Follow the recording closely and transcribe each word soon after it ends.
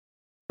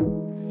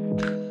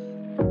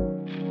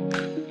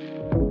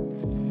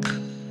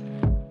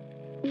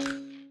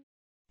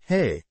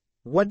Hey,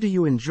 what do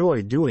you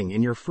enjoy doing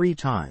in your free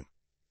time?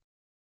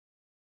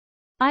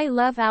 I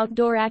love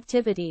outdoor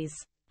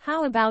activities.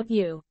 How about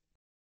you?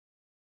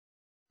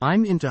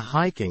 I'm into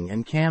hiking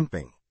and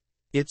camping.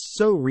 It's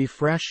so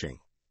refreshing.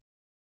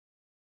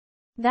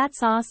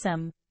 That's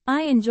awesome.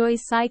 I enjoy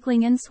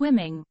cycling and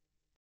swimming.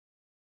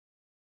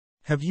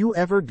 Have you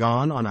ever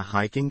gone on a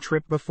hiking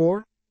trip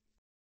before?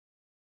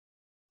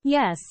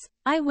 Yes,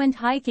 I went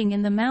hiking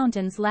in the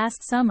mountains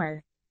last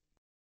summer.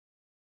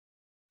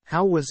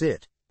 How was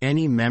it?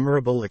 Any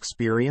memorable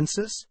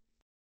experiences?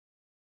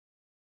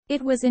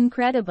 It was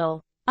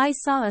incredible. I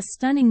saw a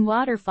stunning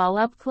waterfall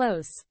up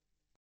close.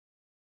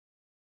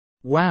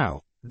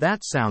 Wow,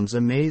 that sounds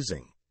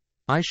amazing.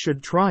 I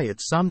should try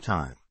it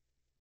sometime.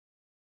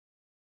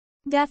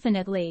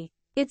 Definitely.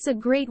 It's a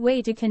great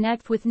way to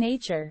connect with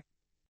nature.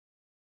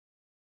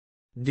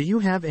 Do you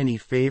have any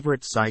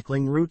favorite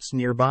cycling routes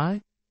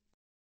nearby?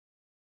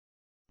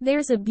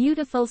 There's a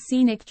beautiful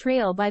scenic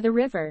trail by the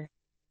river.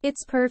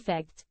 It's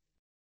perfect.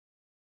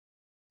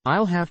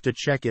 I'll have to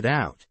check it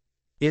out.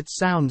 It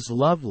sounds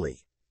lovely.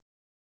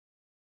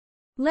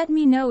 Let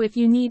me know if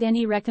you need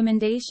any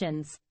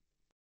recommendations.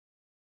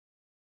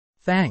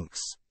 Thanks.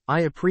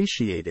 I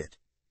appreciate it.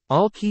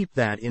 I'll keep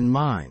that in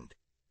mind.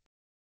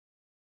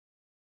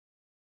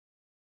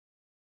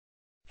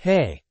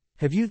 Hey,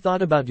 have you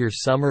thought about your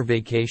summer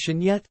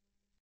vacation yet?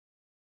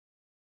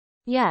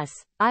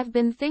 Yes, I've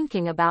been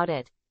thinking about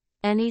it.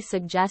 Any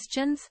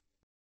suggestions?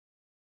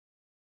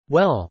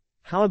 Well,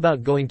 how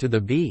about going to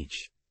the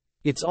beach?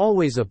 It's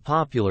always a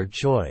popular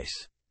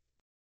choice.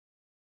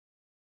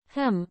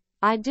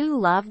 I do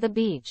love the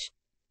beach.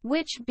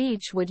 Which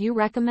beach would you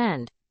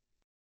recommend?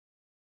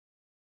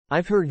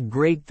 I've heard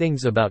great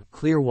things about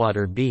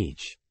Clearwater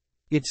Beach.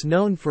 It's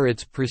known for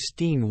its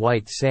pristine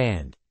white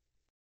sand.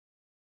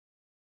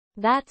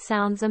 That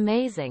sounds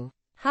amazing.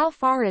 How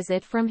far is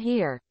it from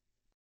here?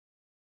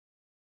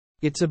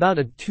 It's about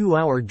a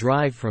 2-hour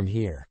drive from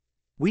here.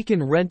 We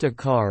can rent a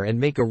car and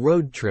make a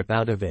road trip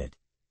out of it.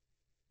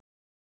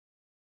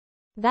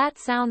 That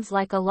sounds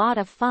like a lot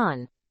of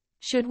fun.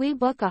 Should we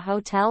book a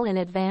hotel in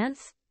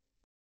advance?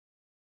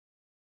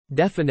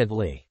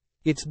 Definitely.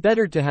 It's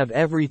better to have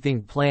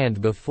everything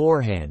planned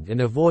beforehand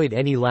and avoid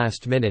any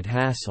last-minute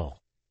hassle.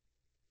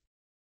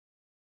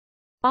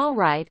 All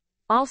right,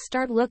 I'll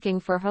start looking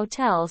for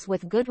hotels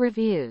with good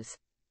reviews.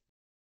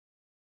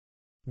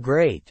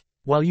 Great.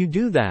 While you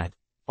do that,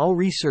 I'll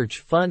research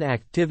fun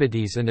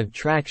activities and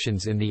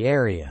attractions in the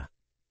area.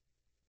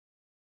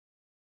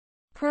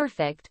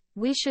 Perfect.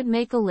 We should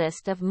make a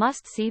list of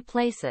must-see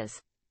places.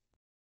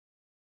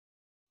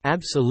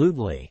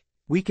 Absolutely.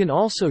 We can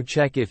also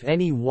check if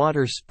any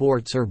water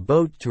sports or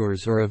boat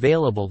tours are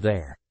available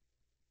there.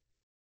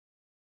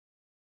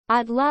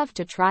 I'd love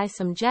to try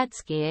some jet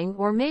skiing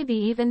or maybe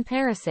even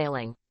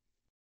parasailing.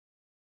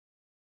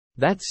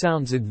 That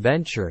sounds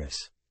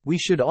adventurous. We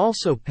should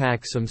also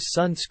pack some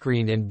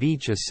sunscreen and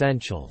beach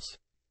essentials.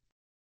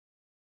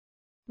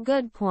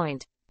 Good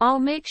point. I'll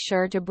make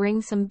sure to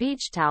bring some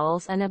beach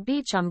towels and a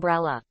beach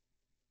umbrella.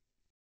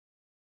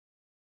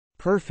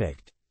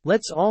 Perfect.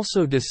 Let's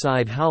also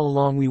decide how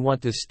long we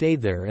want to stay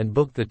there and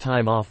book the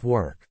time off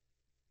work.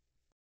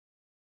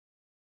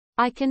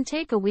 I can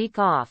take a week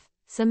off,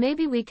 so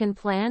maybe we can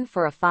plan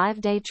for a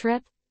 5-day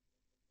trip?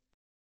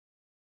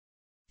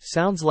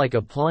 Sounds like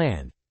a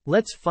plan.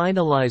 Let's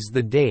finalize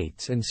the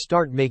dates and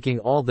start making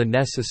all the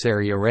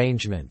necessary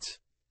arrangements.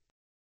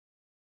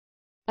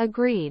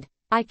 Agreed.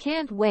 I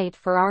can't wait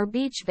for our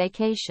beach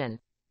vacation.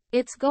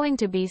 It's going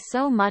to be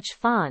so much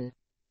fun.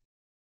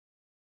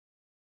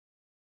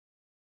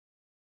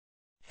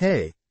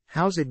 Hey,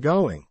 how's it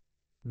going?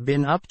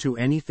 Been up to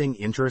anything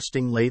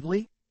interesting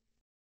lately?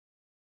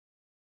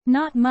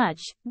 Not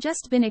much,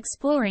 just been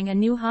exploring a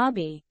new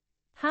hobby.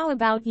 How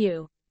about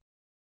you?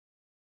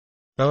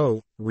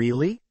 Oh,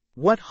 really?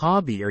 What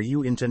hobby are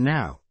you into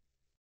now?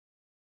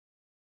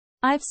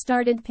 I've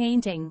started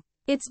painting.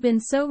 It's been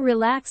so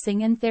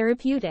relaxing and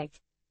therapeutic.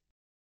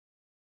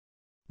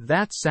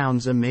 That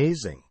sounds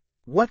amazing.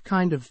 What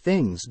kind of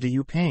things do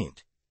you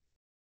paint?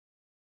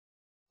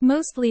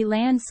 Mostly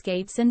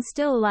landscapes and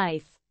still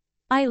life.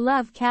 I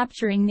love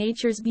capturing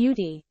nature's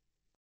beauty.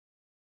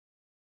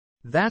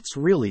 That's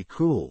really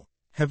cool.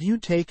 Have you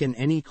taken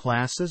any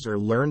classes or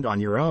learned on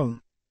your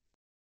own?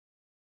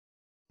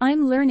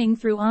 I'm learning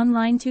through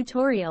online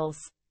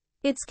tutorials.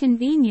 It's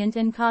convenient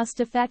and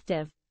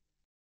cost-effective.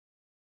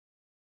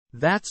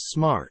 That's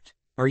smart.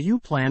 Are you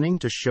planning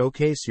to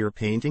showcase your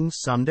paintings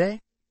someday?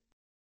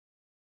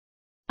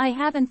 I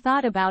haven't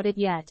thought about it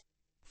yet.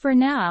 For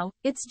now,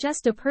 it's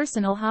just a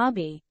personal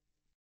hobby.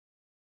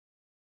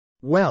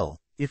 Well,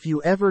 if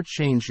you ever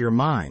change your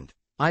mind,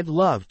 I'd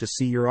love to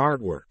see your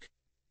artwork.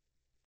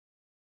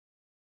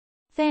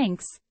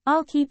 Thanks,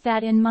 I'll keep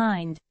that in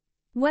mind.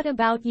 What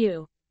about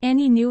you?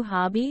 Any new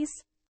hobbies?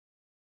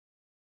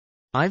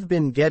 I've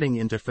been getting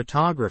into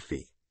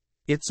photography.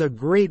 It's a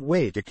great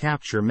way to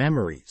capture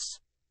memories.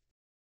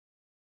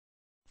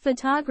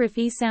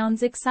 Photography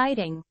sounds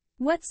exciting.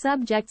 What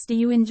subjects do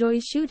you enjoy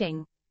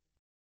shooting?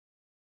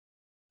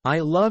 I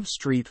love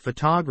street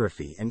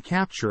photography and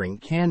capturing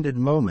candid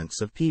moments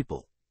of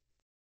people.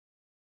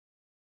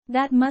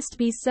 That must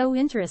be so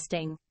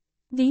interesting.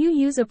 Do you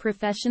use a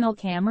professional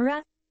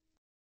camera?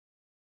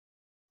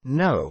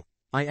 No,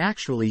 I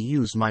actually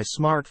use my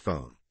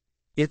smartphone.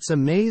 It's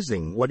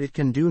amazing what it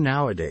can do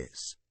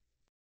nowadays.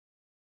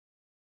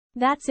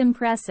 That's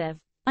impressive.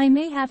 I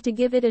may have to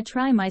give it a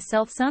try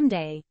myself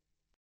someday.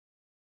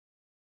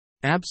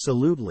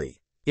 Absolutely.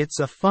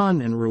 It's a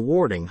fun and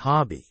rewarding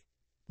hobby.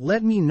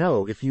 Let me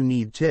know if you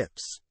need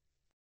tips.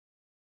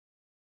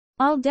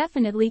 I'll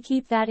definitely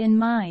keep that in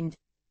mind.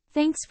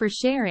 Thanks for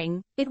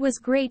sharing, it was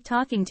great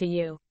talking to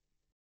you.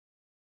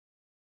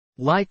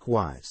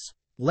 Likewise.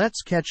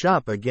 Let's catch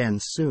up again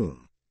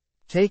soon.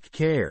 Take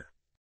care.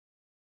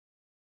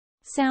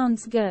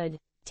 Sounds good.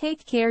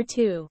 Take care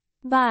too.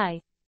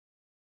 Bye.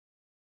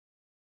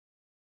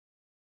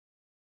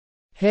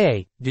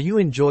 Hey, do you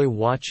enjoy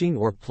watching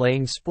or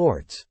playing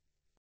sports?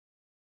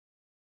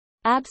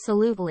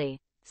 Absolutely.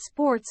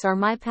 Sports are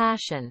my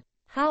passion.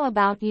 How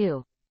about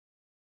you?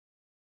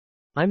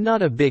 I'm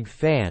not a big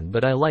fan,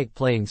 but I like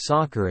playing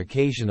soccer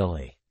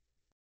occasionally.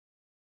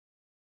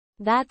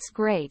 That's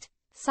great.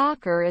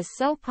 Soccer is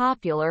so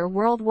popular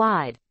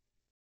worldwide.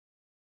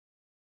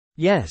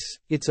 Yes,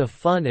 it's a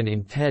fun and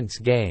intense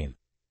game.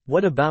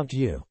 What about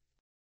you?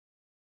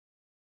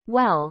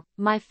 Well,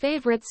 my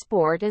favorite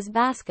sport is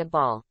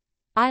basketball.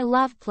 I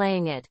love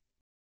playing it.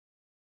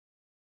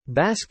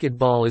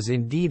 Basketball is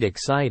indeed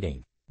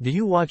exciting. Do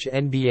you watch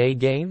NBA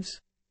games?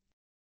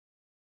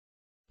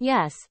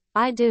 Yes,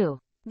 I do.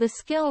 The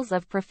skills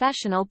of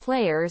professional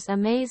players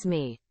amaze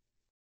me.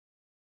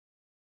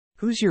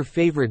 Who's your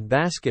favorite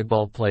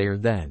basketball player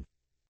then?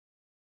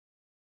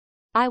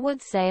 I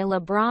would say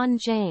LeBron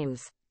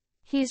James.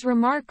 He's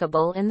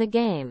remarkable in the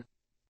game.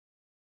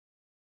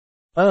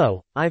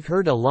 Oh, I've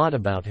heard a lot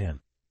about him.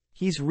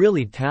 He's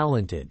really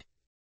talented.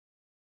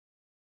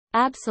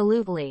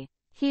 Absolutely.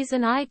 He's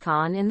an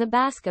icon in the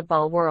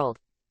basketball world.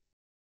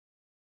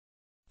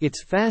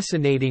 It's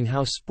fascinating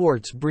how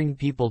sports bring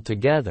people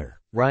together,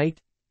 right?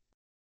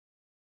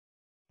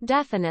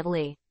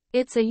 Definitely.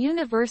 It's a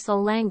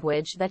universal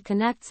language that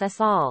connects us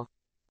all.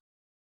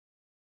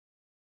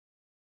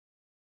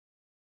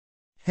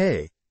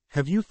 Hey,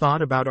 have you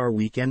thought about our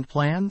weekend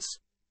plans?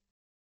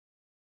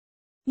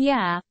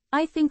 Yeah,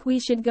 I think we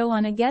should go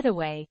on a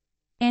getaway.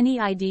 Any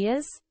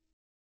ideas?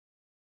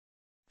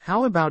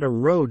 How about a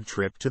road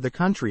trip to the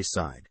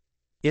countryside?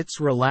 It's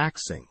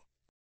relaxing.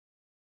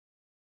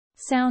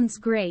 Sounds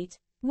great.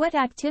 What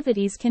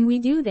activities can we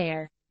do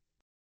there?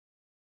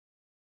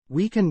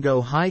 We can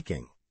go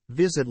hiking,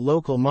 visit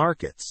local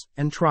markets,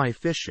 and try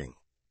fishing.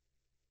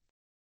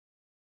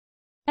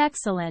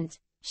 Excellent.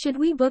 Should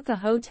we book a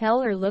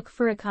hotel or look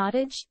for a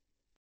cottage?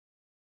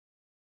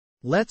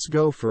 Let's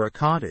go for a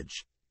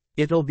cottage.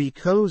 It'll be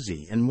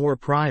cozy and more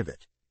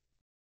private.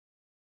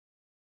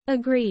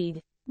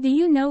 Agreed. Do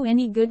you know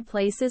any good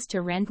places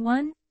to rent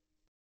one?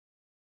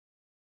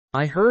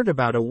 I heard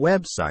about a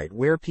website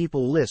where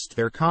people list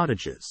their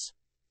cottages.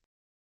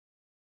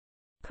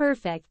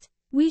 Perfect.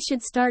 We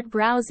should start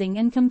browsing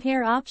and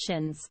compare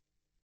options.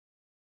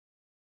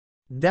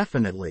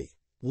 Definitely.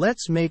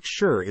 Let's make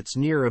sure it's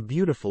near a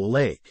beautiful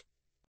lake.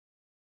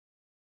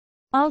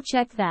 I'll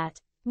check that.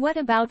 What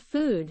about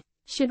food?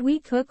 Should we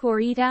cook or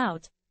eat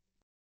out?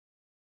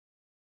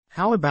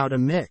 How about a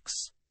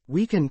mix?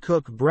 We can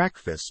cook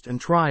breakfast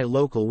and try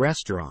local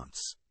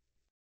restaurants.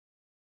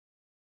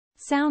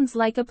 Sounds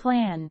like a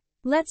plan.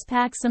 Let's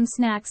pack some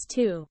snacks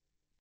too.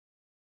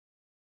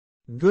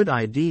 Good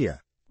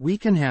idea. We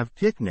can have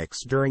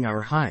picnics during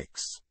our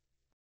hikes.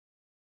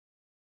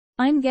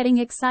 I'm getting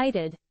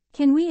excited.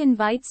 Can we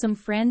invite some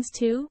friends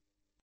too?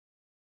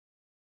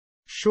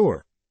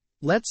 Sure.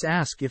 Let's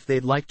ask if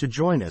they'd like to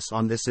join us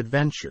on this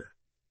adventure.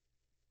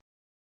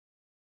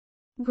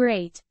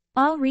 Great.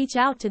 I'll reach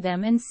out to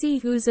them and see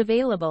who's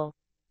available.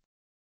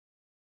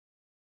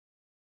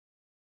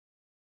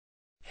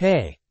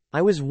 Hey,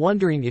 I was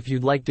wondering if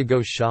you'd like to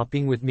go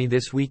shopping with me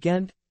this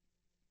weekend?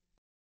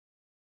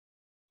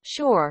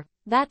 Sure,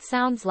 that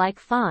sounds like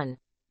fun.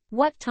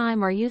 What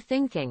time are you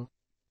thinking?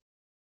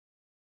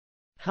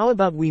 How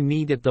about we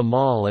meet at the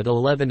mall at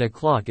 11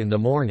 o'clock in the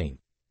morning?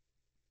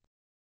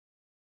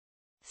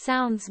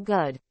 Sounds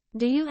good.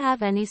 Do you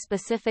have any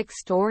specific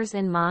stores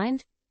in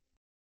mind?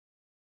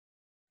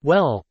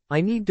 Well,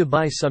 I need to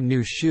buy some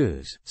new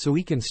shoes, so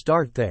we can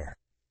start there.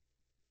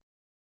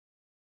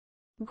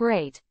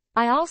 Great.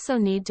 I also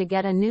need to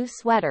get a new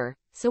sweater,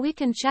 so we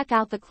can check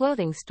out the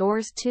clothing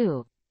stores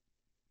too.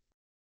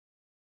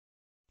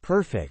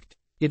 Perfect.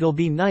 It'll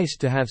be nice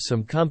to have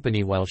some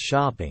company while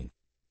shopping.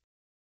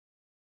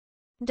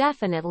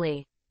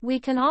 Definitely. We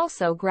can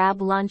also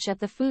grab lunch at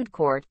the food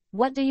court.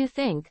 What do you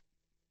think?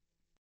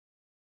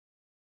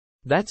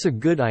 That's a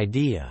good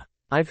idea.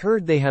 I've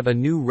heard they have a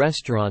new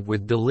restaurant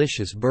with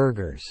delicious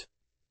burgers.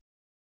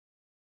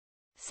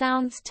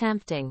 Sounds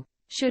tempting.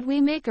 Should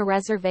we make a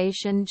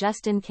reservation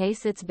just in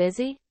case it's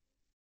busy?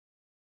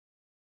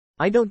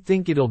 I don't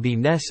think it'll be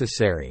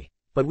necessary,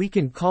 but we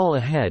can call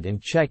ahead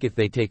and check if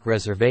they take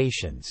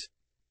reservations.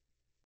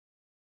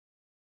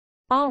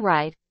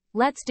 Alright,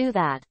 let's do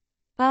that.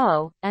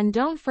 Oh, and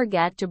don't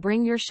forget to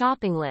bring your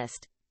shopping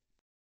list.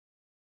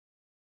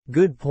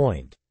 Good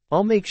point.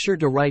 I'll make sure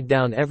to write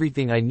down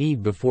everything I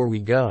need before we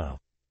go.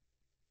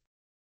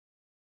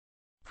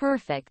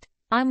 Perfect.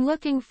 I'm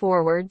looking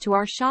forward to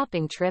our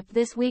shopping trip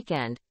this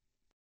weekend.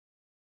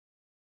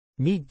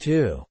 Me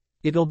too.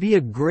 It'll be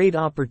a great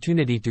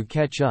opportunity to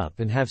catch up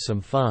and have some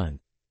fun.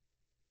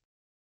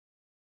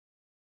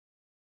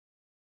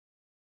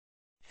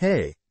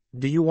 Hey,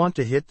 do you want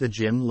to hit the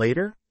gym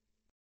later?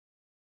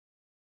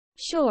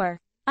 Sure,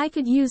 I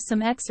could use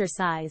some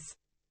exercise.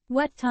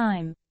 What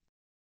time?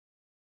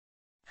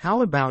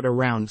 How about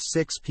around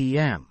 6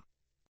 p.m.?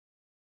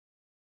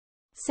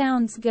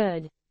 Sounds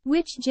good.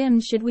 Which gym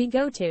should we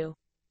go to?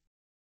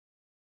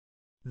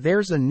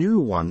 There's a new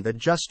one that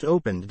just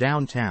opened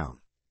downtown.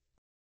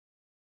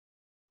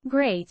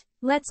 Great,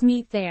 let's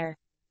meet there.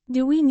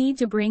 Do we need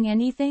to bring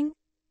anything?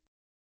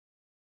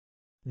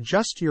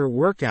 Just your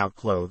workout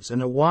clothes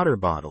and a water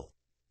bottle.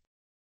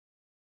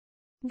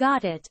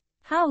 Got it.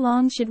 How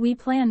long should we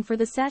plan for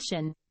the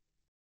session?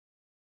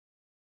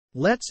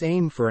 Let's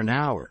aim for an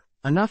hour,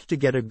 enough to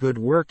get a good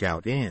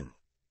workout in.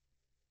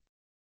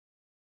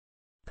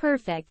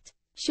 Perfect.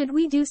 Should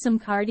we do some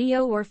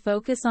cardio or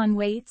focus on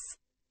weights?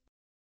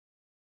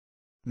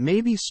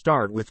 Maybe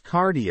start with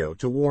cardio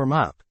to warm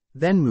up,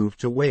 then move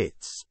to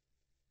weights.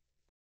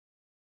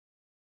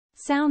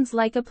 Sounds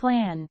like a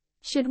plan.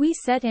 Should we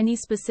set any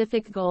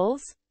specific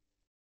goals?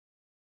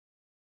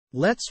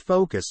 Let's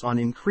focus on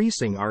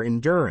increasing our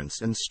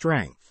endurance and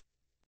strength.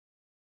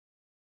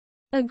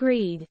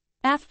 Agreed.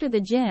 After the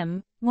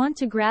gym, want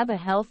to grab a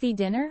healthy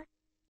dinner?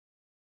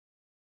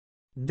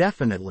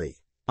 Definitely.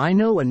 I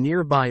know a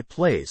nearby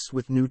place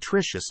with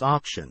nutritious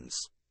options.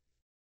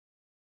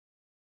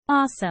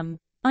 Awesome.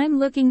 I'm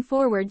looking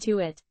forward to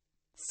it.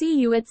 See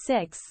you at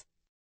 6.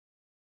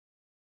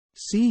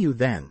 See you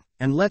then,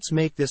 and let's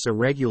make this a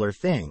regular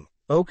thing,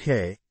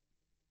 okay?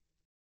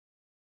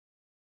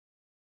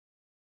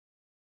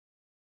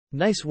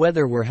 Nice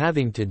weather we're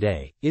having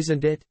today,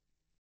 isn't it?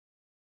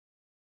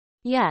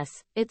 Yes,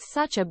 it's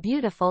such a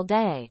beautiful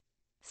day.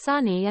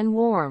 Sunny and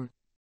warm.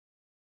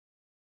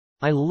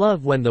 I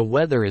love when the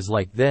weather is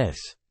like this.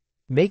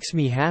 Makes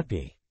me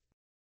happy.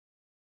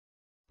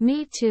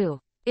 Me too.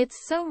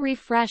 It's so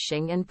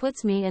refreshing and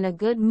puts me in a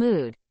good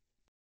mood.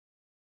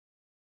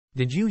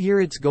 Did you hear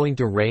it's going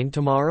to rain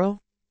tomorrow?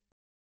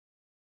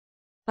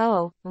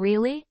 Oh,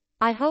 really?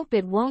 I hope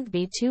it won't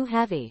be too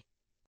heavy.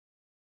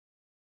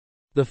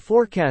 The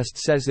forecast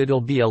says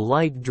it'll be a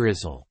light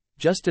drizzle,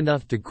 just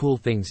enough to cool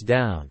things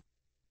down.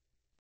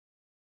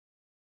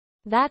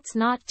 That's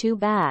not too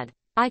bad.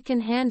 I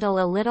can handle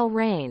a little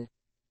rain.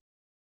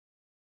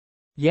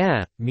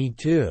 Yeah, me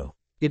too.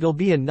 It'll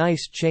be a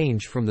nice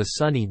change from the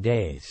sunny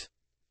days.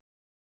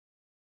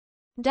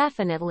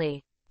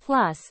 Definitely.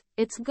 Plus,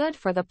 it's good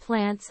for the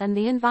plants and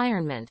the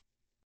environment.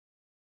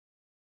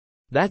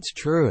 That's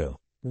true.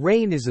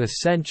 Rain is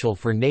essential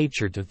for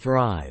nature to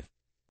thrive.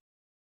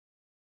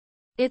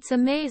 It's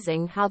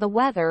amazing how the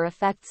weather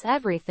affects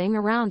everything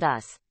around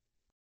us.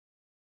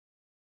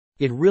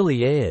 It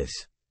really is.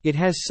 It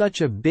has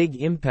such a big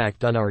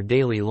impact on our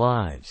daily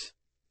lives.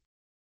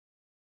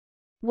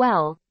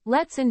 Well,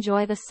 let's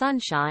enjoy the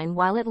sunshine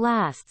while it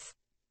lasts.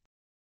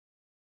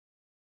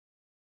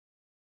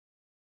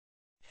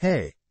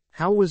 Hey,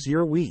 how was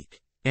your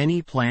week?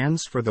 Any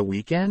plans for the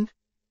weekend?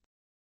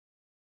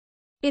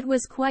 It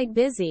was quite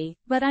busy,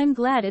 but I'm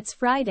glad it's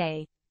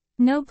Friday.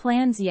 No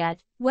plans yet.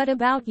 What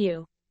about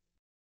you?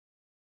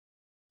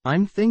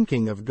 I'm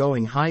thinking of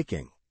going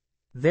hiking.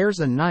 There's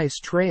a nice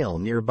trail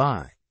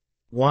nearby.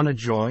 Wanna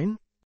join?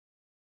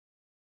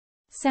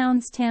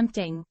 Sounds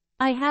tempting.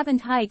 I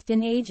haven't hiked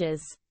in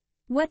ages.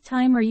 What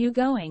time are you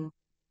going?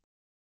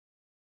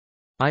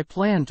 I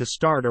plan to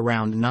start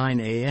around 9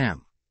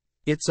 a.m.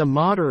 It's a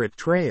moderate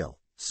trail,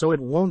 so it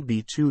won't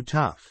be too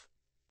tough.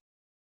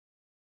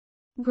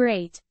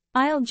 Great.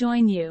 I'll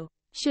join you.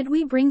 Should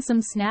we bring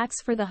some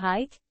snacks for the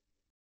hike?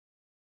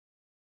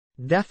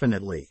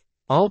 Definitely.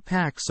 I'll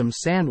pack some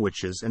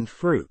sandwiches and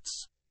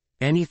fruits.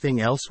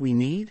 Anything else we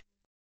need?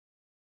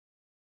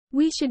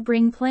 We should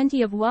bring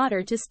plenty of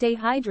water to stay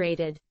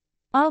hydrated.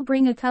 I'll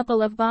bring a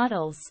couple of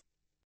bottles.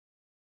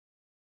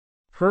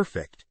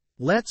 Perfect.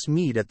 Let's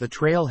meet at the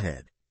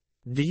trailhead.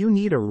 Do you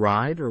need a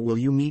ride or will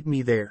you meet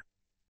me there?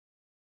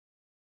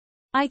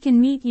 I can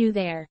meet you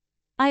there.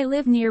 I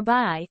live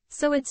nearby,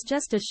 so it's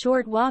just a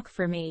short walk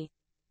for me.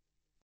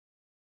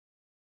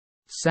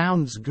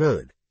 Sounds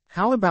good.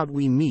 How about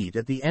we meet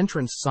at the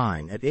entrance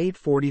sign at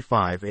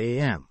 8:45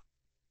 a.m.?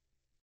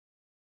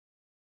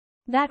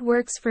 That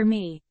works for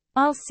me.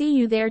 I'll see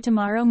you there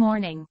tomorrow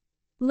morning.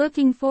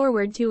 Looking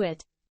forward to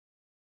it.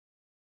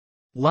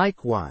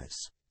 Likewise.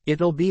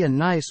 It'll be a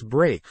nice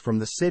break from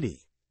the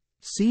city.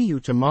 See you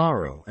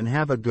tomorrow and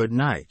have a good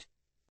night.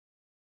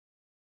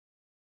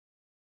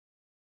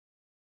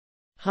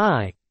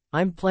 Hi,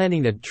 I'm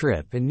planning a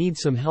trip and need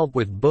some help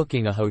with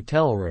booking a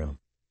hotel room.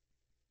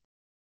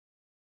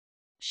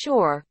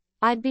 Sure,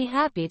 I'd be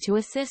happy to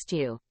assist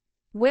you.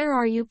 Where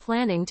are you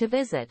planning to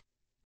visit?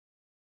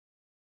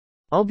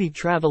 I'll be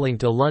traveling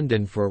to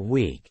London for a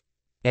week.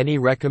 Any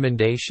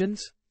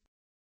recommendations?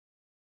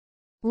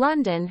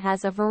 London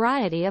has a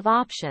variety of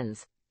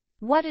options.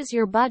 What is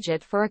your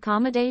budget for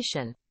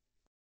accommodation?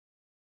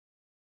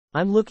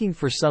 I'm looking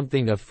for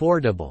something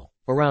affordable,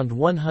 around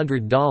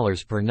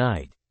 $100 per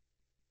night.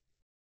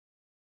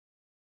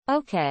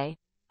 Okay,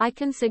 I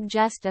can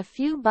suggest a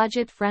few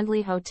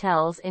budget-friendly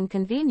hotels in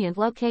convenient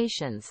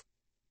locations.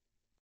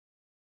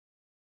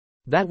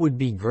 That would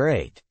be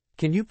great.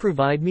 Can you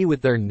provide me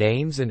with their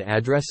names and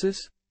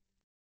addresses?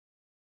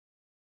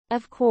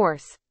 Of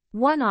course.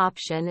 One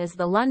option is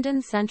the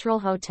London Central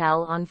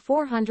Hotel on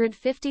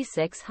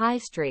 456 High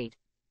Street.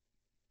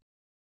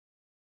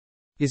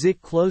 Is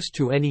it close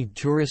to any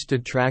tourist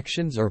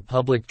attractions or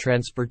public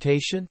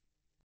transportation?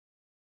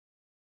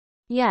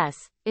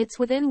 Yes, it's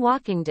within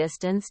walking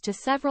distance to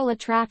several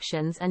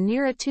attractions and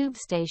near a tube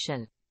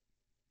station.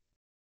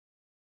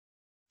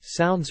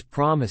 Sounds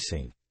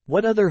promising.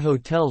 What other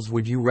hotels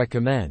would you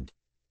recommend?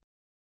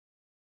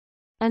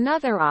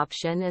 Another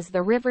option is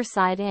the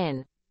Riverside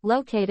Inn,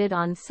 located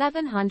on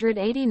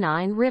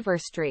 789 River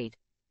Street.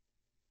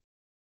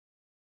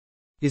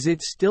 Is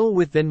it still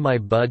within my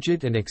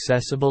budget and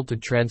accessible to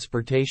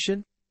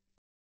transportation?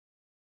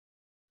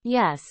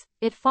 Yes,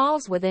 it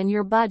falls within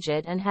your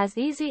budget and has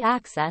easy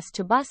access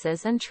to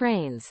buses and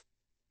trains.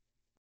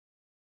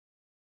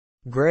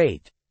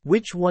 Great.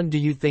 Which one do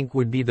you think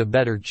would be the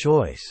better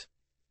choice?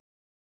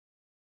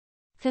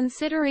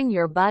 Considering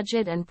your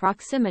budget and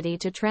proximity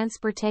to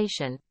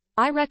transportation,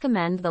 I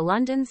recommend the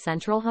London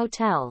Central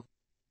Hotel.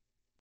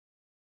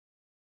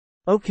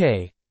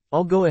 Okay,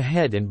 I'll go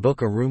ahead and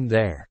book a room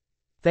there.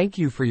 Thank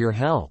you for your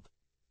help.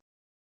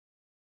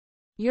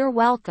 You're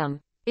welcome.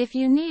 If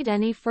you need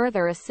any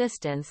further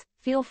assistance,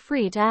 feel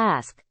free to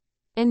ask.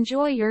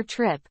 Enjoy your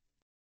trip.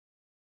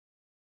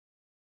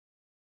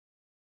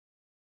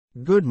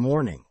 Good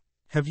morning.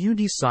 Have you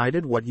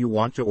decided what you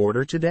want to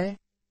order today?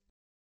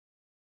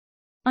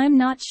 I'm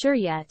not sure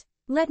yet.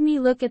 Let me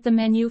look at the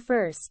menu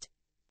first.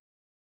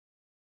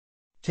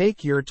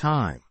 Take your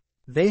time.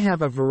 They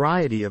have a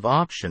variety of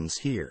options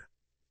here.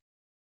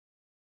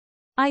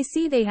 I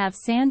see they have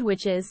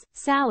sandwiches,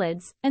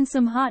 salads, and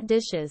some hot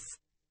dishes.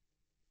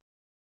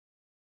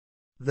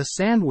 The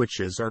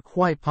sandwiches are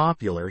quite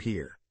popular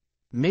here.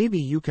 Maybe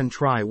you can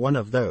try one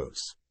of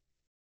those.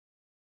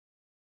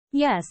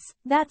 Yes,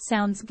 that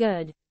sounds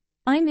good.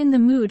 I'm in the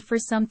mood for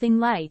something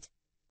light.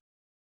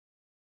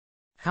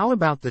 How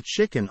about the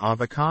chicken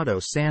avocado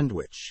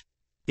sandwich?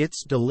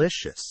 It's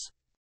delicious.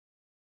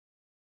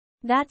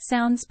 That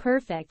sounds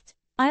perfect.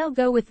 I'll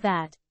go with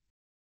that.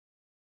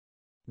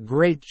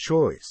 Great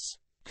choice.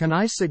 Can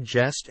I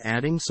suggest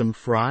adding some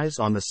fries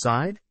on the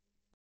side?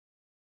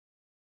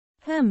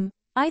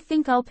 I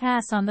think I'll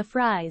pass on the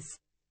fries.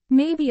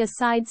 Maybe a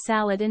side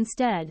salad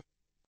instead.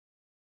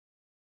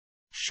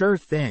 Sure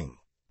thing.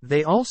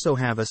 They also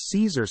have a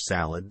Caesar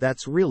salad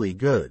that's really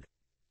good.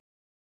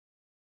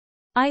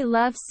 I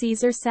love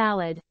Caesar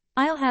salad.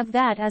 I'll have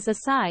that as a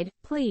side,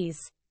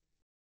 please.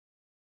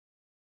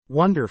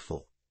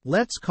 Wonderful.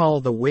 Let's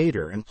call the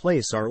waiter and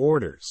place our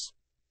orders.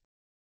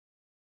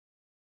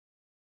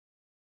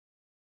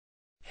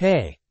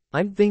 Hey,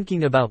 I'm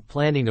thinking about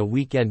planning a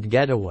weekend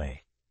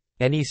getaway.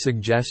 Any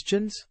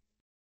suggestions?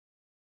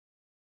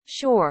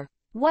 Sure.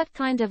 What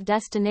kind of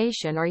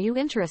destination are you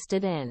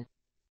interested in?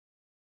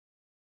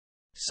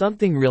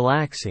 Something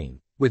relaxing,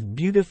 with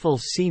beautiful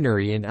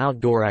scenery and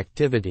outdoor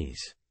activities.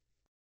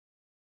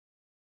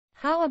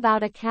 How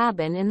about a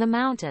cabin in the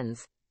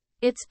mountains?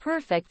 It's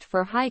perfect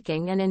for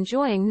hiking and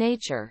enjoying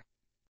nature.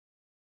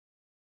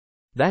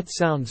 That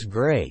sounds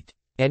great.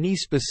 Any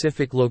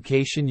specific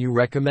location you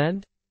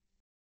recommend?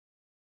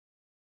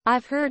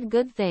 I've heard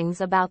good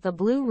things about the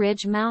Blue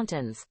Ridge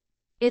Mountains.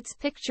 It's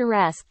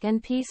picturesque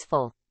and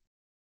peaceful.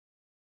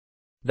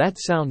 That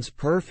sounds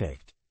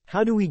perfect.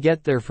 How do we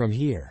get there from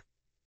here?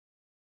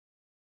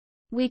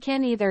 We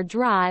can either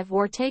drive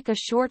or take a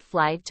short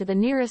flight to the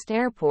nearest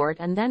airport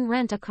and then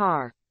rent a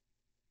car.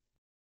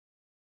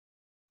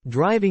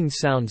 Driving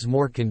sounds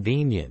more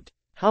convenient.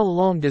 How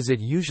long does it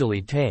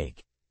usually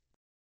take?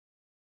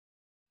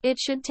 It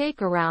should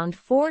take around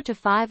 4 to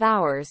 5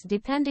 hours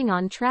depending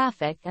on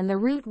traffic and the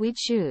route we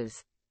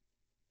choose.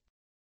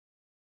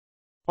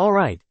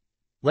 Alright.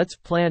 Let's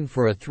plan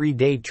for a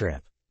 3-day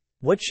trip.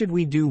 What should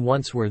we do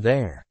once we're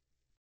there?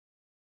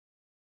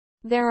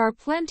 There are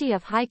plenty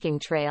of hiking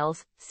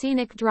trails,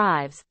 scenic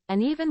drives,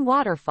 and even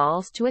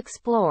waterfalls to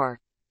explore.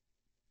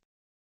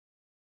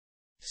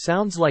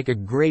 Sounds like a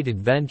great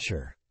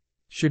adventure.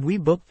 Should we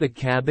book the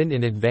cabin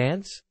in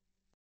advance?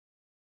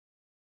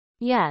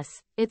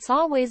 Yes, it's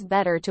always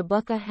better to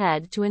book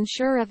ahead to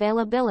ensure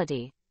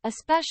availability,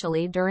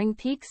 especially during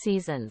peak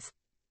seasons.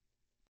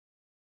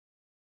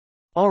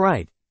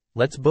 Alright,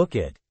 let's book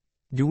it.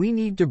 Do we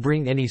need to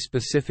bring any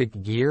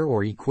specific gear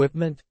or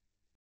equipment?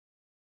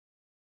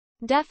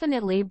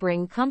 Definitely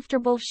bring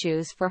comfortable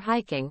shoes for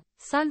hiking,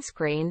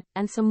 sunscreen,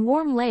 and some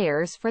warm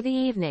layers for the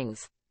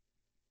evenings.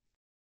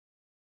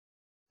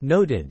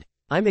 Noted.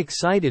 I'm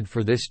excited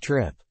for this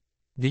trip.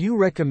 Do you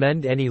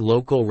recommend any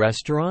local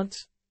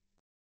restaurants?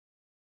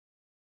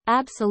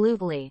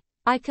 Absolutely.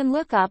 I can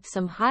look up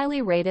some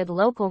highly rated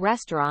local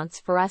restaurants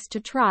for us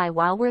to try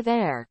while we're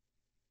there.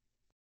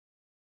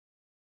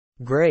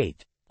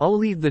 Great. I'll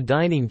leave the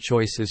dining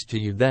choices to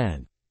you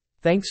then.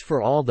 Thanks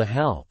for all the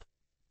help.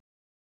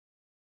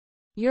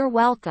 You're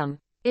welcome.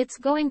 It's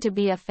going to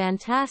be a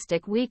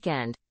fantastic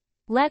weekend.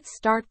 Let's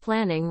start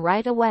planning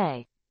right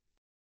away.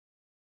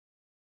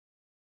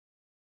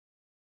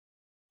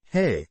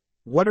 Hey,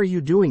 what are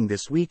you doing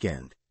this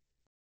weekend?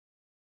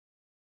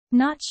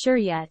 Not sure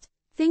yet.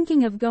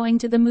 Thinking of going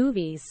to the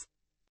movies.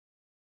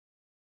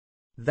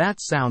 That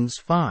sounds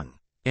fun.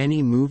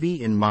 Any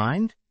movie in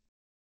mind?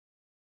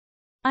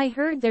 I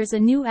heard there's a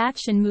new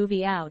action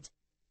movie out.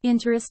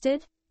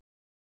 Interested?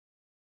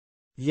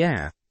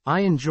 Yeah,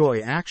 I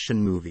enjoy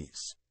action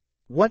movies.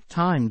 What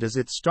time does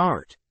it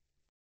start?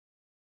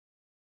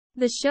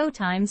 The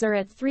showtimes are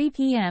at 3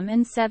 p.m.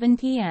 and 7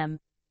 p.m.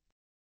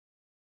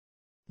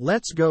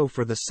 Let's go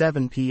for the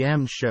 7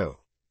 p.m. show.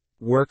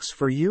 Works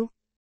for you?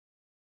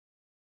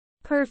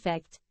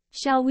 Perfect.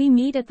 Shall we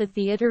meet at the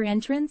theater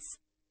entrance?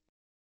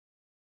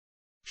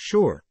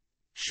 Sure.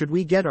 Should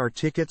we get our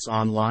tickets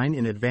online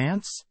in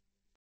advance?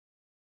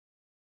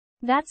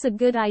 That's a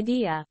good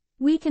idea.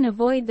 We can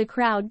avoid the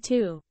crowd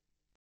too.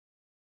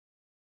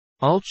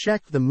 I'll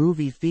check the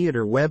movie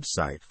theater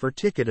website for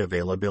ticket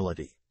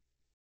availability.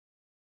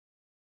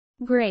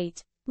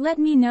 Great. Let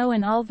me know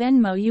and I'll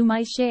Venmo you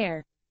my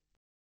share.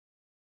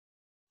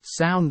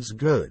 Sounds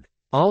good.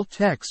 I'll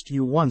text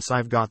you once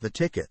I've got the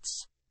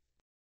tickets.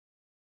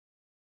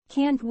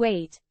 Can't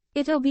wait.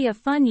 It'll be a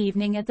fun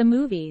evening at the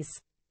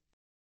movies.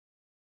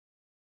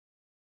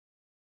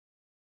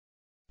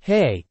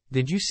 Hey,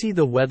 did you see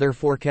the weather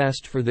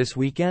forecast for this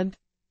weekend?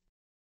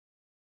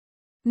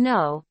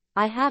 No,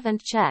 I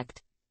haven't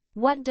checked.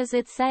 What does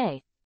it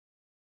say?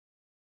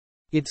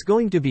 It's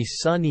going to be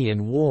sunny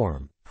and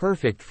warm,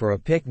 perfect for a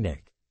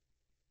picnic.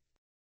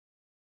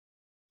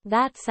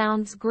 That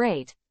sounds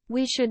great.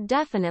 We should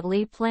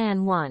definitely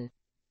plan one.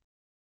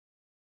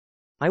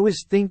 I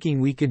was thinking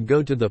we could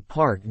go to the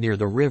park near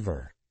the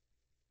river.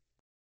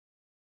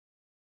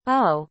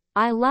 Oh,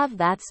 I love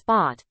that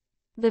spot.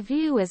 The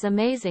view is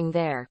amazing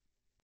there.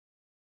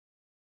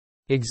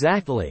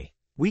 Exactly.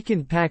 We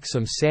can pack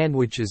some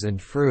sandwiches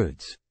and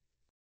fruits.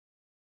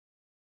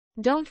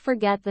 Don't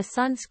forget the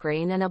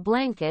sunscreen and a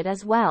blanket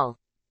as well.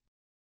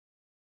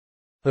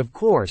 Of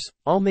course,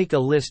 I'll make a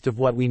list of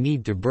what we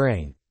need to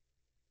bring.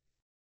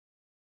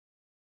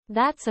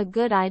 That's a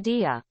good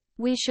idea.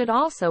 We should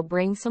also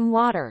bring some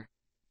water.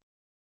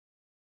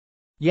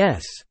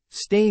 Yes,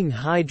 staying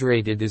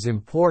hydrated is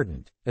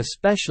important,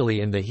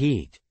 especially in the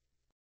heat.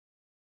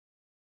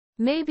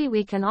 Maybe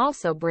we can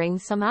also bring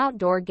some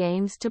outdoor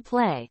games to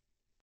play.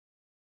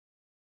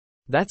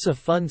 That's a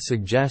fun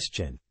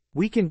suggestion.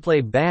 We can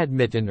play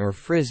badminton or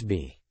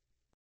frisbee.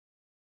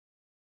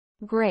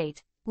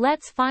 Great.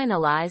 Let's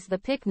finalize the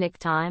picnic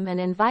time and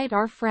invite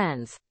our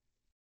friends.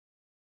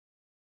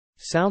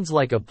 Sounds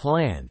like a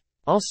plan.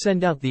 I'll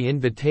send out the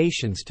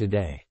invitations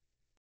today.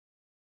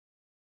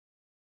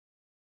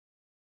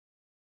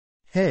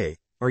 Hey,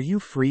 are you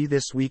free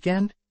this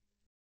weekend?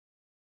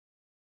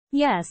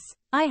 Yes,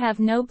 I have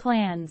no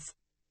plans.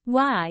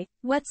 Why,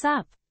 what's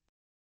up?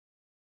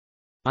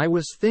 I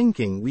was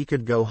thinking we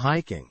could go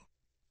hiking.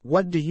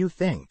 What do you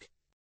think?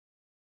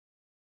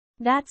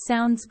 That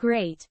sounds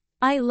great.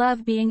 I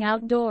love being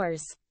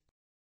outdoors.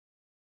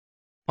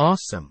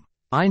 Awesome.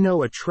 I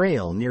know a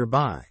trail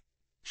nearby.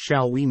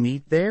 Shall we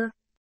meet there?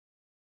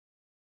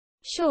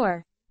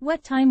 Sure.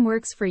 What time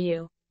works for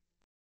you?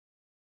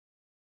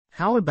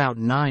 How about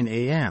 9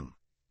 a.m.?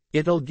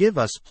 It'll give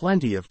us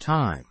plenty of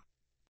time.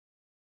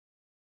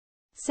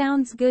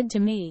 Sounds good to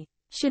me.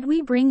 Should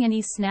we bring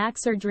any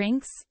snacks or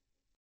drinks?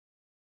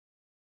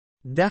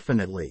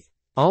 Definitely.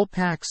 I'll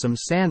pack some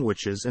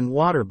sandwiches and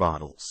water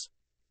bottles.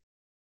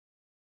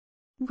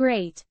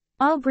 Great.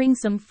 I'll bring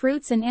some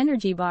fruits and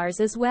energy bars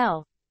as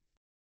well.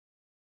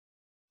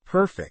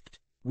 Perfect.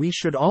 We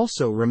should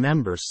also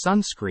remember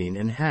sunscreen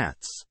and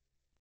hats.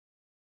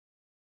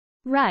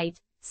 Right.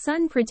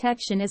 Sun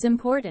protection is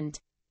important.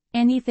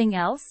 Anything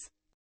else?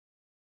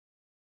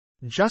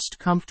 Just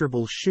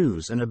comfortable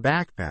shoes and a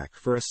backpack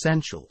for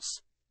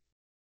essentials.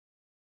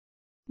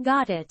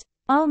 Got it.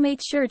 I'll make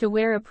sure to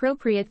wear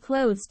appropriate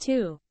clothes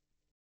too.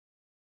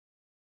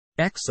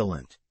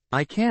 Excellent.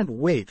 I can't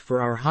wait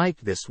for our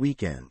hike this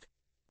weekend.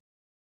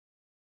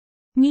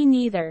 Me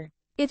neither.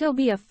 It'll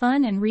be a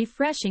fun and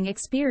refreshing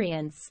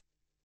experience.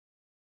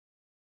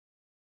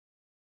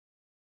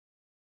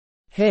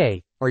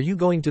 Hey, are you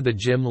going to the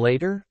gym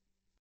later?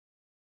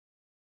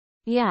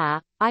 Yeah,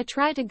 I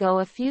try to go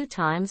a few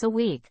times a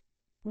week.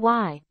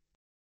 Why?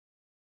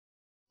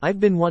 I've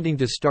been wanting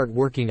to start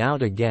working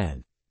out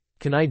again.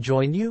 Can I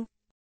join you?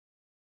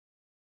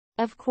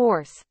 Of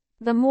course.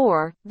 The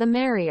more, the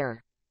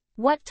merrier.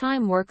 What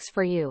time works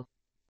for you?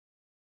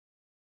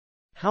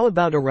 How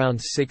about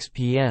around 6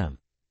 p.m.?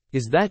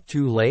 Is that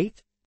too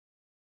late?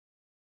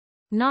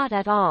 Not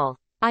at all.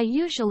 I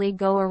usually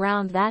go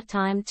around that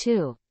time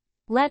too.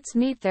 Let's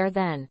meet there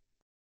then.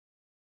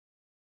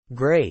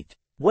 Great.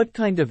 What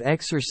kind of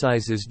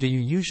exercises do you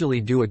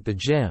usually do at the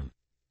gym?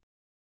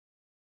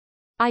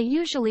 I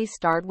usually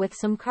start with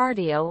some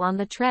cardio on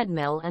the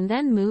treadmill and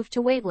then move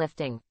to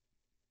weightlifting.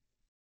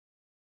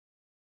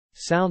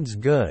 Sounds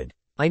good.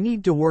 I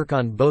need to work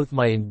on both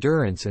my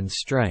endurance and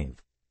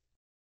strength.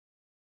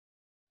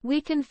 We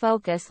can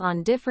focus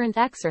on different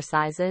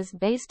exercises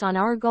based on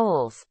our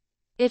goals.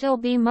 It'll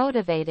be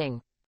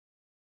motivating.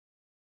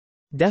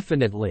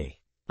 Definitely.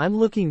 I'm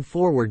looking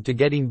forward to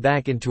getting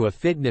back into a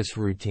fitness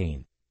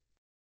routine.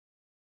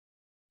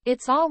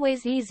 It's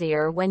always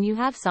easier when you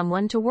have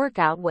someone to work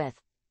out with.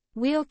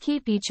 We'll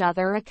keep each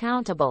other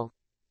accountable.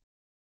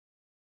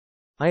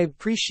 I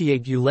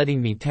appreciate you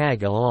letting me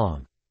tag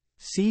along.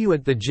 See you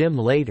at the gym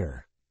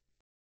later.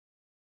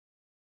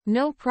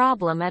 No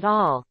problem at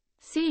all.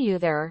 See you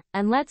there,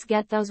 and let's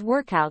get those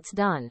workouts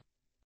done.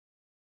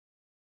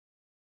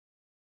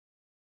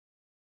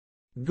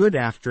 Good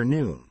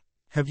afternoon.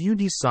 Have you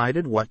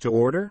decided what to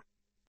order?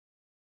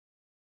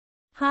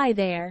 Hi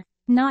there.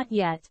 Not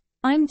yet.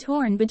 I'm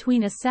torn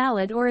between a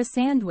salad or a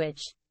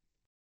sandwich.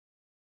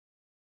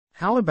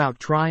 How about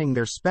trying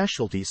their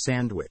specialty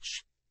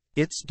sandwich?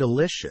 It's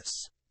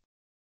delicious.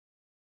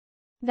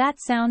 That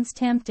sounds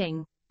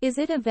tempting. Is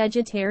it a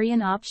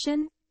vegetarian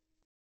option?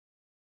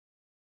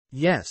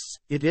 Yes,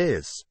 it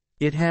is.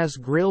 It has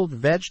grilled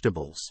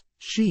vegetables,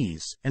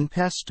 cheese, and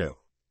pesto.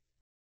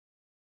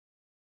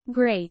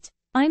 Great.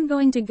 I'm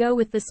going to go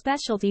with the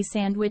specialty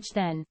sandwich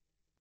then.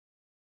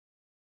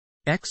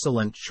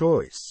 Excellent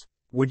choice.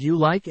 Would you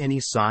like any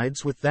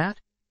sides with that?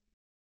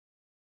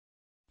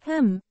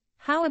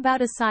 How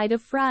about a side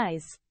of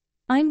fries?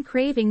 I'm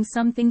craving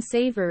something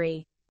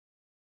savory.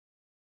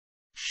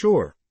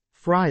 Sure,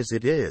 fries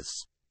it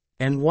is.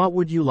 And what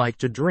would you like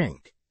to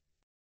drink?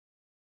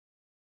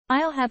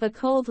 I'll have a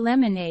cold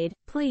lemonade,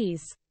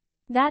 please.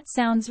 That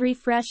sounds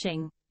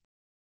refreshing.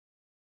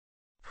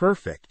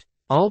 Perfect.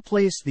 I'll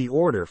place the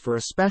order for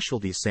a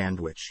specialty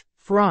sandwich,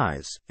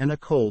 fries, and a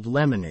cold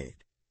lemonade.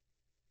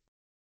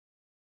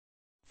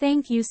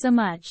 Thank you so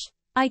much.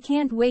 I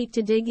can't wait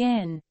to dig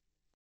in.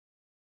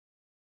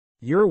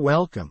 You're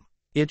welcome.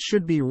 It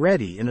should be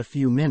ready in a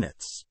few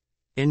minutes.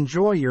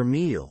 Enjoy your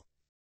meal.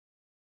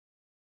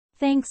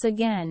 Thanks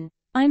again.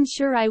 I'm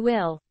sure I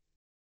will.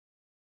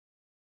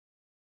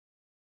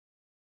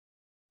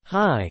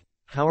 Hi,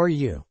 how are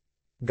you?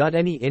 Got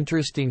any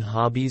interesting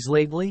hobbies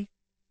lately?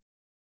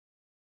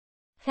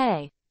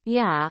 Hey,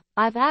 yeah,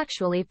 I've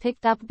actually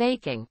picked up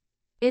baking.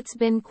 It's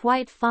been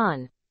quite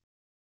fun.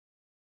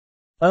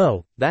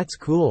 Oh, that's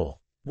cool.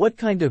 What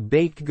kind of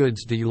baked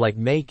goods do you like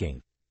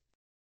making?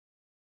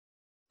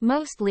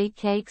 Mostly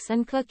cakes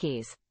and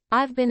cookies.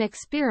 I've been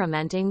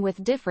experimenting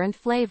with different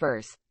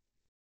flavors.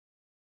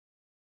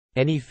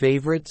 Any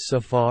favorites so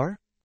far?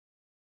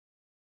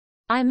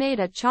 I made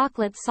a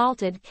chocolate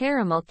salted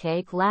caramel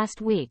cake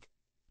last week.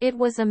 It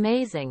was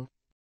amazing.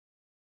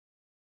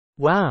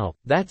 Wow,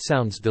 that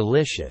sounds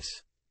delicious.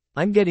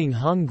 I'm getting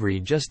hungry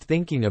just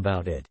thinking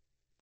about it.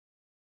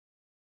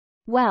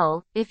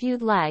 Well, if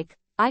you'd like,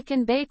 I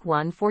can bake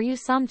one for you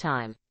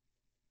sometime.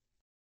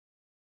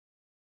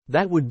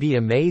 That would be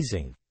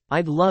amazing.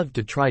 I'd love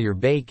to try your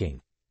baking.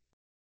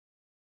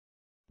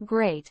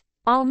 Great.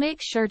 I'll make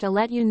sure to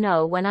let you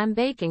know when I'm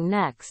baking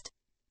next.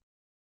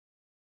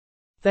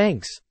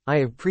 Thanks, I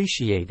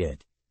appreciate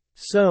it.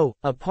 So,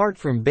 apart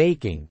from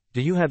baking,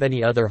 do you have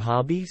any other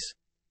hobbies?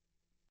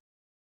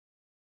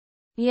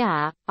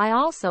 Yeah, I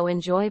also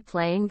enjoy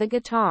playing the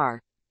guitar.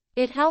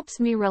 It helps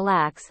me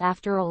relax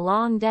after a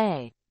long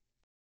day.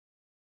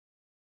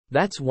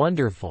 That's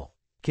wonderful.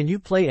 Can you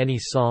play any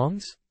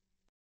songs?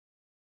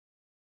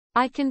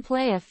 I can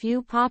play a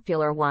few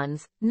popular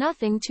ones,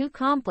 nothing too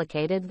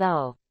complicated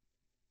though.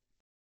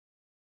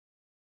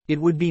 It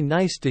would be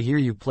nice to hear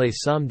you play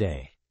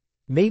someday.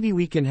 Maybe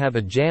we can have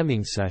a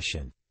jamming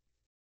session.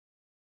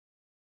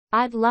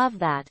 I'd love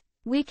that.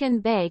 We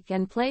can bake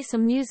and play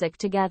some music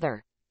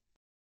together.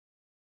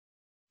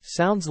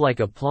 Sounds like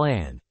a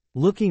plan.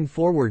 Looking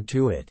forward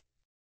to it.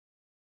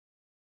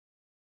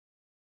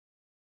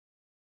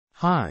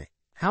 Hi,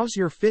 how's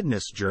your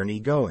fitness journey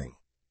going?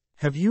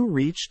 Have you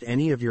reached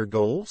any of your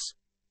goals?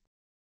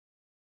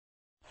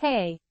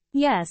 Hey,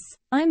 yes,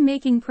 I'm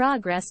making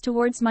progress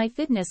towards my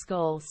fitness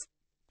goals.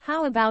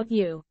 How about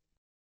you?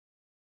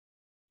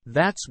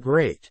 That's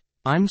great.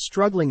 I'm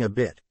struggling a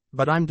bit,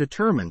 but I'm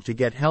determined to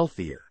get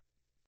healthier.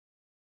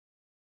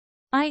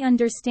 I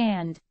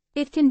understand.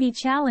 It can be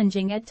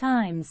challenging at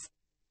times.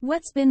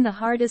 What's been the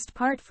hardest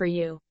part for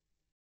you?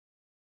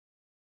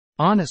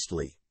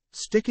 Honestly,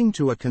 sticking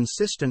to a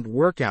consistent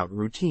workout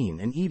routine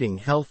and eating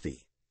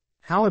healthy.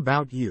 How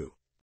about you?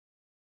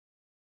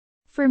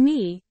 For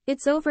me,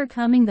 it's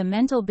overcoming the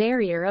mental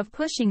barrier of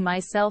pushing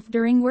myself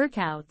during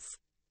workouts.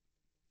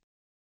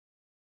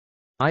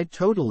 I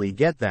totally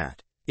get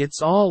that.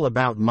 It's all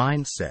about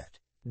mindset.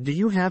 Do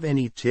you have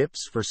any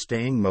tips for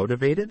staying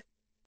motivated?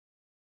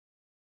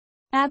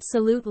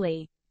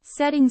 Absolutely.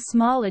 Setting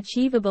small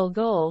achievable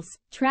goals,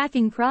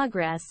 tracking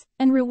progress,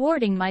 and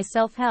rewarding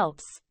myself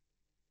helps.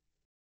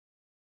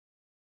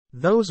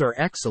 Those are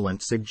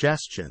excellent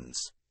suggestions.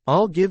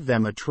 I'll give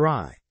them a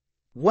try.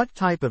 What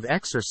type of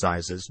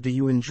exercises do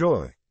you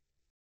enjoy?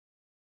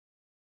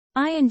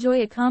 I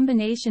enjoy a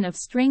combination of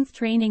strength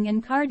training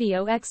and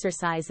cardio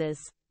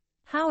exercises.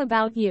 How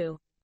about you?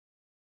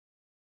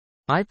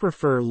 I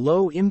prefer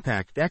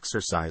low-impact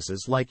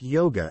exercises like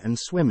yoga and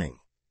swimming.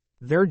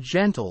 They're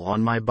gentle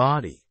on my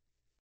body.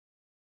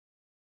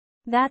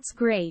 That's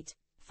great.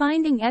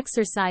 Finding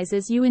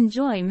exercises you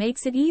enjoy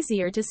makes it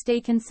easier to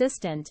stay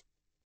consistent.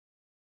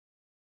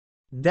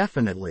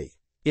 Definitely.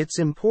 It's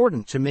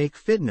important to make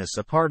fitness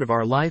a part of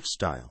our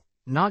lifestyle,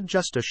 not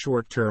just a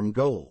short-term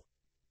goal.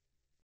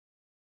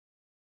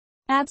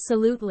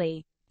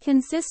 Absolutely.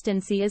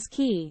 Consistency is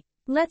key.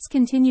 Let's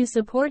continue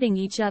supporting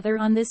each other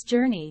on this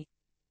journey.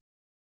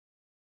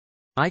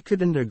 I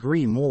couldn't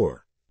agree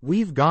more.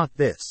 We've got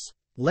this.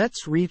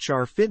 Let's reach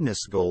our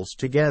fitness goals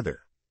together.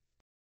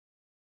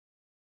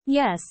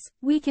 Yes,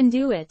 we can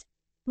do it.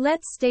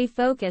 Let's stay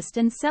focused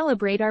and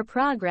celebrate our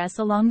progress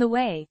along the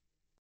way.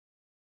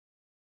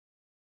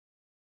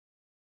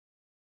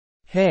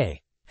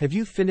 Hey, have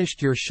you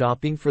finished your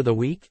shopping for the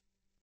week?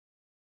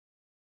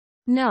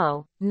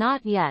 No,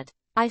 not yet.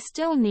 I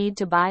still need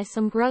to buy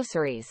some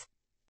groceries.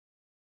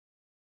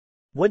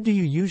 What do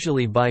you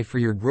usually buy for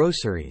your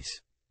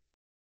groceries?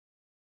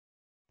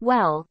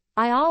 Well,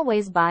 I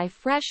always buy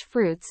fresh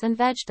fruits and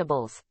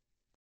vegetables.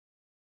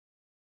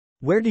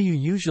 Where do you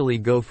usually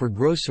go for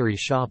grocery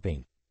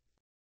shopping?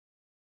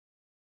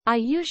 I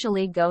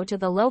usually go to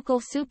the local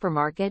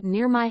supermarket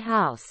near my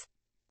house.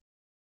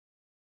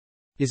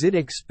 Is it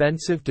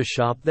expensive to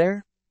shop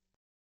there?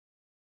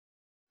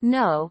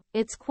 No,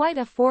 it's quite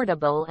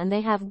affordable and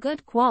they have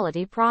good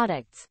quality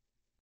products.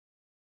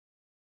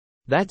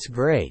 That's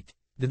great.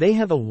 Do they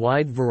have a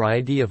wide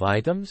variety of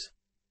items?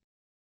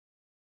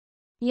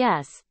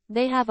 Yes,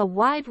 they have a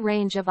wide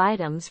range of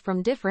items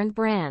from different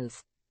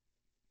brands.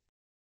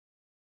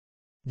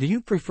 Do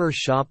you prefer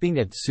shopping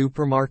at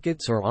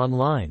supermarkets or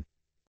online?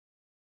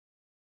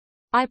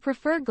 I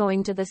prefer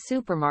going to the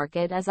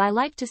supermarket as I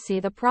like to see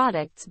the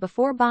products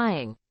before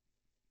buying.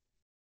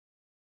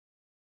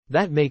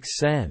 That makes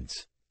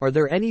sense. Are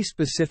there any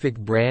specific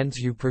brands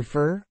you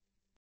prefer?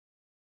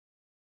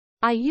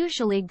 I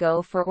usually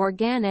go for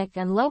organic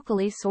and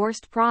locally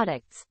sourced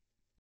products.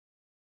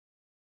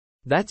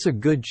 That's a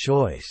good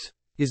choice.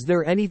 Is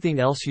there anything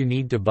else you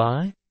need to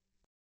buy?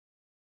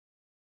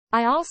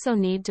 I also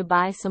need to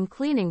buy some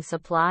cleaning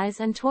supplies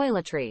and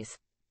toiletries.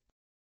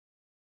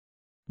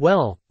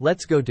 Well,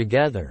 let's go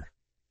together.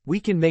 We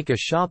can make a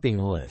shopping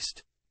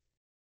list.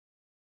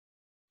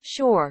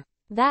 Sure,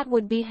 that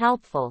would be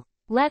helpful.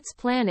 Let's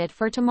plan it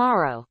for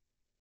tomorrow.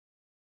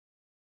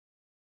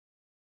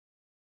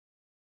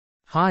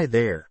 Hi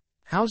there.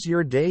 How's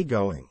your day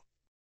going?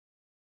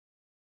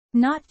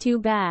 Not too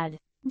bad.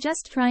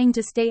 Just trying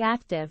to stay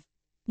active.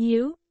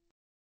 You?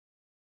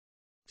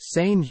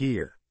 Same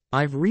here.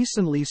 I've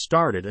recently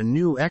started a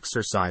new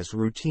exercise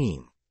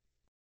routine.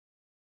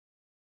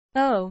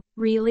 Oh,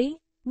 really?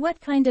 What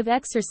kind of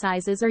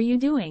exercises are you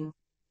doing?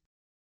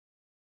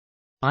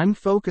 I'm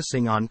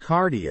focusing on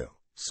cardio,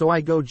 so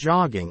I go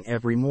jogging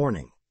every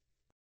morning.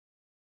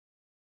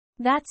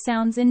 That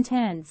sounds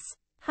intense.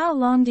 How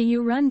long do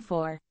you run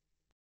for?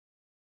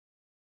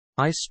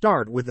 I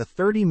start with a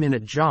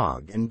 30-minute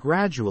jog and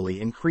gradually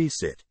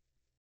increase it.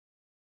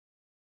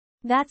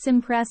 That's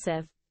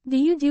impressive. Do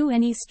you do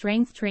any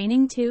strength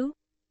training too?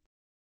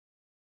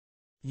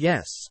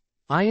 Yes,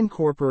 I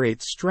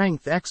incorporate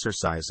strength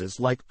exercises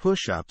like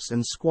push-ups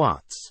and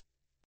squats.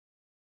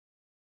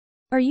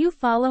 Are you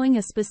following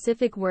a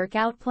specific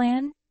workout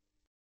plan?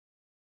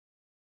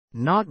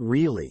 Not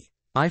really.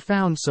 I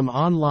found some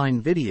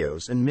online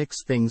videos and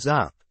mix things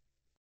up.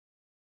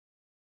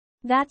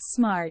 That's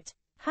smart.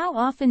 How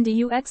often do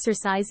you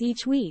exercise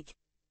each week?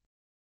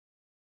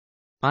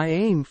 I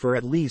aim for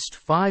at least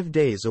 5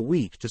 days a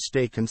week to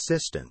stay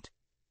consistent.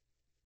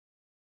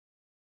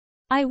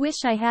 I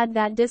wish I had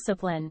that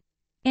discipline.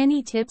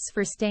 Any tips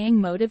for staying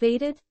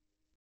motivated?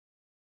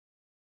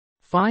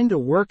 Find a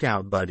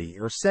workout buddy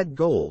or set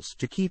goals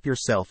to keep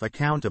yourself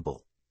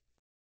accountable.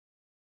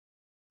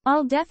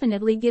 I'll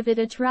definitely give it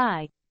a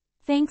try.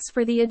 Thanks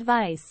for the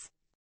advice.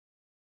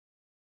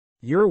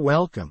 You're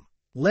welcome.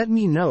 Let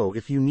me know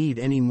if you need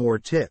any more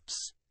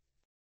tips.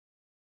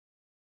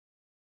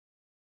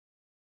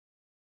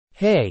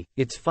 Hey,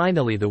 it's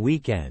finally the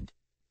weekend.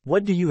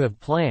 What do you have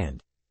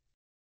planned?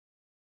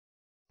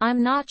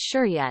 I'm not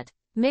sure yet.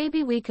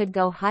 Maybe we could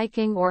go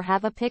hiking or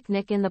have a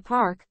picnic in the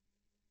park.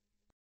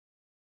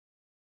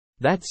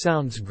 That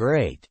sounds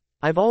great.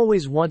 I've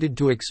always wanted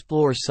to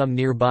explore some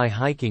nearby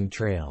hiking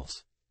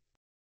trails.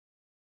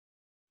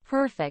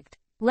 Perfect.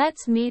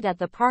 Let's meet at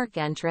the park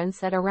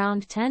entrance at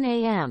around 10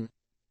 a.m.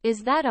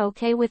 Is that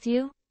okay with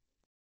you?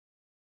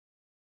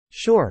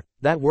 Sure,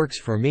 that works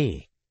for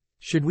me.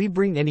 Should we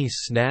bring any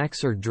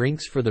snacks or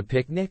drinks for the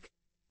picnic?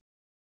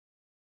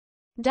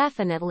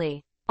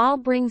 Definitely. I'll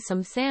bring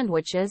some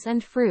sandwiches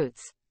and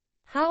fruits.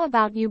 How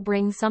about you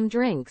bring some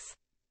drinks?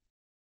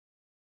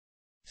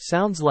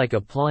 Sounds like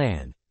a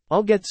plan.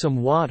 I'll get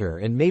some water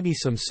and maybe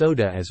some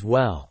soda as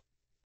well.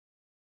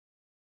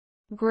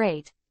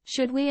 Great.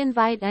 Should we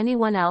invite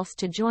anyone else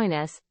to join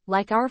us,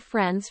 like our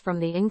friends from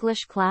the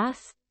English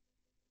class?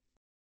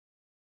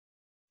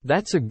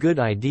 That's a good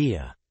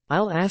idea.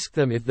 I'll ask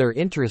them if they're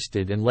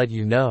interested and let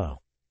you know.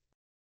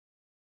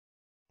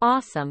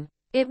 Awesome.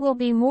 It will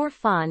be more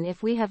fun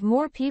if we have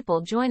more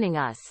people joining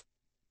us.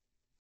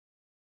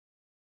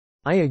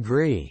 I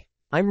agree.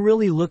 I'm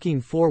really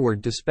looking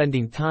forward to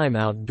spending time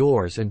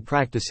outdoors and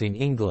practicing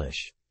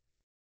English.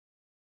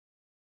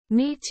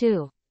 Me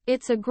too.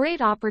 It's a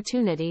great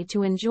opportunity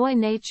to enjoy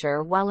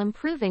nature while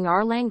improving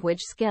our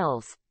language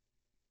skills.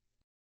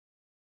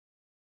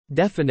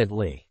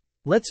 Definitely.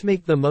 Let's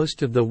make the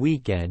most of the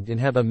weekend and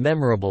have a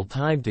memorable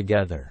time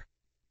together.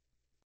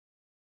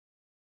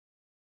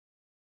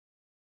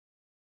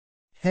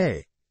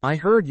 Hey, I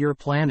heard you're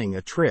planning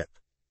a trip.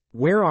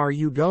 Where are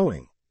you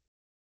going?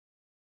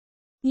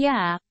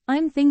 Yeah,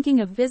 I'm thinking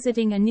of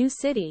visiting a new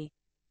city.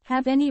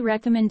 Have any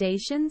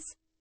recommendations?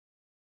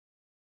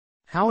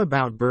 How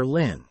about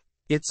Berlin?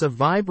 It's a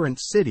vibrant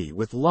city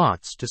with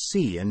lots to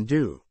see and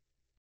do.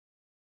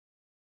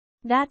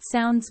 That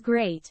sounds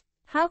great.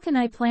 How can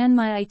I plan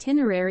my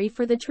itinerary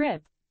for the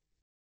trip?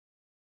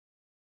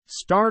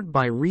 Start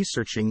by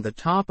researching the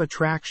top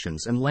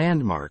attractions and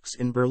landmarks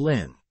in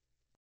Berlin.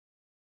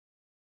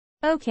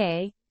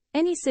 Okay.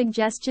 Any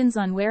suggestions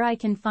on where I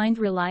can find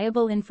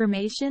reliable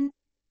information?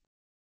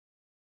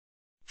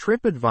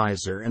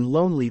 TripAdvisor and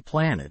Lonely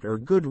Planet are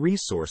good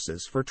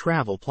resources for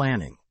travel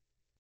planning.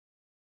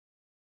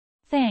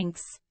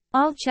 Thanks.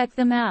 I'll check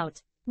them out.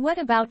 What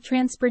about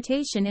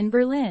transportation in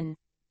Berlin?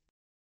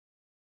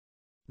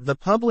 The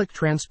public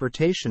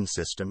transportation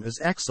system is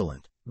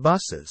excellent: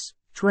 buses,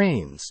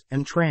 trains,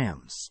 and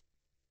trams.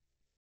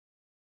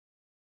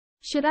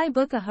 Should I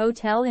book a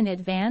hotel in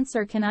advance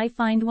or can I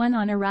find one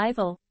on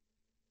arrival?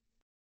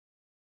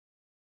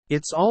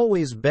 It's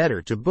always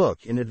better to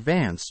book in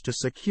advance to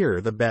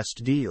secure the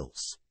best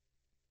deals.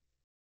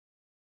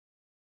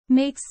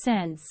 Makes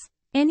sense.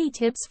 Any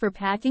tips for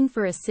packing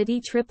for a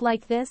city trip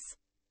like this?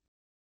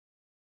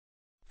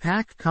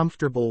 Pack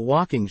comfortable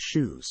walking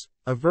shoes,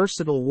 a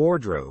versatile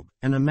wardrobe,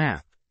 and a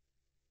map.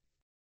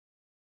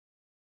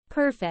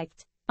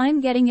 Perfect.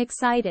 I'm getting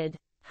excited.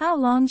 How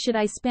long should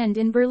I spend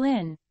in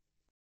Berlin?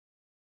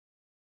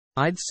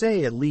 I'd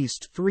say at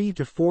least 3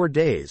 to 4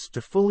 days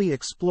to fully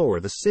explore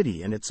the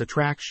city and its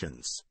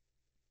attractions.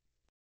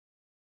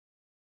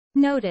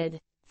 Noted.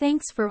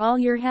 Thanks for all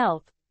your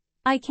help.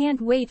 I can't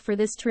wait for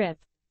this trip.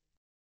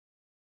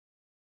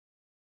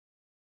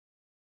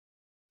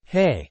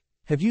 Hey,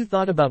 have you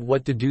thought about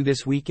what to do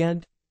this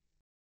weekend?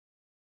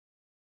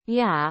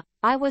 Yeah,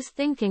 I was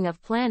thinking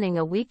of planning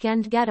a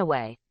weekend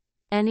getaway.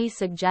 Any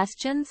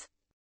suggestions?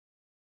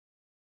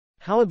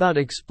 How about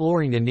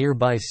exploring a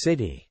nearby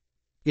city?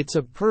 It's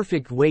a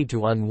perfect way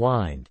to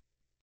unwind.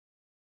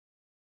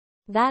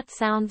 That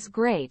sounds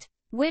great.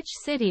 Which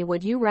city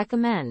would you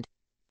recommend?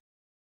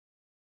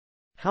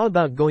 How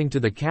about going to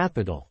the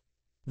capital?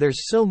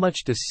 There's so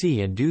much to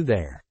see and do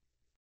there.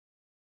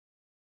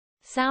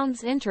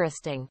 Sounds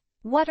interesting.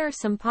 What are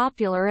some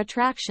popular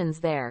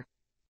attractions there?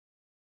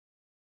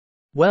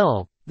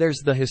 Well, there's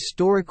the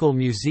historical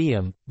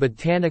museum,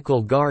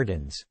 botanical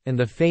gardens, and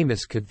the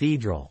famous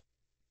cathedral.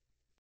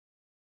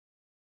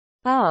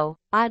 Oh,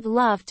 I'd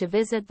love to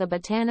visit the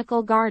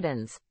botanical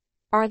gardens.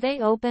 Are they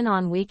open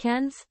on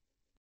weekends?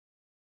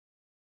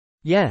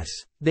 Yes,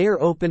 they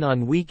are open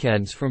on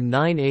weekends from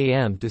 9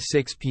 a.m. to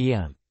 6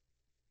 p.m.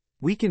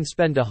 We can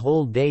spend a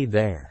whole day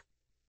there.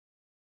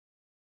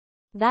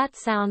 That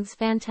sounds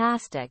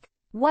fantastic.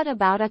 What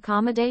about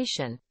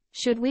accommodation?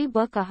 Should we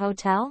book a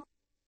hotel?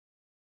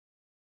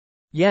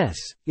 Yes,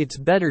 it's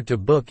better to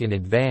book in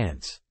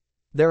advance.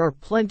 There are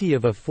plenty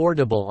of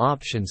affordable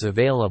options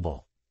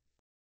available.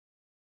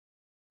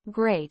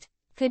 Great.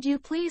 Could you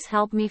please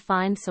help me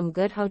find some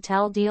good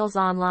hotel deals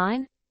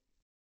online?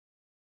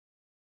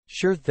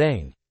 Sure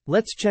thing.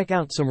 Let's check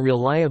out some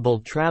reliable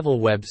travel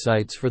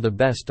websites for the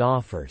best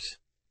offers.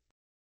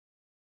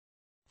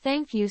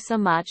 Thank you so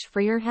much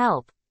for your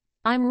help.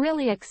 I'm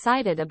really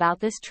excited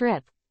about this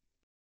trip.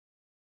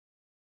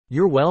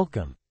 You're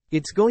welcome.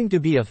 It's going to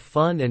be a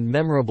fun and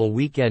memorable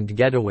weekend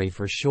getaway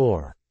for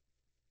sure.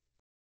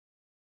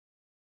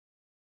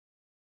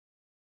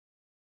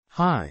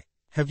 Hi,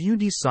 have you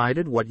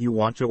decided what you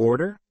want to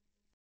order?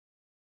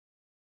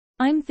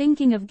 I'm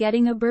thinking of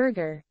getting a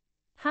burger.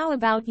 How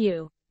about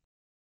you?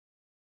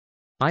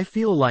 I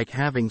feel like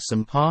having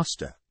some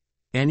pasta.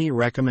 Any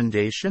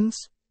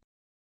recommendations?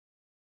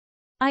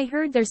 I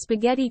heard their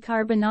spaghetti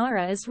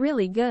carbonara is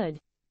really good.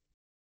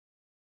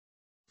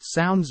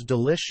 Sounds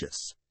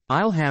delicious.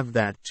 I'll have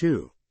that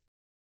too.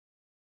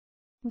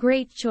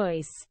 Great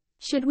choice.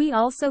 Should we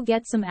also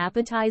get some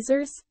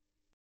appetizers?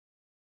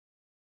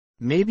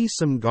 Maybe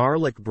some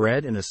garlic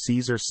bread and a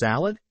Caesar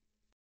salad?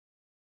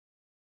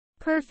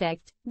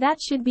 Perfect. That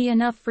should be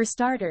enough for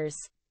starters.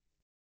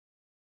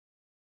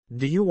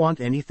 Do you want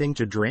anything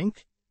to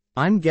drink?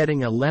 I'm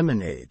getting a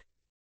lemonade.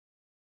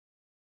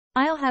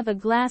 I'll have a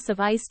glass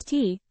of iced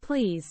tea,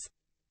 please.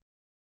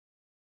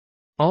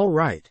 All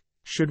right.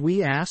 Should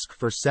we ask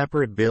for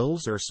separate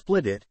bills or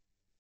split it?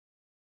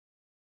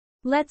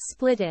 Let's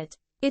split it.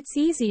 It's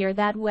easier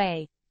that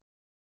way.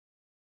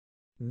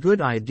 Good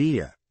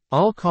idea.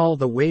 I'll call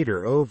the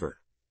waiter over.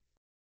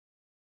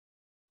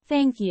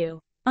 Thank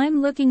you.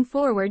 I'm looking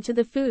forward to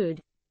the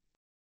food.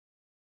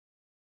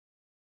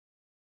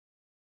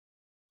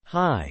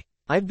 Hi,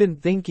 I've been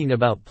thinking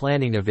about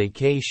planning a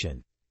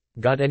vacation.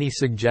 Got any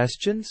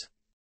suggestions?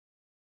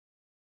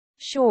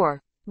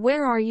 Sure.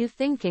 Where are you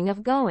thinking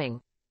of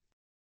going?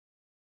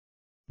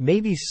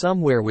 Maybe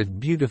somewhere with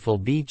beautiful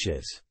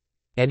beaches.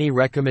 Any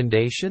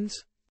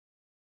recommendations?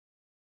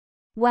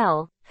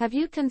 Well, have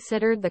you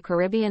considered the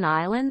Caribbean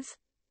islands?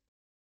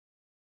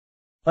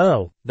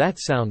 Oh, that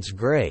sounds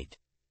great.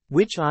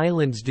 Which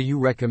islands do you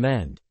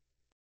recommend?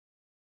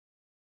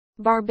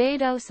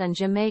 Barbados and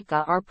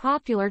Jamaica are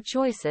popular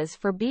choices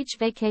for beach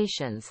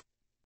vacations.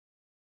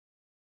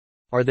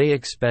 Are they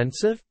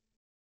expensive?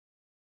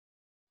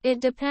 It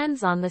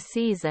depends on the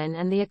season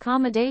and the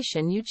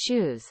accommodation you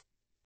choose.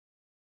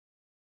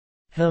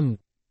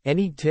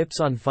 Any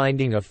tips on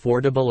finding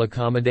affordable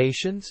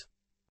accommodations?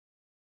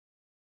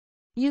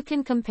 You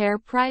can compare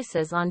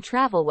prices on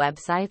travel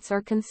websites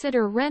or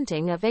consider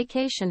renting a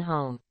vacation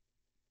home.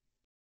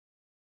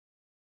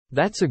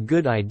 That's a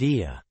good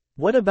idea.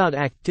 What about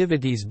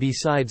activities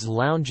besides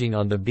lounging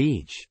on the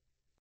beach?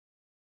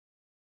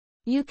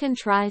 You can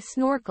try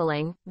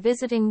snorkeling,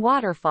 visiting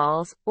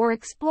waterfalls, or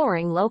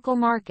exploring local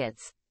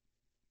markets.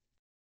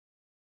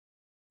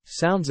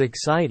 Sounds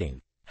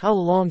exciting. How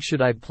long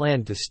should I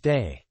plan to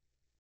stay?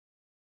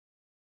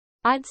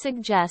 I'd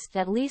suggest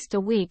at least a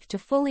week to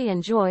fully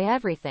enjoy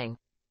everything.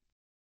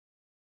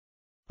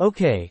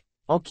 Okay,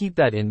 I'll keep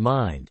that in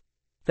mind.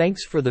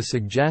 Thanks for the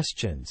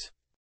suggestions.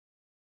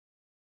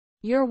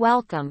 You're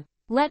welcome.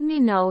 Let me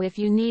know if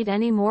you need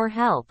any more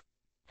help.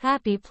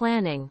 Happy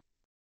planning.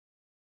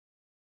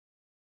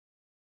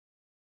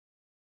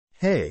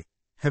 Hey,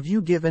 have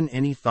you given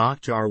any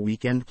thought to our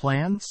weekend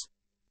plans?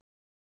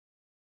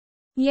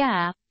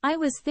 Yeah, I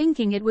was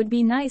thinking it would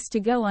be nice to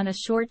go on a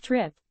short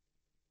trip.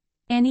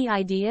 Any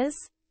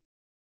ideas?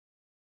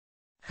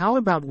 How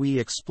about we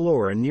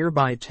explore a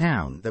nearby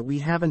town that we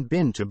haven't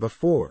been to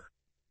before?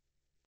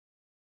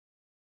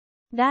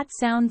 That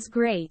sounds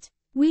great.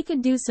 We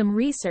could do some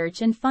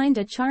research and find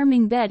a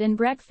charming bed and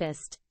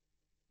breakfast.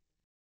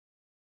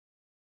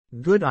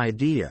 Good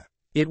idea.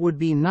 It would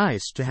be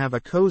nice to have a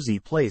cozy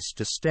place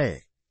to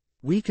stay.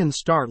 We can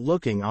start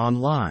looking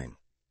online.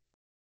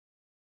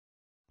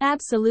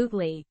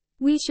 Absolutely.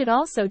 We should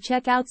also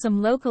check out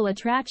some local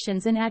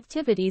attractions and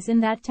activities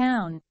in that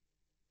town.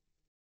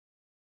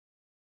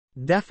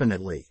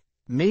 Definitely.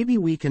 Maybe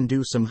we can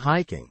do some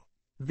hiking,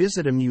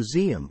 visit a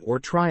museum, or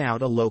try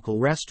out a local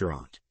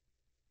restaurant.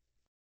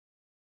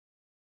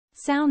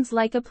 Sounds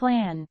like a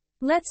plan.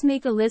 Let's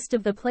make a list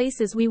of the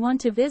places we want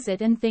to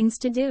visit and things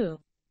to do.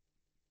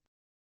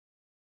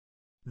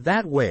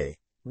 That way,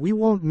 we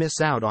won't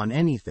miss out on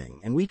anything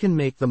and we can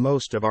make the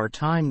most of our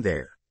time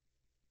there.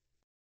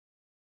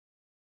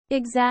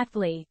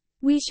 Exactly.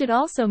 We should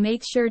also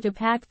make sure to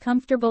pack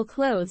comfortable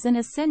clothes and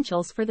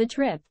essentials for the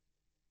trip.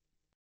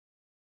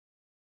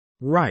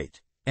 Right.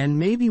 And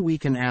maybe we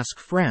can ask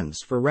friends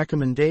for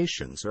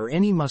recommendations or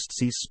any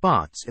must-see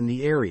spots in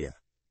the area.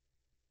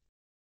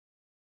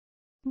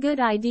 Good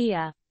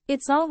idea.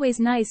 It's always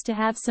nice to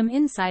have some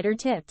insider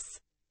tips.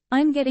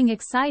 I'm getting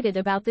excited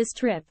about this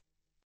trip.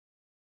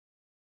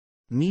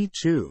 Me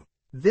too.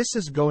 This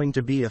is going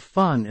to be a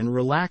fun and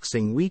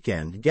relaxing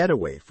weekend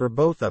getaway for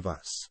both of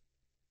us.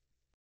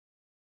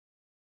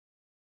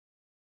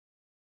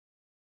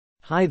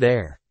 Hi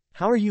there.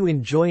 How are you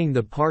enjoying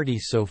the party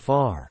so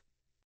far?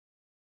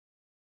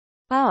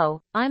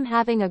 Oh, I'm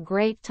having a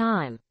great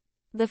time.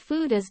 The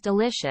food is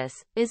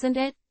delicious, isn't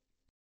it?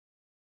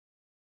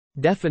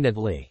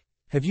 Definitely.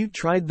 Have you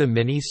tried the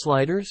mini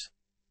sliders?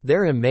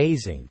 They're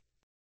amazing.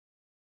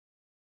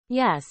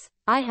 Yes,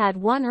 I had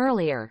one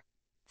earlier.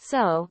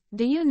 So,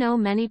 do you know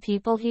many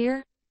people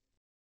here?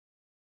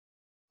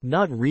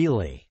 Not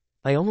really.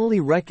 I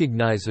only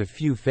recognize a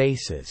few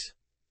faces.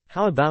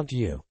 How about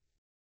you?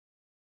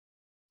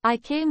 I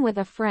came with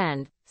a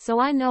friend, so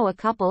I know a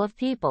couple of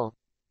people.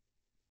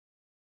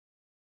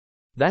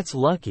 That's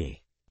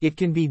lucky. It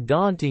can be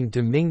daunting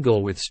to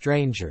mingle with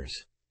strangers.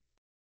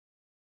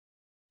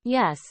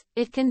 Yes,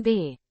 it can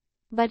be.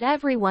 But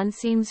everyone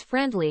seems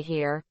friendly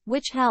here,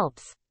 which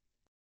helps.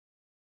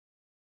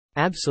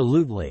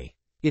 Absolutely.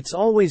 It's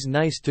always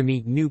nice to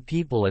meet new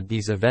people at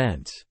these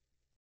events.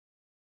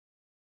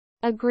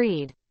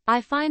 Agreed.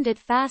 I find it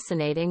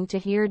fascinating to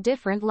hear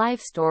different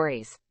life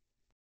stories.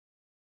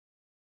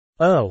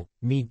 Oh,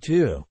 me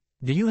too.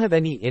 Do you have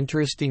any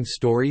interesting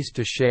stories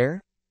to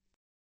share?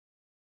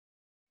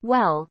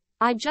 Well,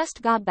 I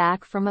just got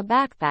back from a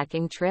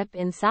backpacking trip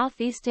in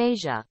Southeast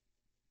Asia.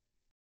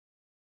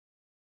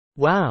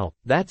 Wow,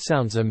 that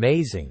sounds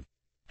amazing.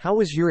 How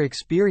was your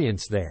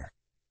experience there?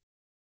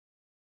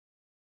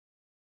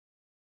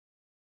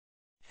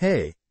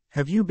 Hey,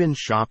 have you been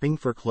shopping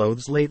for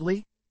clothes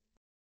lately?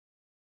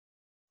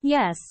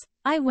 Yes,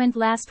 I went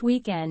last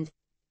weekend.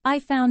 I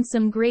found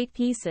some great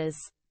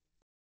pieces.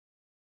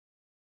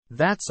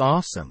 That's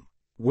awesome.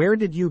 Where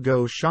did you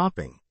go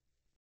shopping?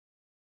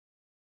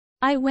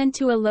 I went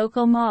to a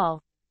local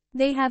mall.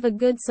 They have a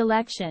good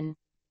selection.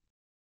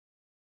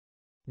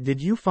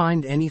 Did you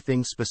find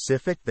anything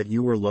specific that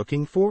you were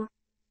looking for?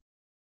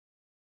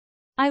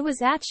 I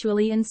was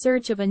actually in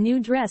search of a new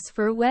dress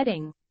for a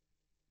wedding.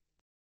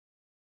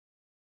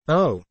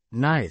 Oh,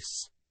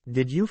 nice.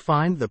 Did you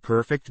find the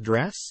perfect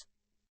dress?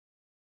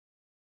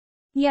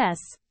 Yes,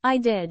 I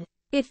did.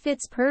 It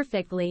fits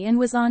perfectly and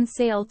was on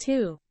sale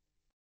too.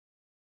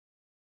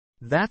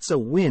 That's a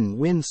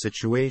win-win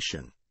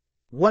situation.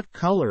 What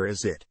color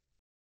is it?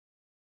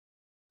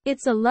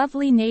 It's a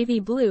lovely navy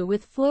blue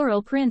with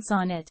floral prints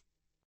on it.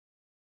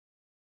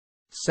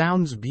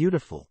 Sounds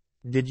beautiful.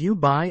 Did you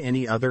buy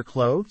any other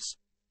clothes?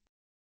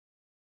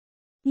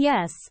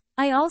 Yes,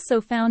 I also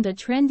found a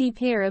trendy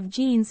pair of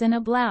jeans and a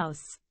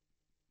blouse.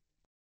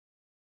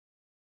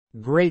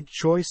 Great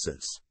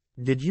choices.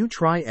 Did you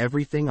try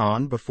everything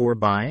on before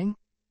buying?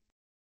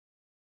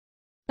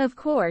 Of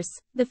course,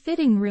 the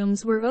fitting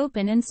rooms were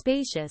open and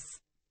spacious.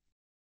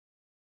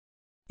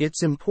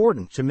 It's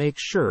important to make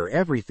sure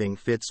everything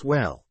fits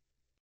well.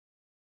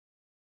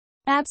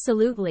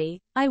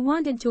 Absolutely, I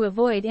wanted to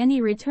avoid any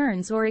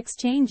returns or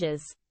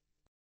exchanges.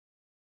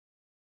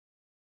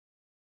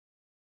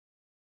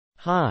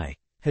 Hi,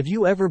 have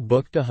you ever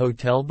booked a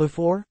hotel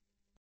before?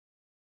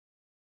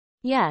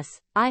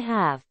 Yes, I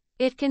have.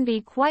 It can be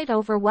quite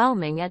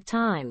overwhelming at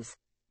times.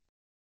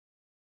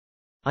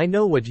 I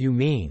know what you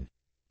mean.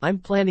 I'm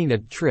planning a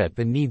trip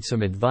and need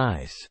some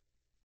advice.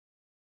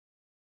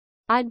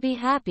 I'd be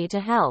happy to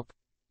help.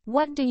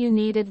 What do you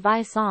need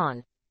advice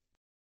on?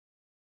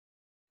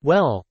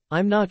 Well,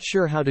 I'm not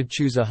sure how to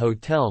choose a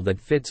hotel that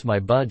fits my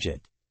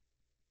budget.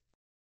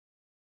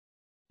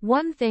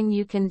 One thing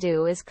you can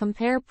do is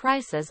compare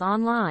prices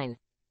online.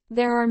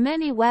 There are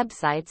many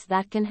websites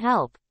that can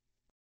help.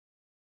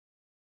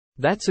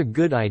 That's a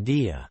good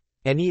idea.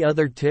 Any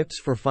other tips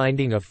for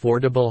finding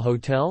affordable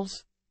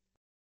hotels?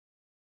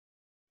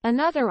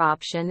 Another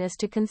option is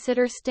to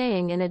consider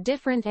staying in a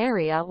different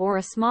area or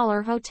a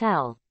smaller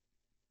hotel.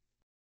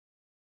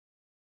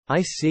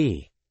 I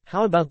see.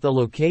 How about the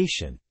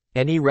location?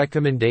 Any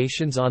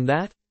recommendations on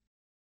that?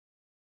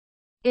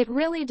 It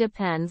really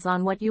depends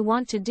on what you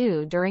want to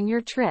do during your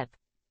trip.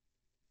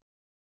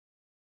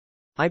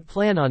 I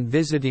plan on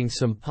visiting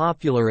some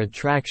popular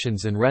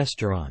attractions and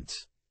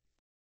restaurants.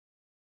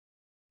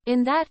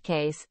 In that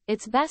case,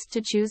 it's best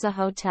to choose a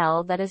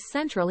hotel that is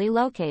centrally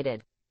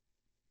located.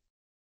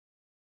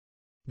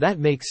 That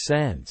makes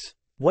sense.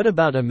 What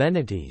about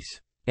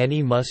amenities?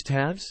 Any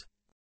must-haves?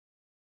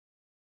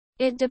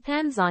 It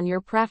depends on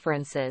your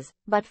preferences,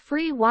 but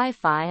free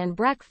Wi-Fi and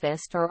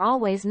breakfast are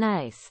always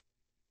nice.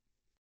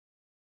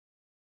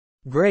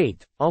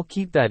 Great, I'll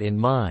keep that in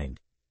mind.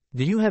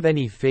 Do you have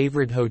any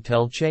favorite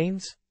hotel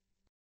chains?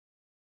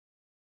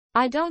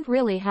 I don't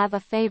really have a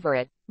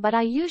favorite, but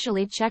I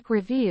usually check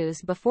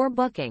reviews before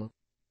booking.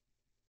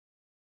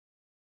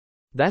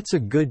 That's a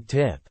good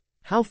tip.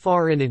 How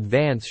far in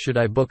advance should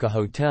I book a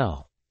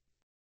hotel?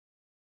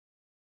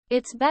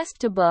 It's best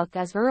to book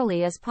as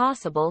early as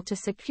possible to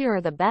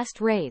secure the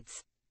best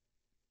rates.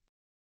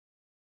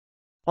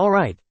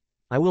 Alright,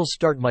 I will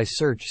start my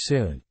search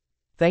soon.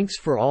 Thanks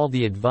for all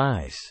the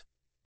advice.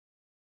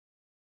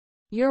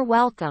 You're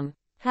welcome.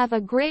 Have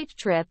a great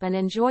trip and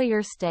enjoy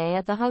your stay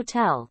at the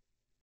hotel.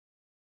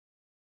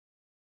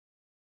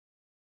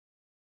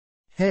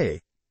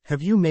 Hey,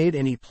 have you made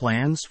any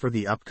plans for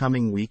the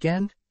upcoming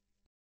weekend?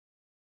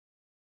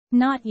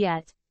 Not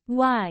yet.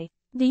 Why?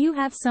 Do you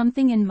have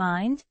something in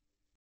mind?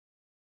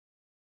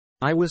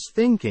 I was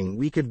thinking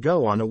we could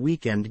go on a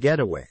weekend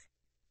getaway.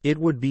 It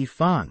would be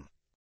fun.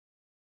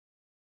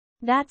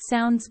 That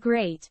sounds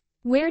great.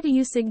 Where do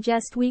you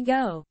suggest we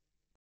go?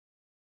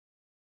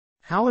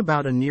 How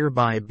about a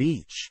nearby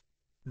beach?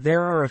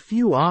 There are a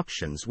few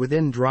options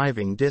within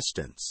driving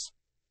distance.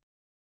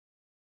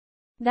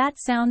 That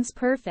sounds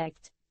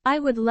perfect. I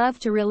would love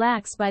to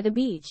relax by the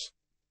beach.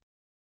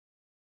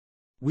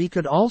 We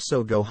could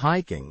also go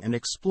hiking and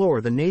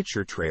explore the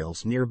nature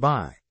trails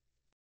nearby.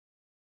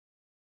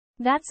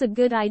 That's a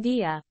good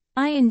idea.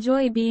 I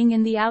enjoy being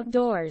in the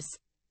outdoors.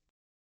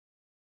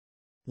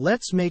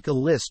 Let's make a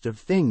list of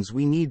things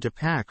we need to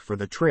pack for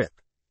the trip.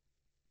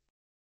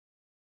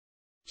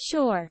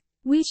 Sure.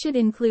 We should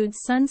include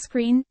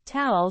sunscreen,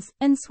 towels,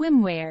 and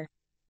swimwear.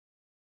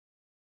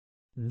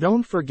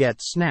 Don't forget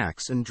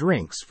snacks and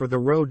drinks for the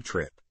road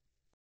trip.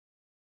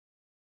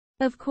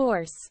 Of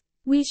course.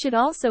 We should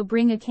also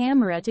bring a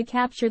camera to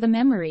capture the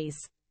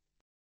memories.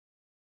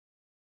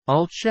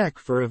 I'll check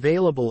for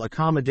available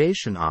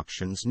accommodation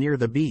options near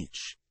the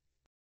beach.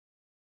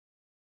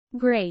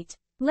 Great.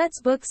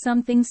 Let's book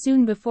something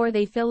soon before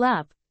they fill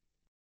up.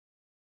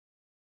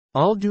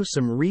 I'll do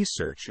some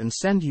research and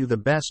send you the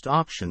best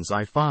options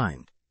I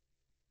find.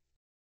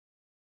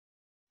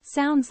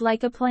 Sounds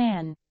like a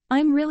plan.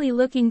 I'm really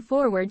looking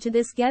forward to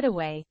this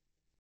getaway.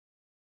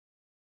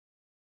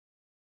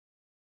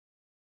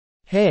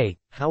 Hey,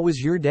 how was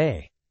your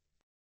day?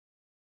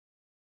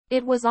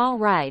 It was all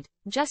right,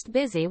 just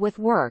busy with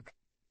work.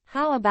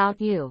 How about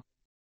you?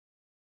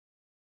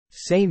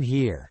 Same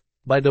here.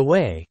 By the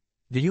way,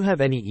 do you have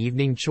any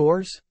evening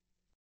chores?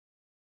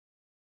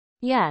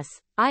 Yes,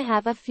 I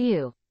have a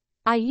few.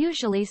 I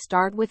usually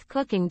start with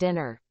cooking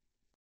dinner.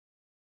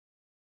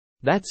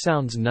 That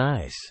sounds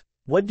nice.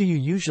 What do you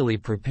usually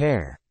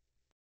prepare?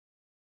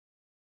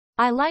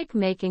 I like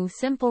making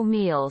simple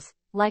meals,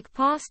 like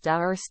pasta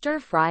or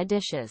stir-fry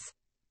dishes.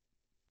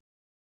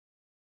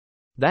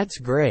 That's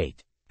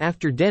great.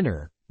 After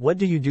dinner, what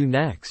do you do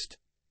next?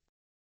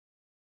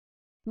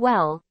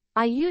 Well,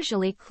 I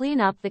usually clean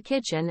up the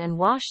kitchen and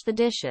wash the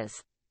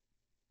dishes.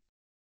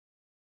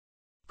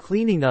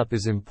 Cleaning up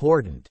is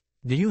important.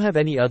 Do you have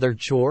any other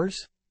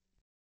chores?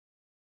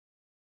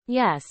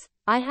 Yes,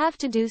 I have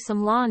to do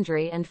some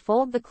laundry and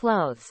fold the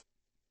clothes.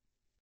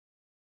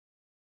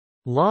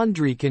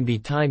 Laundry can be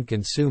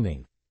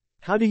time-consuming.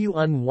 How do you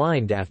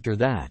unwind after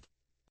that?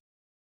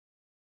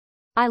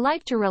 I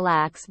like to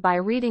relax by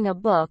reading a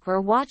book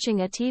or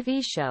watching a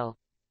TV show.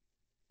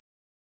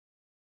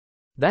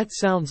 That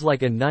sounds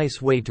like a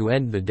nice way to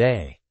end the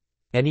day.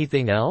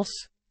 Anything else?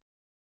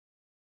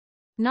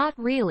 Not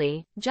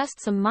really, just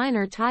some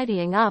minor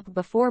tidying up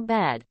before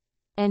bed.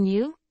 And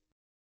you?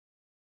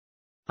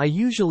 I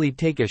usually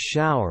take a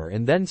shower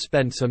and then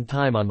spend some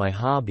time on my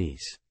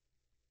hobbies.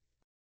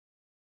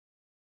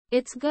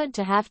 It's good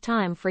to have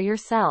time for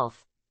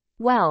yourself.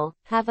 Well,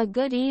 have a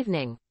good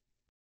evening.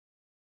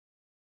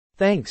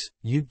 Thanks,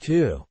 you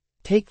too.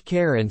 Take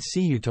care and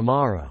see you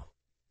tomorrow.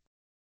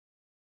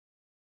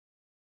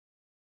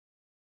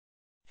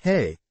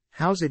 Hey,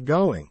 how's it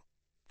going?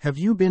 Have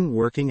you been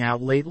working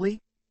out lately?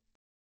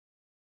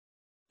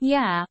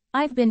 Yeah,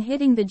 I've been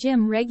hitting the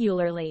gym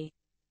regularly.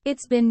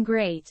 It's been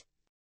great.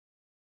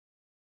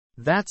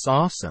 That's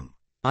awesome.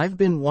 I've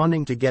been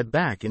wanting to get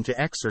back into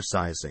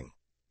exercising.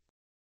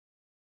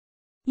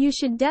 You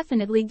should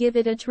definitely give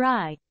it a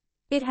try.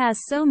 It has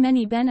so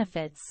many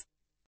benefits.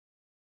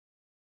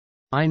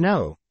 I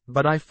know,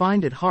 but I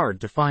find it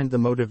hard to find the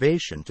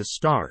motivation to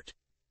start.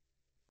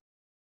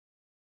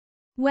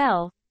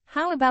 Well,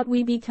 how about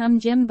we become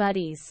gym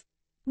buddies?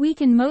 We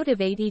can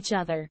motivate each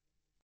other.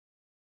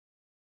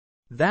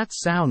 That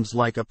sounds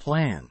like a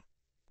plan.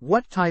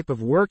 What type of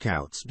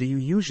workouts do you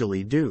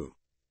usually do?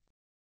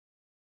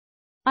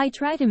 I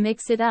try to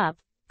mix it up: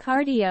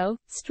 cardio,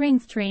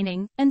 strength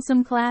training, and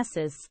some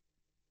classes.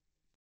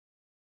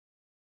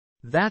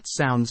 That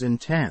sounds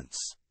intense.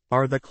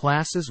 Are the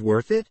classes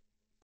worth it?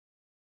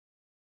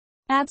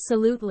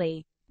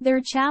 Absolutely.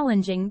 They're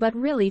challenging but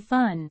really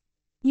fun.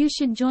 You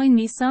should join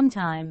me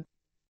sometime.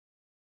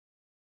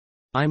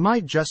 I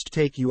might just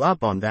take you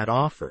up on that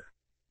offer.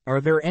 Are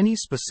there any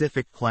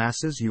specific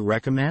classes you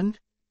recommend?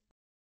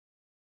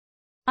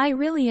 I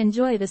really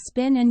enjoy the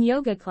spin and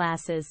yoga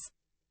classes.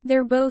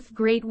 They're both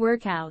great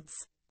workouts.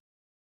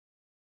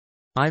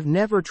 I've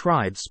never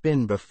tried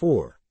spin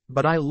before,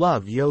 but I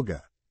love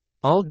yoga.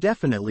 I'll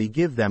definitely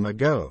give them a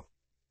go.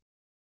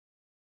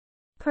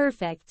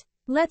 Perfect.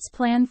 Let's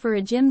plan for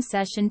a gym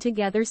session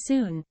together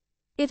soon.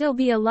 It'll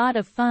be a lot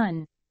of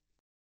fun.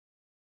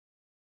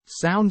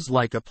 Sounds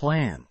like a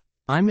plan.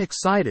 I'm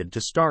excited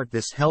to start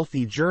this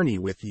healthy journey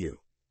with you.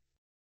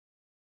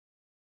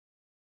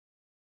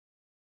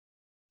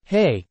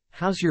 Hey,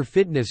 how's your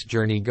fitness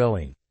journey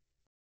going?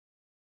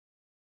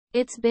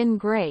 It's been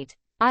great.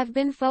 I've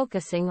been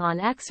focusing on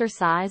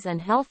exercise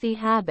and healthy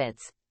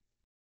habits.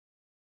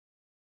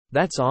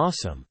 That's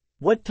awesome.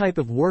 What type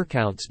of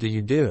workouts do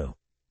you do?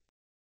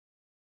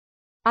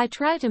 I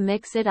try to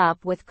mix it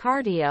up with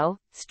cardio,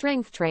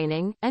 strength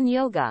training, and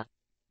yoga.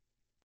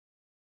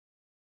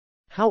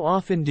 How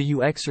often do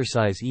you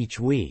exercise each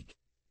week?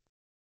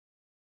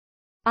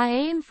 I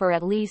aim for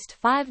at least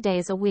 5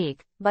 days a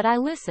week, but I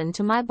listen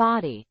to my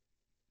body.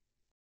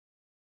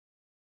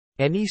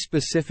 Any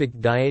specific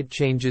diet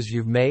changes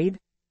you've made?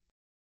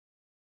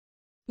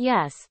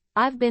 Yes,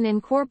 I've been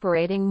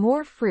incorporating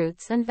more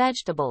fruits and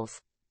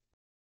vegetables.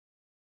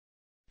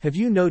 Have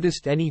you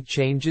noticed any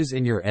changes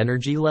in your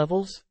energy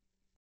levels?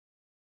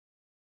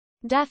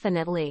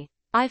 Definitely.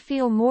 I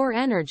feel more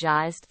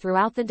energized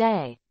throughout the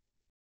day.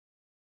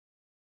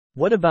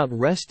 What about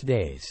rest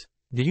days?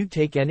 Do you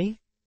take any?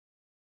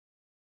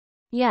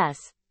 Yes,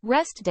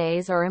 rest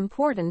days are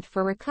important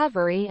for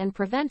recovery and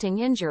preventing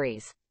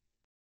injuries.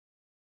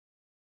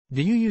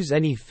 Do you use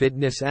any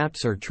fitness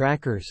apps or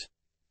trackers?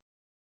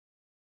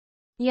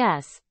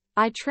 Yes,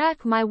 I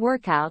track my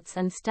workouts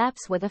and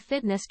steps with a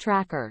fitness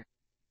tracker.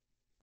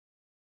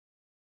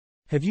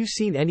 Have you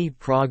seen any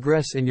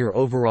progress in your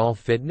overall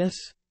fitness?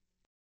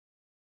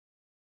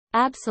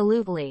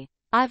 Absolutely.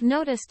 I've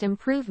noticed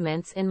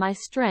improvements in my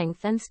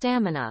strength and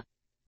stamina.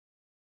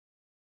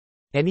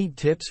 Any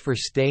tips for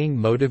staying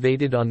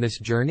motivated on this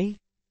journey?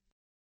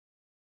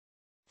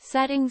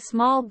 Setting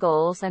small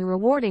goals and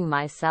rewarding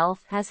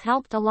myself has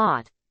helped a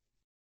lot.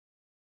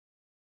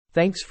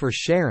 Thanks for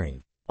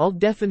sharing. I'll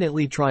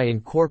definitely try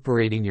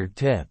incorporating your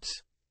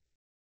tips.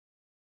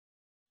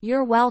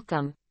 You're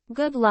welcome.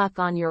 Good luck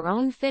on your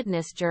own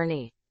fitness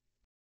journey.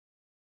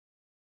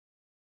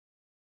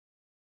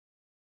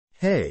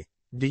 Hey,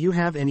 do you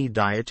have any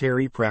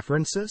dietary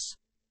preferences?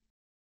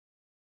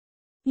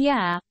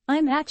 Yeah,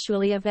 I'm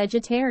actually a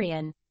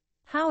vegetarian.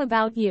 How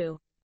about you?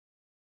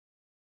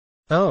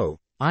 Oh,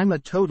 I'm a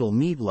total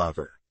meat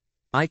lover.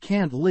 I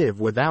can't live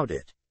without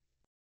it.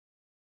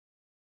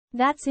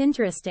 That's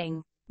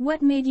interesting.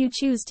 What made you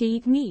choose to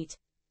eat meat?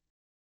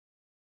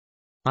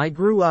 I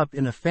grew up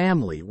in a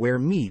family where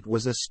meat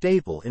was a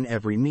staple in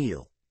every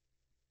meal.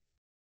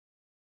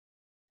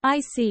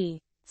 I see.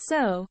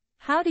 So,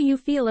 how do you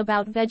feel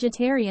about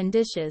vegetarian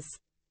dishes?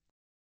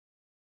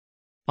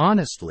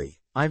 Honestly,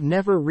 I've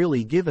never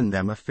really given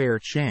them a fair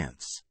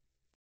chance.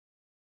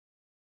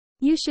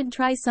 You should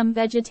try some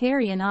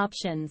vegetarian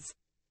options.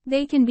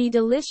 They can be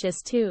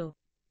delicious too.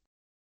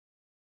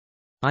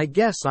 I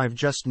guess I've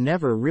just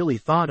never really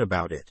thought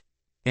about it.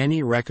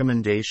 Any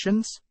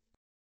recommendations?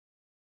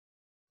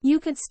 You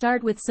could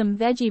start with some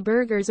veggie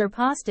burgers or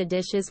pasta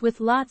dishes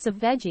with lots of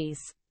veggies.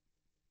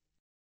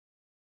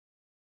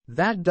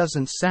 That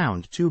doesn't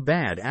sound too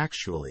bad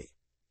actually.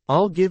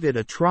 I'll give it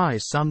a try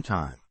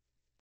sometime.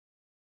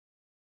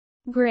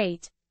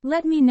 Great.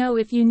 Let me know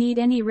if you need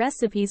any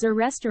recipes or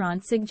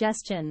restaurant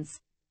suggestions.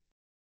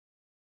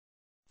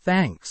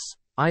 Thanks.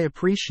 I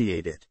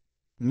appreciate it.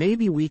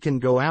 Maybe we can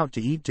go out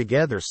to eat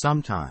together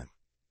sometime.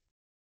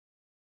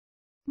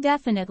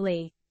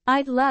 Definitely.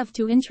 I'd love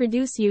to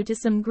introduce you to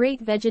some great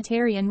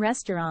vegetarian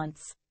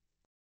restaurants.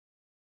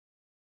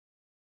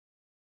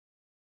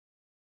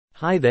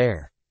 Hi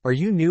there. Are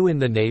you new in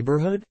the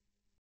neighborhood?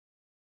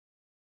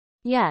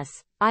 Yes,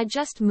 I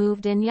just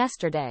moved in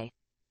yesterday.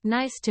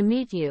 Nice to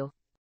meet you.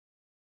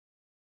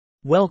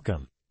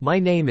 Welcome. My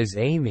name is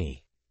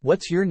Amy.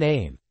 What's your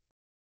name?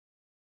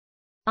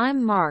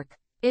 I'm Mark.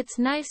 It's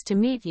nice to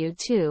meet you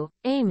too,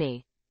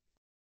 Amy.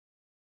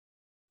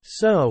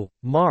 So,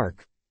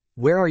 Mark,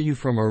 where are you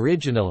from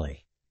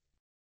originally?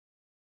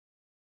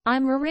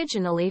 I'm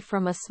originally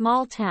from a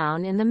small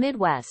town in the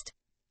Midwest.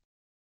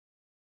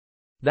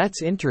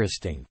 That's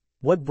interesting.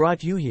 What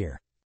brought you here?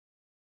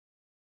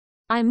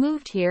 I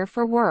moved here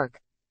for work.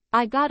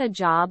 I got a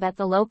job at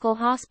the local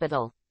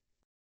hospital.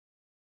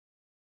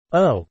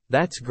 Oh,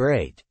 that's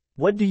great.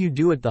 What do you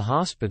do at the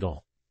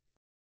hospital?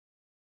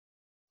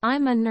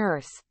 I'm a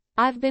nurse.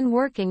 I've been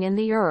working in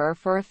the ER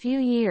for a few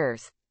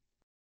years.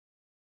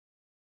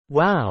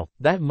 Wow,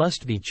 that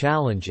must be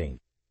challenging.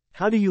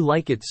 How do you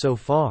like it so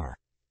far?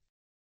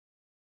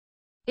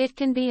 It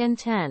can be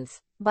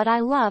intense, but I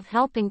love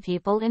helping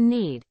people in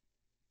need.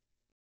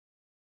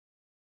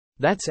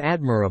 That's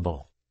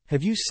admirable.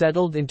 Have you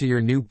settled into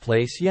your new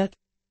place yet?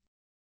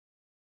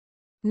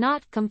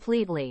 Not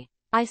completely.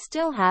 I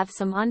still have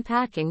some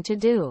unpacking to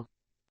do.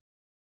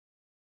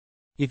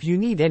 If you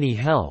need any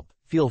help,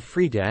 feel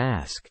free to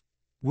ask.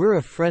 We're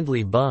a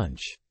friendly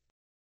bunch.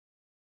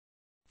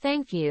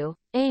 Thank you,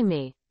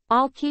 Amy.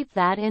 I'll keep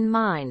that in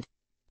mind.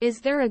 Is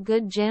there a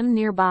good gym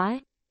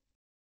nearby?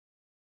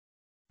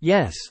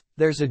 Yes,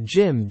 there's a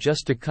gym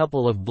just a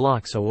couple of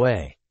blocks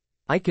away.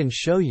 I can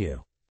show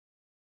you.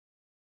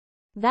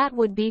 That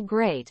would be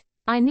great.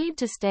 I need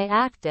to stay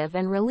active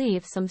and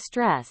relieve some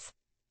stress.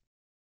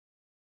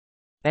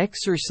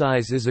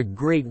 Exercise is a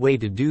great way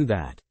to do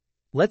that.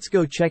 Let's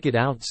go check it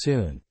out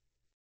soon.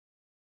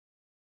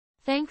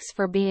 Thanks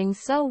for being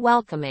so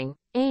welcoming,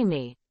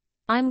 Amy.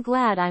 I'm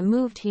glad I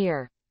moved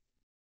here.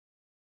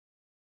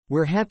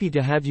 We're happy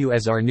to have you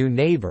as our new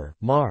neighbor,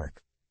 Mark.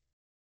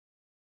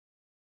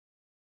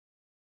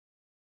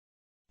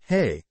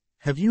 Hey,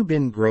 have you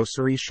been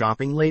grocery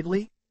shopping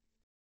lately?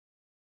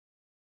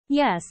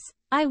 Yes,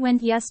 I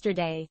went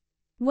yesterday.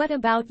 What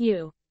about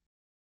you?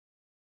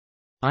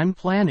 I'm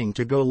planning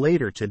to go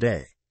later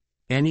today.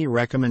 Any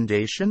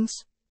recommendations?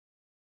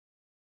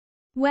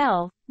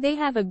 Well, they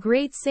have a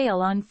great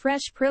sale on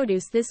fresh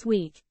produce this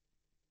week.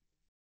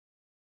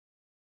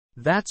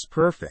 That's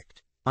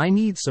perfect. I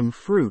need some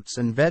fruits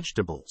and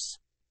vegetables.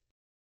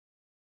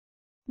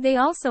 They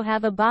also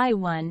have a buy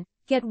one,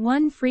 get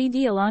one free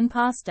deal on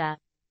pasta.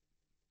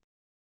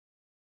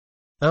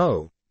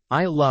 Oh,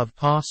 I love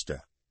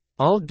pasta.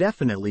 I'll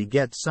definitely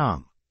get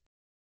some.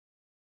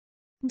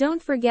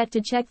 Don't forget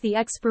to check the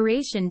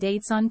expiration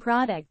dates on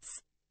products.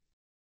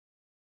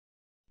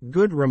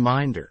 Good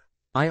reminder.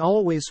 I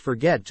always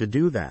forget to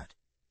do that.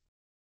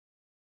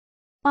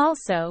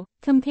 Also,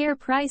 compare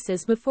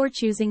prices before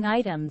choosing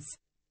items.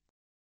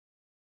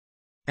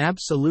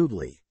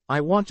 Absolutely.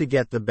 I want to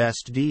get the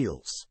best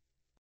deals.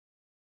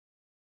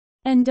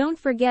 And don't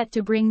forget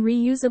to bring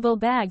reusable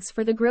bags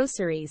for the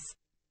groceries.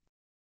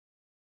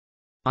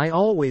 I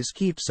always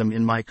keep some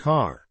in my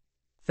car.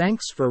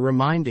 Thanks for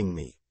reminding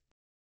me.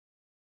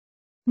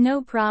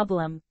 No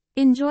problem.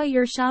 Enjoy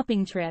your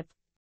shopping trip.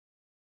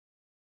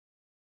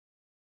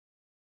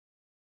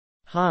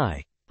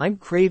 Hi, I'm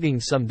craving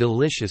some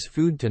delicious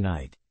food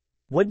tonight.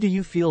 What do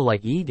you feel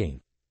like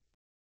eating?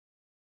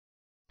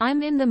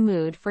 I'm in the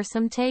mood for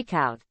some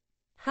takeout.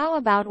 How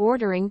about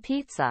ordering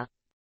pizza?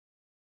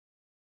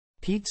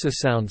 Pizza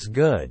sounds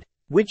good.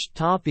 Which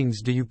toppings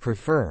do you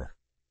prefer?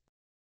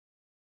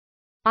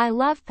 I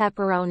love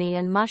pepperoni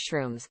and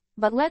mushrooms,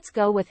 but let's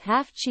go with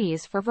half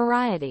cheese for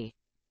variety.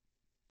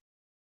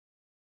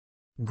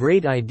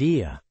 Great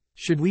idea.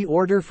 Should we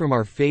order from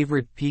our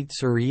favorite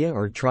pizzeria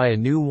or try a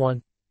new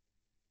one?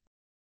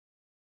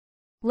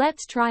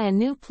 Let's try a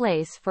new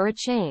place for a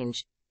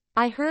change.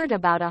 I heard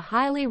about a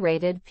highly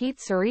rated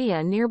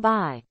pizzeria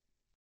nearby.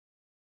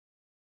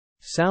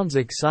 Sounds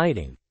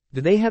exciting.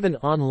 Do they have an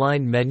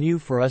online menu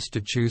for us to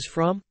choose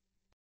from?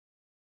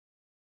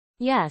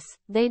 Yes,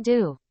 they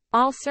do.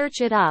 I'll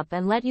search it up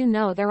and let you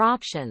know their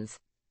options.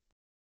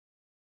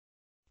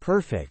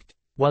 Perfect.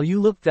 While you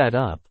look that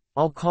up,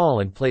 I'll call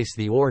and place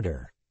the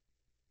order.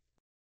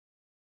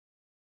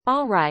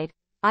 Alright,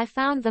 I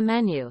found the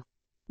menu.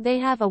 They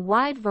have a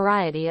wide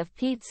variety of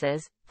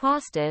pizzas,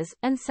 pastas,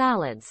 and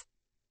salads.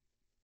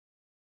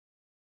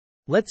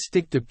 Let's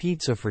stick to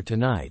pizza for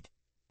tonight.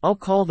 I'll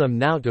call them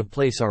now to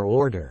place our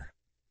order.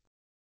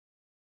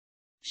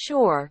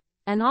 Sure,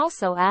 and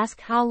also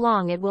ask how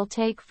long it will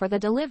take for the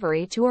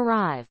delivery to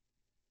arrive.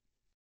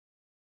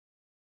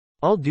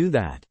 I'll do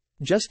that.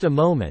 Just a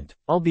moment,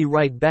 I'll be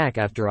right back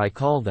after I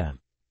call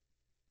them.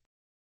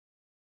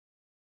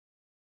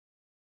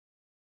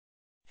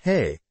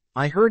 Hey,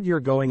 I heard you're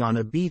going on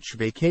a beach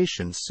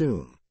vacation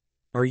soon.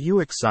 Are you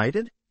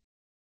excited?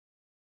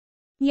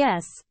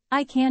 Yes,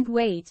 I can't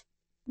wait.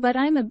 But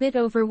I'm a bit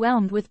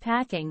overwhelmed with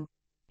packing.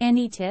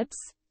 Any tips?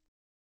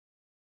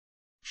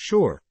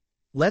 Sure.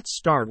 Let's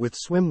start with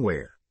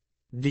swimwear.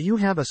 Do you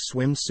have a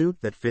swimsuit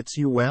that fits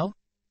you well?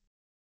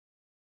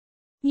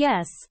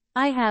 Yes,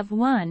 I have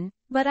one,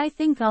 but I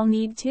think I'll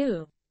need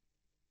two.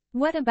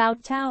 What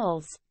about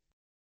towels?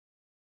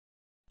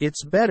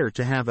 It's better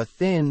to have a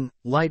thin,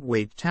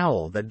 lightweight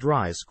towel that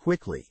dries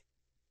quickly.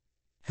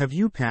 Have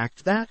you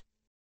packed that?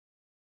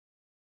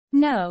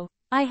 No,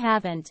 I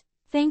haven't.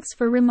 Thanks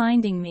for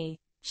reminding me.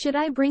 Should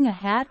I bring a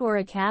hat or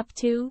a cap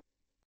too?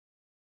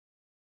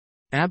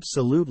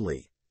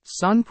 Absolutely.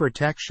 Sun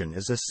protection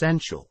is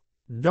essential.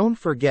 Don't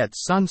forget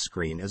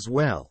sunscreen as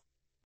well.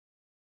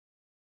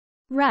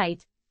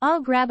 Right,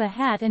 I'll grab a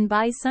hat and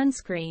buy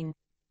sunscreen.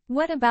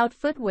 What about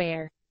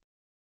footwear?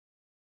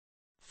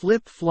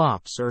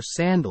 Flip-flops or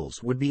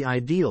sandals would be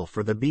ideal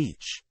for the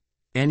beach.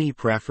 Any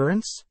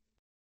preference?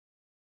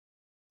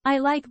 I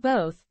like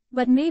both,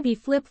 but maybe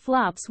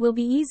flip-flops will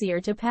be easier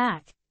to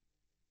pack.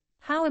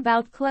 How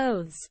about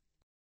clothes?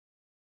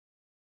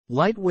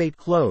 Lightweight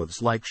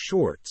clothes like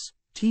shorts,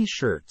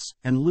 t-shirts,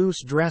 and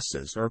loose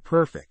dresses are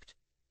perfect.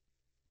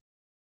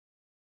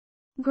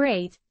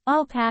 Great,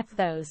 I'll pack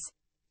those.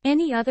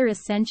 Any other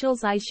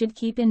essentials I should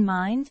keep in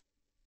mind?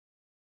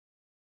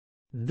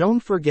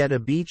 Don't forget a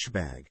beach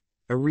bag,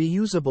 a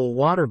reusable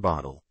water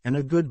bottle, and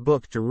a good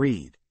book to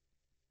read.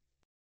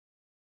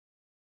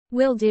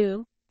 Will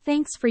do.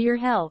 Thanks for your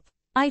help.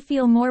 I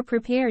feel more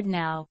prepared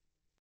now.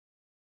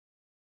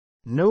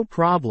 No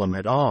problem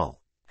at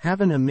all. Have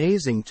an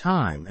amazing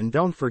time and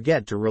don't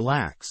forget to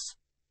relax.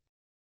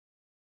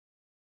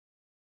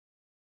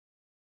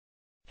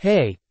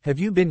 Hey, have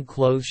you been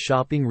clothes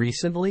shopping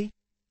recently?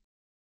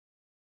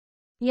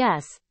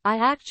 Yes, I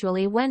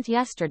actually went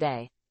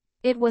yesterday.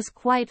 It was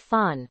quite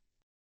fun.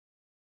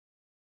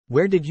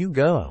 Where did you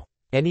go?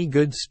 Any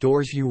good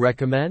stores you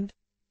recommend?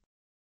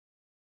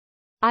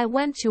 I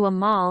went to a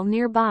mall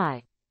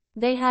nearby.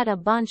 They had a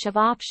bunch of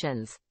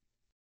options.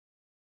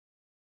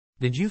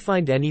 Did you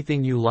find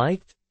anything you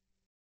liked?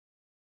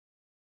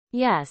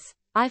 Yes,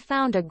 I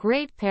found a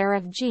great pair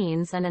of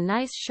jeans and a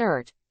nice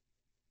shirt.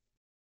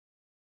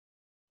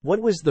 What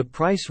was the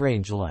price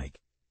range like?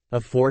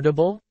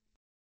 Affordable?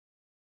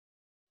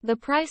 The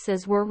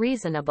prices were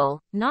reasonable,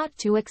 not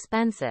too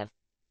expensive.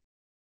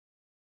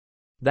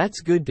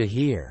 That's good to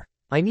hear.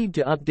 I need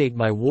to update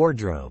my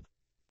wardrobe.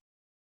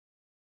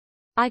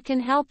 I can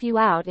help you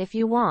out if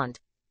you want.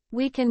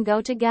 We can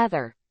go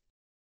together.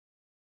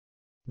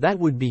 That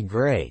would be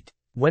great.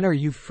 When are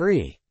you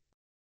free?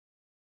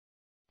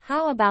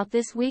 How about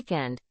this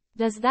weekend?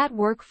 Does that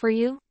work for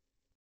you?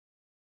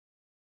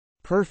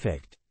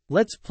 Perfect.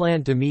 Let's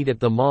plan to meet at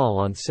the mall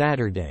on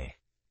Saturday.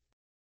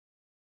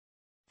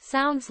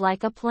 Sounds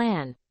like a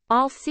plan.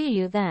 I'll see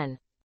you then.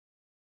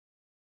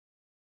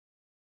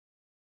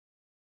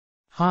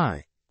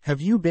 Hi, have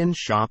you been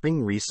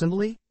shopping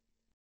recently?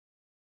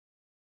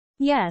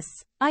 Yes,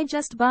 I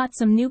just bought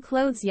some new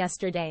clothes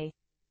yesterday.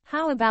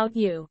 How about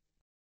you?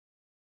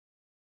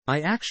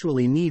 I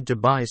actually need to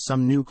buy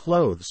some new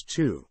clothes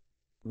too.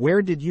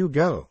 Where did you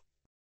go?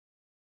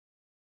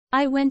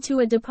 I went to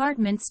a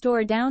department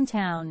store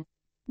downtown.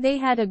 They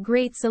had a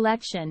great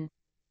selection.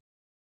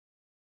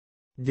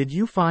 Did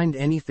you find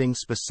anything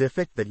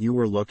specific that you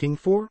were looking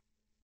for?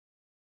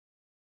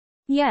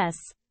 Yes,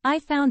 I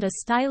found a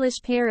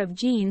stylish pair of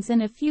jeans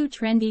and a few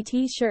trendy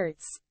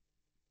t-shirts.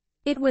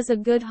 It was a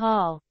good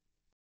haul.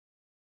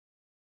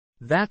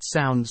 That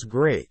sounds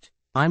great.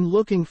 I'm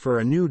looking for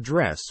a new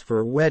dress for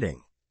a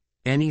wedding.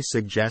 Any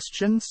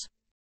suggestions?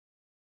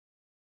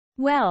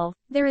 Well,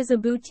 there is a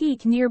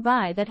boutique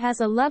nearby that has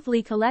a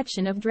lovely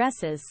collection of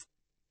dresses.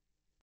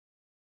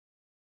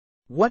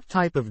 What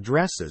type of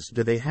dresses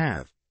do they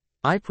have?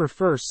 I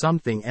prefer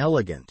something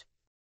elegant.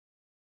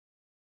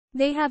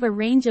 They have a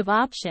range of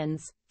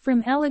options,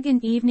 from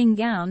elegant evening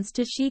gowns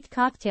to chic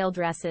cocktail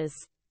dresses.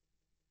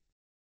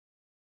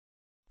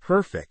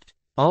 Perfect.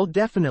 I'll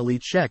definitely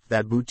check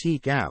that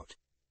boutique out.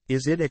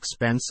 Is it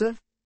expensive?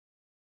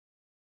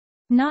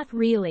 Not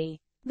really.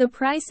 The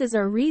prices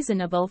are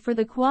reasonable for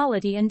the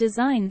quality and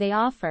design they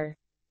offer.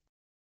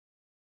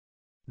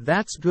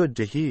 That's good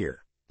to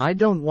hear. I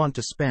don't want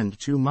to spend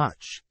too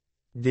much.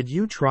 Did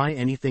you try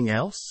anything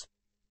else?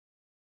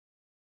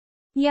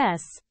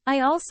 Yes, I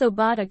also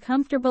bought a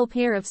comfortable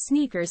pair of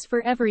sneakers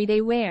for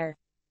everyday wear.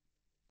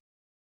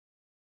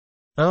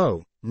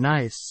 Oh,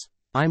 nice.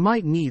 I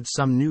might need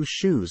some new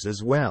shoes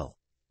as well.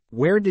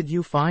 Where did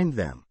you find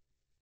them?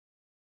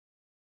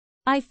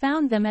 I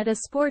found them at a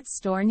sports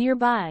store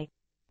nearby.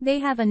 They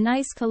have a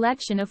nice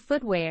collection of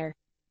footwear.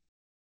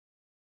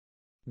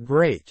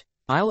 Great.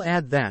 I'll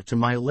add that to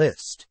my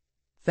list.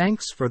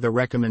 Thanks for the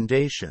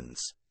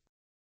recommendations.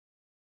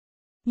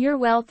 You're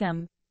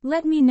welcome.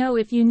 Let me know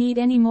if you need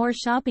any more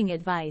shopping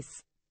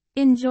advice.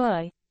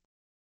 Enjoy.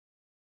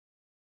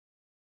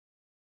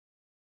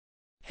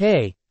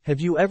 Hey, have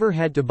you ever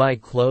had to buy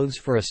clothes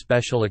for a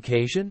special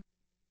occasion?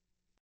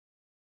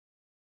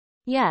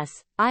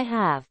 Yes, I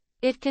have.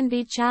 It can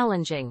be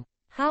challenging.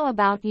 How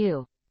about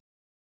you?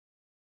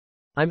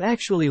 I'm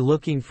actually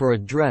looking for a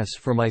dress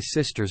for my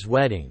sister's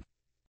wedding.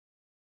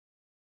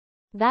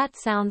 That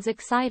sounds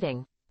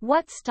exciting.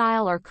 What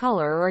style or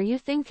color are you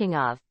thinking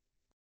of?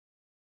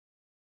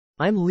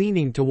 I'm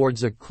leaning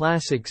towards a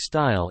classic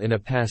style in a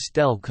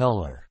pastel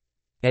color.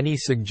 Any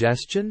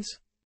suggestions?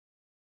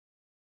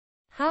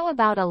 How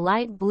about a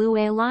light blue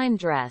A-line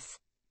dress?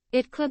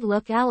 It could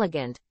look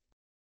elegant.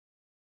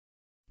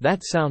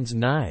 That sounds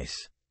nice.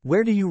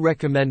 Where do you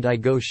recommend I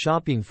go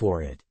shopping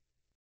for it?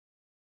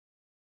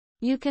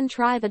 You can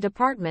try the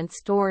department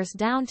stores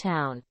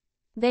downtown.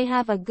 They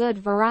have a good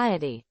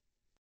variety.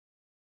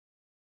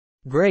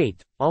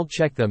 Great, I'll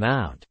check them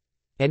out.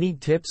 Any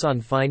tips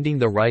on finding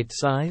the right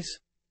size?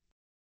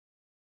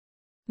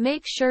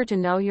 Make sure to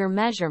know your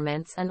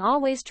measurements and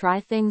always try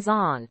things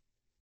on.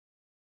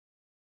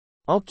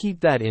 I'll keep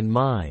that in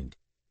mind.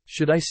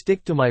 Should I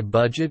stick to my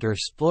budget or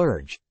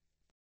splurge?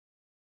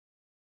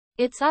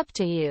 It's up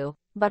to you,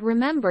 but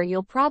remember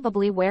you'll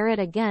probably wear it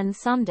again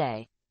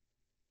someday.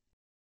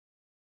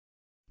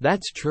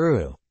 That's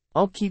true.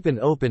 I'll keep an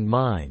open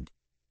mind.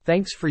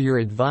 Thanks for your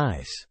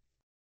advice.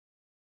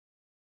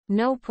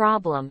 No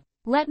problem.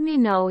 Let me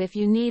know if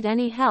you need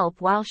any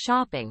help while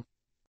shopping.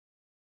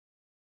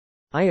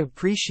 I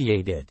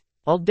appreciate it.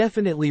 I'll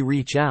definitely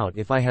reach out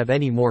if I have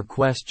any more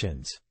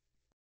questions.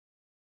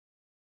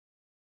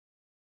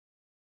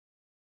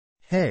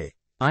 Hey,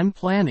 I'm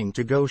planning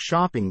to go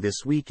shopping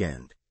this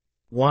weekend.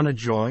 Wanna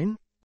join?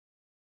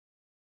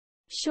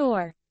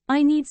 Sure.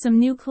 I need some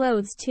new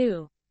clothes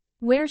too.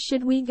 Where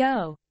should we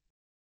go?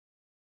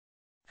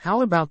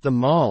 How about the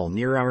mall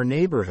near our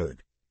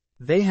neighborhood?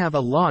 They have a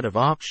lot of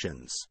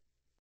options.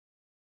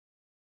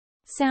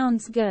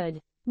 Sounds good.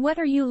 What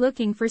are you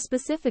looking for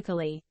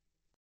specifically?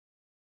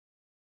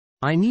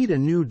 I need a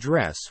new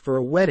dress for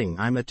a wedding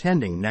I'm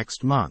attending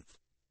next month.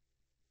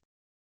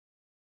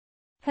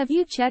 Have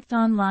you checked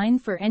online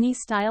for any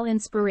style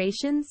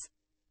inspirations?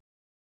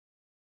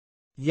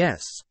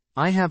 Yes,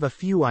 I have a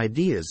few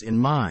ideas in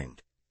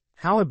mind.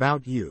 How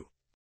about you?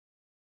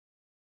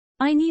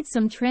 I need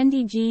some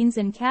trendy jeans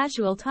and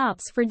casual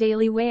tops for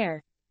daily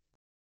wear.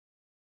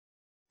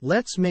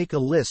 Let's make a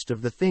list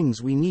of the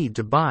things we need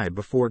to buy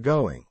before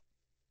going.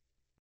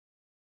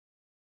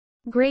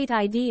 Great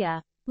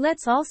idea.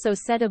 Let's also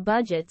set a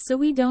budget so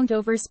we don't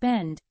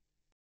overspend.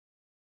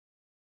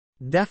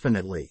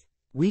 Definitely.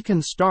 We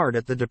can start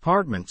at the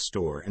department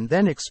store and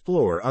then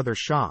explore other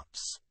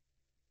shops.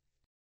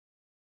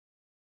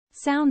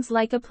 Sounds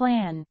like a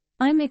plan.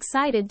 I'm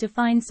excited to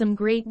find some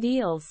great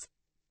deals.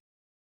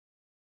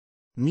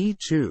 Me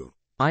too.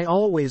 I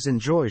always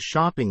enjoy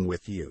shopping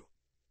with you.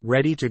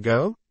 Ready to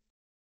go?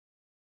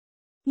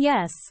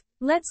 Yes,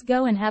 let's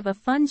go and have a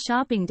fun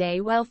shopping day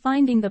while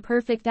finding the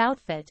perfect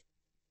outfit.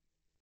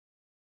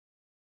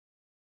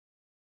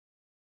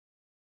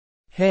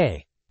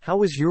 Hey, how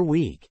was your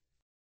week?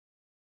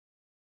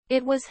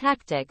 It was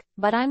hectic,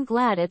 but I'm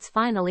glad it's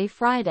finally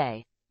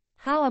Friday.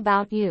 How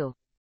about you?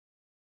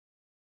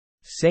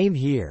 Same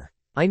here.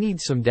 I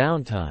need some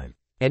downtime.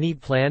 Any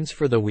plans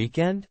for the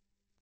weekend?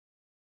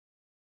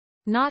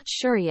 Not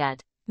sure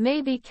yet.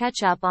 Maybe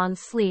catch up on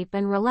sleep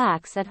and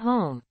relax at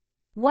home.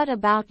 What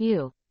about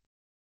you?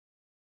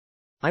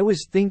 I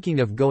was thinking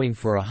of going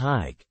for a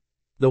hike.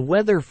 The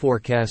weather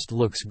forecast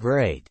looks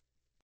great.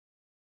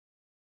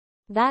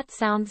 That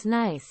sounds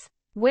nice.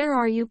 Where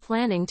are you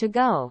planning to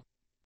go?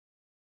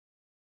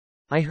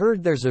 I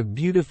heard there's a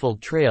beautiful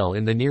trail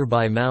in the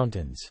nearby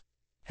mountains.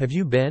 Have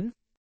you been?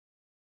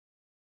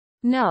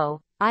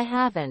 No, I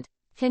haven't.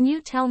 Can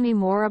you tell me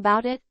more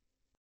about it?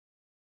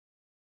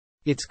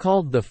 It's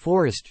called the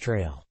Forest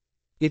Trail.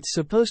 It's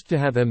supposed to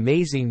have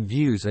amazing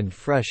views and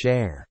fresh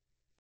air.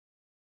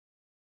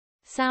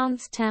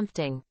 Sounds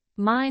tempting.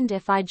 Mind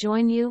if I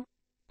join you?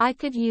 I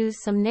could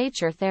use some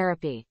nature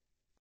therapy.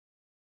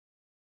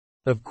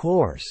 Of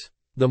course.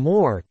 The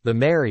more, the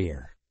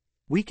merrier.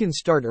 We can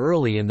start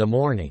early in the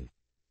morning.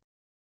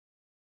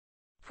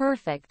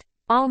 Perfect.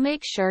 I'll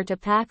make sure to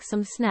pack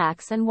some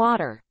snacks and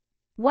water.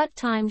 What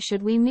time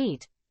should we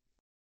meet?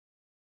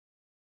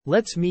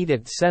 Let's meet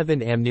at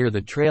 7 am near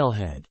the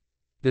trailhead.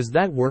 Does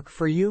that work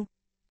for you?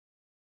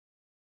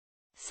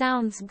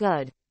 Sounds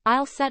good.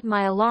 I'll set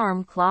my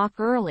alarm clock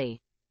early.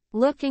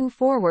 Looking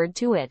forward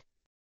to it.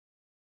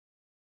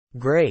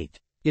 Great.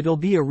 It'll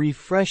be a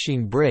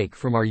refreshing break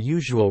from our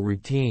usual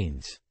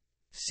routines.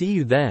 See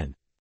you then.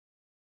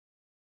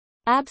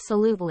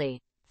 Absolutely.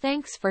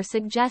 Thanks for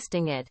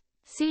suggesting it.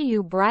 See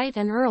you bright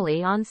and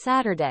early on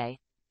Saturday.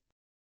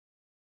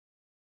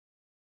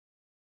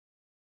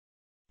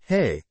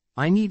 Hey,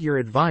 I need your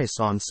advice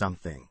on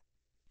something.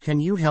 Can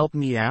you help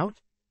me out?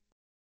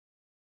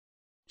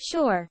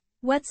 Sure,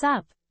 what's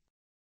up?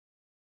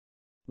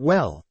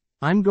 Well,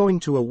 I'm going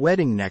to a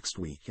wedding next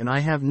week and I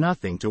have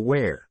nothing to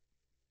wear.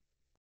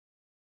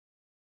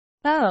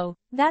 Oh,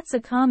 that's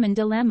a common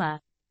dilemma.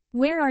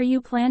 Where are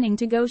you planning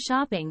to go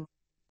shopping?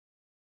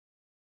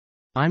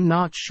 I'm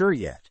not sure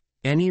yet.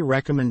 Any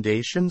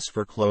recommendations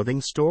for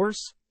clothing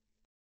stores?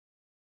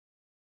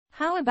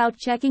 How about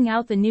checking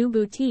out the new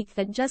boutique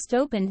that just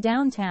opened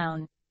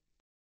downtown?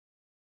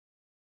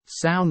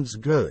 Sounds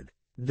good.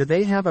 Do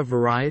they have a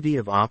variety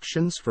of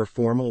options for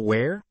formal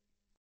wear?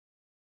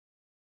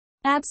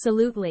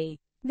 Absolutely.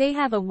 They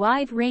have a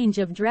wide range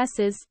of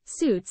dresses,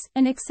 suits,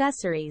 and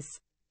accessories.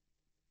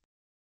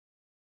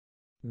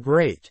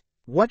 Great.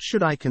 What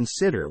should I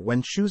consider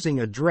when choosing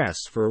a dress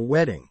for a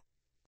wedding?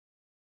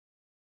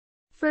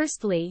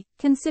 Firstly,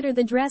 consider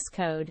the dress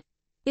code.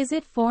 Is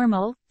it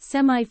formal,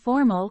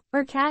 semi-formal,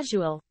 or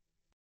casual?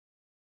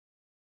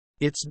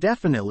 It's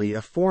definitely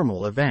a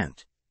formal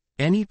event.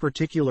 Any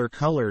particular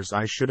colors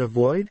I should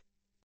avoid?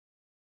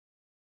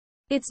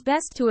 It's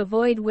best to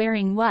avoid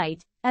wearing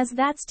white, as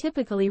that's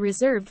typically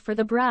reserved for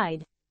the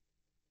bride.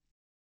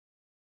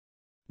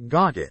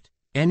 Got it.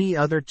 Any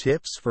other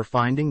tips for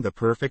finding the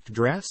perfect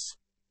dress?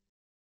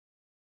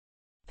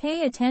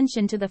 Pay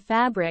attention to the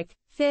fabric,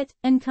 fit,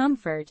 and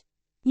comfort.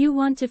 You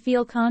want to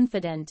feel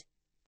confident.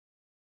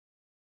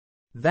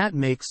 That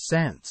makes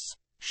sense.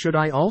 Should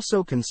I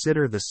also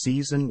consider the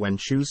season when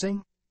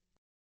choosing?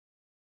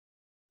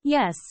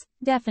 Yes,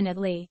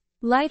 definitely.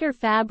 Lighter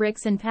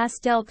fabrics and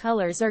pastel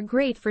colors are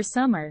great for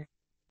summer.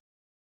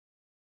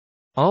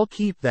 I'll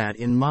keep that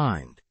in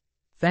mind.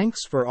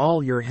 Thanks for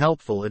all your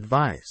helpful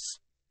advice.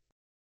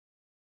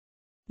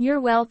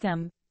 You're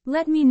welcome.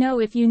 Let me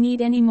know if you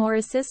need any more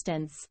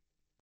assistance.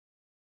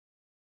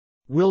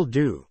 Will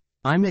do.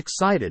 I'm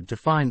excited to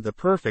find the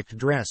perfect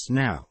dress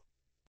now.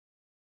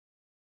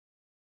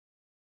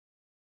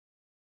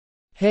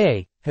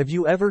 Hey, have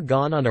you ever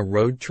gone on a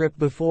road trip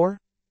before?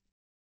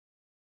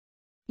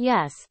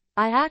 Yes,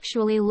 I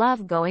actually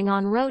love going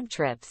on road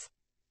trips.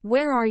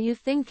 Where are you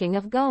thinking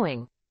of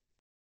going?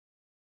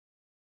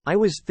 I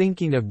was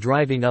thinking of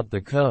driving up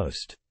the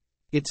coast.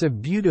 It's a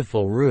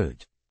beautiful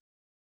route.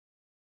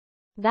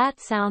 That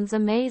sounds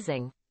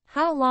amazing.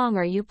 How long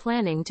are you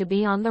planning to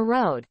be on the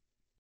road?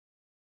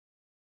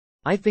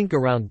 I think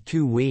around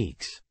 2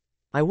 weeks.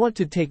 I want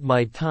to take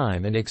my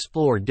time and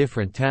explore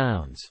different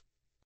towns.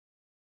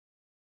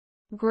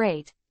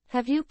 Great.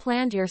 Have you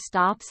planned your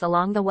stops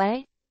along the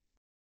way?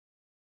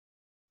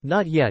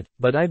 Not yet,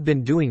 but I've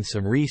been doing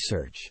some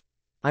research.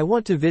 I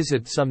want to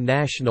visit some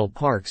national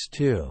parks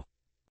too.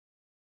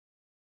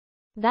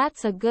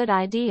 That's a good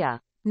idea.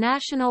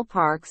 National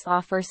parks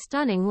offer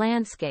stunning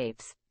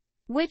landscapes.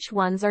 Which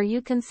ones are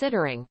you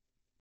considering?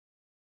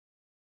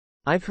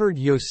 I've heard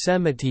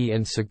Yosemite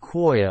and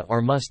Sequoia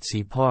are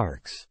must-see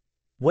parks.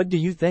 What do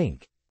you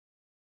think?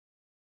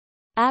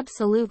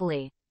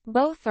 Absolutely.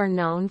 Both are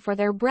known for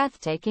their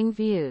breathtaking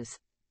views.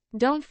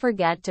 Don't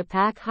forget to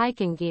pack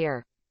hiking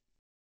gear.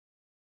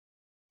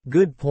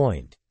 Good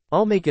point.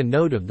 I'll make a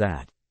note of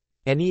that.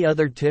 Any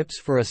other tips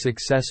for a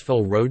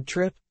successful road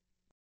trip?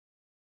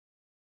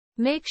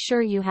 Make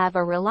sure you have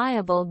a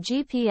reliable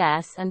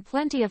GPS and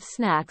plenty of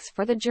snacks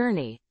for the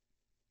journey.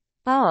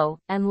 Oh,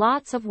 and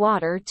lots of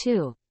water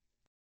too.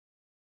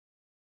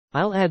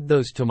 I'll add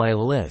those to my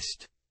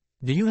list.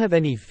 Do you have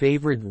any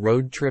favorite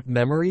road trip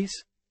memories?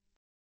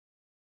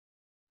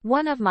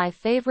 One of my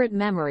favorite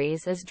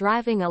memories is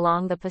driving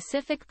along the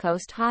Pacific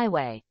Coast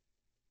Highway.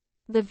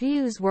 The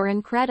views were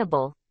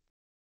incredible.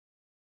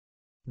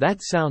 That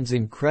sounds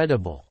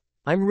incredible.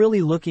 I'm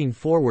really looking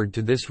forward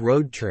to this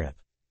road trip.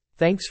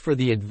 Thanks for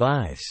the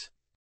advice.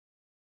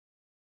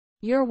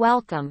 You're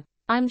welcome.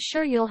 I'm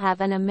sure you'll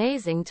have an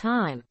amazing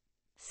time.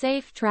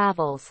 Safe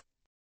travels.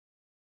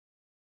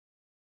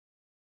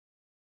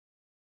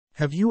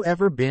 Have you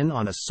ever been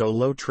on a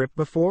solo trip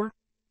before?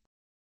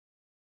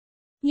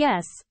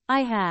 Yes,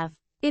 I have.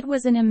 It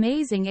was an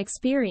amazing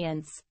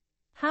experience.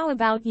 How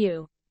about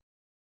you?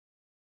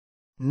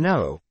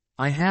 No,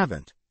 I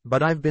haven't,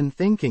 but I've been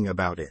thinking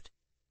about it.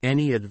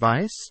 Any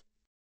advice?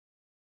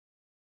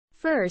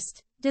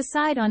 First,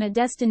 decide on a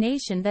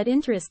destination that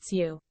interests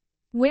you.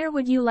 Where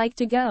would you like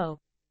to go?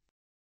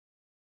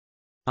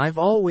 I've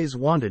always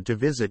wanted to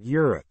visit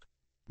Europe.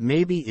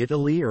 Maybe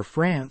Italy or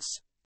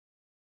France.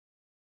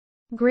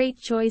 Great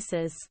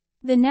choices.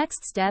 The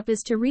next step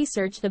is to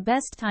research the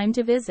best time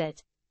to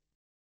visit.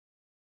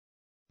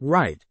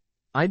 Right.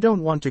 I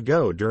don't want to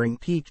go during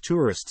peak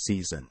tourist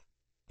season.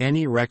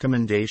 Any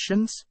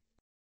recommendations?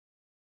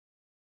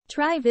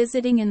 Try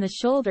visiting in the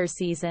shoulder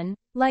season,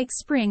 like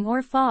spring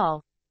or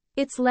fall.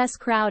 It's less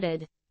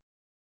crowded.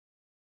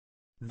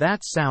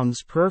 That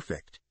sounds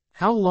perfect.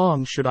 How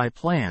long should I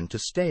plan to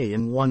stay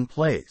in one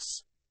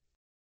place?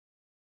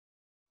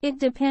 It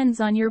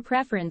depends on your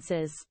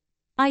preferences.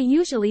 I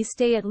usually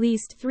stay at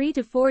least 3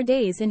 to 4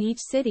 days in each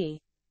city.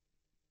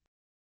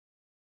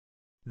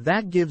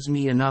 That gives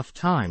me enough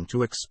time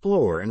to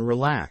explore and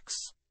relax.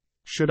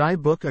 Should I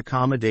book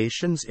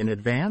accommodations in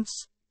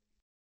advance?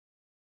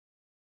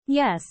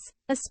 Yes,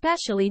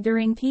 especially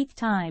during peak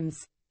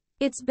times.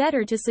 It's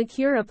better to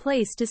secure a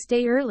place to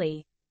stay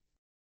early.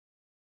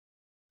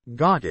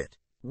 Got it.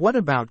 What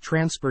about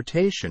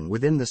transportation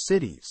within the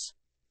cities?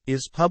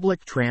 Is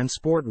public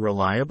transport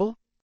reliable?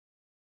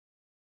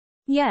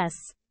 Yes,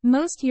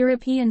 most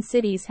European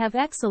cities have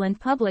excellent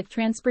public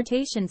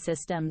transportation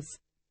systems.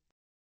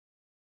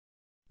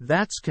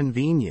 That's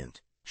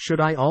convenient. Should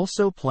I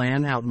also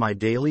plan out my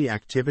daily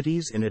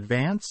activities in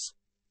advance?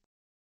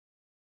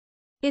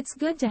 It's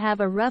good to have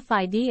a rough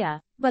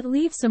idea, but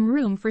leave some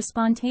room for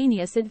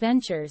spontaneous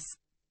adventures.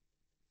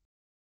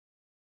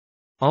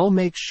 I'll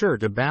make sure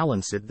to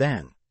balance it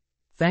then.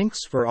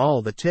 Thanks for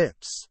all the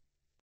tips.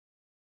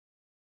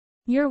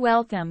 You're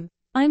welcome.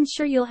 I'm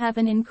sure you'll have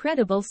an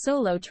incredible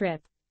solo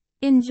trip.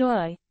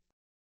 Enjoy.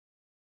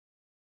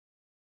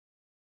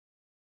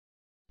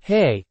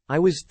 Hey, I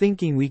was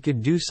thinking we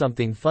could do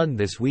something fun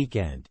this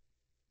weekend.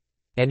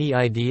 Any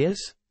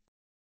ideas?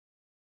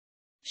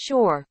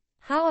 Sure,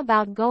 how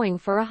about going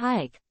for a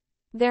hike?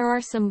 There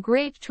are some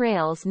great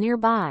trails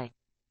nearby.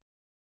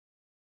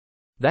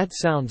 That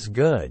sounds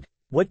good.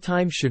 What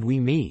time should we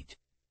meet?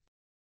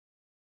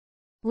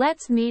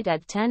 Let's meet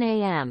at 10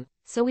 a.m.,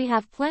 so we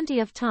have plenty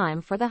of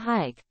time for the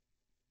hike.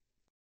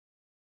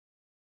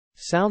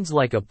 Sounds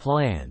like a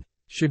plan.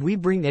 Should we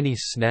bring any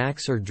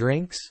snacks or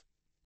drinks?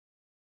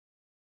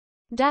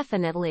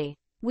 Definitely.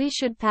 We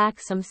should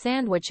pack some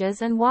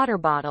sandwiches and water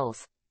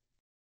bottles.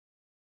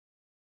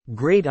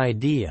 Great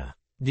idea.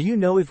 Do you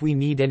know if we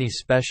need any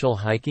special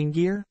hiking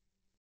gear?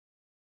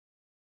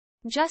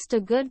 Just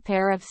a good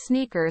pair of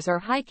sneakers or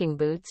hiking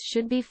boots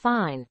should be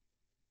fine.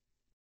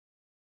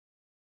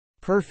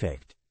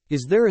 Perfect.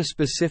 Is there a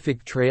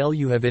specific trail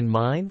you have in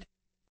mind?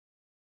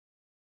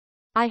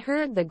 I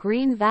heard the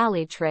Green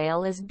Valley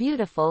Trail is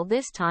beautiful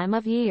this time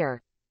of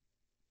year.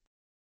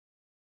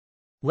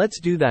 Let's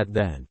do that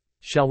then.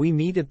 Shall we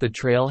meet at the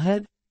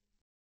trailhead?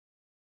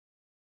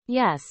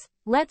 Yes,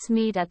 let's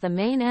meet at the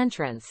main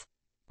entrance.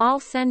 I'll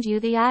send you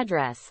the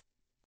address.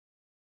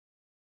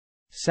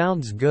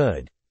 Sounds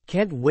good.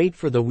 Can't wait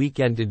for the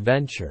weekend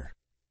adventure.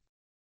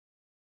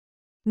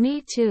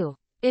 Me too.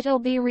 It'll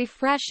be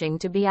refreshing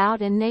to be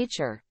out in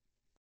nature.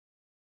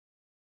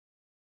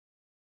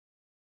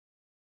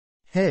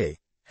 Hey,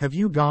 have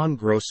you gone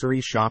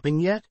grocery shopping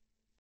yet?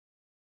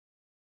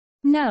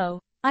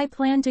 No, I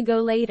plan to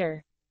go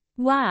later.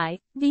 Why,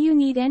 do you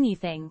need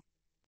anything?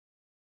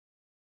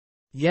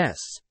 Yes,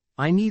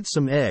 I need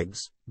some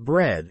eggs,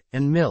 bread,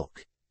 and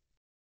milk.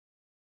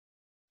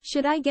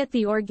 Should I get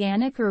the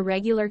organic or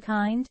regular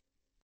kind?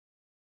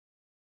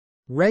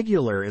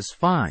 Regular is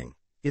fine.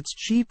 It's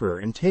cheaper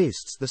and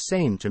tastes the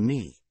same to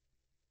me.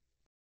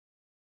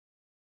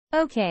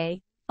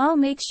 Okay, I'll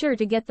make sure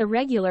to get the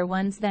regular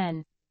ones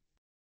then.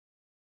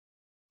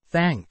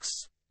 Thanks.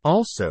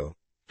 Also,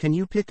 can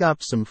you pick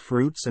up some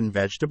fruits and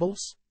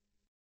vegetables?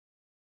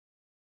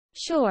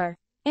 Sure.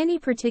 Any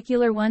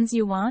particular ones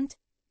you want?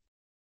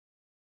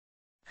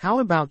 How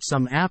about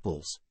some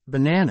apples,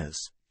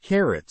 bananas,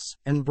 carrots,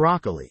 and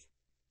broccoli?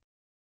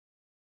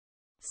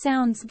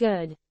 Sounds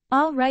good.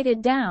 I'll write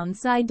it down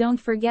so I don't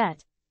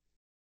forget.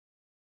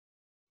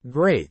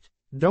 Great.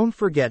 Don't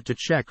forget to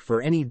check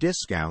for any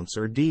discounts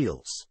or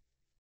deals.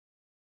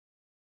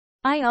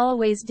 I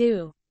always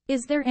do.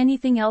 Is there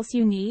anything else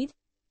you need?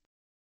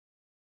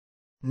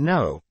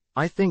 No,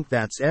 I think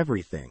that's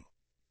everything.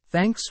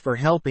 Thanks for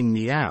helping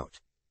me out.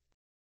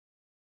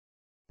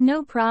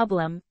 No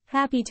problem.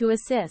 Happy to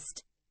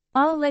assist.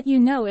 I'll let you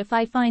know if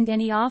I find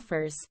any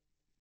offers.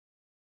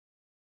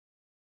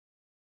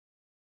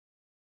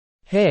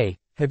 Hey,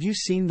 have you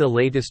seen the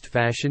latest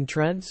fashion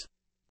trends?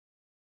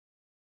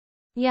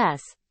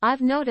 Yes,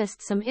 I've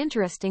noticed some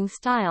interesting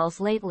styles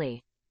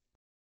lately.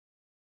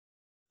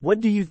 What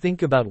do you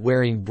think about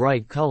wearing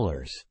bright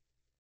colors?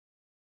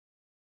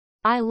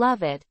 I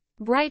love it.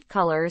 Bright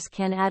colors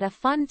can add a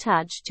fun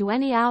touch to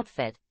any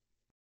outfit.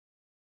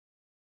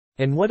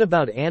 And what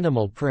about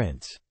animal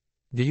prints?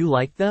 Do you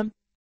like them?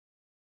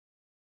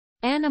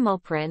 Animal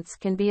prints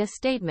can be a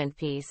statement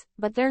piece,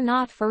 but they're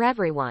not for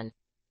everyone.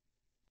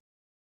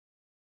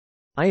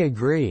 I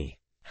agree.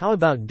 How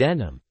about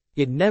denim?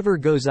 It never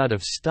goes out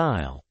of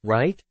style,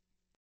 right?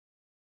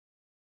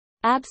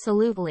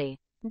 Absolutely.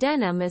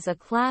 Denim is a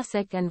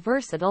classic and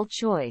versatile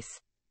choice.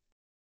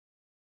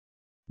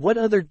 What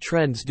other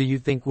trends do you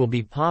think will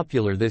be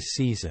popular this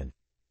season?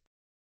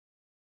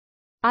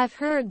 I've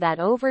heard that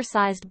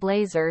oversized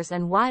blazers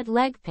and wide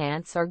leg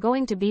pants are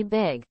going to be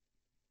big.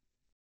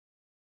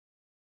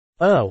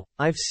 Oh,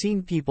 I've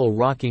seen people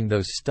rocking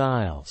those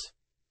styles.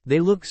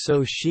 They look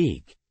so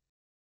chic.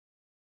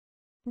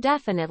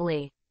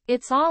 Definitely.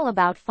 It's all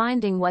about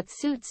finding what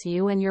suits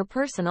you and your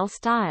personal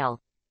style.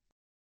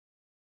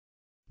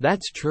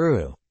 That's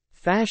true.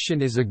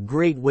 Fashion is a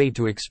great way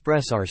to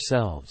express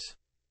ourselves.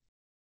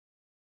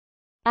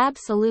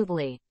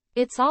 Absolutely.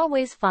 It's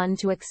always fun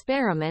to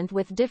experiment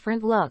with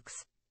different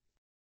looks.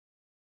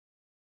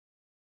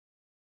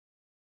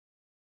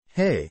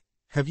 Hey,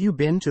 have you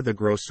been to the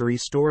grocery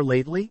store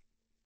lately?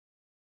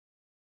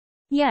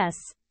 Yes,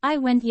 I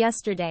went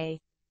yesterday.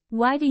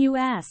 Why do you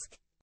ask?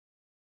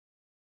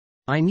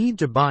 I need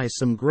to buy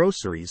some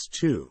groceries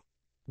too.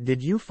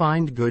 Did you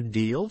find good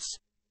deals?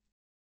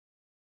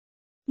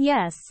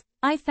 Yes,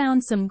 I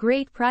found some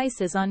great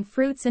prices on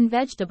fruits and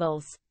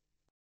vegetables.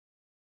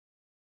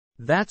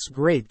 That's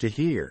great to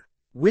hear.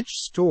 Which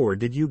store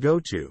did you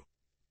go to?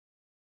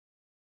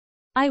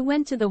 I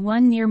went to the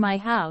one near my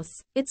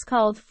house. It's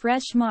called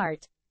Fresh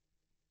Mart.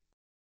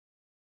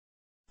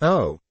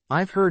 Oh,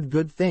 I've heard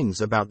good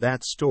things about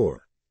that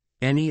store.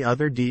 Any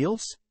other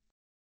deals?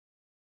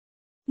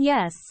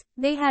 Yes,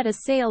 they had a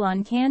sale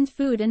on canned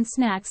food and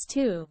snacks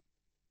too.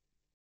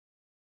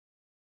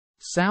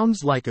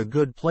 Sounds like a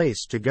good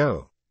place to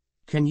go.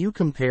 Can you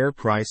compare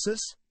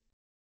prices?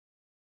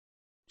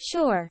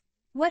 Sure.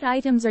 What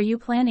items are you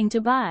planning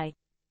to buy?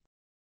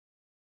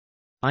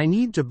 I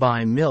need to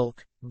buy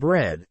milk,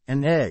 bread,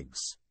 and eggs.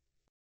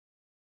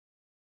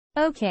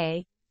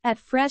 Okay, at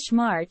Fresh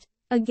Mart,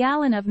 a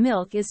gallon of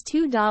milk is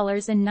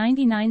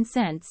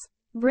 $2.99,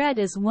 bread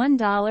is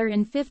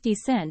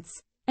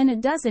 $1.50, and a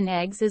dozen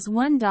eggs is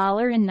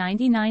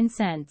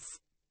 $1.99.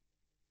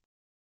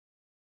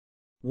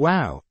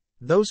 Wow,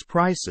 those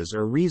prices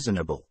are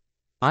reasonable.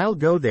 I'll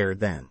go there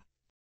then.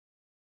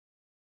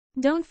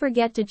 Don't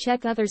forget to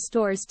check other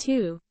stores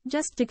too,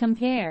 just to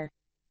compare.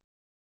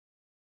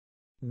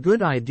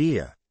 Good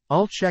idea.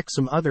 I'll check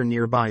some other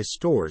nearby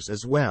stores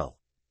as well.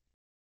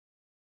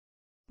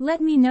 Let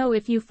me know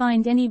if you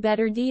find any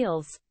better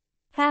deals.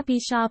 Happy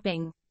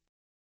shopping.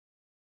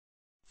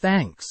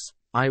 Thanks,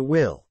 I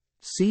will.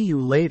 See you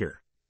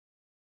later.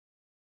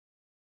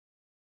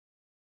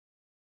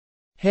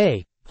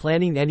 Hey,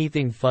 planning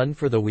anything fun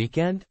for the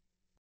weekend?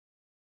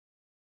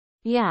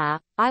 Yeah,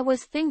 I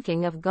was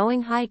thinking of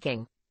going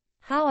hiking.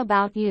 How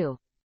about you?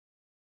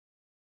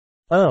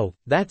 Oh,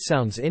 that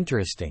sounds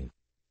interesting.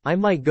 I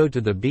might go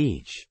to the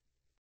beach.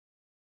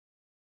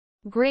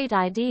 Great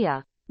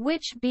idea.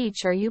 Which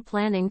beach are you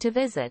planning to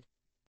visit?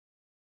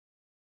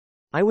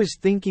 I was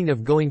thinking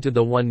of going to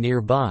the one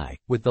nearby,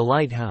 with the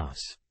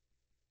lighthouse.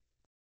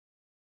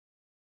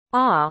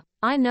 Ah,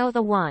 I know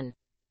the one.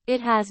 It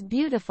has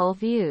beautiful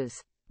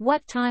views.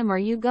 What time are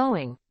you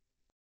going?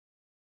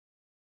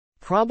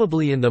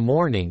 Probably in the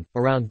morning,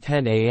 around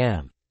 10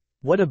 a.m.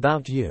 What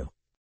about you?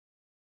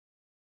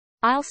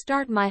 I'll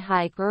start my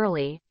hike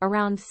early,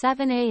 around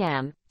 7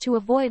 a.m., to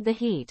avoid the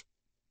heat.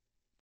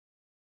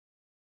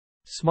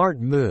 Smart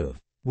move.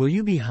 Will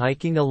you be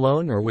hiking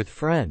alone or with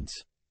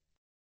friends?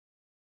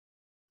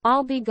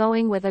 I'll be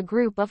going with a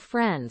group of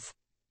friends.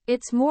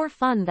 It's more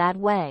fun that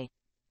way.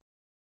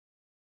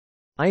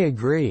 I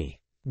agree.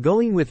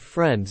 Going with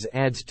friends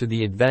adds to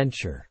the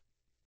adventure.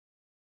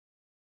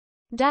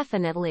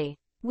 Definitely.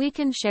 We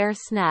can share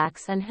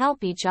snacks and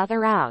help each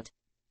other out.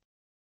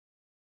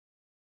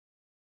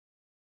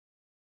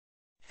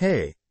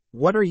 Hey,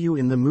 what are you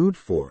in the mood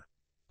for?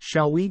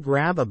 Shall we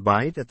grab a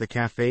bite at the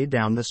cafe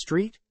down the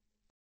street?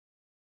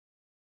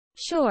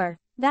 Sure,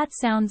 that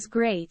sounds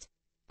great.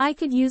 I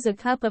could use a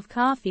cup of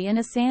coffee and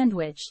a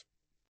sandwich.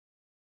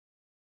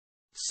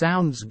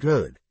 Sounds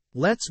good.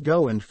 Let's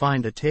go and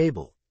find a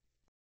table.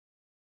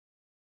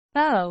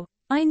 Oh,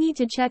 I need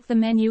to check the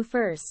menu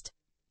first.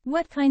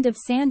 What kind of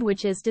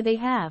sandwiches do they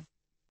have?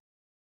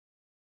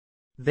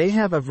 They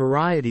have a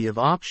variety of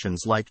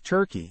options like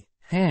turkey,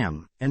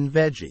 ham, and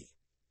veggie.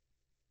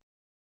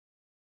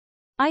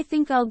 I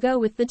think I'll go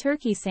with the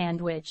turkey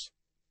sandwich.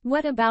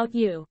 What about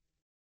you?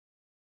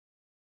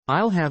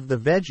 I'll have the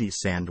veggie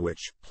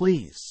sandwich,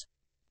 please.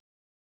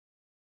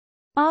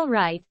 All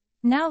right,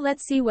 now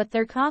let's see what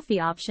their coffee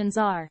options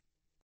are.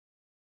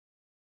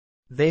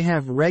 They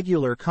have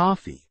regular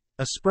coffee,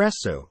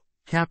 espresso,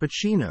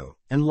 cappuccino,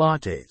 and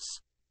lattes.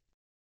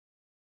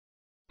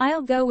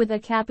 I'll go with a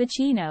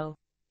cappuccino.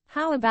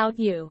 How about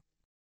you?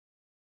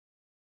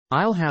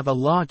 I'll have a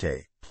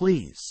latte,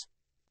 please.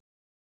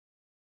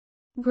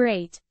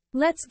 Great.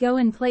 Let's go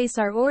and place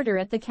our order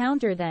at the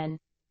counter then.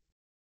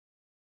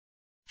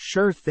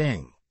 Sure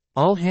thing.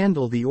 I'll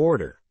handle the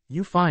order.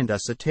 You find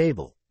us a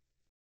table.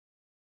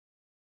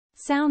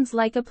 Sounds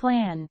like a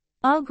plan.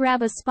 I'll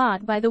grab a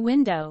spot by the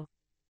window.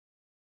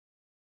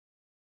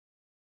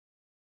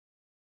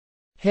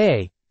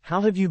 Hey, how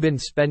have you been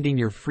spending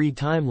your free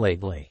time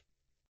lately?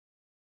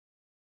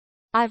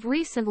 I've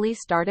recently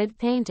started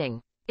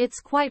painting. It's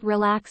quite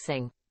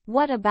relaxing.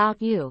 What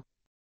about you?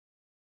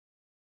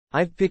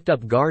 I've picked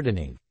up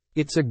gardening.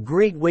 It's a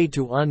great way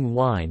to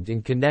unwind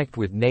and connect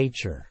with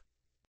nature.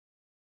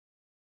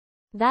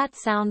 That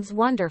sounds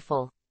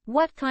wonderful.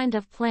 What kind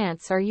of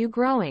plants are you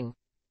growing?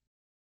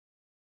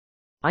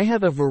 I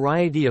have a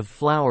variety of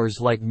flowers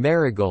like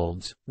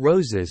marigolds,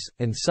 roses,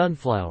 and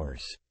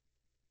sunflowers.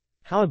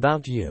 How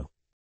about you?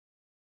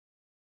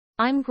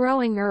 I'm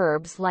growing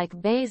herbs like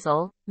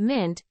basil,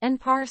 mint, and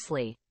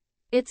parsley.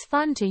 It's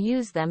fun to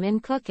use them in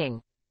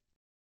cooking.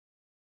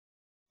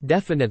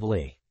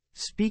 Definitely.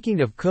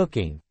 Speaking of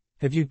cooking,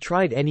 have you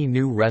tried any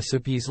new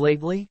recipes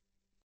lately?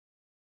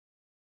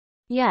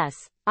 Yes,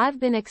 I've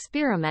been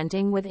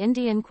experimenting with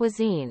Indian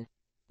cuisine.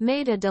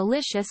 Made a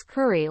delicious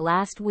curry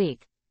last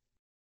week.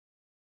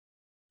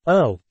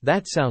 Oh,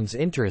 that sounds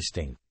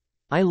interesting.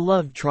 I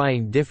love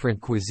trying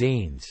different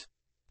cuisines.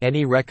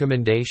 Any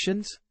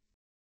recommendations?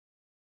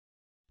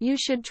 You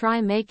should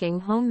try making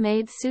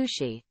homemade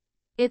sushi.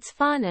 It's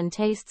fun and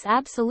tastes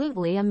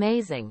absolutely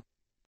amazing.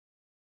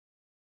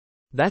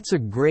 That's a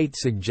great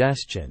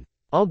suggestion.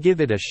 I'll give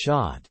it a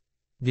shot.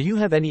 Do you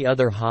have any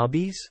other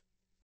hobbies?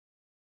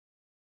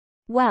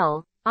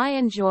 Well, I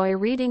enjoy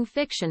reading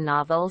fiction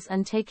novels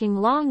and taking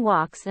long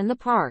walks in the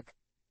park.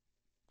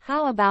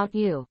 How about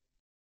you?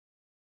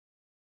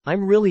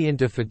 I'm really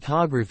into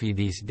photography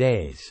these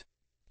days.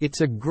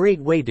 It's a great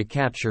way to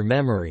capture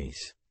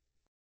memories.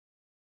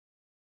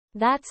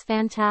 That's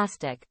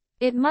fantastic.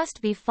 It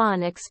must be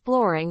fun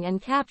exploring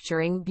and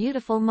capturing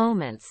beautiful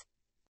moments.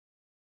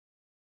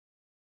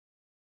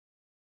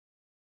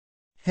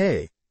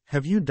 Hey,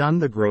 have you done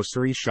the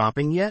grocery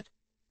shopping yet?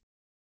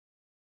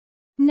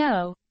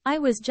 No, I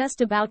was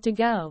just about to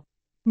go.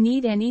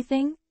 Need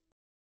anything?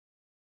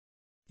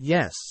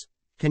 Yes.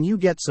 Can you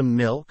get some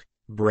milk,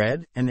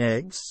 bread, and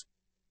eggs?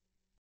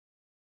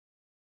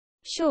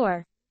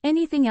 Sure.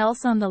 Anything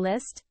else on the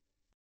list?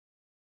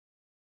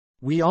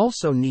 We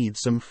also need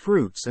some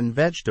fruits and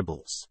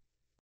vegetables.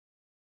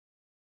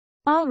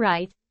 All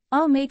right,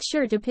 I'll make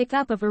sure to pick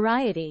up a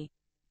variety.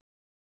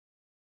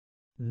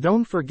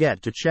 Don't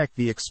forget to check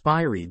the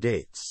expiry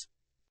dates.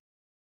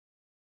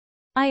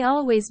 I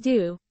always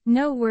do,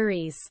 no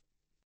worries.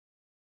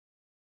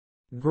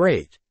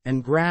 Great,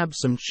 and grab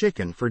some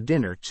chicken for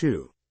dinner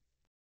too.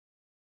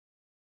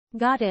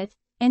 Got it.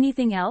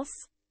 Anything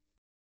else?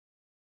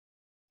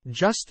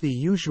 Just the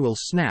usual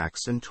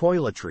snacks and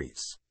toiletries.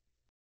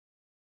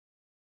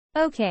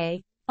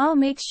 Okay, I'll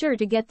make sure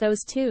to get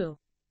those too.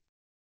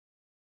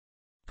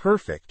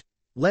 Perfect.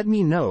 Let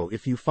me know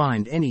if you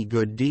find any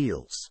good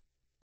deals.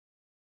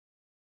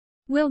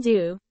 Will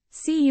do.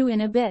 See you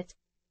in a bit.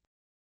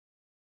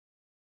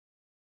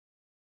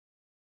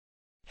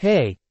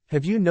 Hey,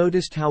 have you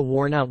noticed how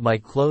worn out my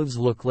clothes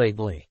look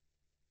lately?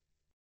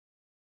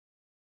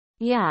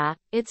 Yeah,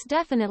 it's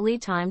definitely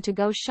time to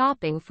go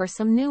shopping for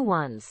some new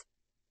ones.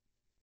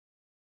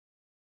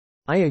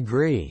 I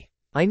agree.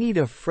 I need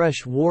a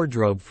fresh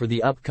wardrobe for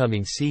the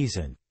upcoming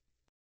season.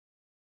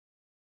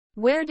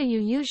 Where do you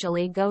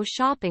usually go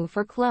shopping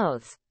for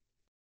clothes?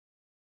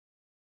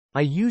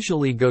 I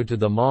usually go to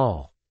the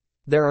mall.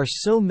 There are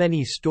so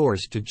many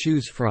stores to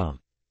choose from.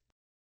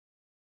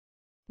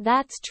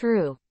 That's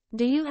true.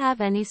 Do you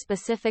have any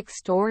specific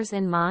stores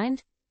in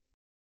mind?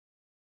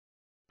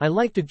 I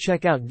like to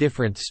check out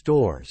different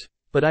stores,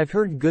 but I've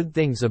heard good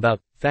things about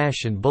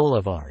Fashion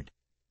Boulevard.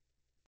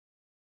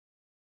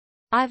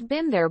 I've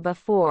been there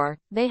before.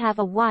 They have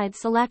a wide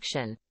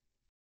selection.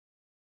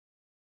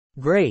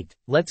 Great,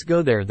 let's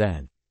go there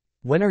then.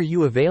 When are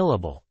you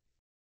available?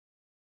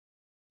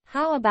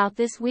 How about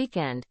this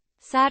weekend?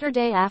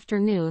 Saturday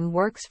afternoon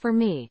works for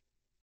me.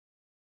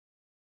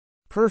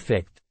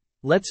 Perfect.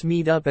 Let's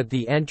meet up at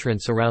the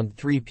entrance around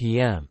 3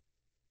 p.m.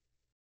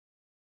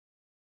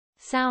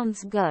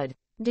 Sounds good.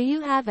 Do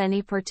you have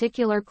any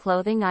particular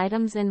clothing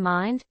items in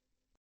mind?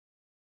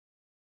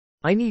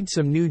 I need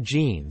some new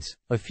jeans,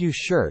 a few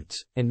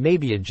shirts, and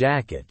maybe a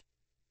jacket.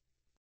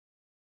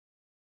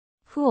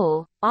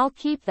 Cool, I'll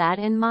keep that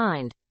in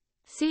mind.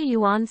 See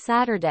you on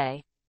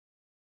Saturday.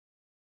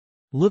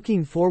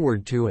 Looking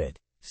forward to it.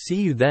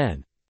 See you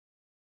then.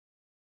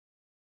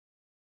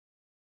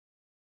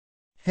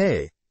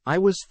 Hey, I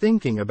was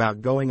thinking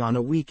about going on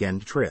a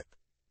weekend trip.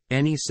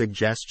 Any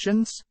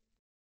suggestions?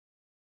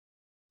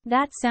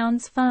 That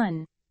sounds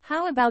fun.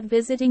 How about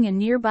visiting a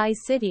nearby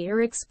city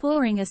or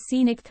exploring a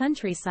scenic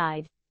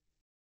countryside?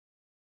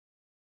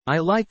 I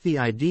like the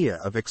idea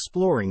of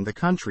exploring the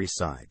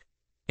countryside.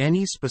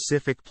 Any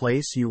specific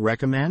place you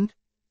recommend?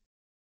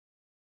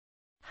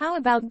 How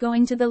about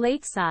going to the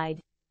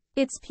lakeside?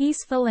 It's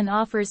peaceful and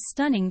offers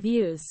stunning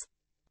views.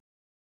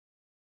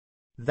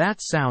 That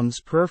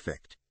sounds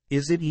perfect.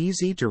 Is it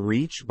easy to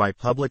reach by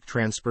public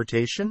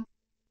transportation?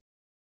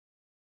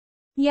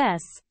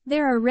 Yes,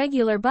 there are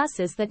regular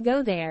buses that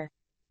go there.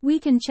 We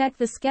can check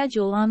the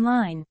schedule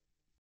online.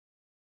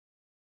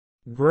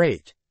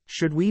 Great.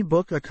 Should we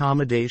book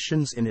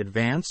accommodations in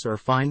advance or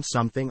find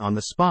something on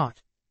the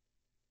spot?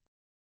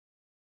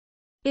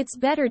 It's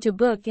better to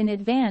book in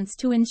advance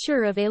to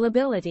ensure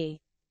availability.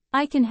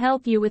 I can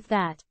help you with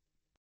that.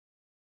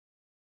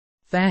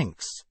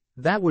 Thanks.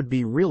 That would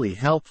be really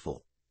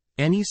helpful.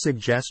 Any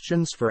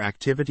suggestions for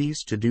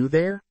activities to do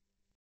there?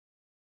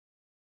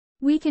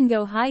 We can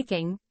go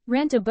hiking,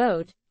 rent a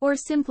boat, or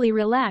simply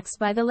relax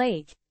by the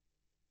lake.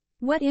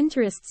 What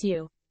interests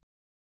you?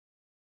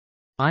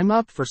 I'm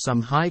up for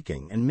some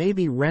hiking and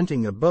maybe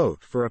renting a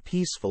boat for a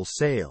peaceful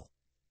sail.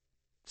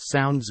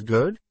 Sounds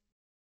good?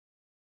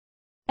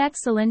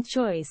 Excellent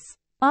choice.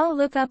 I'll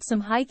look up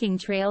some hiking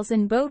trails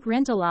and boat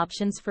rental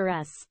options for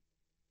us.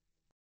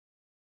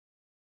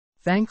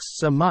 Thanks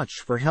so much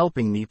for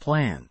helping me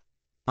plan.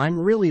 I'm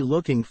really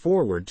looking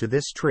forward to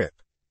this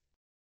trip.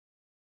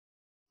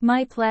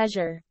 My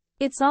pleasure.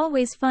 It's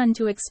always fun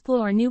to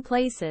explore new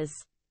places.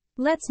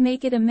 Let's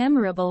make it a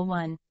memorable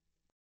one.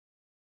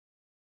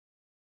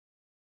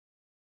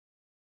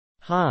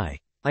 Hi,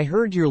 I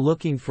heard you're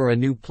looking for a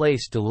new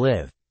place to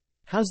live.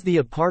 How's the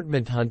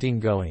apartment hunting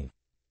going?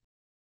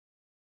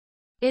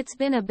 It's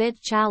been a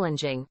bit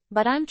challenging,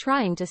 but I'm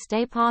trying to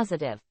stay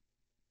positive.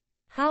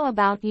 How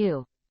about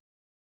you?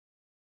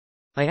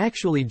 I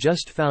actually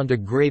just found a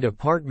great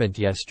apartment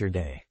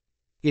yesterday.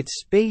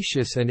 It's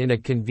spacious and in a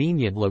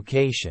convenient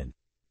location.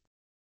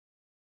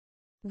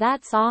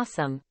 That's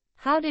awesome.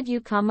 How did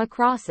you come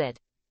across it?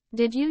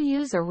 Did you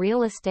use a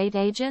real estate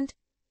agent?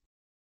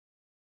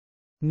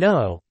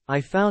 No,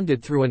 I found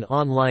it through an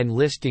online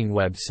listing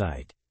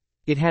website.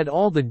 It had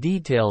all the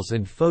details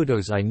and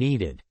photos I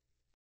needed.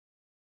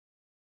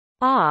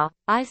 Ah,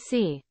 I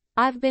see.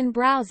 I've been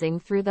browsing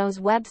through those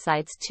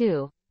websites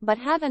too, but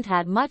haven't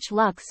had much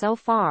luck so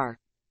far.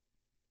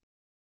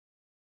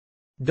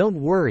 Don't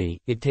worry,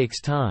 it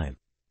takes time.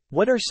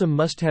 What are some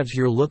must-haves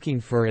you're looking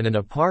for in an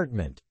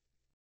apartment?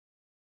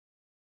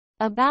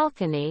 A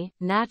balcony,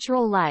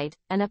 natural light,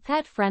 and a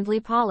pet-friendly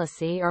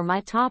policy are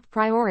my top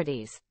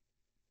priorities.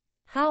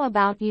 How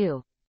about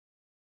you?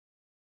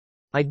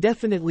 I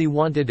definitely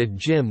wanted a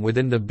gym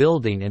within the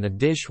building and a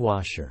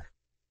dishwasher.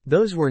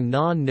 Those were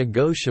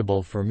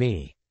non-negotiable for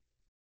me.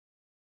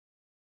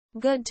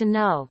 Good to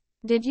know.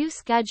 Did you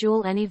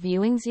schedule any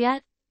viewings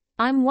yet?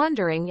 I'm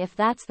wondering if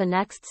that's the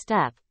next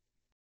step.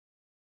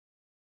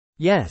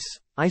 Yes,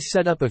 I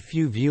set up a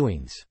few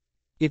viewings.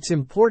 It's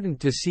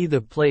important to see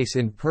the place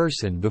in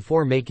person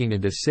before making a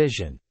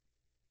decision.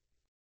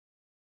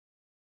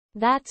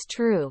 That's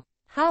true.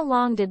 How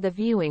long did the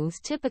viewings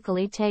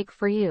typically take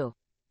for you?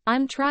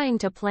 I'm trying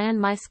to plan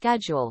my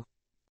schedule.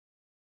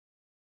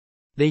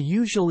 They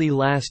usually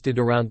lasted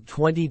around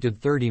 20 to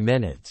 30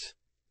 minutes.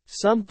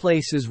 Some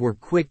places were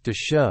quick to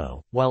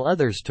show, while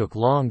others took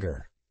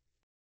longer.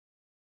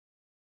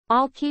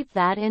 I'll keep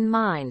that in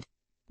mind.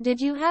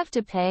 Did you have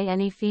to pay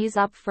any fees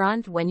up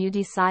front when you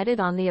decided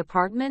on the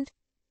apartment?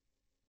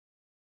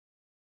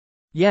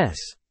 Yes,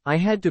 I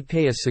had to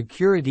pay a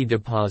security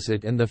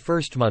deposit and the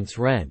first month's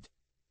rent.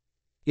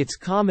 It's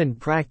common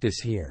practice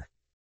here.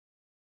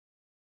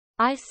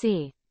 I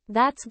see.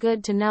 That's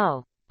good to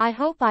know. I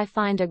hope I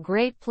find a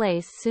great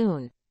place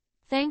soon.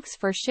 Thanks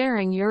for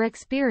sharing your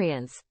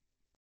experience.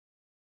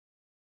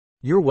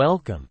 You're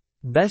welcome.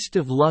 Best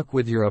of luck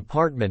with your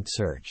apartment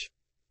search.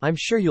 I'm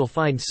sure you'll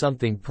find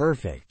something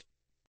perfect.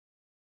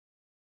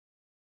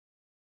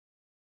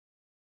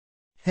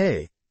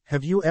 Hey,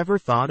 have you ever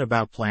thought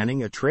about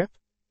planning a trip?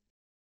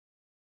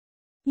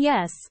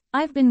 Yes,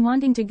 I've been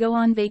wanting to go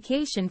on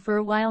vacation for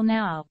a while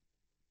now.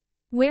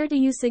 Where do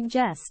you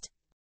suggest?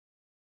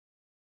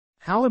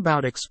 How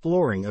about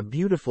exploring a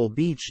beautiful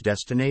beach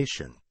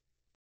destination?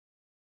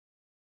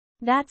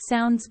 That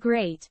sounds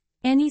great.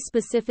 Any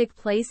specific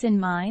place in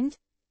mind?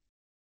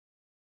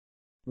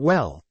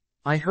 Well,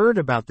 I heard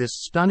about this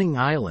stunning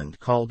island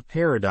called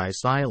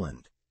Paradise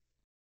Island.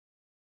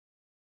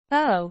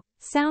 Oh,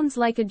 sounds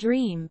like a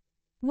dream.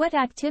 What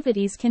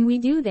activities can we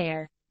do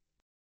there?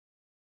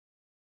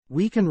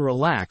 We can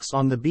relax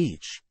on the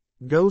beach,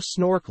 go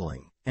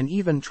snorkeling, and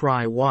even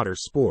try water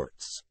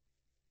sports.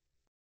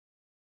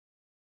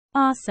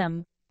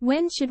 Awesome.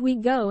 When should we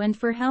go and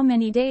for how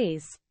many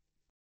days?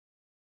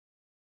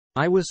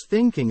 I was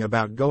thinking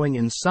about going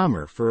in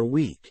summer for a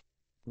week.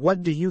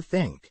 What do you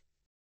think?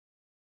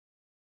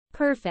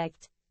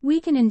 Perfect.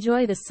 We can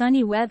enjoy the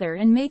sunny weather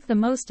and make the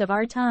most of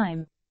our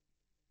time.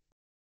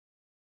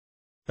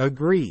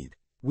 Agreed.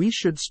 We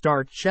should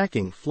start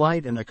checking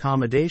flight and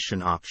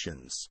accommodation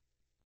options.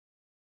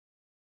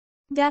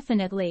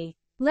 Definitely.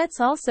 Let's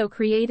also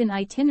create an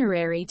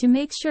itinerary to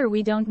make sure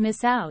we don't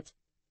miss out.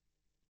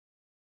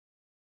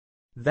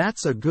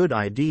 That's a good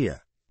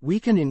idea. We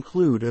can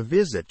include a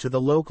visit to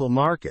the local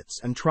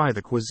markets and try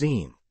the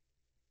cuisine.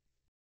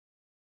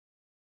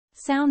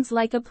 Sounds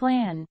like a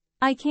plan.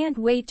 I can't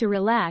wait to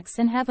relax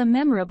and have a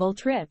memorable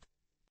trip.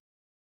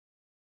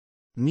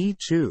 Me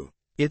too.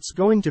 It's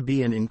going to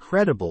be an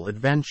incredible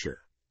adventure.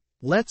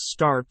 Let's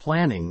start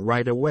planning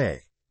right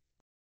away.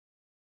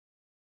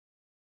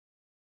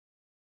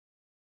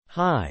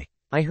 Hi,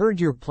 I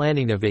heard you're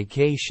planning a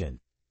vacation.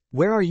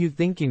 Where are you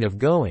thinking of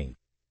going?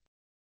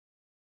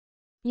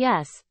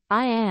 Yes,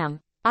 I am.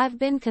 I've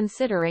been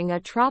considering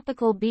a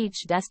tropical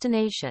beach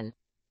destination.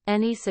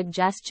 Any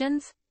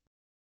suggestions?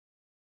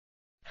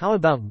 How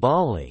about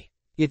Bali?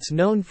 It's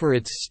known for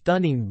its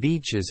stunning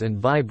beaches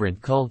and vibrant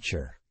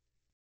culture.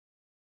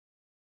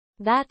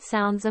 That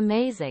sounds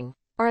amazing.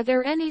 Are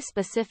there any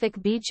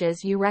specific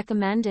beaches you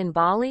recommend in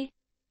Bali?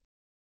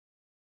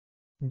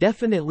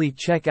 Definitely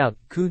check out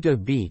Kuta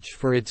Beach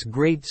for its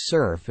great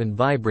surf and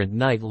vibrant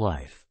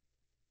nightlife.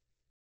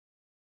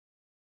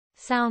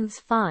 Sounds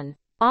fun.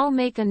 I'll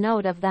make a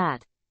note of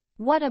that.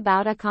 What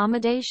about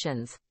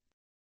accommodations?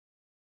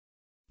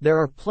 There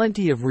are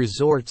plenty of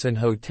resorts and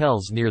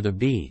hotels near the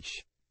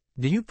beach.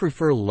 Do you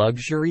prefer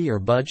luxury or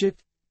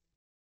budget?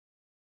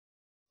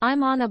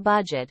 I'm on a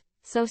budget,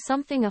 so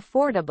something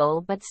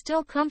affordable but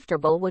still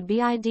comfortable would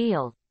be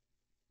ideal.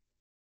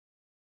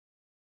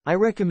 I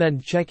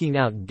recommend checking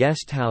out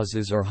guest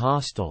houses or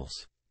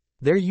hostels.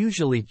 They're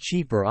usually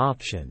cheaper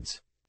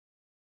options.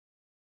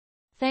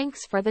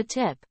 Thanks for the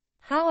tip.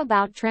 How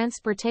about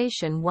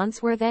transportation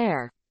once we're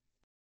there?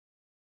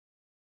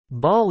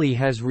 Bali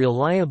has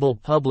reliable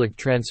public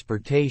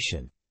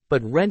transportation,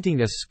 but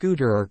renting a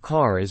scooter or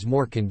car is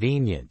more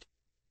convenient.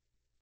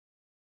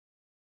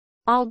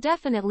 I'll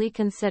definitely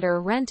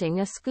consider renting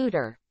a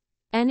scooter.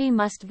 Any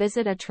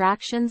must-visit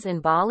attractions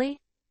in Bali?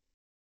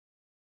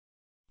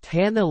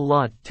 Tanah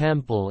Lot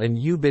Temple and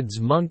Ubud's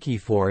Monkey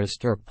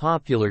Forest are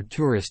popular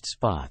tourist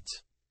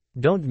spots.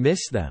 Don't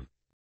miss them.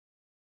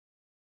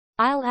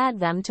 I'll add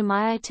them to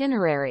my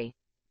itinerary.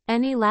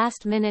 Any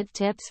last-minute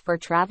tips for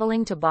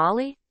traveling to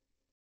Bali?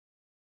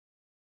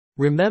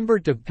 Remember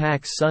to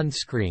pack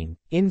sunscreen,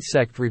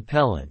 insect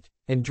repellent,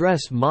 and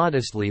dress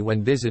modestly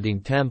when visiting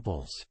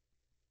temples.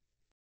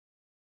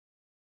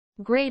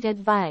 Great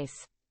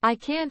advice. I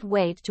can't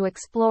wait to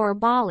explore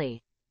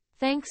Bali.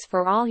 Thanks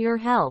for all your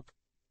help.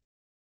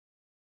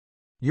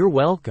 You're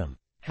welcome.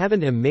 Have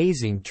an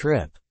amazing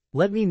trip.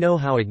 Let me know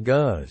how it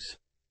goes.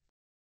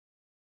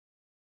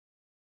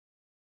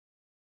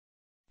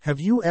 Have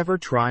you ever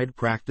tried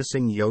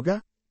practicing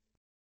yoga?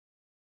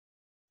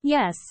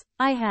 Yes,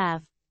 I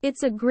have.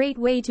 It's a great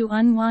way to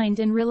unwind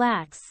and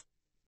relax.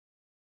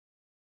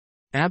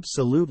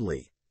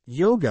 Absolutely.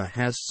 Yoga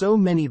has so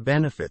many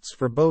benefits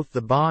for both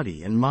the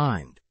body and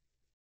mind.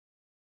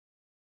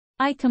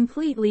 I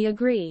completely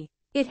agree.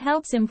 It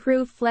helps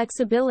improve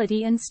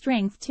flexibility and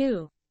strength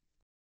too.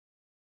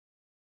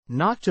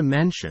 Not to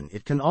mention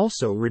it can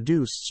also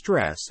reduce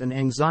stress and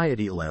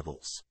anxiety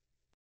levels.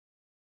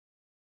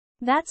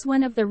 That's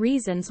one of the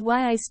reasons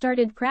why I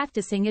started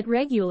practicing it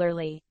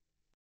regularly.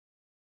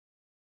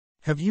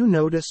 Have you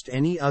noticed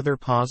any other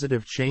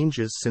positive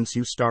changes since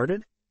you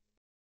started?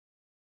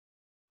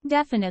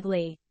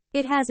 Definitely.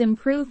 It has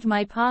improved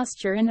my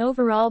posture and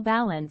overall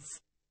balance.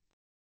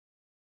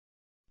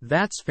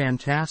 That's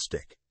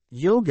fantastic.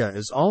 Yoga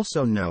is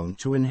also known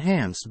to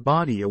enhance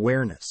body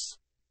awareness.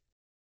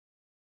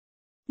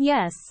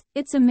 Yes,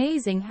 it's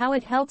amazing how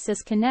it helps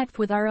us connect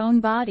with our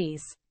own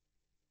bodies.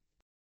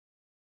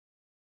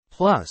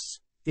 Plus,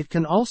 it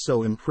can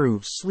also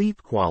improve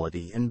sleep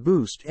quality and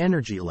boost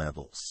energy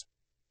levels.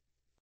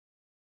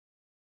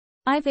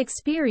 I've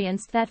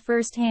experienced that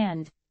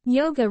firsthand.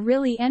 Yoga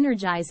really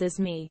energizes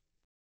me.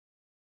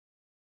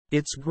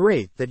 It's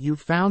great that you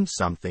found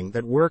something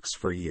that works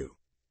for you.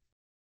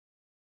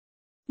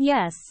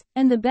 Yes,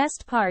 and the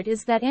best part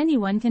is that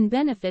anyone can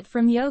benefit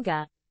from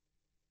yoga.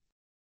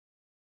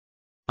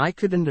 I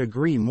couldn't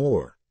agree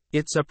more.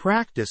 It's a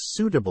practice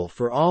suitable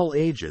for all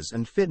ages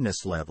and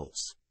fitness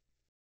levels.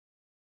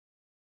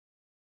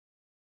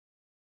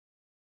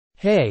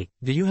 Hey,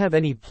 do you have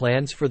any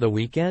plans for the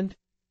weekend?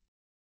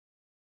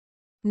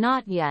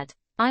 Not yet.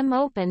 I'm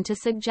open to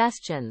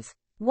suggestions.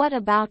 What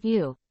about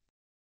you?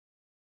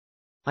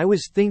 I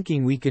was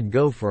thinking we could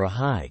go for a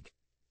hike.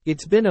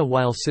 It's been a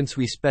while since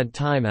we spent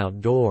time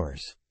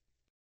outdoors.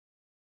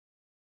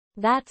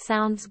 That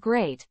sounds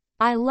great.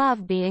 I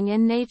love being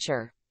in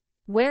nature.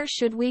 Where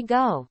should we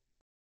go?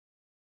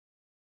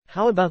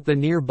 How about the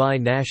nearby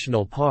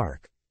national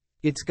park?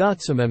 It's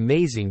got some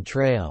amazing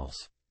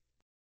trails.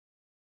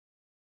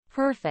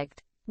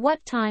 Perfect.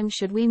 What time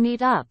should we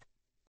meet up?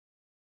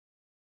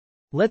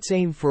 Let's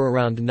aim for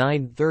around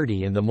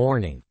 9:30 in the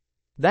morning.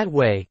 That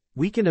way,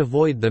 we can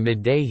avoid the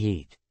midday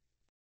heat.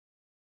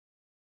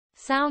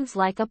 Sounds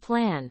like a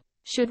plan.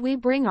 Should we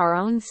bring our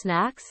own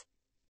snacks?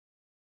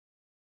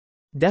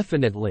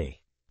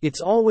 Definitely. It's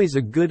always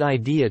a good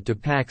idea to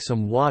pack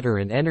some water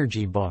and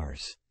energy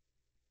bars.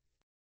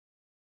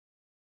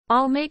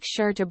 I'll make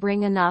sure to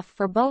bring enough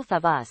for both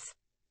of us.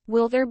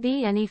 Will there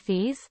be any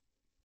fees?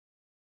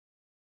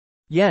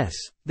 Yes,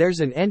 there's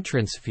an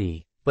entrance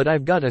fee, but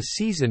I've got a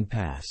season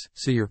pass,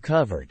 so you're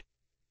covered.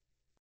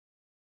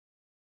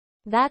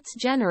 That's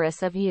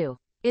generous of you.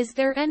 Is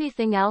there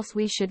anything else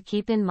we should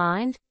keep in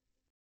mind?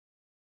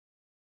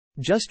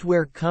 Just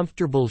wear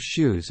comfortable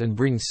shoes and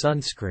bring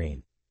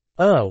sunscreen.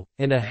 Oh,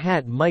 and a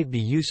hat might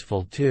be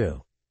useful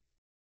too.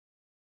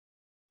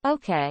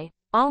 Okay,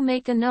 I'll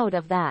make a note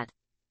of that.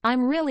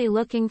 I'm really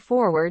looking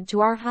forward to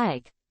our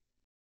hike.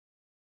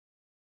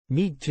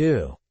 Me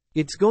too.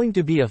 It's going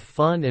to be a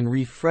fun and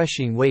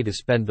refreshing way to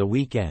spend the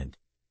weekend.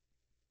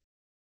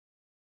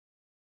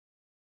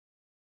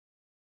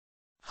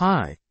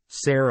 Hi,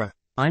 Sarah.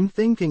 I'm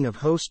thinking of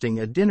hosting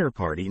a dinner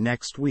party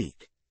next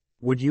week.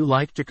 Would you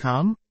like to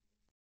come?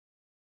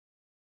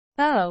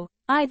 Oh,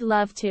 I'd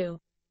love to.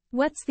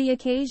 What's the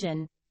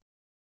occasion?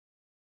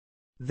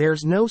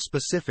 There's no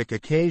specific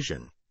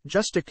occasion,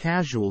 just a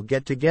casual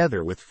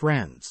get-together with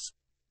friends.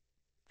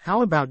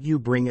 How about you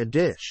bring a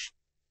dish?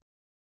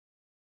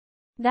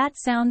 That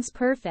sounds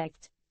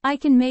perfect. I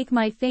can make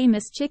my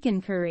famous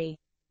chicken curry.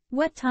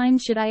 What time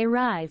should I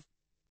arrive?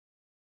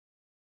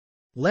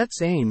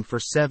 Let's aim for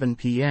 7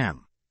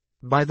 p.m.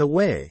 By the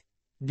way,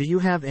 do you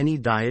have any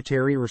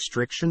dietary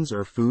restrictions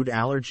or food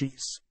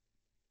allergies?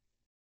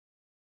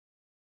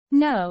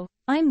 No,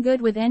 I'm good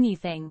with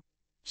anything.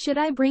 Should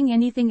I bring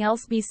anything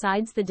else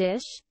besides the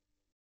dish?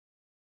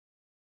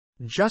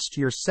 Just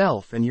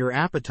yourself and your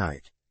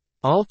appetite.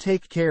 I'll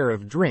take care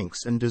of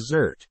drinks and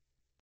dessert.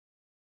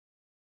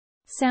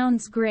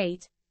 Sounds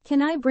great.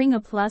 Can I bring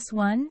a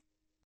 +1?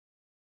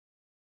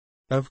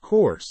 Of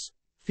course.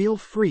 Feel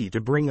free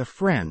to bring a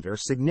friend or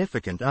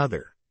significant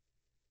other.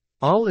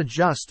 I'll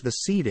adjust the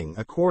seating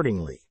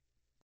accordingly.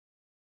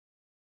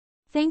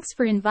 Thanks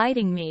for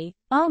inviting me.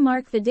 I'll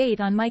mark the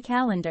date on my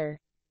calendar.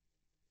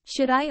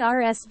 Should I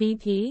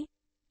RSVP?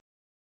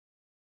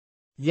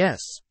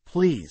 Yes,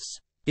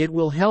 please. It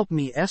will help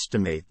me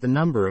estimate the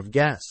number of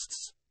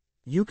guests.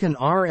 You can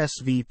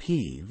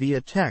RSVP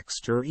via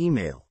text or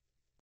email.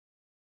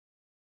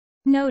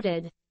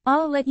 Noted.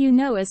 I'll let you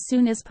know as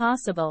soon as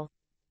possible.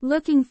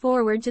 Looking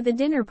forward to the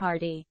dinner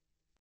party.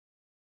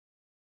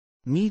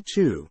 Me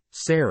too,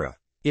 Sarah.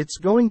 It's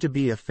going to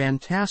be a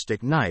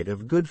fantastic night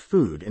of good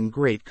food and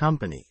great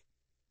company.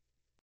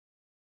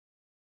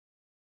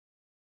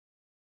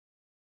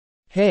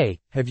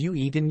 Hey, have you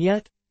eaten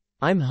yet?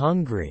 I'm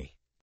hungry.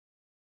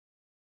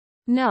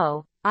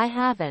 No, I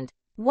haven't.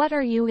 What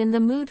are you in the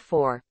mood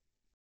for?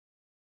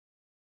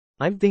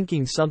 I'm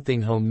thinking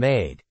something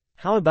homemade.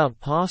 How about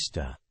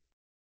pasta?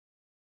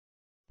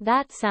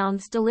 That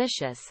sounds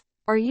delicious.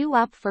 Are you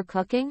up for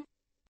cooking?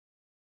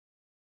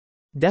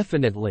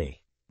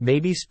 Definitely.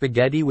 Maybe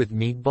spaghetti with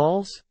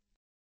meatballs?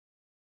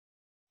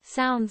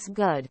 Sounds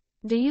good.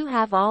 Do you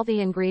have all the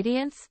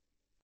ingredients?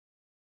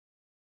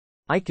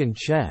 I can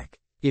check.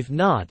 If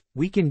not,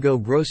 we can go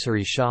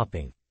grocery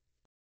shopping.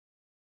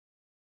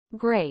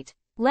 Great.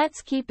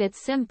 Let's keep it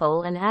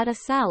simple and add a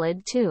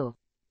salad too.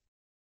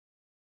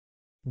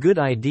 Good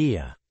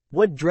idea.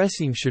 What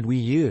dressing should we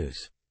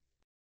use?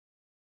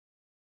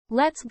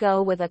 Let's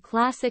go with a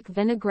classic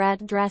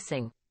vinaigrette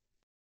dressing.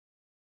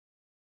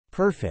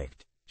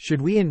 Perfect.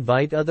 Should we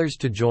invite others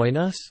to join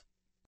us?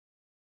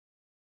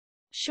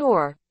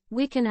 Sure,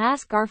 we can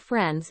ask our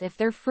friends if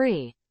they're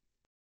free.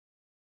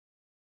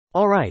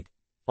 Alright,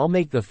 I'll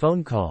make the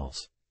phone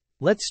calls.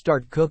 Let's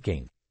start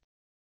cooking.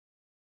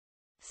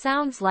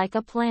 Sounds like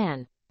a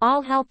plan.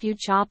 I'll help you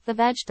chop the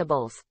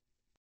vegetables.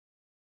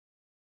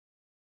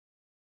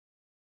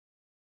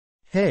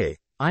 Hey,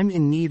 I'm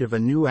in need of a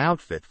new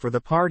outfit for the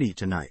party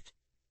tonight.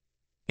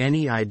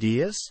 Any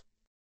ideas?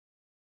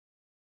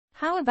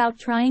 How about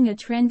trying a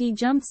trendy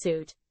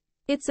jumpsuit?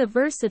 It's a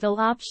versatile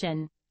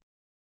option.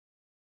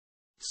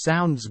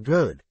 Sounds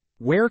good.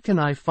 Where can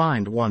I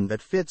find one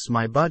that fits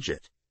my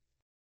budget?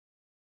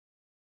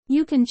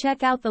 You can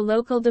check out the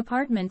local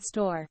department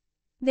store.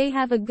 They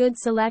have a good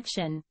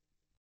selection.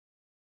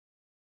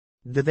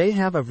 Do they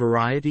have a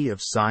variety of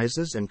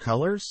sizes and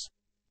colors?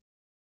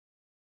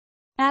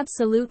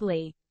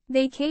 Absolutely.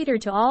 They cater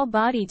to all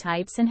body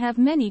types and have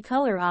many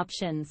color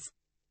options.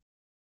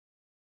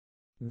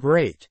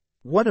 Great.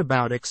 What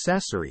about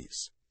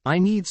accessories? I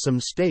need some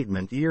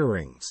statement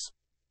earrings.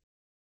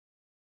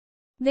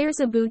 There's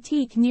a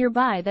boutique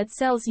nearby that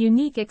sells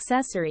unique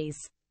accessories.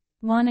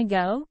 Wanna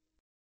go?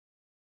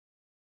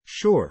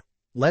 Sure.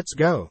 Let's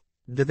go.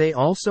 Do they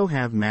also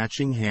have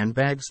matching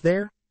handbags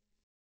there?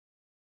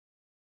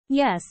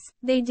 Yes,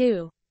 they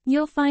do.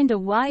 You'll find a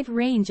wide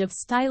range of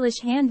stylish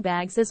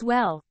handbags as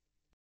well.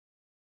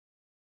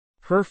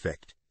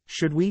 Perfect.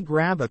 Should we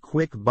grab a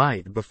quick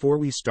bite before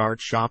we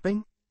start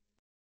shopping?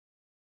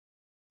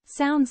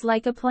 Sounds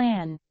like a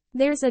plan.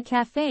 There's a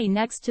cafe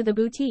next to the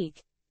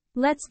boutique.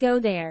 Let's go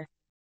there.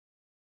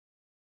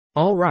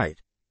 All right.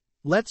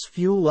 Let's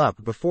fuel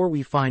up before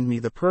we find me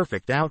the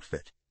perfect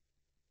outfit.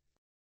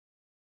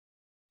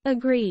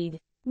 Agreed.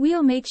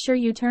 We'll make sure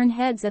you turn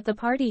heads at the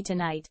party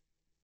tonight.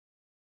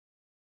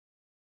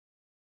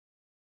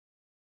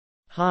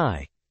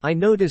 Hi, I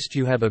noticed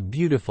you have a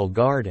beautiful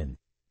garden.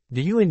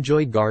 Do you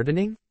enjoy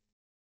gardening?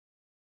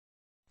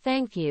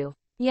 Thank you.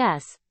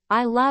 Yes,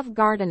 I love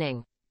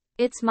gardening.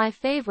 It's my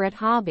favorite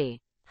hobby.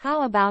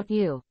 How about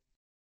you?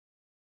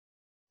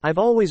 I've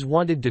always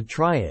wanted to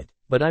try it,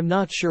 but I'm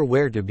not sure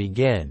where to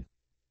begin.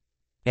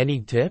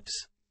 Any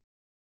tips?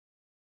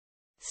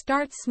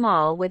 Start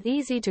small with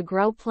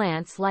easy-to-grow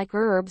plants like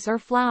herbs or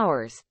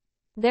flowers.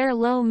 They're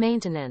low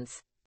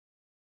maintenance.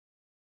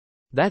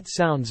 That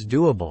sounds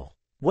doable.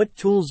 What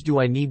tools do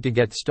I need to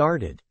get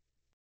started?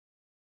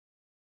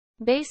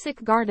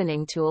 Basic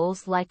gardening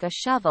tools like a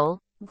shovel,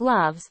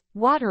 gloves,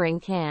 watering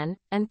can,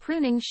 and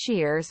pruning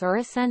shears are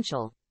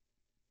essential.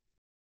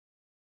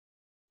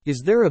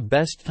 Is there a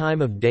best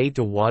time of day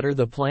to water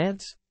the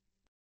plants?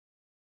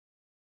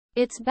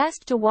 It's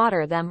best to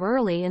water them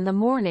early in the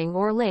morning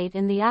or late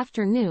in the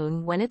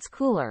afternoon when it's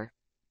cooler.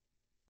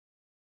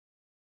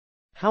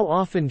 How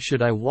often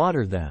should I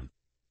water them?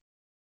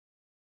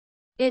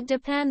 It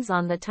depends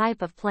on the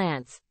type of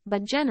plants,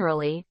 but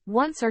generally,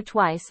 once or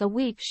twice a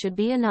week should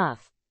be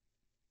enough.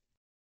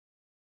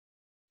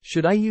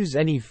 Should I use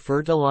any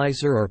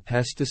fertilizer or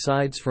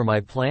pesticides for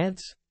my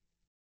plants?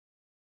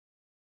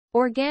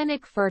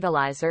 Organic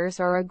fertilizers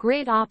are a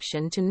great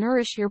option to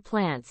nourish your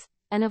plants,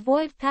 and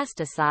avoid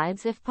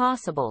pesticides if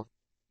possible.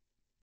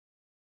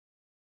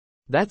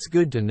 That's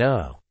good to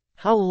know.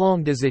 How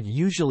long does it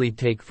usually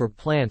take for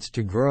plants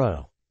to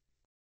grow?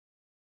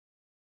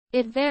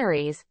 It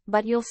varies,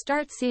 but you'll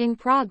start seeing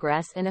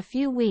progress in a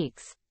few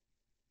weeks.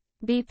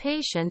 Be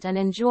patient and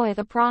enjoy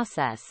the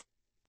process.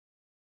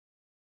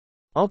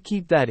 I'll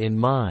keep that in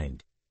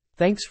mind.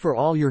 Thanks for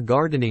all your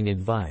gardening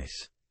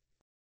advice.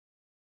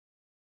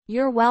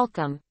 You're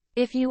welcome.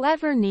 If you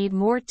ever need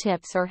more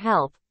tips or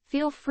help,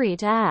 feel free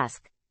to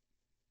ask.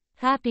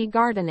 Happy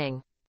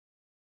gardening.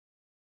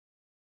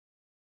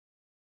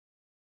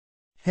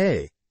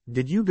 Hey,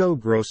 did you go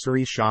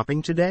grocery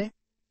shopping today?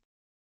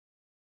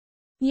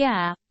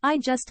 Yeah, I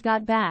just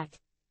got back.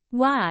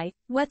 Why,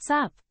 what's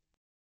up?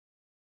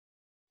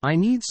 I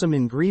need some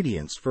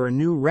ingredients for a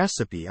new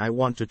recipe I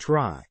want to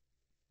try.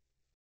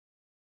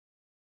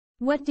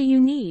 What do you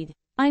need?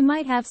 I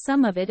might have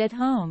some of it at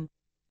home.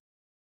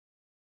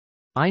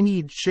 I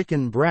need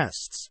chicken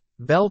breasts,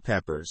 bell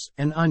peppers,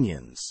 and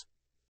onions.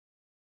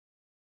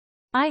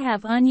 I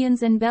have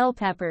onions and bell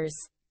peppers.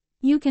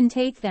 You can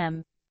take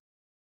them.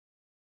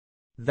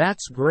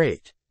 That's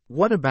great.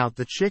 What about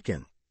the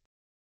chicken?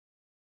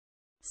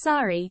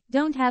 Sorry,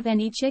 don't have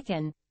any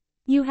chicken.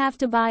 You have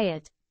to buy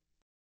it.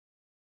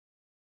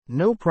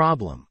 No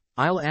problem.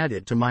 I'll add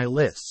it to my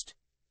list.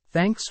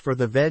 Thanks for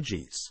the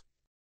veggies.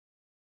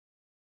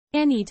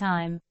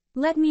 Anytime.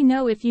 Let me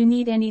know if you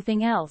need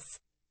anything else.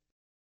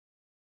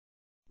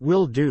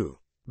 Will do.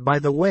 By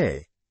the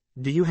way,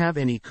 do you have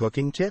any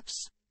cooking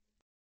tips?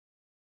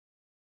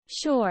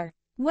 Sure.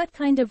 What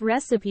kind of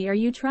recipe are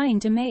you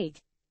trying to make?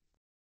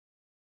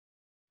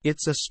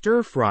 It's a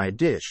stir-fry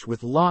dish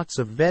with lots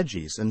of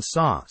veggies and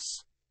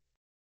sauce.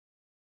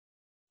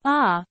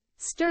 Ah,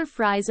 stir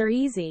fries are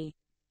easy.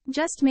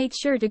 Just make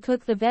sure to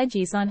cook the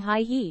veggies on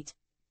high heat.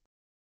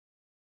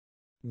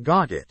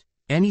 Got it.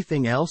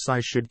 Anything else I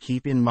should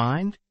keep in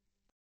mind?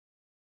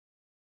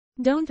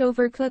 Don't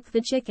overcook the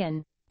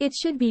chicken. It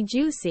should be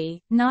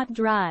juicy, not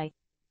dry.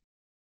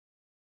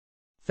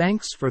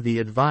 Thanks for the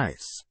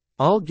advice.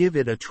 I'll give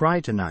it a try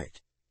tonight.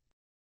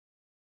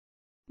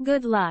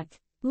 Good luck.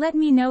 Let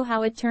me know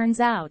how it turns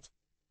out.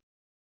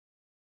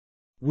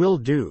 Will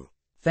do.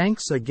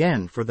 Thanks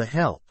again for the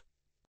help.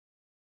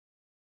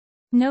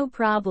 No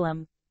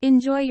problem.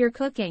 Enjoy your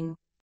cooking.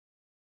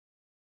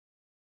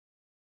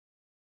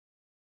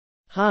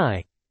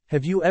 Hi,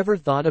 have you ever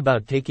thought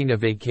about taking a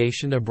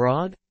vacation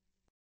abroad?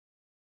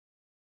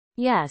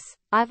 Yes,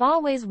 I've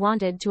always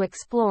wanted to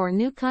explore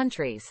new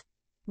countries.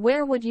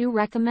 Where would you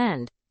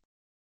recommend?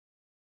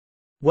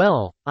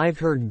 Well, I've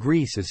heard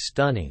Greece is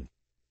stunning.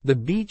 The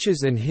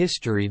beaches and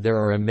history there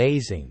are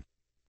amazing.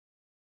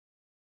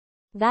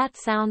 That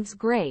sounds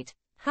great.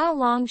 How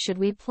long should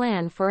we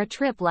plan for a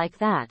trip like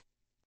that?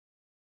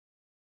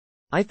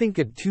 I think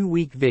a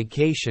 2-week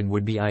vacation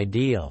would be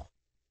ideal.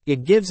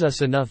 It gives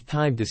us enough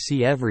time to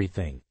see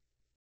everything.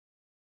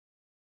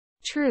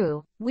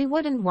 True, we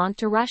wouldn't want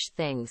to rush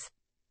things.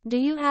 Do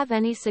you have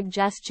any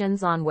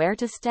suggestions on where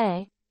to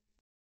stay?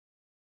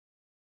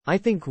 I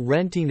think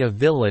renting a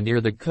villa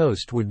near the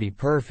coast would be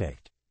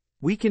perfect.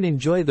 We can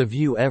enjoy the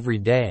view every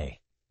day.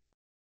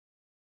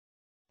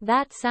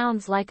 That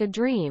sounds like a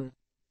dream.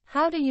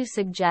 How do you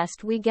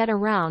suggest we get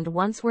around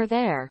once we're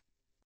there?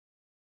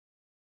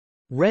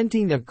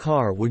 Renting a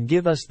car would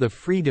give us the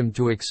freedom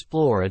to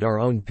explore at our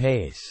own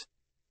pace.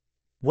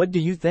 What do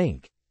you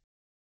think?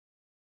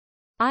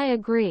 I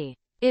agree.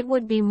 It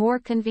would be more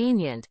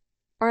convenient.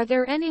 Are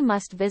there any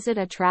must-visit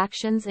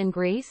attractions in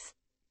Greece?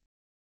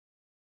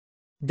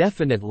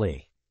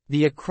 Definitely.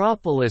 The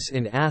Acropolis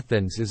in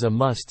Athens is a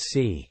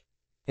must-see.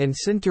 And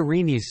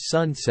Santorini's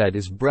sunset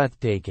is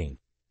breathtaking.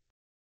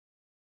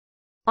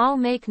 I'll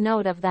make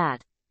note of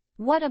that.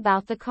 What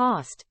about the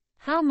cost?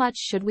 How much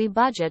should we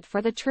budget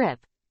for the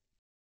trip?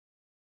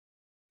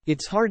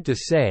 It's hard to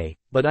say,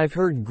 but I've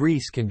heard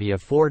Greece can be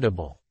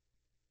affordable.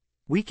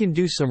 We can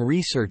do some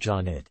research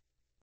on it.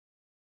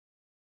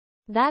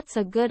 That's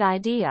a good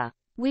idea.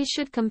 We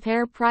should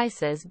compare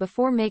prices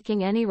before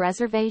making any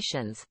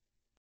reservations.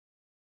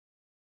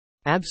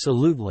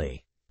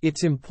 Absolutely.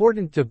 It's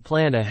important to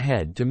plan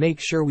ahead to make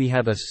sure we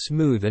have a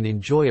smooth and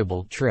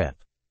enjoyable trip.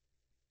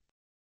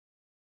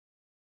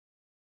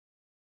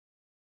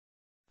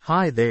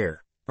 Hi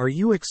there. Are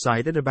you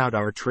excited about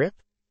our trip?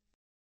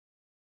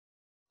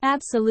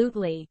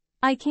 Absolutely.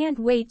 I can't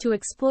wait to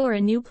explore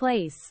a new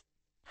place.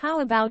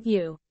 How about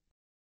you?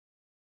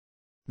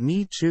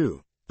 Me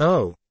too.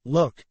 Oh,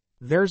 look,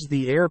 there's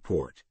the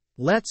airport.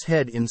 Let's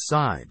head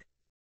inside.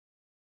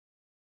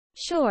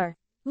 Sure.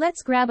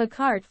 Let's grab a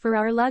cart for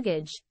our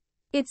luggage.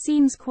 It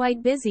seems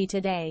quite busy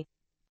today.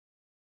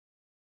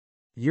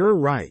 You're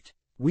right.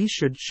 We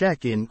should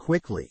check in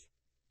quickly.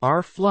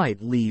 Our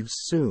flight leaves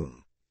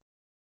soon.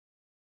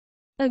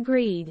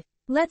 Agreed.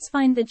 Let's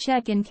find the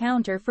check-in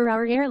counter for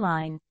our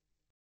airline.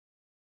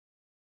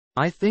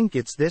 I think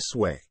it's this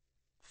way.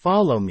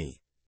 Follow me.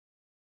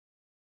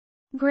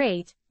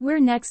 Great, we're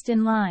next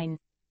in line.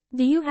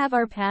 Do you have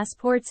our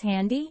passports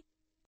handy?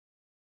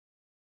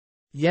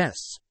 Yes,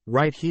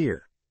 right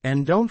here.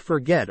 And don't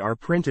forget our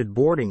printed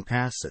boarding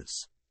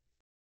passes.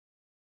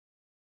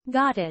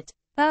 Got it.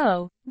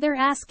 Oh, they're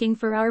asking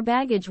for our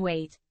baggage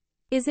weight.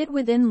 Is it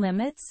within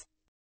limits?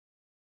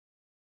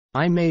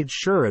 I made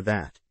sure of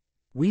that.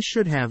 We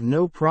should have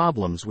no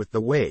problems with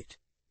the weight.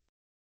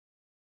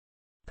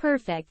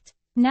 Perfect.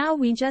 Now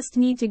we just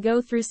need to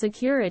go through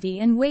security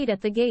and wait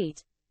at the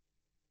gate.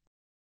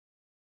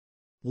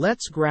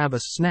 Let's grab a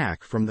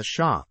snack from the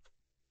shop.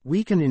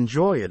 We can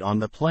enjoy it on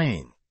the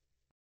plane.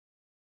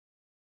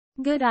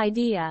 Good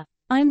idea.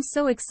 I'm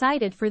so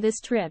excited for this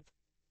trip.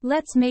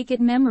 Let's make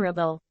it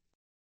memorable.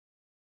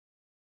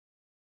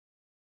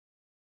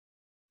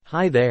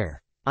 Hi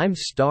there. I'm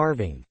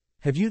starving.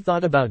 Have you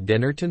thought about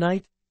dinner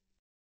tonight?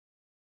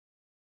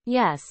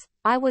 Yes,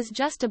 I was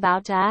just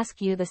about to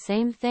ask you the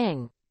same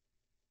thing.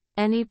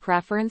 Any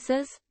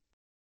preferences?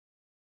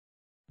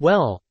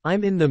 Well,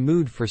 I'm in the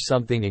mood for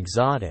something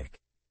exotic.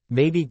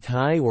 Maybe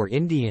Thai or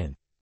Indian.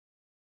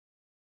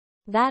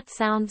 That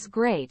sounds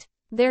great.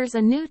 There's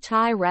a new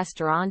Thai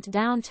restaurant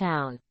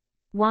downtown.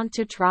 Want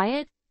to try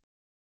it?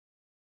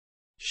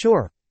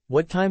 Sure.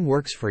 What time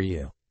works for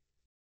you?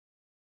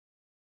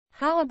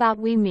 How about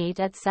we meet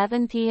at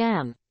 7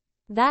 p.m.?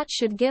 That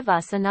should give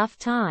us enough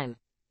time.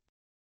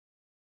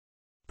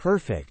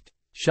 Perfect.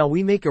 Shall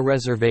we make a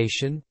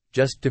reservation,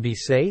 just to be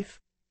safe?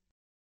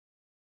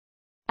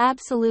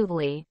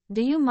 Absolutely.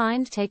 Do you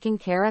mind taking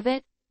care of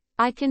it?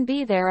 I can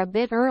be there a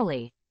bit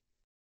early.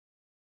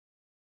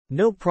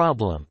 No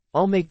problem.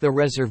 I'll make the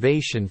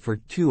reservation for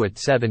 2 at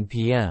 7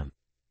 p.m.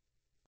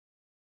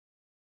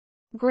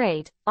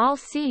 Great, I'll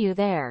see you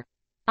there.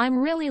 I'm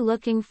really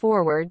looking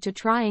forward to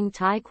trying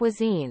Thai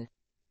cuisine.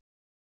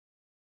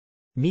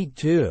 Me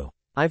too.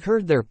 I've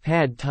heard their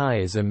pad Thai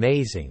is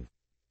amazing.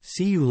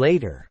 See you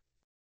later.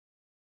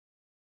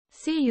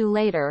 See you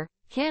later,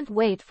 can't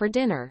wait for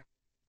dinner.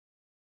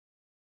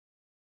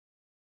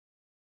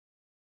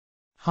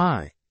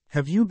 Hi,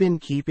 have you been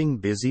keeping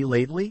busy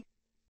lately?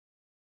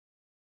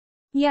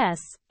 Yes,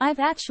 I've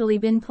actually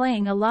been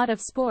playing a lot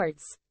of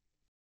sports.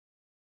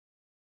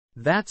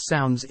 That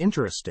sounds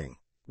interesting.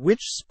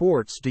 Which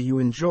sports do you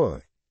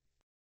enjoy?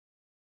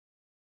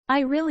 I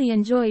really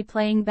enjoy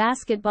playing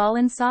basketball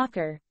and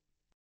soccer.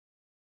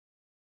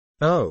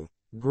 Oh,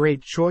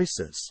 great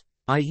choices.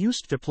 I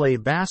used to play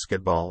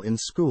basketball in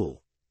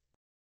school.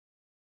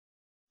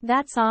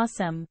 That's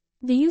awesome.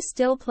 Do you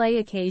still play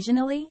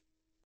occasionally?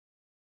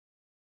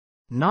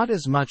 Not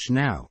as much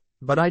now,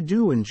 but I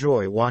do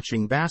enjoy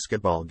watching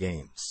basketball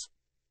games.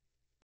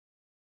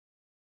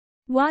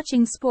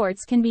 Watching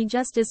sports can be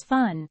just as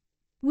fun.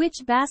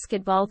 Which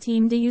basketball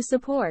team do you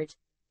support?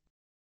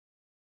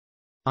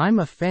 I'm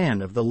a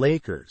fan of the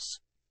Lakers.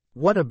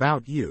 What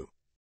about you?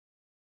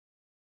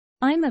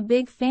 I'm a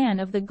big fan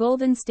of the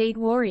Golden State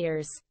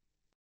Warriors.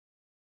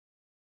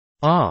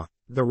 Ah,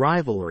 the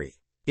rivalry.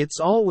 It's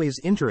always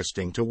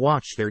interesting to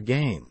watch their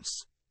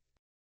games.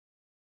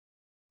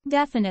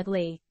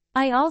 Definitely.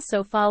 I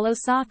also follow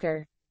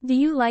soccer. Do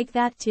you like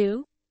that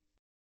too?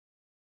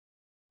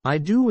 I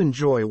do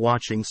enjoy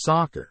watching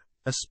soccer,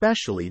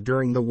 especially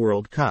during the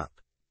World Cup.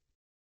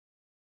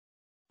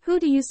 Who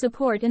do you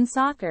support in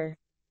soccer?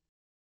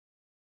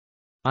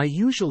 I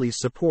usually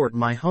support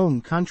my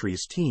home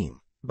country's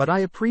team, but I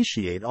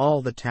appreciate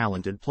all the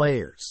talented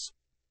players.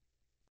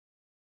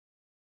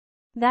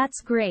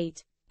 That's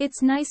great.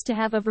 It's nice to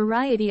have a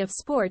variety of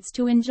sports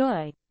to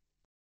enjoy.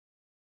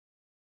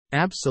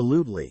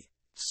 Absolutely.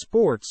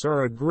 Sports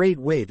are a great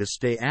way to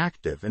stay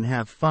active and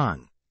have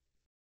fun.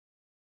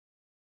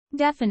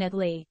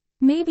 Definitely.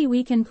 Maybe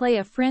we can play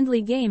a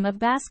friendly game of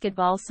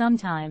basketball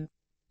sometime.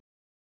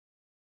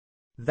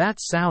 That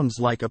sounds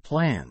like a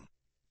plan.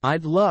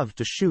 I'd love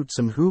to shoot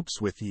some hoops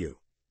with you.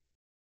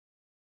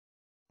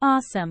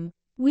 Awesome.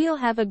 We'll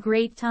have a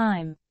great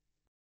time.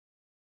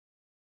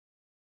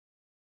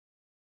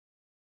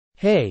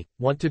 Hey,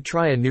 want to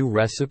try a new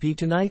recipe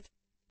tonight?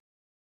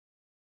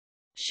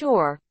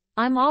 Sure,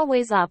 I'm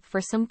always up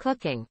for some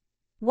cooking.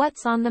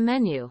 What's on the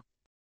menu?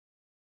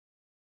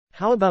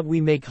 How about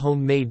we make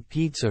homemade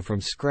pizza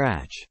from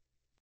scratch?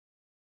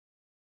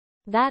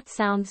 That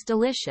sounds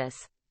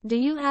delicious. Do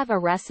you have a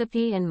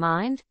recipe in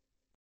mind?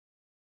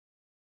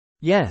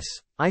 Yes,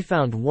 I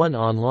found one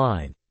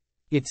online.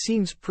 It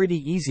seems pretty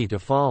easy to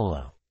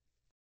follow.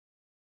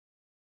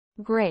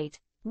 Great.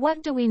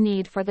 What do we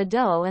need for the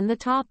dough and the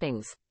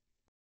toppings?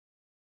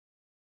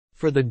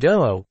 For the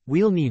dough,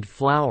 we'll need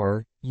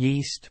flour,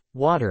 yeast,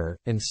 water,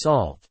 and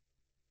salt.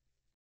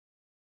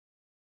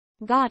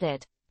 Got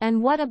it.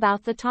 And what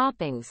about the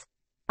toppings?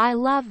 I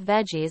love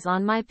veggies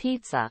on my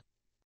pizza.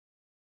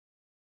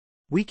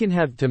 We can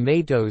have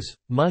tomatoes,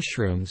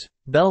 mushrooms,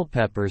 bell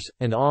peppers,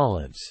 and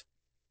olives.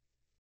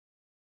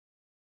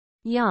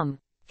 Yum.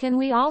 Can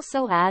we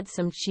also add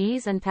some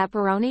cheese and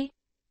pepperoni?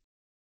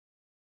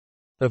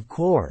 Of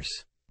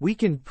course. We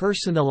can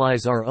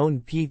personalize our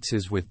own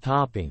pizzas with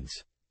toppings.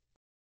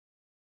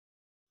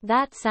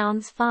 That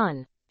sounds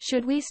fun.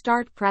 Should we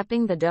start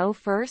prepping the dough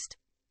first?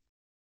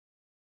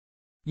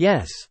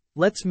 Yes,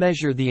 let's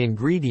measure the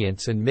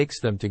ingredients and mix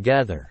them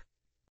together.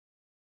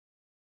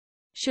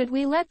 Should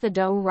we let the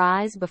dough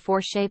rise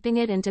before shaping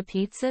it into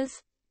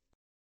pizzas?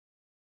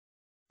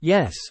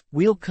 Yes,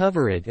 we'll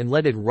cover it and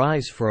let it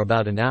rise for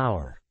about an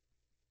hour.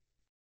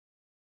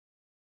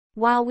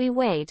 While we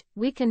wait,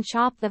 we can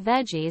chop the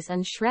veggies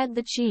and shred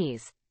the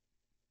cheese.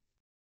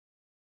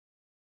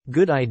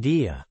 Good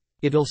idea.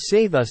 It'll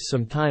save us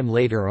some time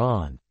later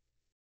on.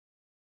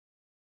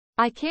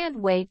 I can't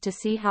wait to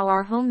see how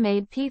our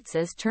homemade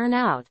pizzas turn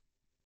out.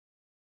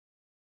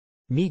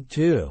 Me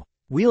too.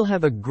 We'll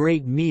have a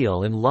great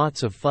meal and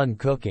lots of fun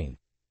cooking.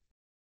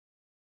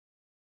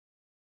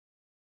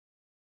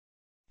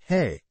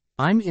 Hey,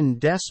 I'm in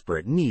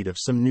desperate need of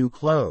some new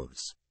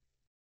clothes.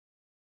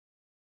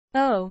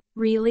 Oh,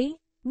 really?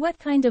 What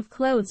kind of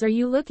clothes are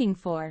you looking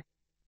for?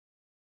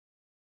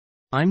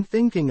 I'm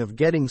thinking of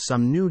getting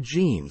some new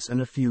jeans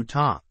and a few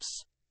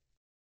tops.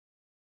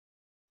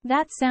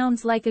 That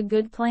sounds like a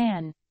good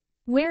plan.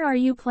 Where are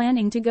you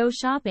planning to go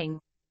shopping?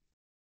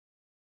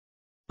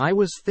 I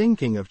was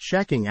thinking of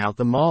checking out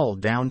the mall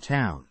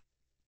downtown.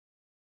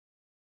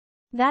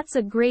 That's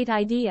a great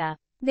idea.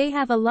 They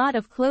have a lot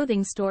of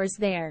clothing stores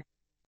there.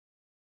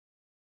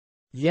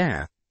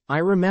 Yeah, I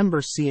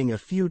remember seeing a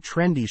few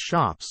trendy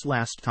shops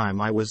last time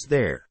I was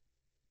there.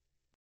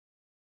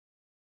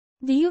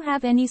 Do you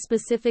have any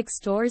specific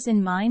stores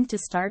in mind to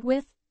start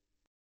with?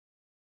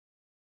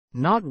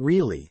 Not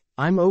really,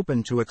 I'm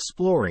open to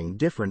exploring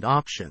different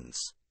options.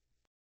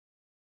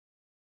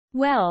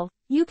 Well,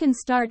 you can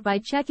start by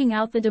checking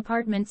out the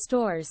department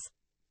stores.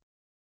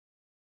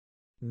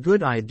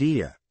 Good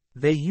idea.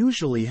 They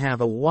usually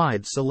have a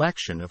wide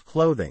selection of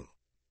clothing.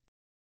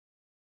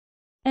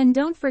 And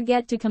don't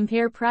forget to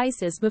compare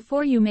prices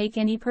before you make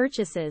any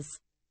purchases.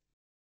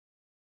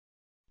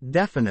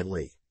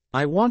 Definitely.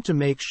 I want to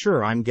make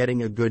sure I'm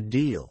getting a good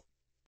deal.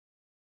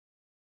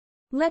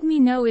 Let me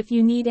know if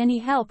you need any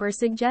help or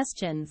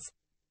suggestions.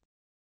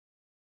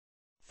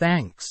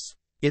 Thanks.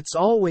 It's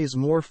always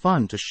more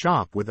fun to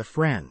shop with a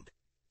friend.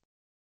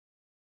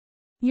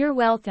 You're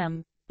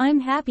welcome.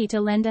 I'm happy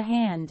to lend a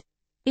hand.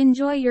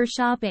 Enjoy your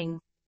shopping.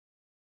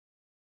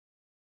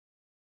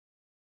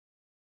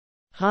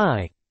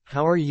 Hi,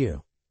 how are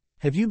you?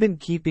 Have you been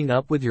keeping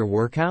up with your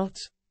workouts?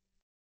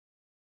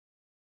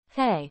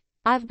 Hey,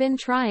 I've been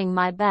trying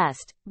my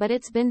best, but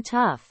it's been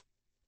tough.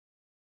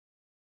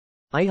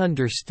 I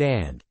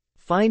understand.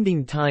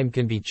 Finding time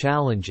can be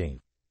challenging.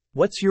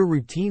 What's your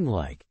routine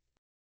like?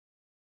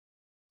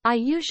 I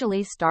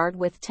usually start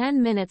with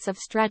 10 minutes of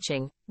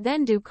stretching,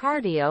 then do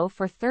cardio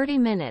for 30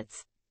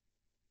 minutes.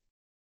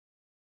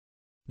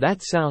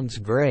 That sounds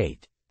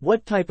great.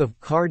 What type of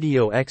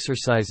cardio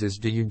exercises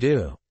do you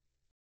do?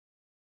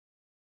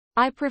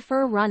 I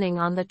prefer running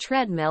on the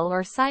treadmill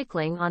or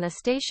cycling on a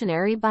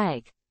stationary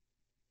bike.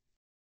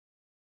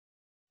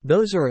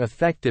 Those are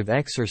effective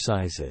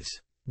exercises.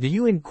 Do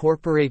you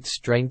incorporate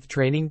strength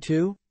training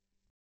too?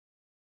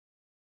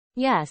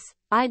 Yes,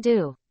 I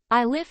do.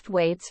 I lift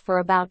weights for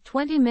about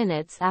 20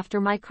 minutes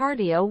after my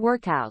cardio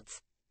workouts.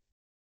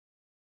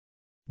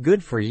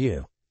 Good for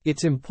you.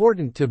 It's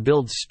important to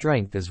build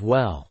strength as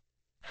well.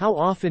 How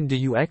often do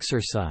you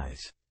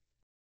exercise?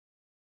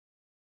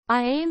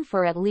 I aim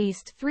for at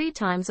least 3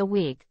 times a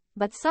week,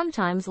 but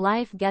sometimes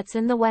life gets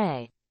in the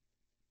way.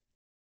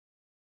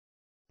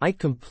 I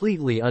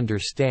completely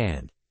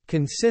understand.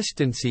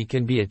 Consistency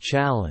can be a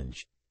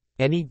challenge.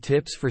 Any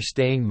tips for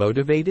staying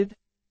motivated?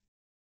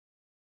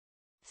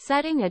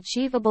 Setting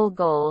achievable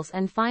goals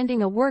and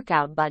finding a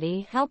workout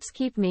buddy helps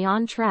keep me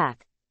on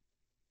track.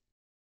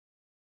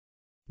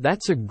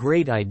 That's a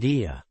great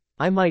idea.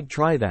 I might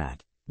try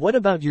that. What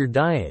about your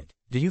diet?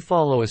 Do you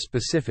follow a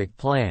specific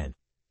plan?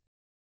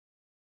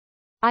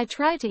 I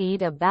try to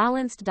eat a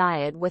balanced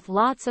diet with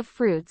lots of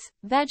fruits,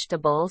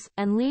 vegetables,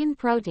 and lean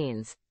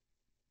proteins.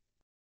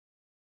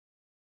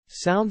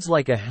 Sounds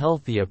like a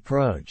healthy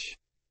approach.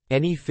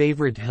 Any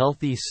favorite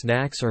healthy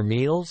snacks or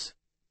meals?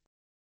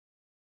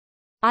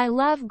 I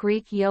love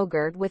Greek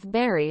yogurt with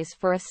berries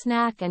for a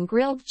snack and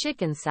grilled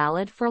chicken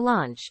salad for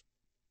lunch.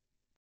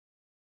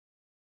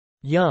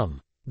 Yum.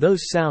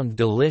 Those sound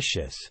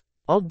delicious.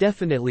 I'll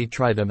definitely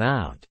try them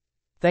out.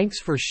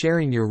 Thanks for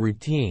sharing your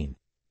routine.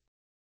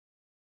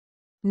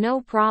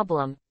 No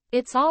problem.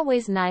 It's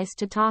always nice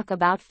to talk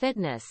about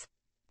fitness.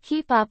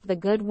 Keep up the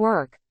good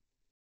work.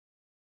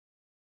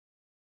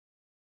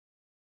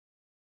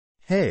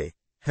 Hey,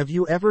 have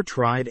you ever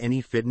tried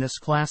any fitness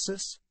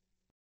classes?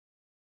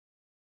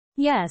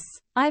 Yes,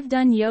 I've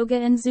done yoga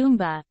and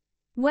Zumba.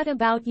 What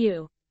about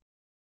you?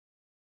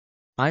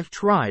 I've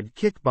tried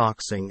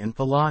kickboxing and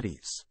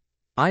Pilates.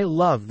 I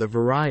love the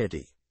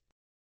variety.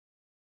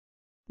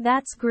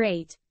 That's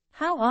great.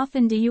 How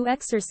often do you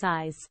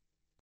exercise?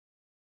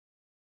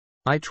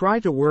 I try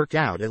to work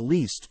out at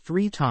least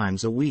 3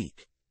 times a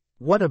week.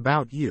 What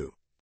about you?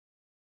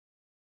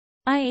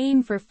 I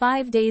aim for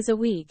 5 days a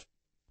week.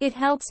 It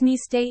helps me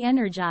stay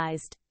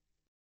energized.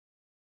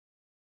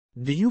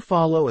 Do you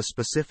follow a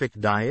specific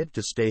diet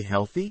to stay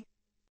healthy?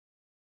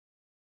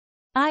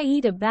 I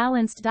eat a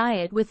balanced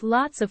diet with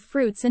lots of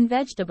fruits and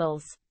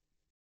vegetables.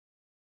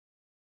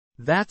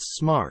 That's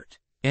smart.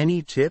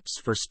 Any tips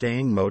for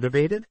staying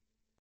motivated?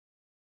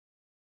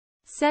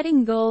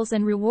 Setting goals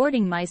and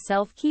rewarding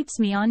myself keeps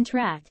me on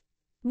track.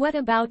 What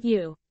about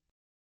you?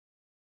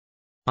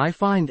 I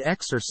find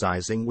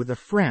exercising with a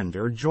friend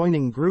or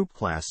joining group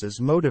classes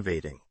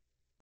motivating.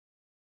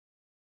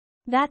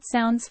 That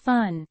sounds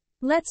fun.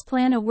 Let's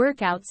plan a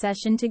workout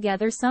session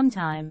together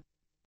sometime.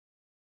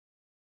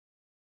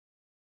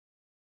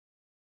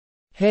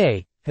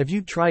 Hey, have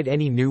you tried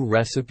any new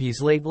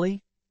recipes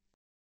lately?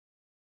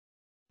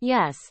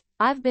 Yes,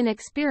 I've been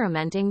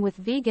experimenting with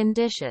vegan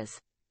dishes.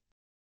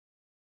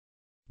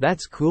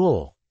 That's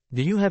cool.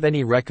 Do you have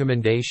any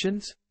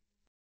recommendations?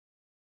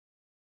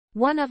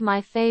 One of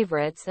my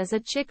favorites is a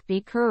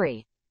chickpea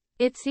curry.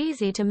 It's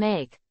easy to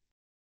make.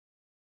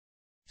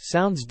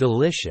 Sounds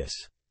delicious.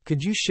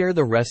 Could you share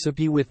the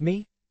recipe with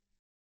me?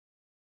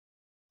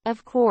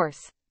 Of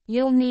course.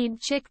 You'll need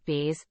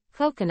chickpeas,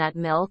 coconut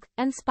milk,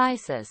 and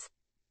spices.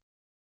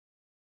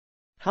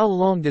 How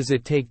long does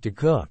it take to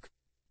cook?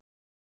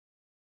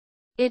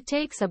 It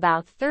takes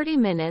about 30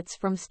 minutes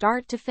from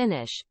start to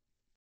finish.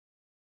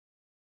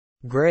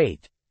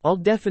 Great. I'll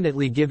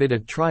definitely give it a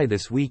try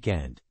this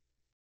weekend.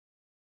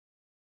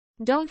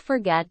 Don't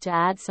forget to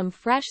add some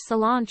fresh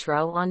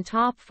cilantro on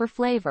top for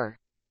flavor.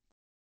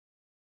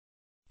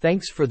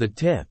 Thanks for the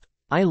tip.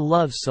 I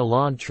love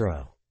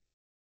cilantro.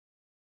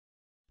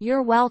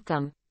 You're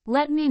welcome.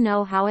 Let me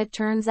know how it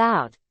turns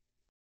out.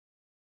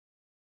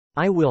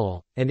 I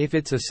will, and if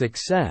it's a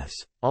success,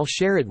 I'll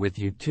share it with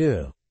you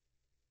too.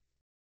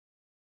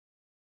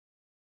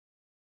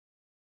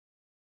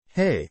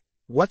 Hey,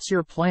 what's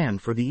your plan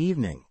for the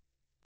evening?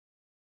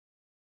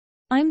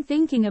 I'm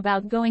thinking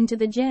about going to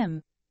the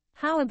gym.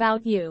 How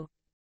about you?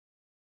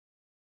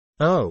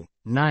 Oh,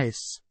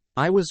 nice.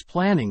 I was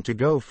planning to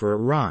go for a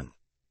run.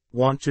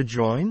 Want to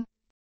join?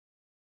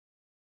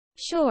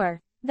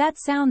 Sure, that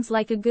sounds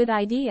like a good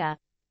idea.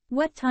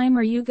 What time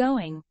are you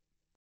going?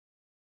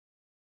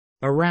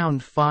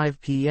 Around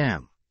 5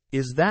 p.m.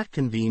 Is that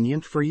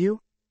convenient for you?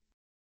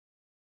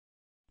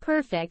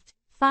 Perfect.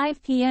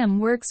 5 p.m.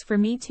 works for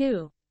me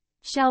too.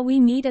 Shall we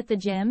meet at the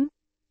gym?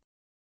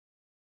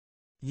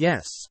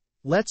 Yes,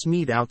 let's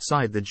meet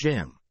outside the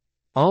gym.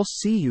 I'll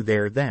see you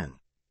there then.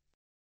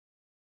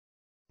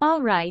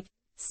 All right.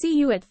 See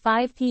you at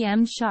 5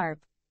 p.m. sharp.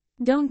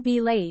 Don't be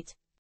late.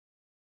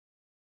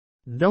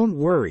 Don't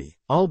worry,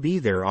 I'll be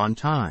there on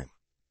time.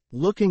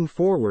 Looking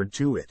forward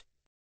to it.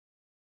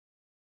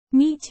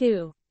 Me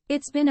too.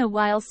 It's been a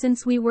while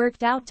since we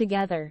worked out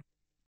together.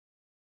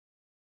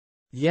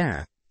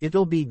 Yeah,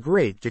 it'll be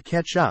great to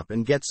catch up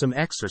and get some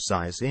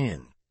exercise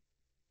in.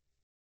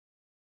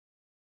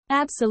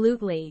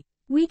 Absolutely.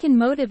 We can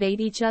motivate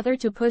each other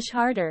to push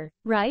harder,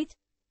 right?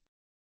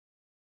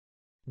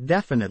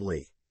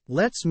 Definitely.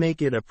 Let's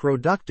make it a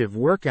productive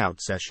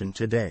workout session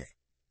today.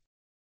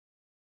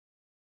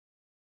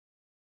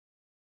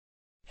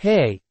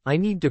 Hey, I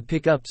need to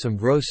pick up some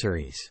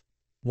groceries.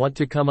 Want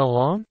to come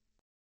along?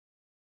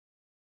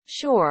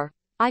 Sure,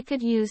 I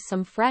could use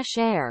some fresh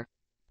air.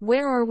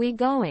 Where are we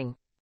going?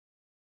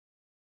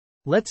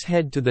 Let's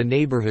head to the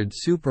neighborhood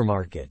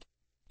supermarket.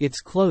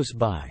 It's close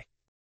by.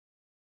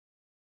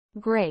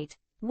 Great.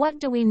 What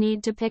do we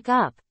need to pick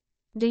up?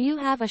 Do you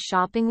have a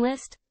shopping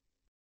list?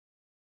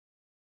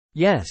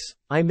 Yes,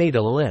 I made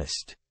a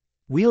list.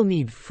 We'll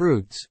need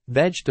fruits,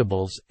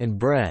 vegetables, and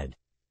bread.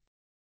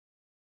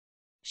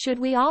 Should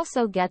we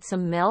also get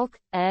some milk,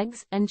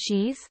 eggs, and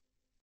cheese?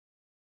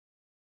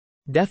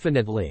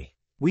 Definitely.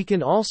 We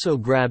can also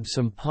grab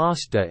some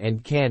pasta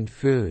and canned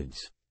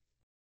foods.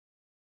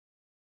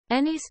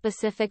 Any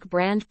specific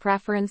brand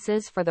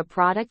preferences for the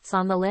products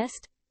on the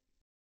list?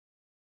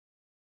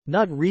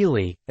 Not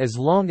really, as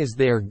long as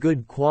they are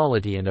good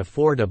quality and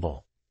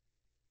affordable.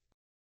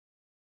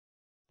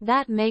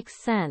 That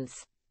makes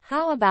sense.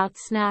 How about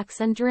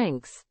snacks and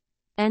drinks?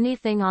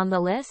 Anything on the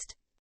list?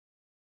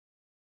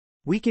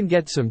 We can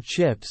get some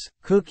chips,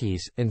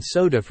 cookies, and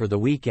soda for the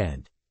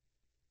weekend.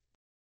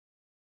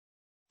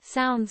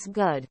 Sounds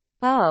good.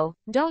 Oh,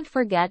 don't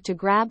forget to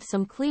grab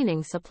some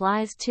cleaning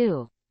supplies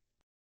too.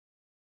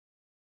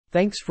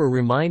 Thanks for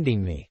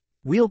reminding me.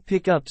 We'll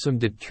pick up some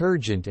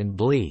detergent and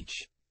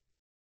bleach.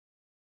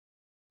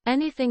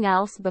 Anything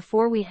else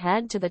before we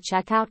head to the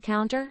checkout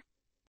counter?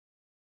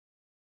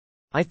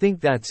 I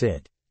think that's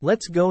it.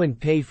 Let's go and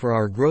pay for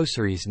our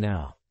groceries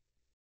now.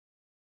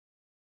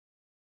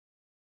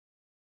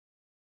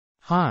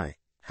 Hi,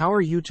 how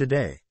are you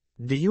today?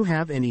 Do you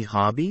have any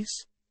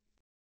hobbies?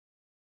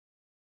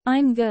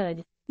 I'm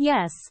good.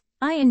 Yes,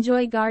 I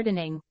enjoy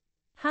gardening.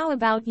 How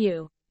about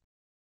you?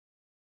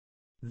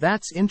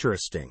 That's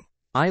interesting.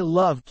 I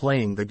love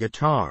playing the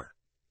guitar.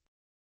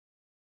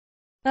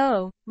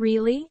 Oh,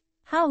 really?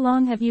 How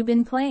long have you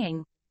been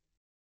playing?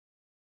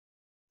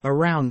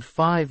 Around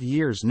 5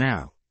 years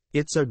now.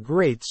 It's a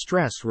great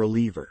stress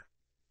reliever.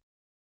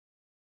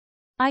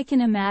 I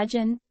can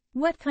imagine.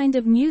 What kind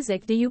of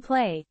music do you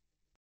play?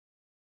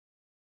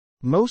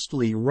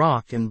 Mostly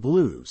rock and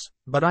blues,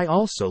 but I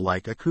also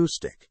like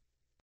acoustic.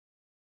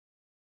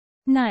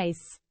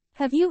 Nice.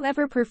 Have you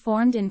ever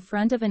performed in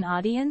front of an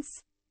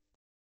audience?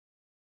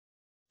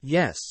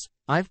 Yes,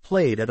 I've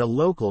played at a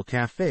local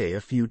cafe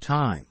a few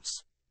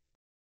times.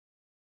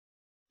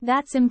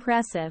 That's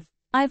impressive.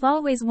 I've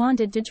always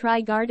wanted to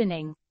try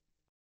gardening.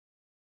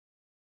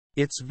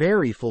 It's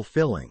very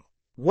fulfilling.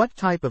 What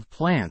type of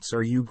plants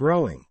are you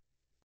growing?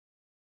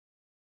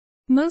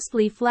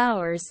 Mostly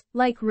flowers,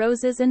 like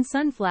roses and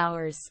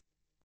sunflowers.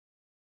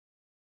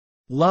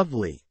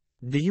 Lovely.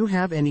 Do you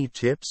have any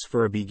tips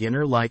for a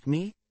beginner like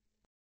me?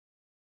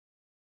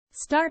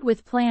 Start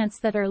with plants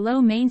that are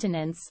low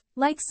maintenance,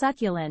 like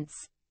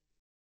succulents.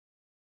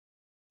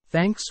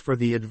 Thanks for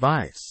the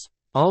advice.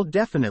 I'll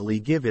definitely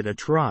give it a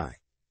try.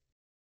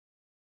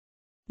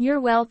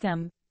 You're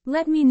welcome.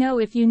 Let me know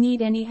if you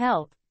need any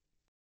help.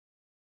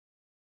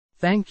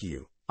 Thank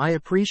you. I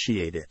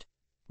appreciate it.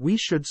 We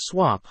should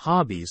swap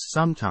hobbies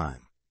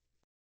sometime.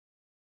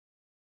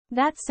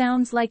 That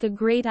sounds like a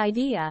great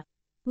idea.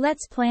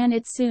 Let's plan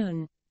it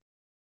soon.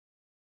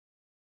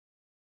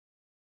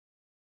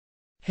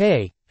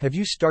 Hey, have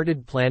you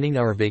started planning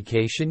our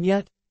vacation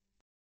yet?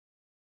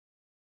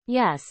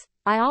 Yes,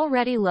 I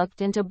already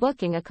looked into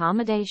booking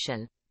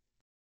accommodation.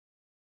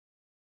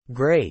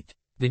 Great.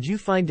 Did you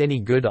find any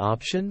good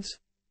options?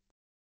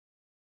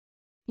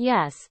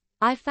 Yes,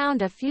 I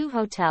found a few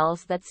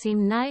hotels that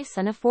seem nice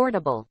and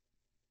affordable.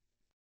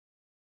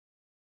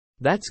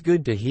 That's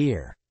good to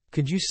hear.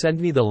 Could you send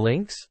me the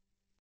links?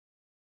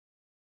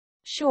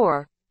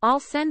 Sure, I'll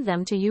send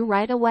them to you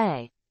right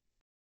away.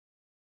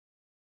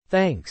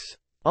 Thanks.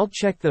 I'll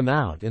check them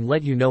out and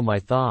let you know my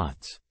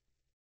thoughts.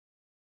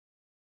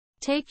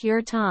 Take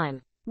your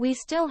time. We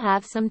still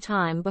have some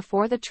time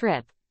before the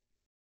trip.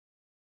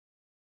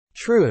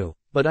 True,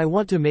 but I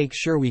want to make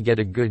sure we get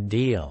a good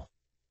deal.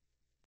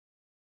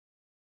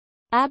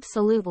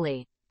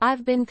 Absolutely.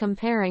 I've been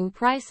comparing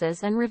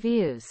prices and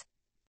reviews.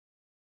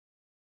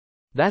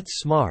 That's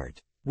smart.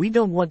 We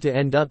don't want to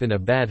end up in a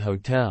bad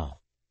hotel.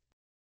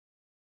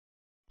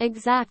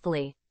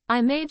 Exactly.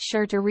 I made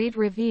sure to read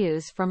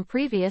reviews from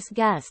previous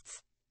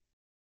guests.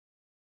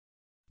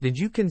 Did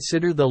you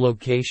consider the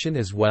location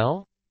as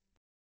well?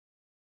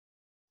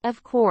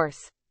 Of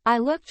course. I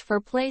looked for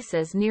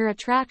places near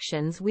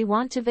attractions we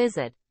want to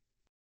visit.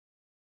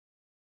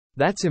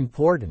 That's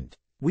important.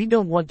 We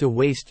don't want to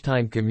waste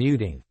time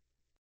commuting.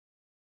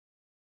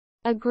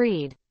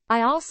 Agreed.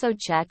 I also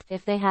checked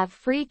if they have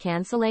free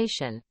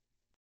cancellation.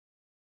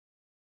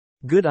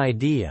 Good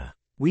idea.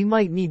 We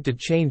might need to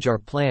change our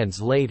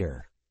plans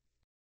later.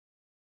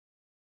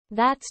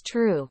 That's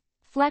true.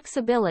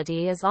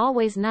 Flexibility is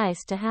always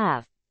nice to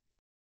have.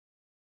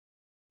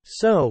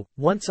 So,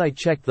 once I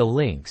check the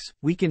links,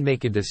 we can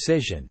make a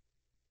decision.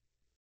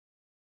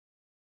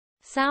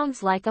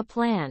 Sounds like a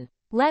plan.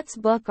 Let's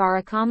book our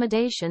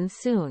accommodations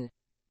soon.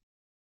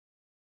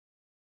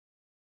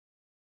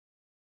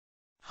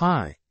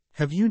 Hi,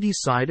 have you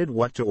decided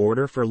what to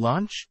order for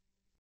lunch?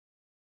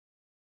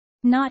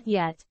 Not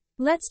yet.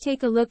 Let's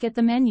take a look at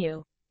the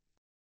menu.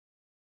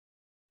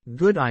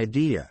 Good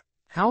idea.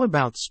 How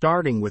about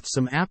starting with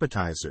some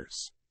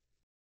appetizers?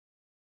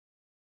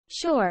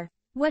 Sure.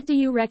 What do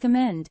you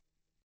recommend?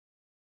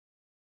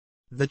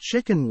 The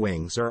chicken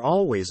wings are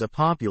always a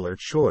popular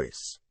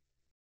choice.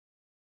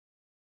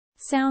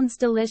 Sounds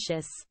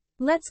delicious.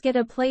 Let's get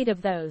a plate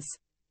of those.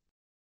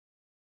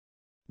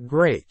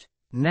 Great.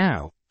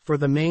 Now, for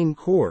the main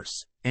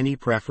course, any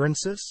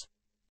preferences?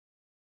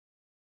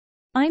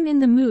 I'm in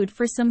the mood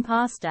for some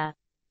pasta.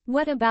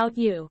 What about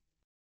you?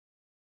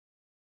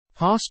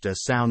 Pasta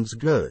sounds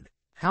good.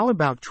 How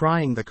about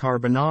trying the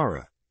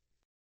carbonara?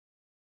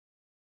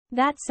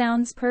 That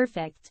sounds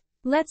perfect.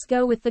 Let's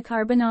go with the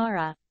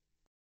carbonara.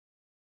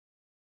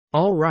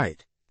 All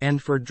right.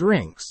 And for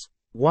drinks,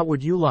 what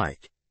would you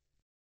like?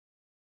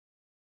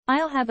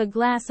 I'll have a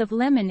glass of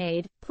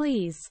lemonade,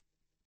 please.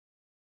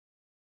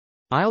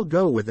 I'll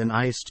go with an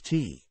iced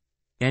tea.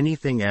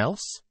 Anything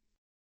else?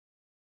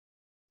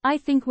 I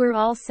think we're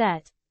all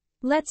set.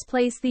 Let's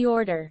place the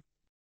order.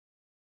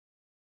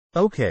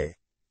 Okay.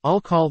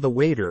 I'll call the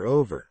waiter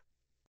over.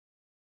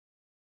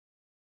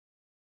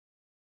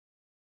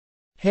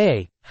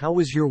 Hey, how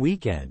was your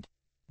weekend?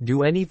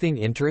 Do anything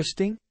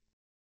interesting?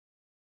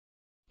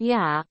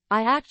 Yeah,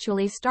 I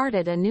actually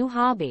started a new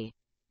hobby.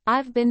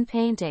 I've been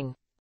painting.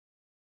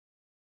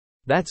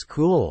 That's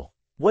cool.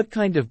 What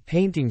kind of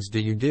paintings do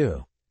you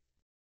do?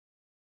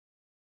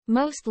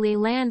 Mostly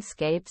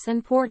landscapes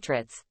and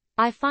portraits.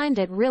 I find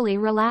it really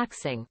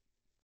relaxing.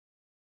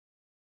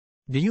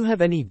 Do you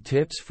have any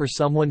tips for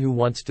someone who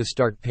wants to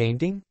start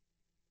painting?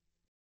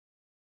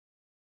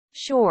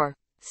 Sure.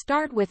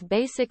 Start with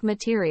basic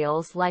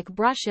materials like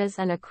brushes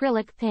and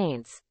acrylic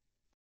paints.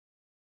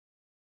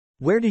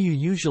 Where do you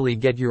usually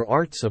get your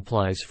art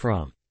supplies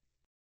from?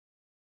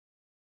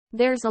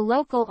 There's a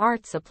local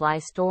art supply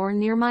store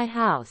near my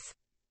house.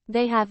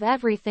 They have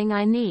everything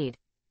I need.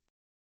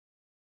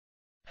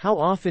 How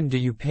often do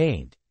you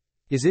paint?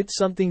 Is it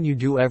something you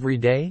do every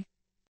day?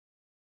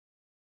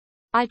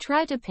 I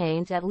try to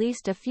paint at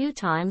least a few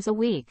times a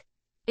week.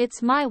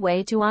 It's my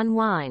way to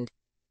unwind.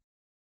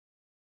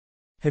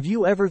 Have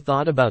you ever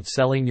thought about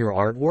selling your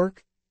artwork?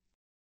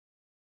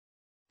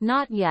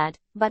 Not yet,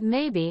 but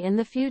maybe in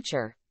the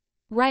future.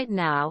 Right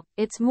now,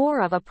 it's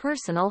more of a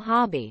personal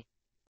hobby.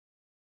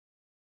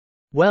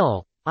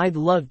 Well, I'd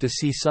love to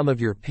see some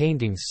of your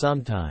paintings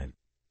sometime.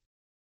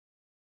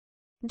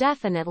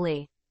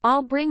 Definitely.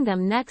 I'll bring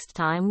them next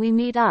time we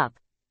meet up.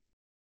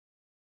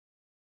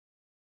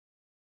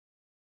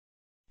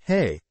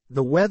 Hey,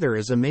 the weather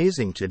is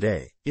amazing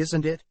today,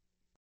 isn't it?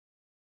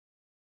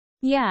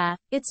 Yeah,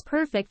 it's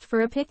perfect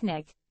for a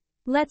picnic.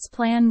 Let's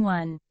plan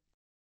one.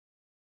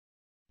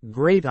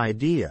 Great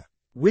idea.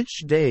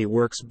 Which day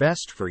works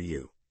best for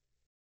you?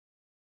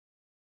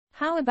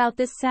 How about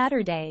this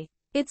Saturday?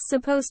 It's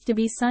supposed to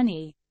be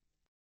sunny.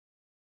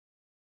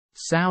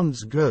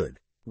 Sounds good.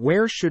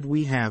 Where should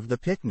we have the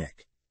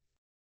picnic?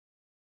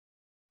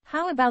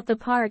 How about the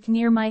park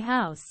near my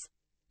house?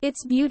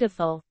 It's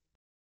beautiful.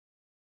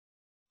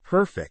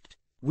 Perfect.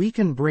 We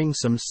can bring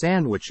some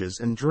sandwiches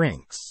and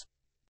drinks.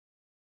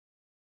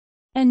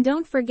 And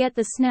don't forget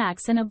the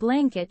snacks and a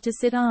blanket to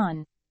sit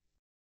on.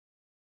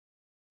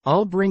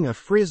 I'll bring a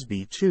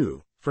frisbee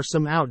too, for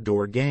some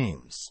outdoor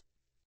games.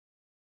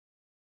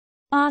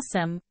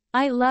 Awesome.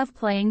 I love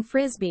playing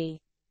frisbee.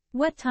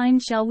 What time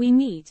shall we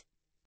meet?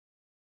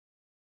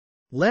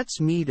 Let's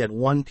meet at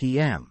 1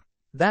 p.m.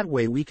 That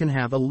way we can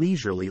have a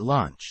leisurely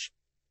lunch.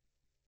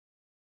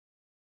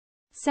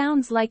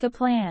 Sounds like a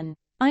plan.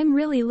 I'm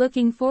really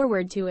looking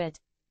forward to it.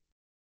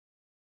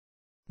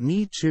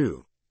 Me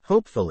too.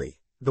 Hopefully,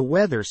 the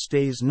weather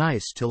stays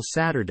nice till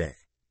Saturday.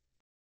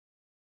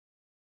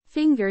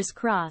 Fingers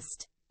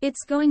crossed.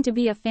 It's going to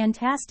be a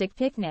fantastic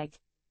picnic.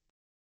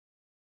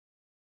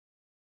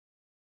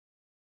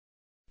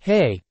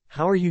 Hey,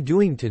 how are you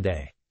doing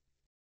today?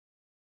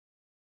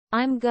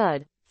 I'm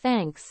good,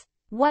 thanks.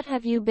 What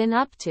have you been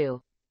up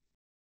to?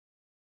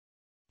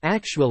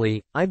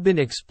 Actually, I've been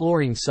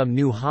exploring some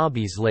new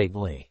hobbies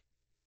lately.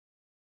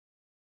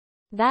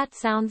 That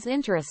sounds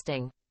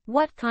interesting.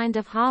 What kind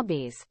of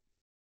hobbies?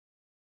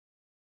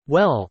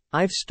 Well,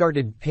 I've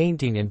started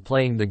painting and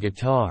playing the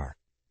guitar.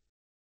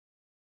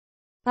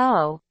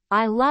 Oh,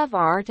 I love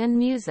art and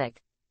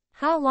music.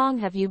 How long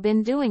have you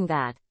been doing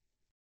that?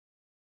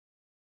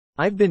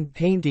 I've been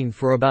painting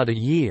for about a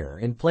year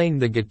and playing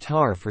the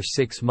guitar for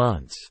 6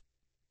 months.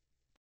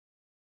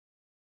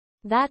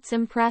 That's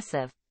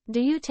impressive.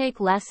 Do you take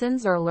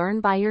lessons or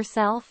learn by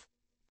yourself?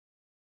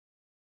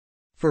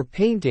 For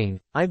painting,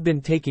 I've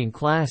been taking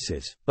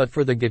classes, but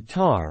for the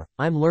guitar,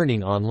 I'm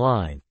learning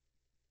online.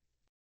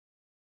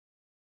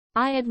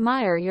 I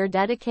admire your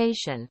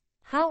dedication.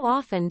 How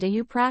often do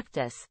you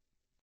practice?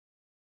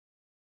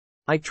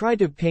 I try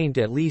to paint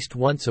at least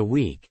once a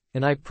week,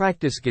 and I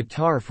practice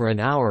guitar for an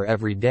hour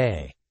every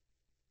day.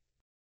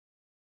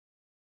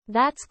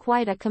 That's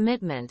quite a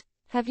commitment.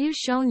 Have you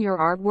shown your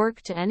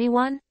artwork to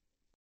anyone?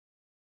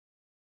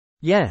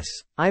 Yes,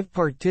 I've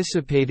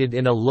participated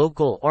in a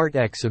local art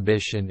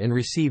exhibition and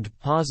received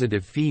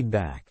positive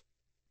feedback.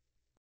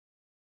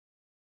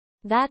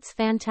 That's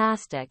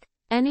fantastic.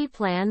 Any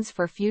plans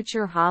for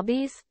future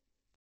hobbies?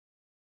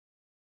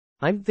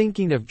 I'm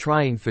thinking of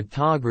trying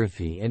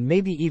photography and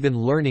maybe even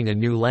learning a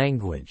new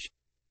language.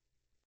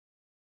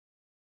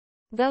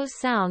 Those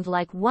sound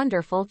like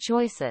wonderful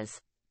choices.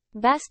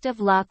 Best of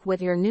luck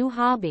with your new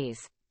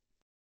hobbies.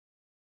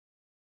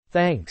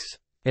 Thanks.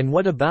 And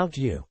what about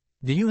you?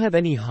 Do you have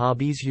any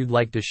hobbies you'd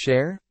like to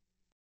share?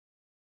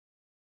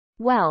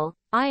 Well,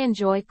 I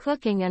enjoy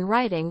cooking and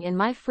writing in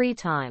my free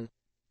time.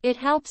 It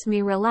helps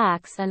me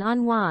relax and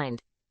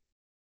unwind.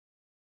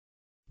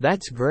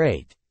 That's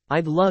great.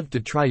 I'd love to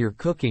try your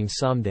cooking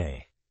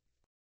someday.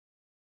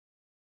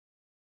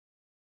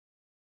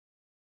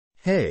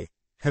 Hey,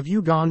 have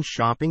you gone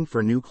shopping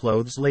for new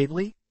clothes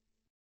lately?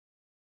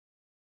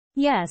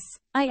 Yes,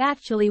 I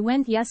actually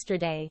went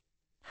yesterday.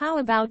 How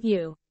about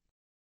you?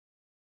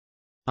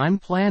 I'm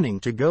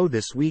planning to go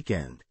this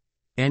weekend.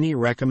 Any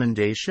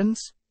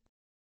recommendations?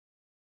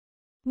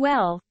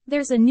 Well,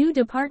 there's a new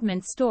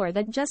department store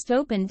that just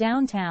opened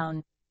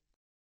downtown.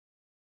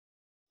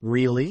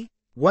 Really?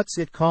 What's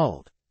it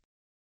called?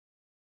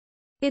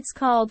 It's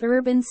called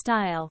Urban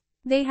Style.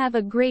 They have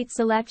a great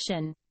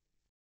selection.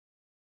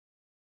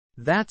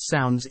 That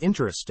sounds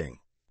interesting.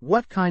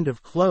 What kind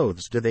of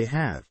clothes do they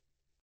have?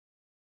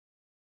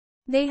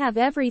 They have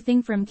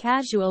everything from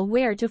casual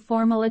wear to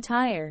formal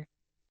attire.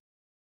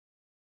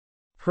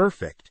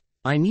 Perfect.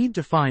 I need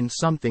to find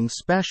something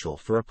special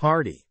for a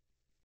party.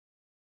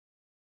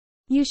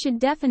 You should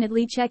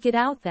definitely check it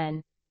out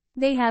then.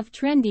 They have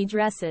trendy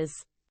dresses.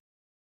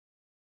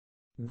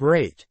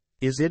 Great.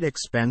 Is it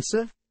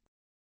expensive?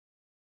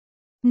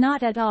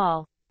 Not at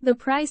all. The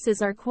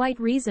prices are quite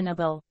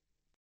reasonable.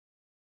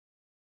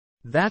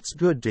 That's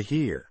good to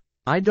hear.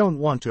 I don't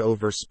want to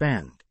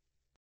overspend.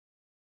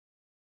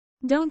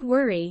 Don't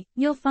worry,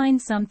 you'll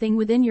find something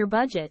within your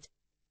budget.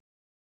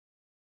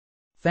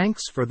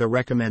 Thanks for the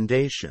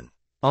recommendation.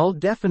 I'll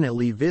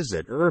definitely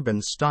visit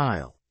Urban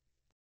Style.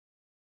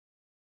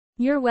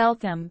 You're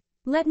welcome.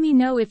 Let me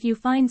know if you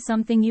find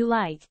something you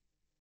like.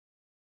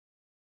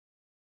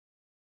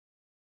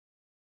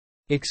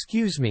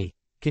 Excuse me,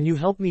 can you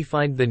help me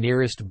find the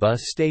nearest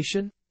bus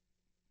station?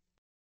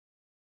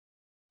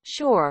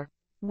 Sure.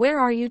 Where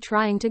are you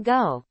trying to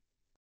go?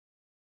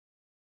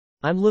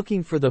 I'm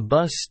looking for the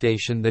bus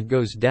station that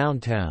goes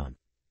downtown.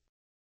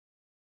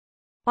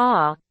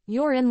 Ah,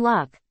 you're in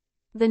luck.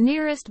 The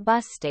nearest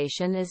bus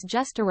station is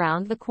just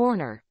around the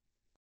corner.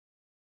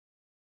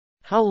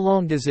 How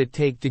long does it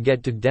take to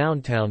get to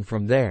downtown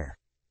from there?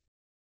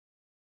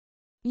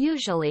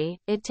 Usually,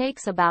 it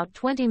takes about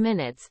 20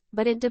 minutes,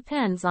 but it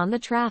depends on the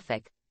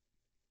traffic.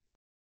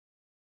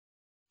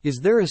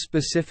 Is there a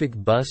specific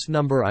bus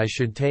number I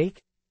should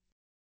take?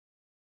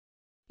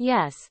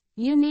 Yes,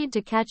 you need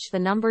to catch the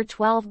number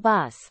 12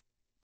 bus.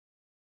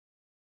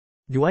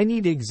 Do I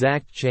need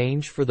exact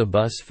change for the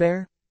bus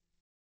fare?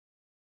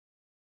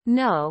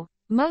 No,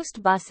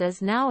 most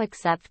buses now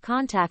accept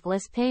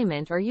contactless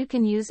payment, or you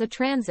can use a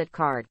transit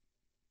card.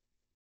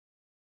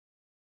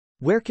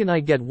 Where can I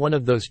get one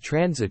of those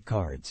transit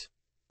cards?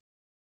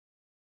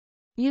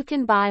 You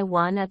can buy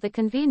one at the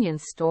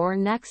convenience store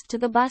next to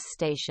the bus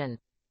station.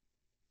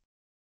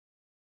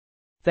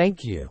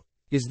 Thank you.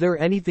 Is there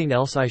anything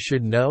else I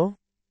should know?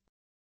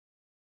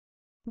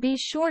 Be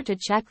sure to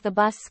check the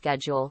bus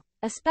schedule,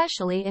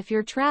 especially if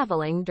you're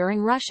traveling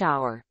during rush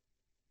hour.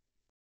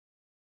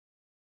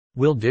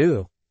 Will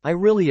do. I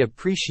really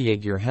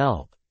appreciate your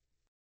help.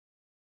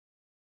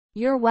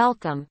 You're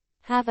welcome.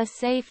 Have a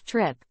safe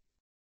trip.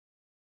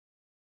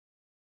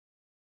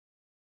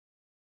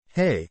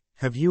 Hey,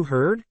 have you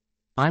heard?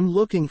 I'm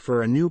looking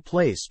for a new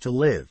place to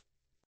live.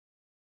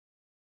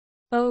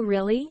 Oh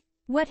really?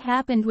 What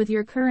happened with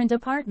your current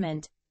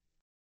apartment?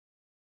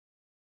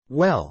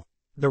 Well,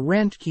 the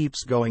rent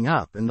keeps going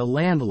up and the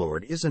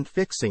landlord isn't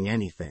fixing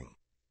anything.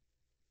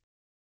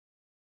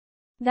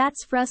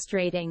 That's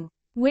frustrating.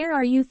 Where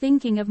are you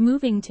thinking of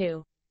moving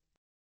to?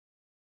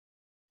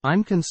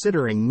 I'm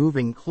considering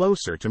moving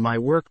closer to my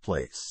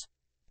workplace.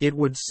 It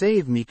would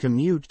save me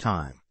commute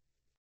time.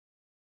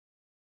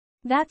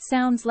 That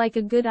sounds like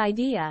a good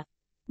idea.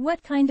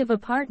 What kind of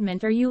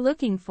apartment are you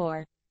looking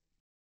for?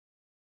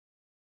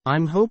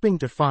 I'm hoping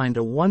to find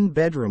a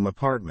one-bedroom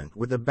apartment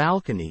with a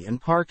balcony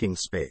and parking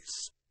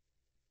space.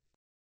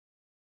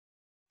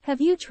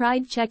 Have you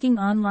tried checking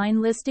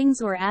online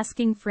listings or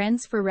asking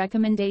friends for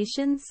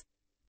recommendations?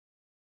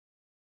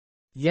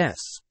 Yes,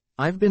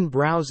 I've been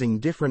browsing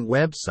different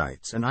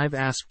websites and I've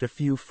asked a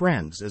few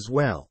friends as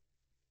well.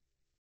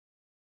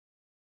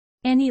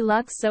 Any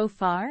luck so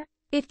far?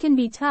 It can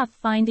be tough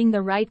finding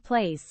the right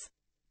place.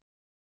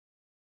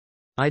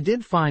 I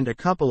did find a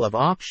couple of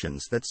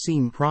options that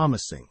seem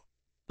promising.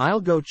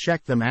 I'll go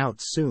check them out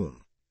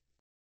soon.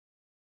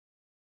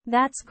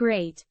 That's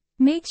great.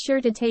 Make sure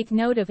to take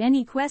note of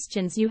any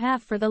questions you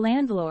have for the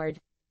landlord.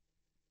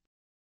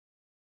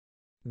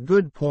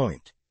 Good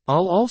point.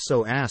 I'll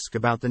also ask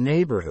about the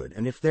neighborhood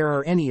and if there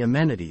are any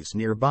amenities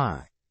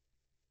nearby.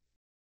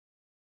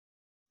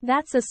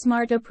 That's a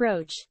smart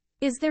approach.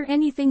 Is there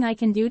anything I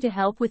can do to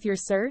help with your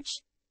search?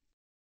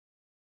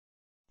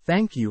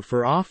 Thank you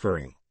for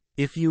offering.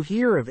 If you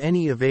hear of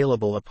any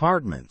available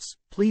apartments,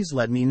 please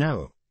let me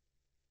know.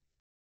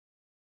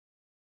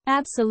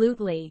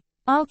 Absolutely.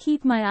 I'll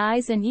keep my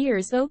eyes and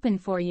ears open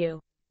for you.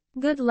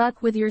 Good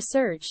luck with your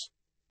search.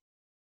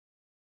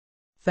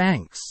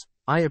 Thanks.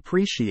 I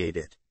appreciate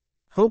it.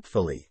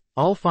 Hopefully,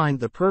 I'll find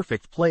the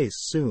perfect place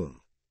soon.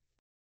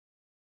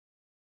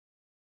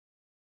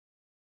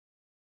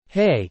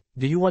 Hey,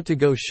 do you want to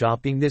go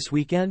shopping this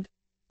weekend?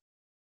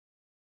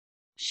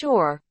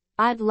 Sure,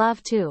 I'd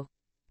love to.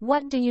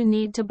 What do you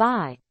need to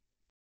buy?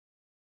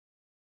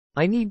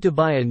 I need to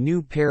buy a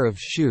new pair of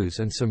shoes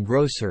and some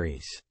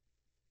groceries.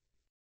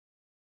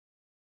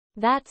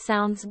 That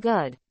sounds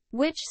good.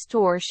 Which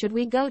store should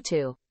we go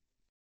to?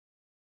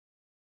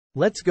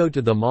 Let's go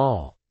to the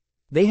mall.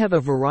 They have a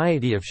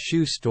variety of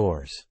shoe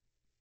stores.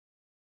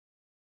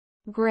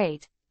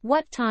 Great.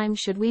 What time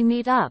should we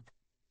meet up?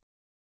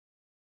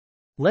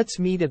 Let's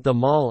meet at the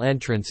mall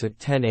entrance at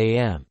 10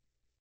 a.m.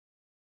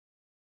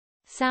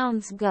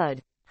 Sounds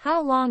good.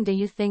 How long do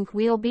you think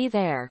we'll be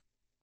there?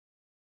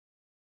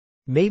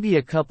 Maybe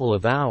a couple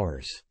of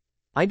hours.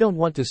 I don't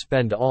want to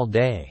spend all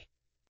day.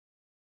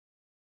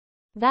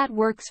 That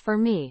works for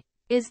me.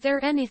 Is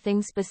there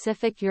anything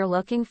specific you're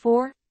looking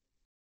for?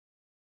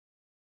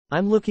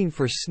 I'm looking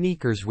for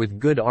sneakers with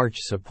good arch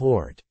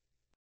support.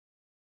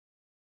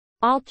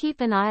 I'll keep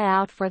an eye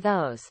out for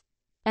those.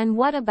 And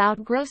what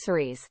about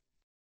groceries?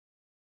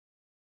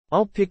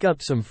 I'll pick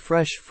up some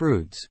fresh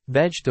fruits,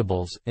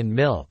 vegetables, and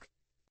milk.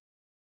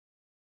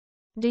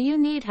 Do you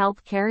need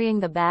help carrying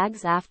the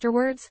bags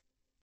afterwards?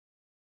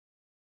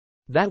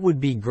 That would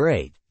be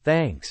great,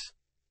 thanks.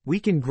 We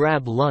can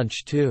grab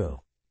lunch too.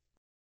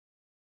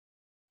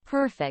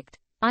 Perfect.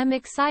 I'm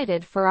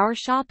excited for our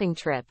shopping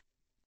trip.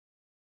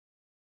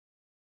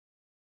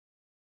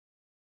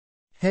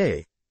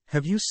 Hey,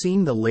 have you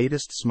seen the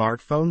latest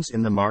smartphones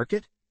in the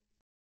market?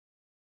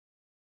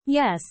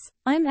 Yes,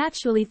 I'm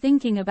actually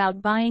thinking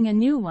about buying a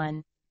new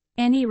one.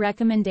 Any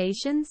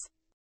recommendations?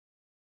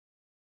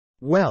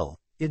 Well,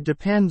 it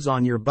depends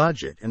on your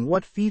budget and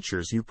what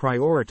features you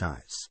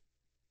prioritize.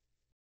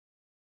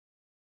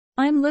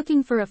 I'm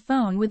looking for a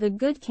phone with a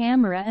good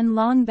camera and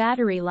long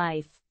battery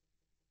life.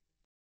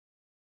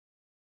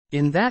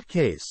 In that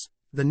case,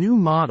 the new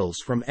models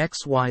from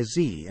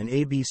XYZ and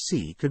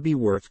ABC could be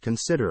worth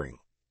considering.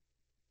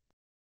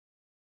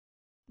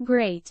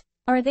 Great.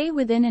 Are they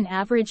within an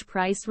average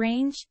price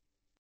range?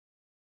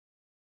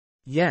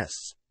 Yes,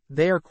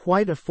 they are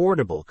quite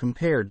affordable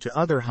compared to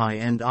other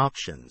high-end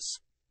options.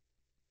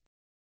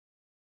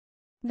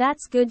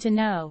 That's good to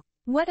know.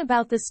 What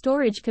about the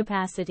storage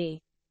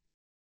capacity?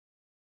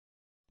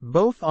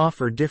 Both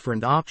offer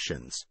different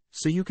options,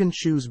 so you can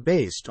choose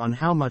based on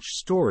how much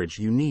storage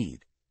you need.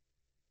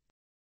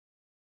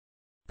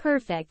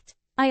 Perfect.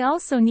 I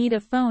also need a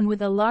phone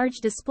with a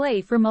large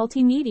display for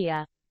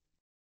multimedia.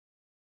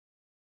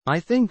 I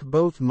think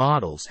both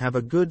models have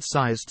a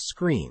good-sized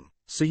screen,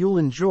 so you'll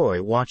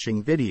enjoy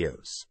watching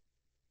videos.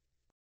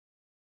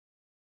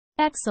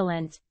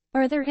 Excellent.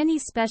 Are there any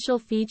special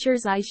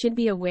features I should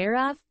be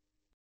aware of?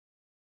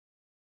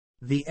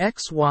 The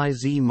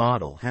XYZ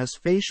model has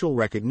facial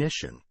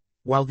recognition,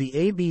 while the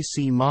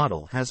ABC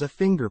model has a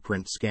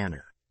fingerprint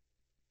scanner.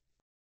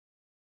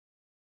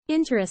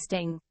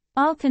 Interesting.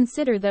 I'll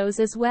consider those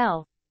as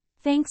well.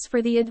 Thanks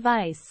for the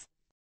advice.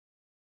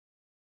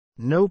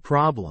 No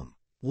problem.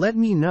 Let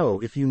me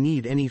know if you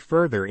need any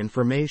further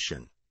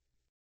information.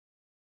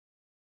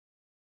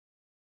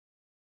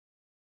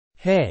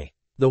 Hey,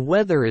 the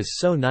weather is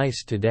so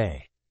nice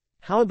today.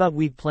 How about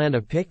we plan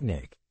a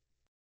picnic?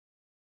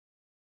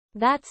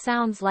 That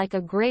sounds like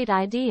a great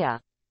idea.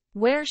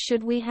 Where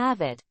should we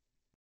have it?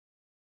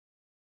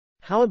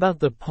 How about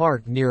the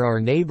park near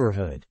our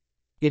neighborhood?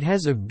 It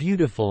has a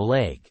beautiful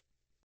lake.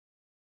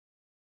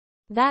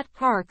 That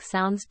park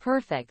sounds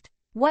perfect.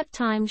 What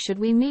time should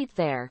we meet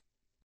there?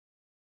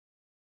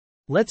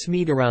 Let's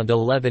meet around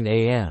 11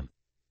 a.m.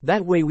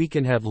 That way we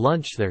can have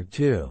lunch there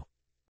too.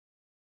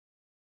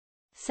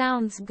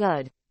 Sounds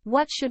good.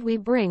 What should we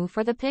bring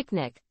for the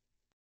picnic?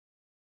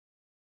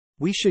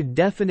 We should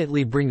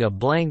definitely bring a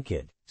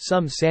blanket,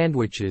 some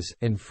sandwiches,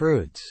 and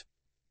fruits.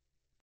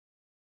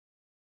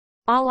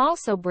 I'll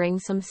also bring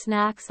some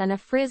snacks and a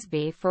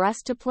frisbee for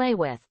us to play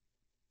with.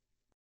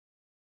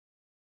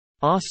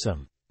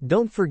 Awesome.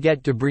 Don't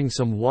forget to bring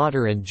some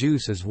water and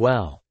juice as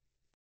well.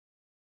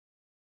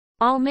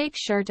 I'll make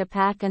sure to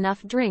pack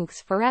enough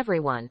drinks for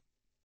everyone.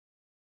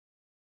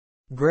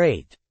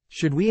 Great.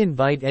 Should we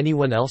invite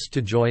anyone else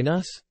to join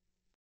us?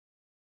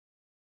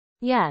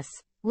 Yes,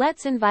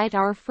 let's invite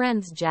our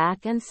friends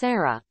Jack and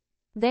Sarah.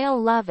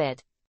 They'll love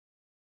it.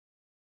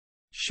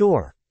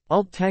 Sure.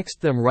 I'll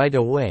text them right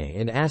away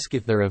and ask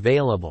if they're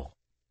available.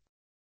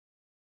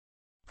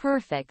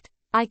 Perfect.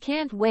 I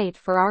can't wait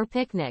for our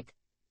picnic.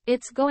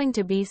 It's going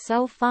to be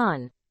so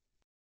fun.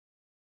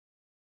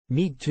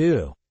 Me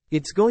too.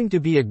 It's going to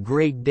be a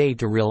great day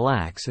to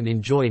relax and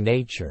enjoy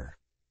nature.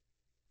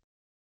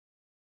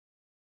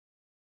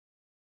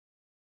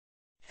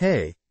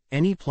 Hey,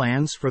 any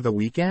plans for the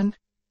weekend?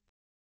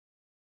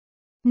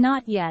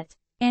 Not yet.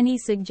 Any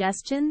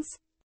suggestions?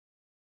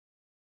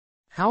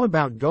 How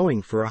about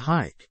going for a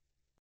hike?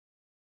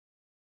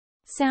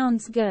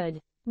 Sounds good.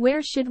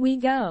 Where should we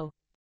go?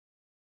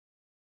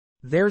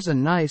 There's a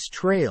nice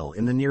trail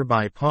in the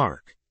nearby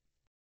park.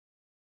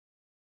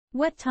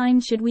 What time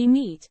should we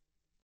meet?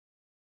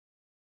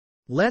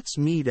 Let's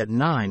meet at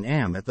 9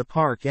 a.m. at the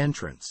park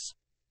entrance.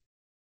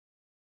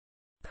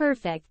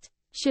 Perfect.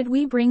 Should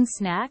we bring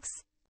snacks?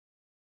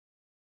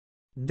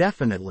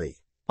 Definitely.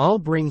 I'll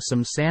bring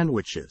some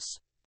sandwiches.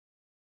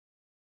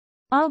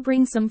 I'll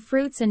bring some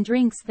fruits and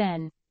drinks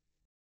then.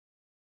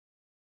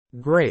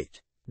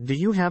 Great. Do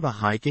you have a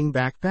hiking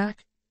backpack?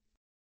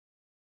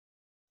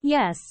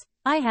 Yes,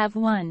 I have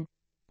one.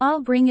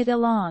 I'll bring it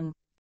along.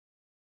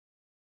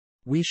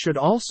 We should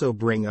also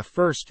bring a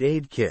first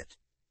aid kit.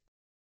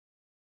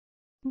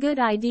 Good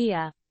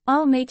idea.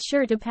 I'll make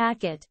sure to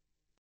pack it.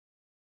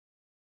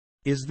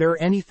 Is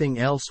there anything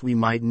else we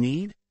might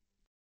need?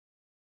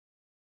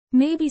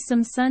 Maybe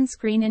some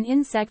sunscreen and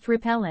insect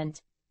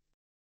repellent.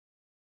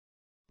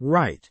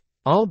 Right.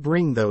 I'll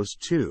bring those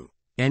too.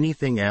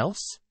 Anything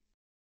else?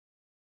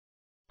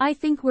 I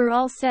think we're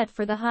all set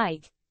for the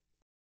hike.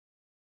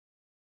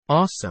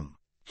 Awesome.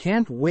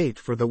 Can't wait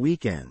for the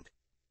weekend.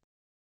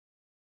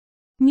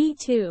 Me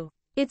too.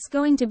 It's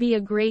going to be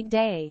a great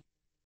day.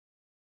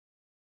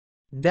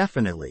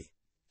 Definitely.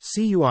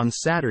 See you on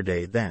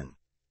Saturday then.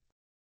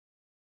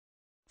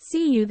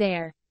 See you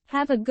there.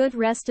 Have a good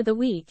rest of the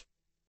week.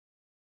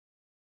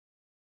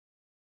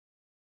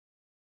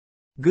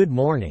 Good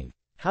morning.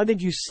 How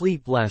did you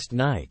sleep last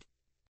night?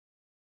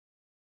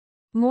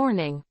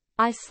 Morning.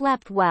 I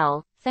slept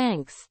well,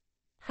 thanks.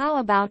 How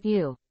about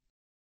you?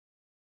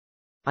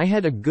 I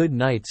had a good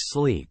night's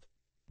sleep.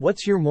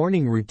 What's your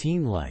morning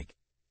routine like?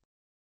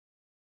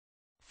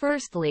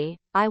 Firstly,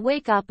 I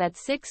wake up at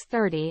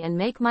 6:30 and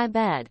make my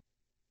bed.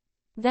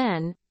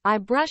 Then, I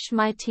brush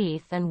my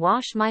teeth and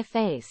wash my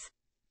face.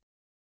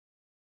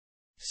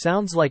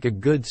 Sounds like a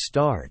good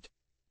start.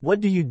 What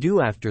do you do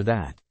after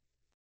that?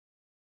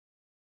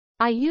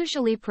 I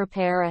usually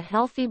prepare a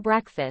healthy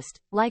breakfast,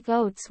 like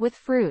oats with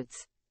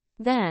fruits.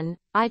 Then,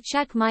 I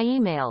check my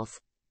emails.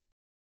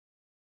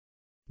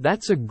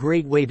 That's a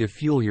great way to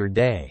fuel your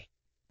day.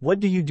 What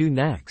do you do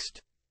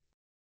next?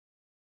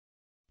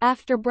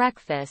 After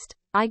breakfast,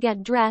 I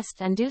get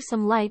dressed and do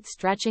some light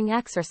stretching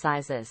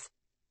exercises.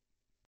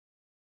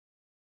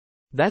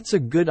 That's a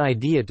good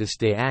idea to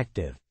stay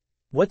active.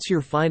 What's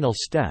your final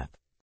step?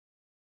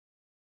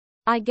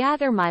 I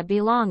gather my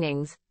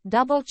belongings,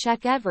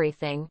 double-check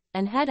everything,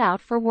 and head out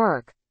for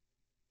work.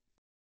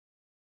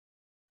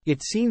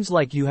 It seems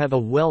like you have a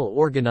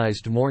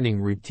well-organized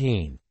morning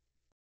routine.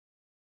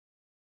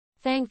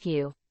 Thank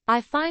you.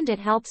 I find it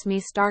helps me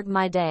start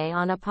my day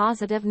on a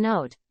positive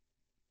note.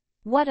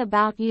 What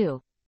about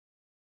you?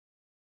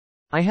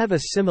 I have a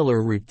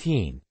similar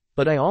routine,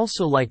 but I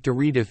also like to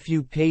read a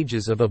few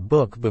pages of a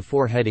book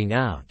before heading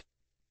out.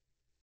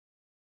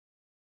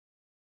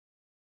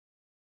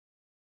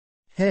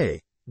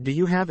 Hey, do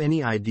you have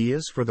any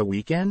ideas for the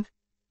weekend?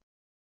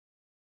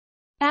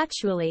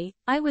 Actually,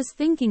 I was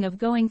thinking of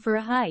going for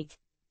a hike.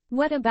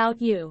 What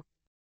about you?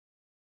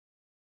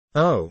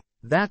 Oh,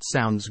 that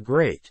sounds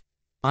great.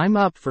 I'm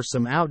up for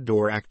some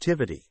outdoor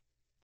activity.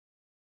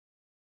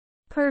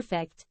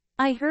 Perfect.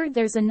 I heard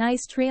there's a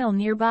nice trail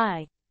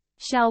nearby.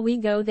 Shall we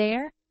go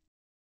there?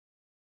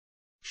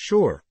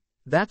 Sure,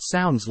 that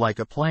sounds like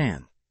a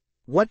plan.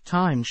 What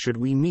time should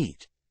we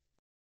meet?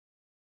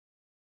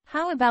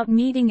 How about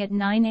meeting at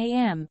 9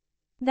 a.m.?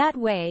 That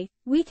way,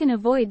 we can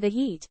avoid the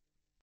heat.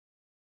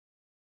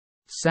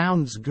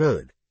 Sounds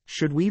good.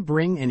 Should we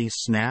bring any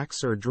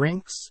snacks or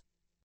drinks?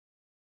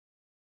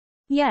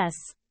 Yes,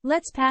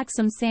 let's pack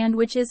some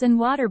sandwiches and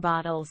water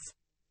bottles.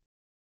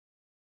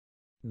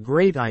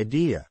 Great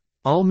idea.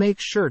 I'll make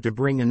sure to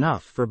bring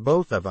enough for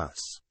both of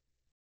us.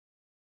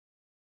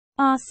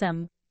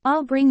 Awesome.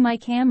 I'll bring my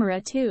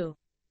camera too.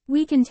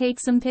 We can take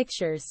some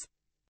pictures.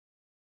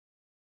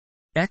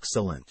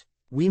 Excellent.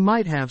 We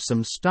might have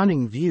some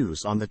stunning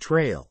views on the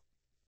trail.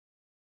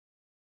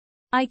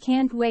 I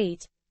can't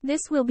wait.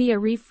 This will be a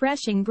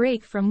refreshing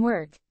break from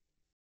work.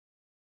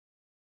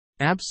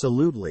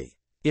 Absolutely.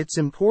 It's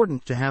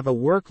important to have a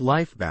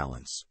work-life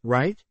balance,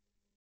 right?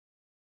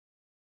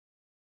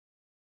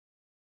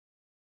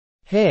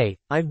 Hey,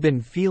 I've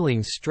been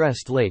feeling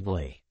stressed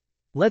lately.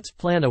 Let's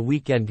plan a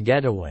weekend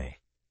getaway.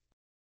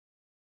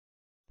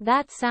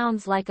 That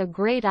sounds like a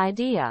great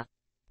idea.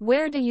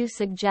 Where do you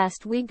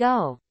suggest we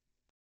go?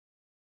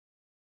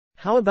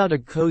 How about a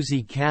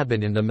cozy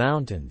cabin in the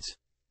mountains?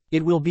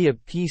 It will be a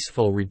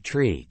peaceful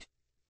retreat.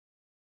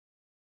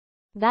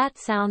 That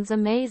sounds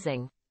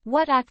amazing.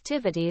 What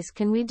activities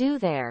can we do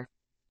there?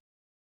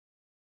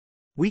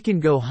 We can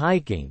go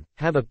hiking,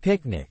 have a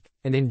picnic,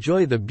 and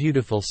enjoy the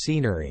beautiful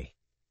scenery.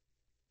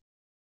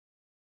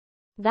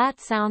 That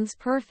sounds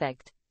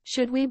perfect.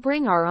 Should we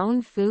bring our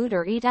own food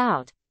or eat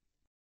out?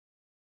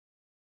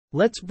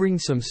 Let's bring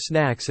some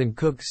snacks and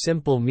cook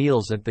simple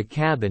meals at the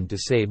cabin to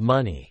save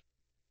money.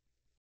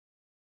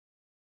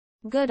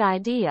 Good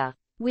idea.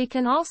 We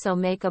can also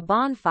make a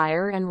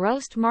bonfire and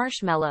roast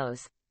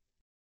marshmallows.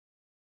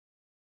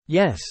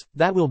 Yes,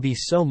 that will be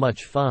so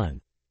much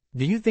fun.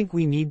 Do you think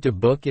we need to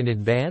book in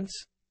advance?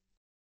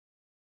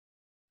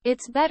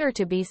 It's better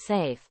to be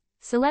safe,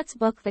 so let's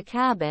book the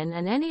cabin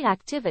and any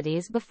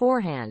activities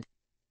beforehand.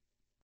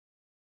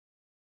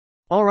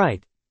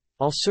 Alright.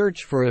 I'll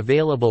search for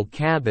available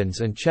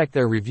cabins and check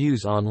their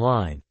reviews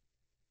online.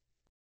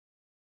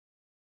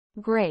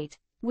 Great.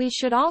 We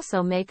should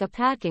also make a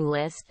packing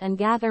list and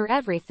gather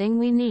everything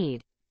we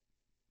need.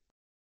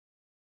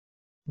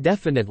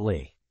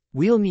 Definitely.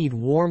 We'll need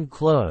warm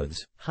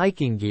clothes,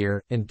 hiking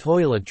gear, and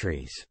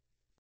toiletries.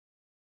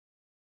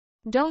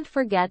 Don't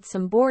forget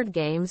some board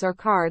games or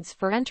cards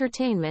for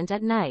entertainment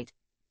at night.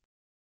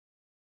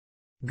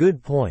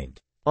 Good point.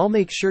 I'll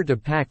make sure to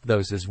pack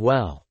those as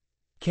well.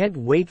 Can't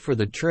wait for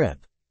the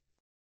trip.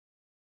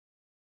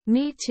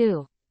 Me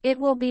too. It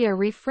will be a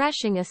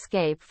refreshing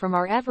escape from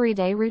our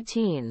everyday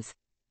routines.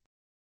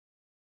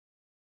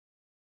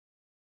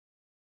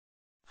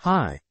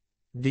 Hi.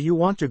 Do you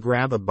want to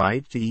grab a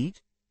bite to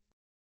eat?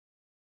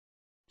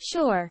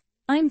 Sure.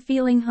 I'm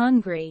feeling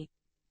hungry.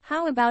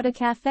 How about a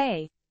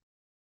cafe?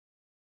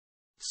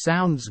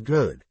 Sounds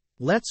good.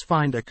 Let's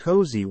find a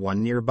cozy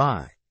one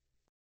nearby.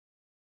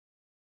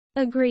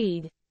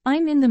 Agreed.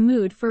 I'm in the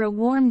mood for a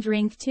warm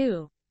drink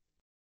too.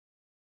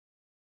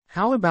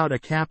 How about a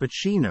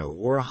cappuccino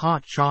or a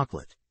hot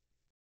chocolate?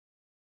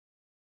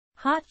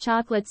 Hot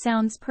chocolate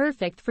sounds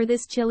perfect for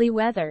this chilly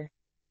weather.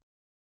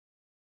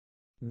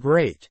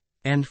 Great.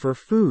 And for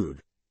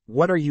food,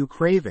 what are you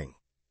craving?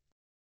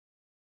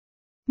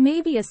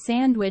 Maybe a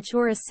sandwich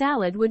or a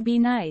salad would be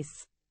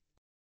nice.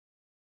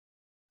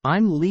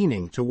 I'm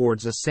leaning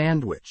towards a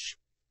sandwich.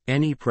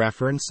 Any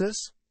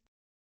preferences?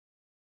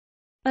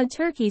 A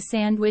turkey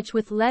sandwich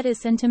with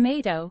lettuce and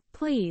tomato,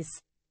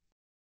 please.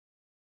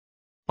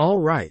 All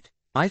right.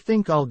 I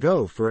think I'll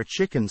go for a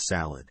chicken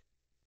salad.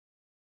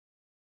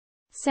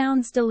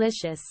 Sounds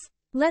delicious.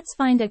 Let's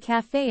find a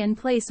cafe and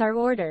place our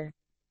order.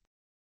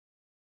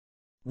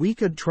 We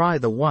could try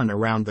the one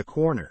around the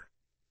corner.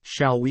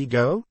 Shall we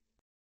go?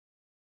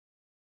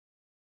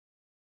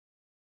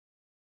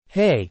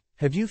 Hey,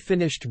 have you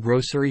finished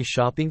grocery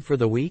shopping for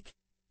the week?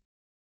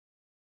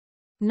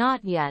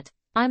 Not yet.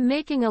 I'm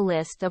making a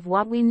list of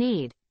what we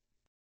need.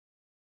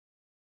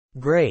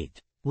 Great.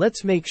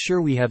 Let's make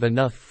sure we have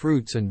enough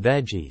fruits and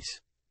veggies.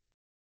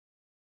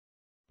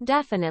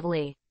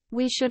 Definitely.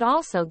 We should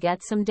also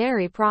get some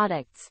dairy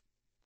products.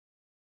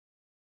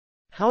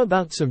 How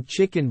about some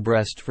chicken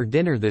breast for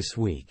dinner this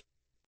week?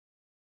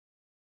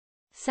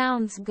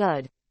 Sounds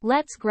good.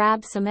 Let's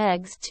grab some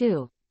eggs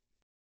too.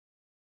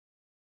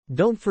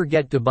 Don't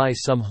forget to buy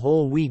some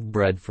whole wheat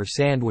bread for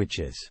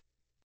sandwiches.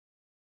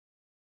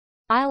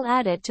 I'll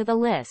add it to the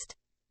list.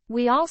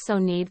 We also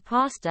need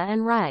pasta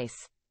and rice.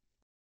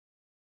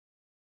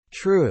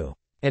 True.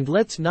 And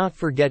let's not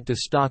forget to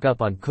stock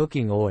up on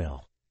cooking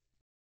oil.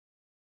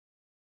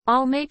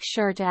 I'll make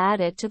sure to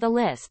add it to the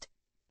list.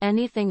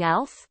 Anything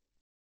else?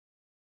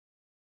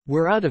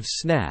 We're out of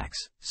snacks,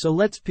 so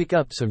let's pick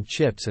up some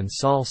chips and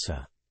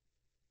salsa.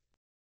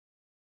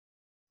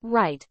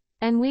 Right.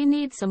 And we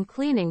need some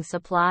cleaning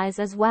supplies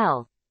as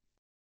well.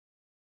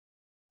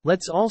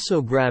 Let's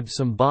also grab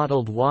some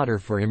bottled water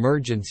for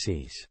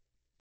emergencies.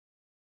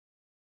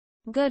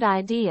 Good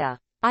idea.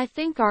 I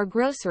think our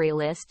grocery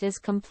list is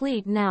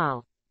complete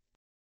now.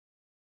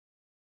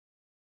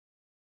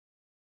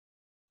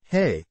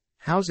 Hey,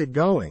 how's it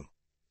going?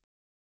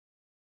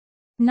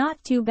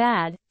 Not too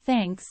bad,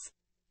 thanks.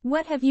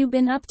 What have you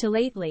been up to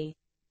lately?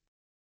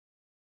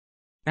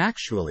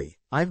 Actually,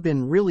 I've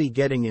been really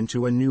getting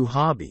into a new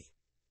hobby.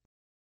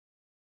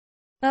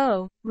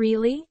 Oh,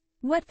 really?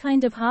 What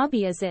kind of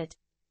hobby is it?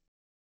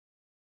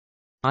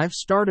 I've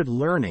started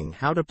learning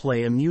how to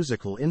play a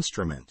musical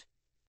instrument.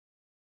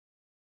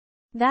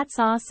 That's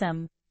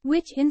awesome.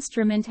 Which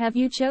instrument have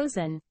you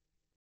chosen?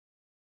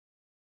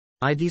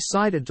 I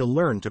decided to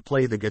learn to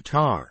play the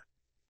guitar.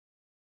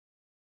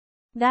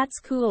 That's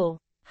cool.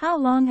 How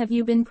long have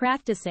you been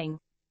practicing?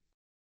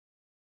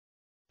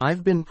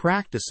 I've been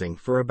practicing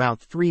for about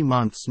 3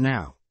 months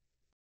now.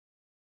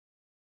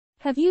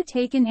 Have you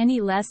taken any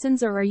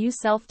lessons or are you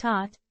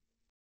self-taught?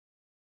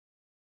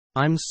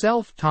 I'm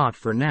self-taught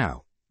for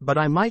now, but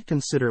I might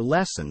consider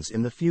lessons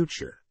in the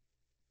future.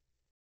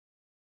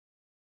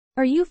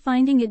 Are you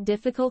finding it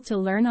difficult to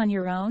learn on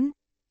your own?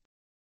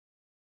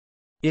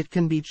 It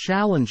can be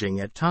challenging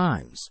at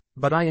times,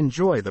 but I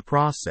enjoy the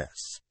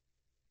process.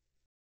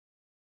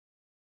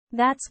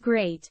 That's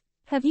great.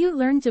 Have you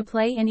learned to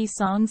play any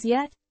songs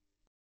yet?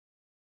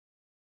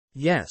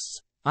 Yes,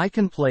 I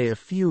can play a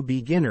few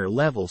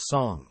beginner-level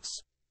songs.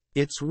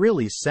 It's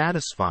really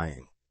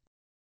satisfying.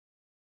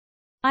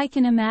 I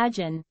can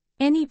imagine.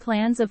 Any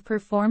plans of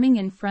performing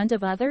in front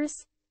of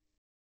others?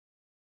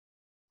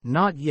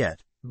 Not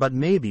yet, but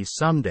maybe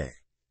someday.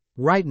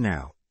 Right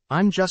now,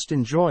 I'm just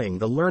enjoying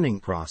the learning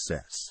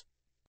process.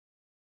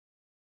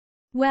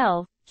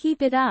 Well,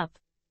 keep it up.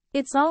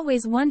 It's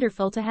always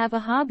wonderful to have a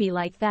hobby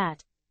like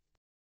that.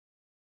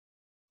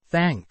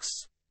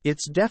 Thanks.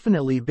 It's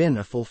definitely been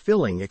a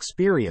fulfilling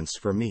experience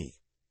for me.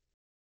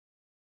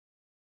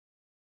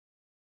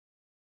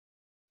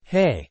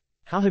 Hey,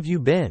 how have you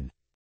been?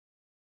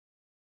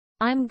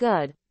 I'm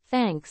good,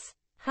 thanks.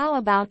 How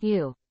about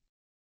you?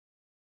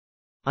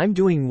 I'm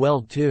doing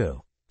well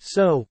too.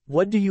 So,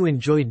 what do you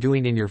enjoy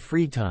doing in your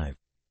free time?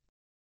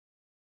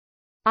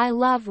 I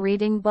love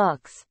reading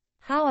books.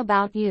 How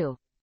about you?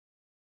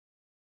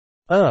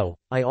 Oh,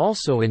 I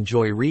also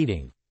enjoy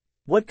reading.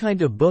 What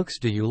kind of books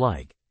do you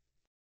like?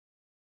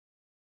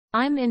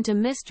 I'm into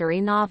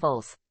mystery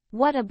novels.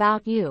 What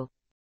about you?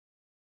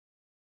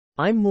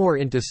 I'm more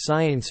into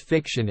science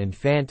fiction and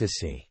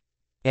fantasy.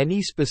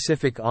 Any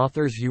specific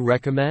authors you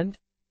recommend?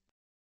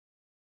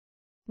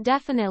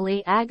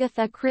 Definitely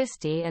Agatha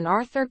Christie and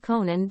Arthur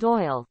Conan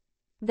Doyle.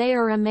 They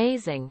are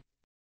amazing.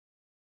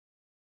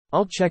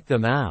 I'll check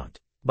them out.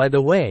 By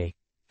the way,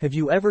 have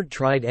you ever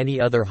tried any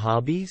other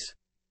hobbies?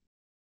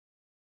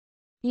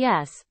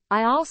 Yes,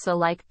 I also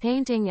like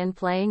painting and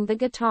playing the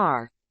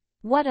guitar.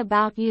 What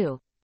about you?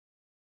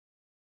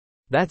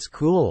 That's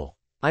cool.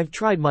 I've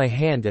tried my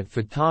hand at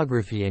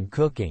photography and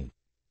cooking.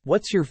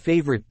 What's your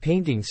favorite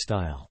painting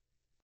style?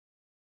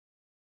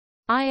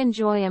 I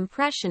enjoy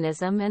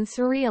Impressionism and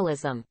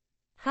Surrealism.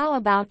 How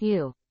about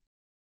you?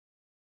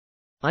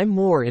 I'm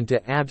more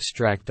into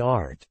abstract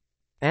art.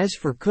 As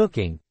for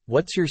cooking,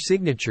 what's your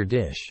signature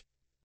dish?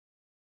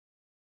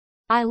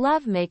 I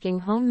love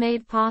making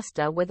homemade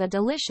pasta with a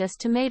delicious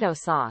tomato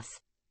sauce.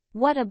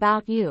 What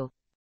about you?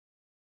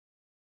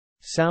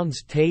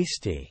 Sounds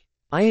tasty.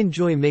 I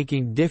enjoy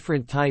making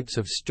different types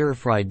of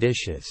stir-fry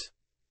dishes.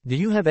 Do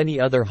you have any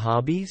other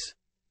hobbies?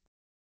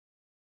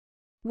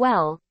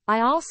 Well,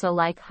 I also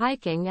like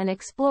hiking and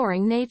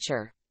exploring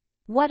nature.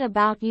 What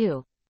about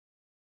you?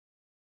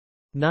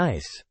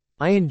 Nice.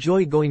 I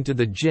enjoy going to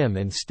the gym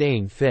and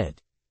staying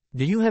fit.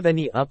 Do you have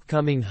any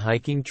upcoming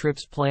hiking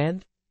trips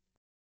planned?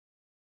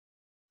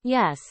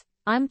 Yes,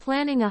 I'm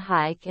planning a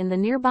hike in the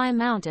nearby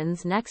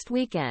mountains next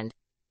weekend.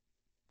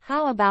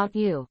 How about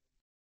you?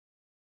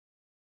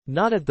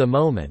 Not at the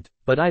moment,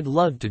 but I'd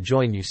love to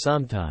join you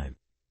sometime.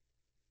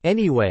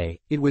 Anyway,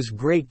 it was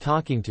great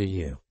talking to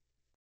you.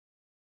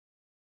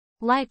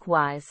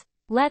 Likewise.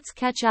 Let's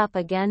catch up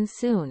again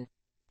soon.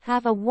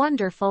 Have a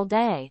wonderful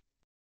day.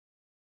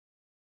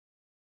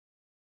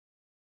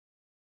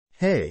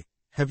 Hey,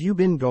 have you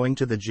been going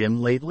to the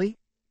gym lately?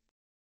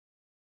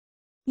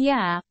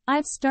 Yeah,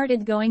 I've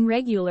started going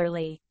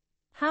regularly.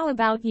 How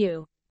about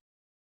you?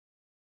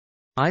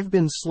 I've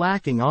been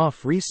slacking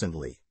off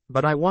recently,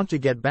 but I want to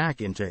get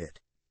back into it.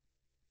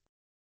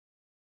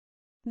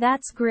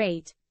 That's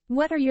great.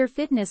 What are your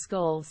fitness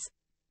goals?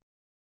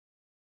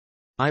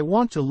 I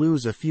want to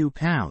lose a few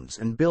pounds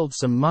and build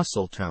some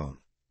muscle tone.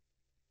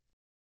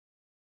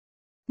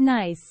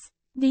 Nice.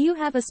 Do you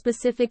have a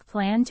specific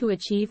plan to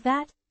achieve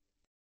that?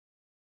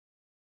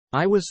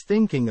 I was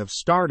thinking of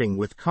starting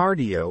with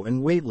cardio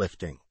and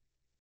weightlifting.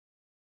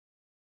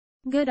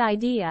 Good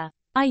idea.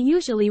 I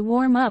usually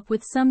warm up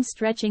with some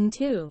stretching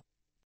too.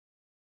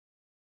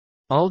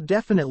 I'll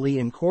definitely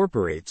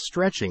incorporate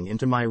stretching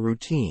into my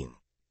routine.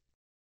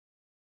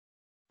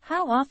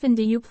 How often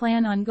do you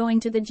plan on going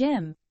to the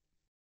gym?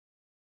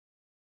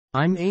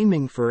 I'm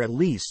aiming for at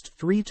least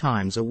 3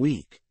 times a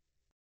week.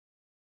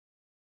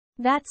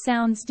 That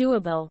sounds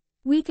doable.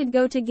 We could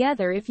go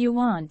together if you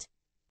want.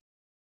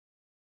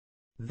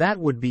 That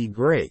would be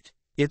great.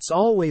 It's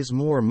always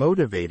more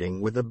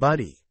motivating with a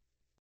buddy.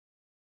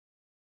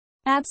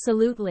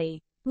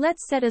 Absolutely.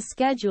 Let's set a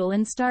schedule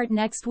and start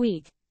next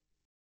week.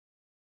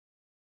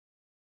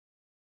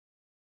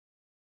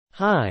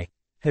 Hi,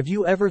 have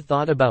you ever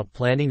thought about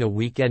planning a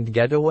weekend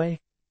getaway?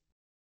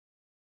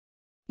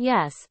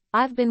 Yes,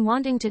 I've been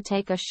wanting to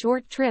take a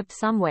short trip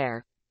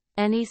somewhere.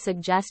 Any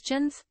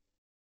suggestions?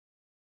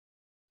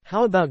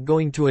 How about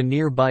going to a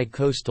nearby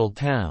coastal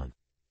town?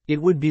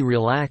 It would be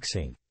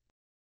relaxing.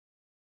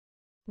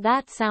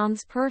 That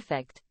sounds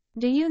perfect.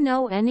 Do you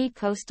know any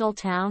coastal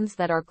towns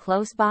that are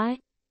close by?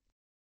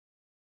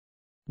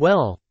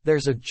 Well,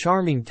 there's a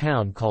charming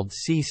town called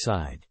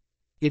Seaside.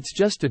 It's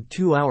just a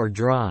 2-hour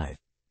drive.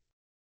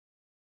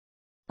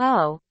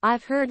 Oh,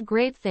 I've heard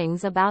great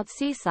things about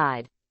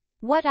Seaside.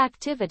 What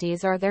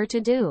activities are there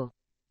to do?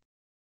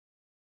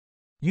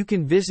 You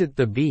can visit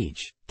the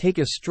beach, take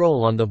a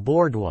stroll on the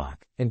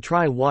boardwalk, and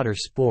try water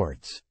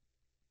sports.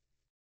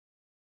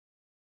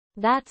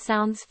 That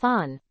sounds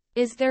fun.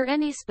 Is there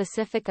any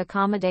specific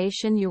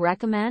accommodation you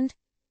recommend?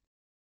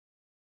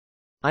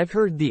 I've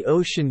heard the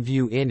Ocean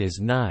View Inn is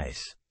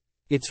nice.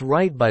 It's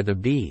right by the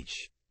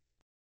beach.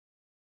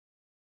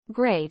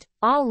 Great,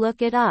 I'll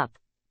look it up.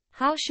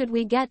 How should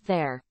we get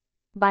there?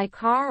 By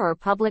car or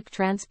public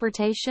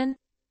transportation?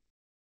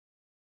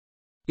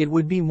 It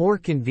would be more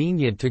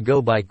convenient to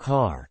go by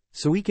car,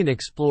 so we can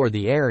explore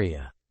the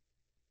area.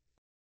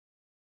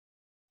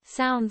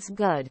 Sounds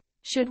good.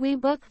 Should we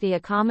book the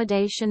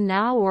accommodation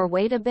now or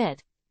wait a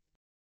bit?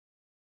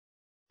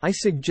 I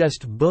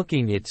suggest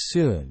booking it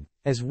soon,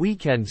 as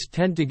weekends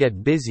tend to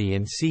get busy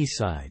in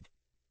Seaside.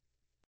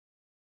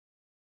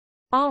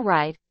 All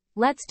right,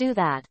 let's do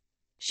that.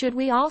 Should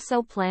we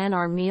also plan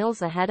our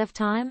meals ahead of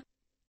time?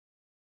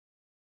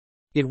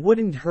 It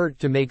wouldn't hurt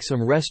to make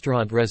some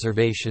restaurant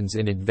reservations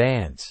in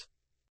advance.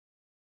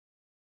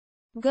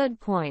 Good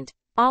point.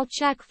 I'll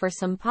check for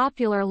some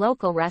popular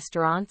local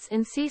restaurants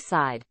in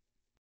Seaside.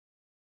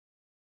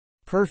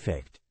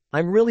 Perfect.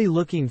 I'm really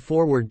looking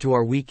forward to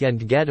our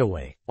weekend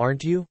getaway,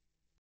 aren't you?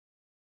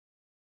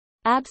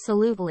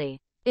 Absolutely.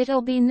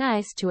 It'll be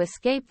nice to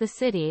escape the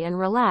city and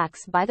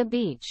relax by the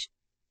beach.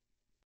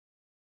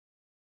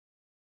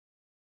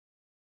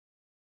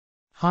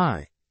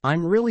 Hi,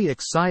 I'm really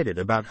excited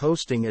about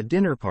hosting a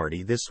dinner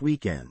party this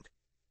weekend.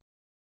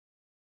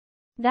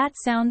 That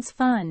sounds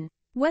fun.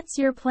 What's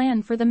your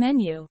plan for the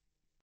menu?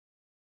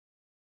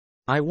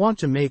 I want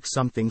to make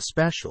something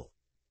special.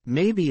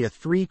 Maybe a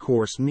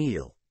 3-course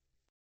meal.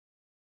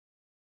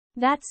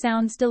 That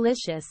sounds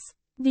delicious.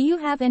 Do you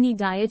have any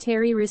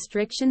dietary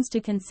restrictions to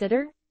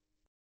consider?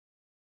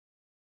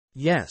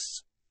 Yes,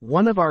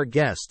 one of our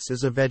guests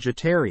is a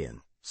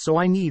vegetarian, so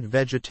I need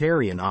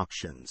vegetarian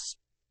options.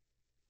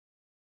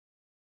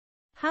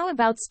 How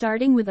about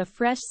starting with a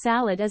fresh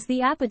salad as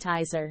the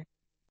appetizer?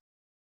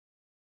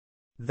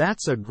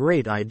 That's a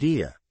great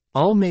idea.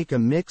 I'll make a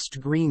mixed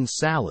green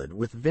salad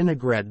with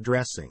vinaigrette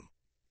dressing.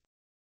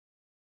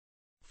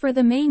 For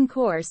the main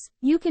course,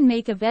 you can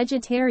make a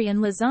vegetarian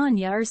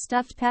lasagna or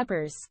stuffed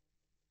peppers.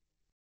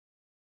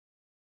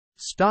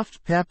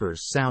 Stuffed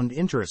peppers sound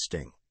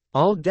interesting.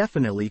 I'll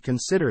definitely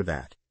consider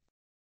that.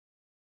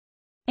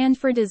 And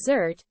for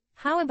dessert,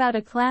 how about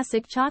a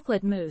classic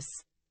chocolate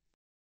mousse?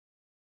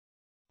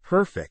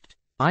 Perfect.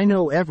 I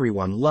know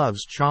everyone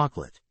loves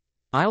chocolate.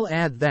 I'll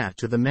add that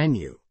to the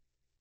menu.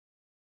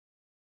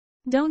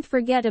 Don't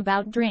forget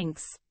about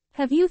drinks.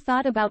 Have you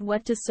thought about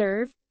what to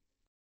serve?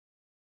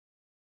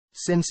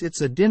 Since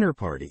it's a dinner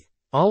party,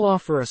 I'll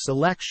offer a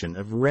selection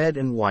of red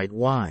and white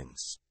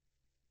wines.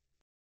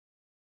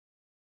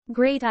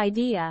 Great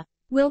idea.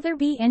 Will there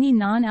be any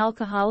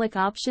non-alcoholic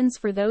options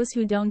for those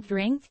who don't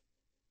drink?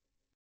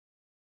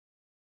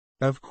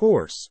 Of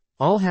course,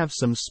 I'll have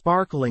some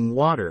sparkling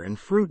water and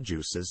fruit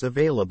juices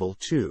available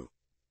too.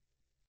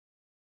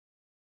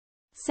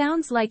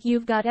 Sounds like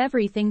you've got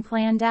everything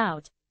planned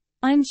out.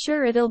 I'm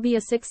sure it'll be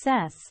a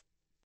success.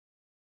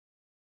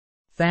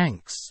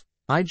 Thanks.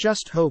 I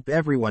just hope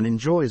everyone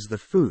enjoys the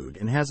food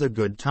and has a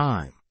good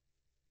time.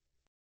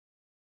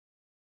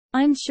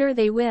 I'm sure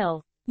they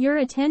will. Your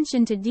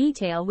attention to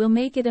detail will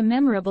make it a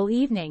memorable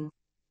evening.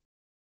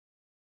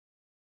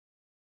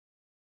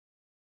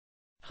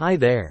 Hi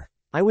there.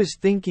 I was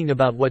thinking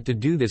about what to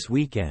do this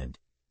weekend.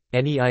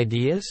 Any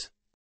ideas?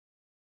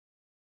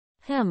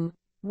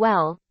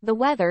 Well, the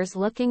weather's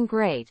looking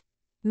great.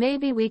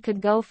 Maybe we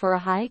could go for a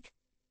hike?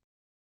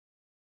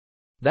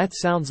 That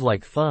sounds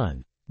like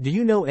fun. Do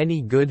you know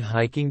any good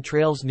hiking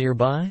trails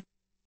nearby?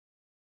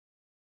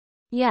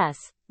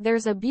 Yes,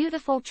 there's a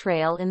beautiful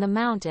trail in the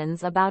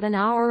mountains about an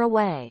hour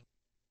away.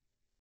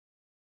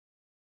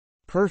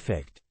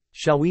 Perfect.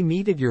 Shall we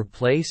meet at your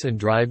place and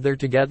drive there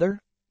together?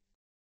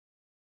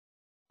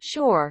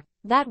 Sure,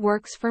 that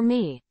works for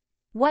me.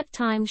 What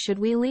time should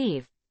we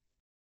leave?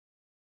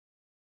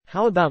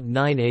 How about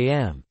 9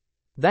 a.m.?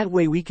 That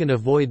way we can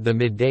avoid the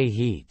midday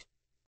heat.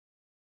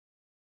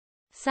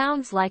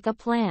 Sounds like a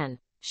plan.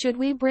 Should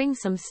we bring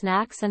some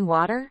snacks and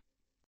water?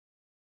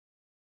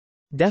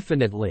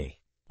 Definitely.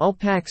 I'll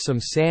pack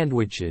some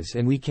sandwiches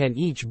and we can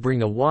each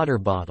bring a water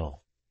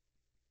bottle.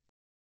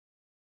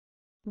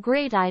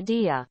 Great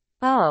idea.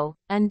 Oh,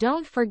 and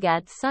don't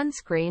forget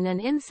sunscreen and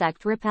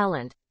insect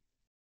repellent.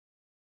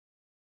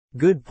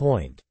 Good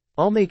point.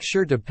 I'll make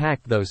sure to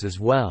pack those as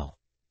well.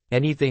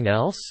 Anything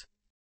else?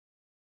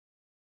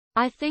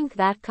 I think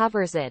that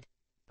covers it.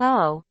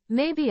 Oh,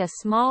 maybe a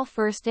small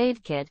first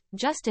aid kit,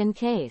 just in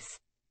case.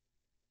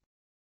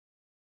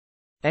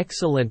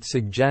 Excellent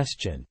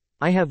suggestion.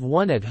 I have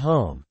one at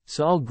home,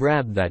 so I'll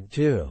grab that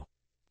too.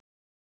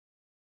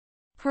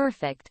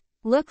 Perfect.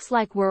 Looks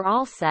like we're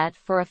all set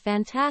for a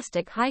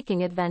fantastic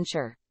hiking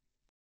adventure.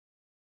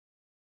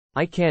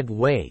 I can't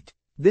wait.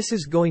 This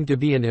is going to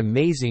be an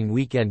amazing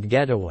weekend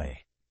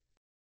getaway.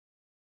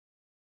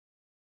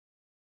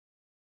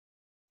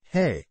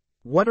 Hey,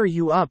 what are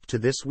you up to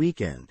this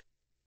weekend?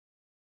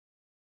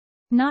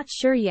 Not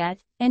sure yet.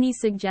 Any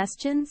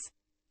suggestions?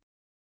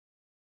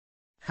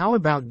 How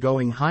about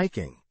going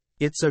hiking?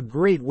 It's a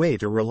great way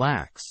to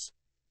relax.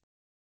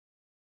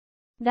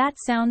 That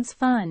sounds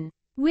fun.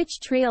 Which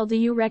trail do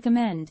you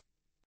recommend?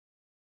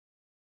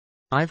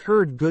 I've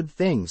heard good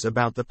things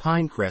about the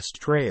Pinecrest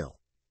Trail.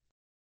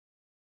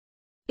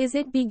 Is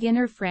it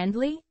beginner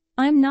friendly?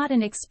 I'm not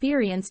an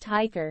experienced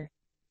hiker.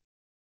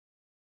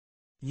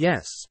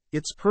 Yes,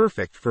 it's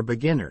perfect for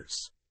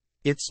beginners.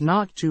 It's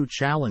not too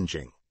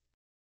challenging.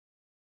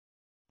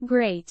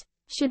 Great.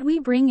 Should we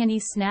bring any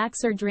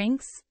snacks or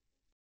drinks?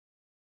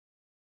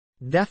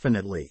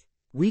 Definitely.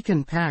 We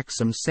can pack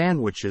some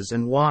sandwiches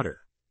and water.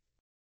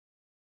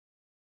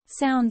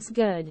 Sounds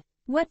good.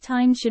 What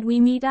time should we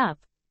meet up?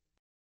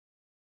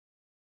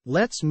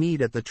 Let's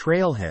meet at the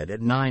trailhead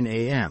at 9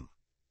 a.m.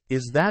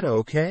 Is that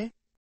okay?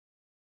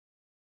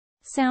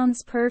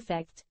 Sounds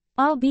perfect.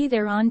 I'll be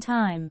there on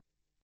time.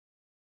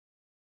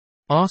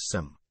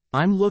 Awesome.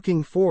 I'm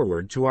looking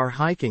forward to our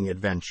hiking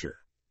adventure.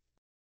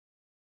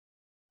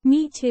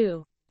 Me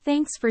too.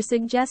 Thanks for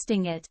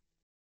suggesting it.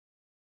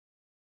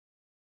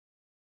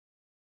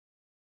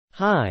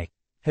 Hi.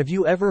 Have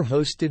you ever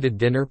hosted a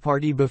dinner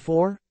party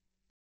before?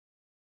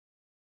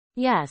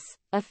 Yes,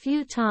 a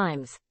few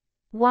times.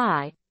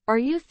 Why, are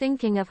you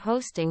thinking of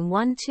hosting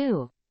one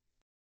too?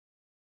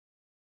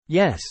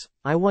 Yes,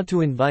 I want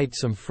to invite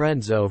some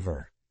friends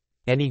over.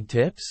 Any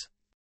tips?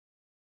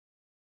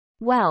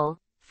 Well,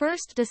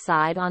 first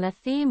decide on a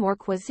theme or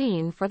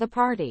cuisine for the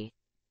party.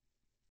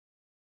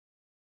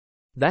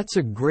 That's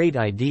a great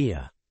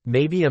idea.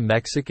 Maybe a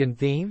Mexican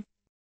theme?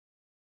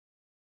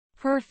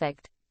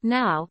 Perfect.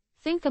 Now,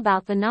 think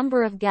about the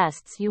number of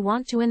guests you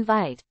want to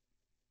invite.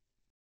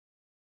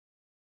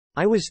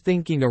 I was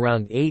thinking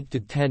around 8 to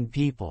 10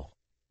 people.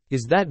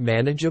 Is that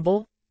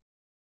manageable?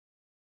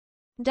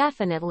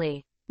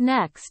 Definitely.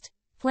 Next,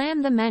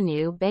 plan the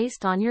menu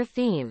based on your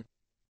theme.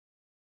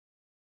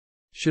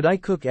 Should I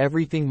cook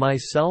everything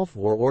myself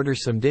or order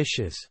some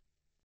dishes?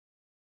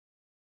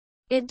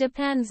 It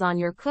depends on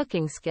your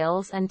cooking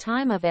skills and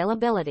time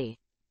availability.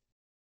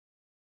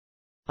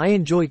 I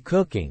enjoy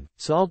cooking,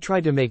 so I'll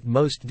try to make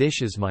most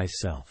dishes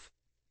myself.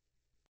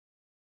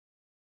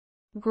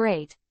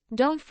 Great.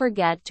 Don't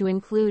forget to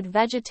include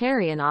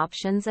vegetarian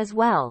options as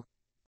well.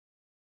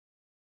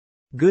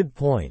 Good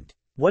point.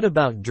 What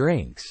about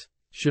drinks?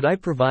 Should I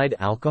provide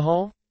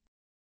alcohol?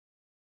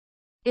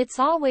 It's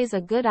always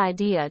a good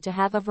idea to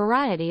have a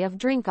variety of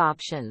drink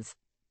options.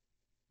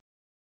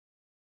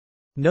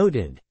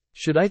 Noted.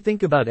 Should I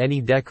think about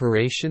any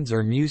decorations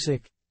or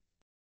music?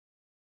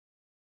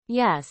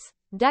 Yes,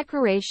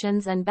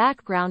 decorations and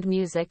background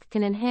music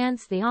can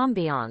enhance the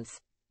ambiance.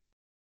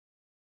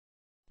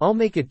 I'll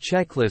make a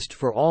checklist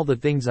for all the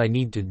things I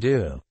need to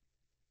do.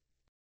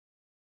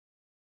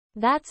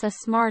 That's a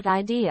smart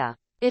idea.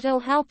 It'll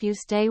help you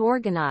stay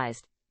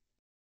organized.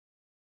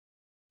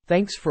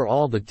 Thanks for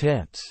all the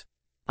tips.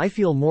 I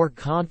feel more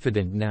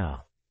confident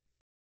now.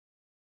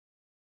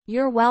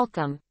 You're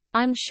welcome.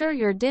 I'm sure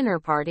your dinner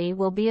party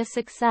will be a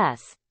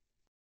success.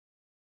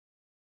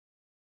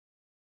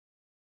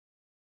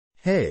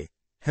 Hey,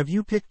 have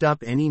you picked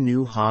up any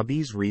new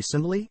hobbies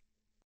recently?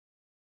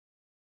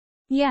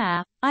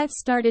 Yeah, I've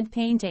started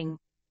painting.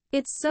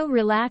 It's so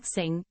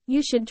relaxing,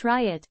 you should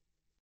try it.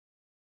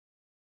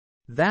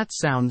 That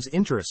sounds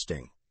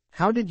interesting.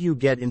 How did you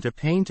get into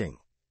painting?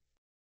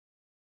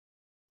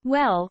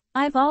 Well,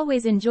 I've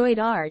always enjoyed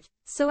art,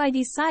 so I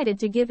decided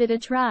to give it a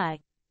try.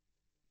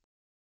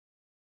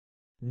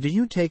 Do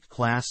you take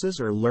classes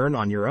or learn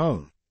on your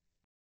own?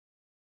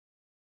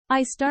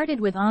 I started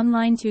with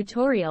online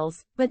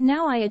tutorials, but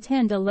now I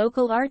attend a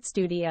local art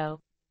studio.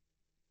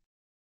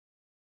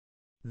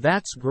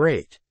 That's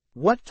great.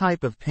 What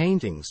type of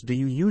paintings do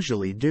you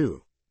usually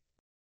do?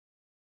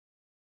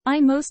 I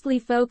mostly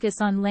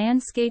focus on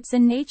landscapes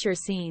and nature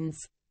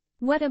scenes.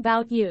 What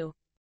about you?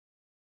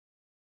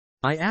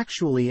 I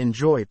actually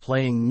enjoy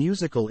playing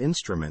musical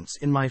instruments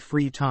in my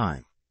free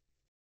time.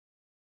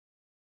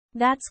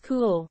 That's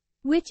cool.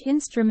 Which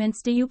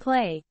instruments do you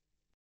play?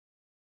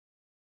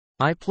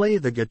 I play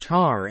the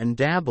guitar and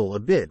dabble a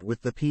bit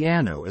with the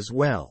piano as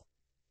well.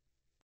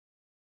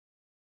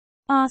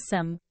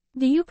 Awesome.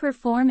 Do you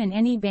perform in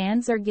any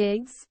bands or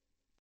gigs?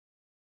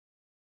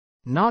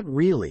 Not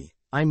really.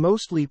 I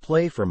mostly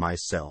play for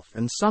myself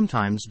and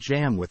sometimes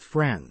jam with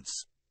friends.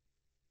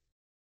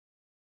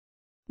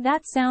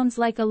 That sounds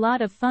like a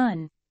lot of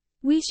fun.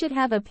 We should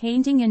have a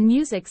painting and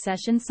music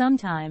session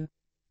sometime.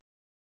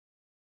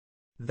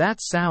 That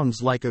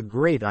sounds like a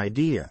great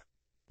idea.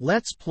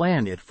 Let's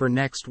plan it for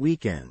next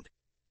weekend.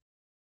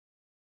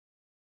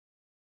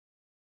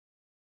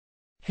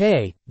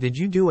 Hey, did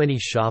you do any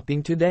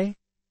shopping today?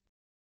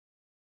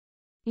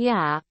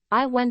 Yeah,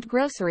 I went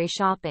grocery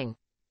shopping.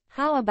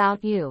 How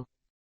about you?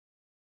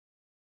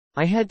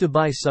 I had to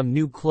buy some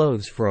new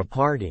clothes for a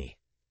party.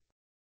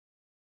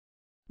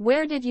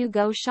 Where did you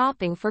go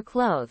shopping for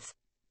clothes?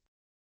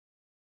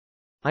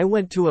 I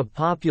went to a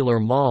popular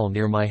mall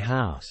near my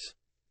house.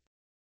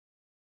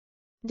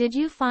 Did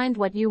you find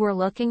what you were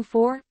looking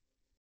for?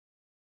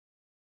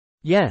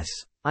 Yes,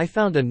 I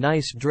found a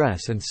nice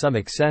dress and some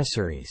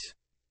accessories.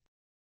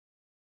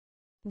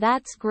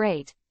 That's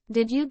great.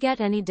 Did you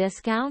get any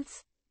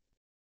discounts?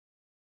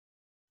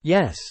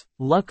 Yes,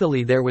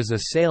 luckily there was a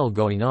sale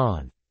going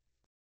on.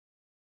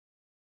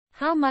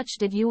 How much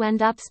did you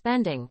end up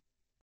spending?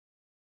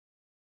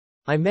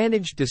 I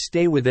managed to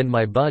stay within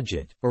my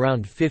budget,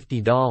 around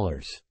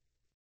 $50.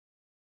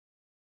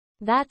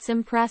 That's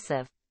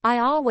impressive. I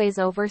always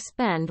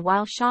overspend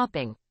while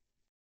shopping.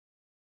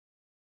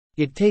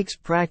 It takes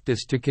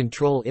practice to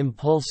control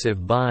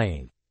impulsive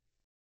buying.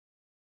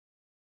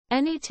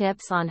 Any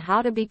tips on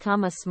how to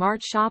become a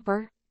smart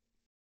shopper?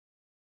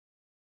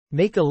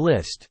 Make a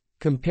list,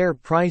 compare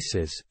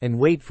prices, and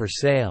wait for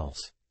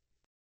sales.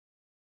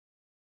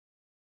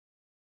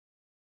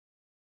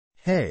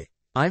 Hey,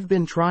 I've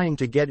been trying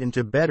to get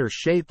into better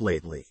shape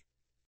lately.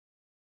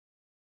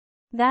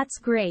 That's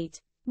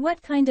great.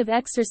 What kind of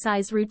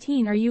exercise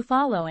routine are you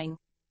following?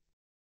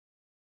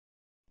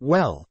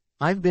 Well,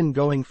 I've been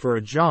going for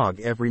a jog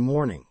every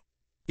morning.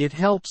 It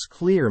helps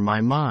clear my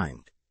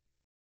mind.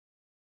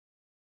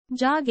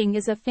 Jogging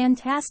is a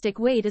fantastic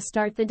way to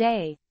start the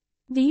day.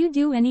 Do you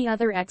do any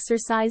other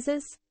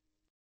exercises?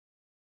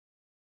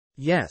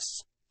 Yes,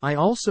 I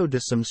also do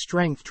some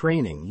strength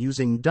training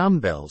using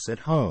dumbbells at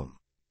home.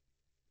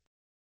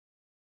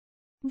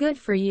 Good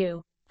for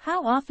you.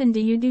 How often do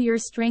you do your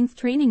strength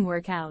training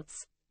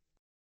workouts?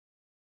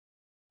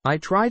 I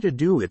try to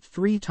do it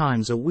 3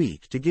 times a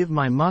week to give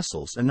my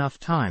muscles enough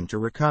time to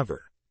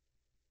recover.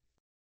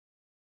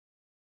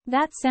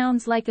 That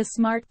sounds like a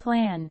smart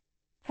plan.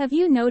 Have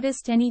you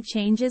noticed any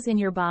changes in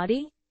your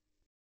body?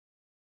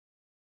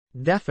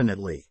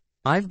 Definitely.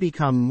 I've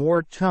become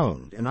more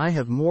toned and I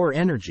have more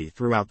energy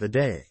throughout the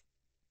day.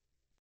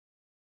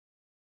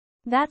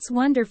 That's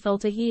wonderful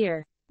to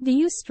hear. Do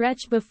you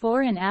stretch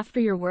before and after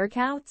your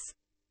workouts?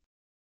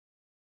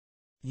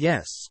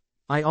 Yes,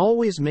 I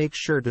always make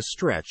sure to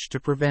stretch to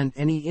prevent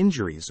any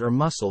injuries or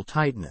muscle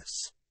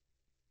tightness.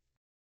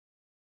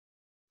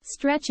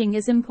 Stretching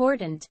is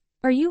important.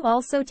 Are you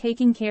also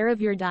taking care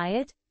of your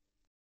diet?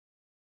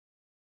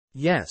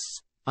 Yes,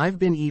 I've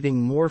been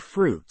eating more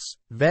fruits,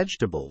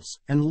 vegetables,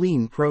 and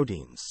lean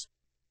proteins.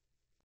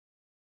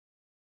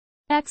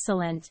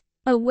 Excellent.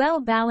 A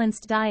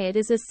well-balanced diet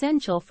is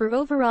essential for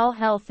overall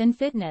health and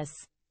fitness.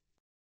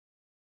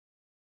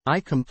 I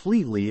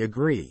completely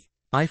agree.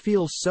 I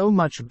feel so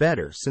much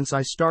better since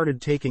I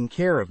started taking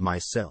care of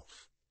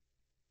myself.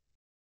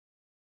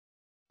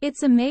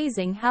 It's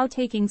amazing how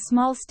taking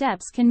small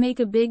steps can make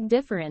a big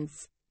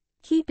difference.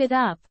 Keep it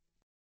up.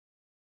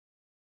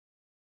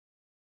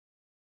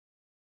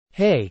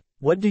 Hey,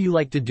 what do you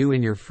like to do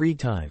in your free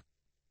time?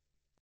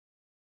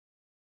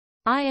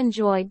 I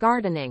enjoy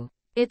gardening.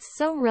 It's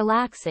so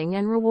relaxing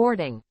and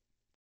rewarding.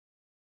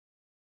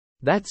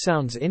 That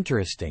sounds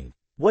interesting.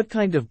 What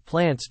kind of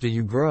plants do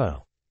you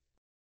grow?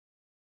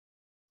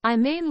 I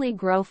mainly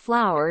grow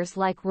flowers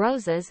like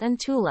roses and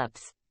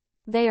tulips.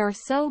 They are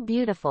so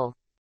beautiful.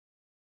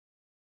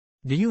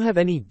 Do you have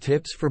any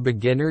tips for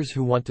beginners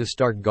who want to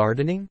start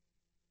gardening?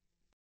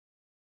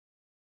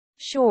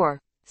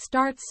 Sure.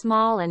 Start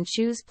small and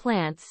choose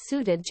plants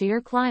suited to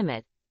your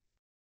climate.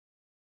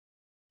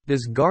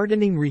 Does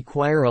gardening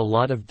require a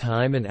lot of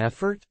time and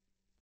effort?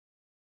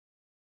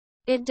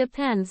 It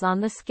depends on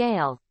the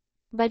scale.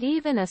 But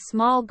even a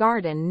small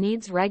garden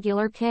needs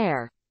regular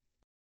care.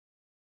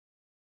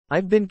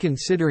 I've been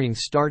considering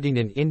starting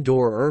an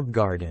indoor herb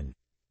garden.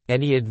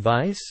 Any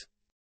advice?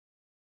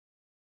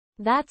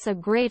 That's a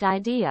great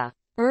idea.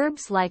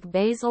 Herbs like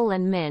basil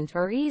and mint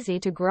are easy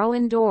to grow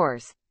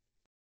indoors.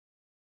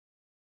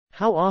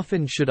 How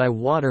often should I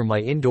water my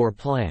indoor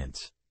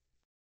plants?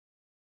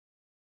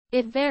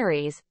 It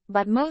varies,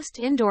 but most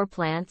indoor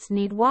plants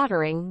need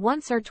watering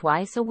once or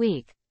twice a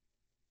week.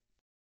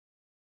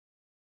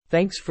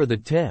 Thanks for the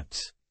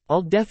tips.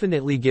 I'll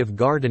definitely give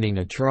gardening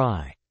a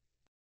try.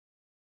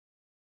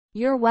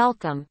 You're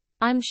welcome.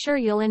 I'm sure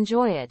you'll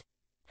enjoy it.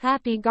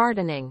 Happy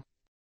gardening.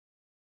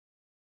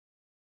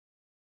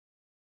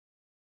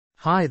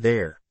 Hi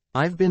there.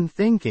 I've been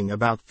thinking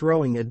about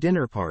throwing a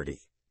dinner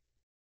party.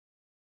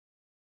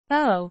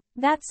 Oh,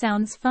 that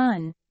sounds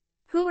fun.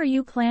 Who are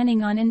you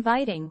planning on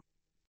inviting?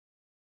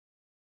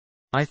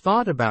 I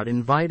thought about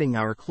inviting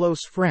our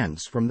close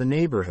friends from the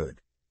neighborhood.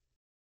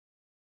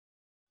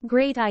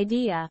 Great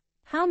idea.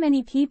 How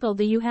many people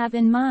do you have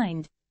in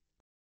mind?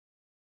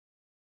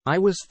 I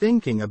was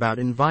thinking about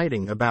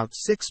inviting about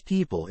 6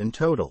 people in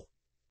total.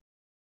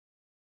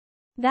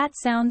 That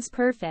sounds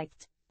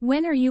perfect.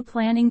 When are you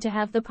planning to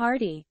have the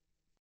party?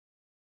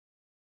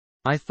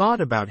 I thought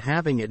about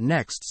having it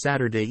next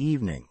Saturday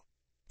evening.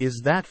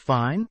 Is that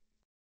fine?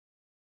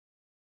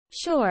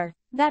 Sure,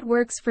 that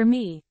works for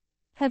me.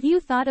 Have you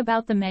thought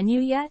about the menu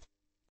yet?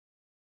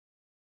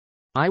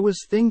 I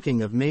was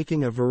thinking of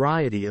making a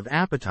variety of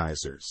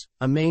appetizers,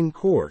 a main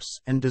course,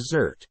 and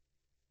dessert.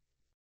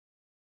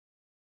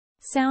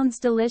 Sounds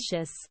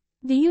delicious.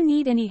 Do you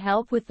need any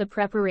help with the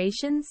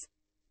preparations?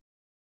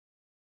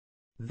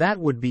 That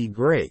would be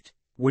great.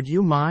 Would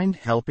you mind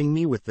helping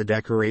me with the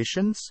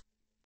decorations?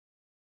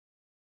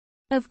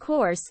 Of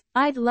course,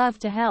 I'd love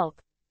to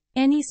help.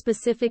 Any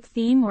specific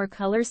theme or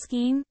color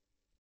scheme?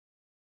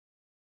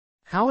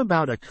 How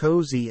about a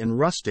cozy and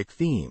rustic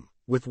theme,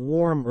 with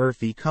warm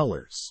earthy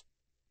colors?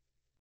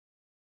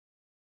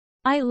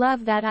 I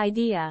love that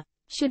idea.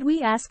 Should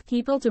we ask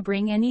people to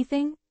bring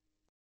anything?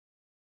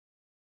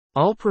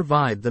 I'll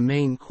provide the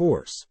main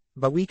course,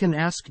 but we can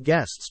ask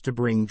guests to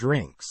bring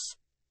drinks.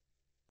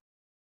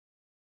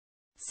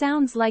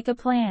 Sounds like a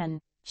plan.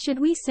 Should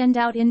we send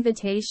out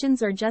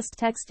invitations or just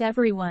text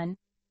everyone?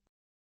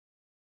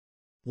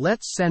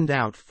 Let's send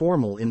out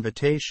formal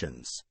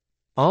invitations.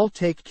 I'll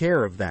take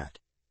care of that.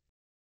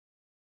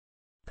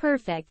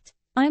 Perfect.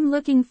 I'm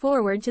looking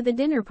forward to the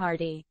dinner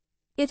party.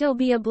 It'll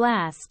be a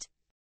blast.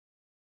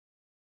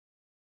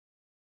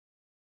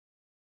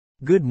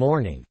 Good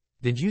morning.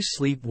 Did you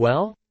sleep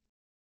well?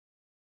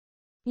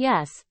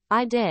 Yes,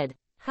 I did.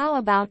 How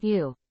about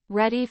you?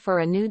 Ready for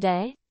a new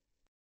day?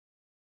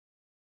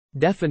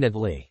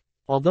 Definitely.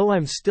 Although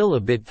I'm still a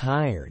bit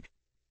tired.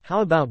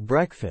 How about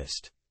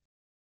breakfast?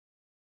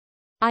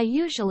 I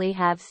usually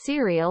have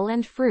cereal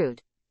and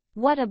fruit.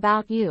 What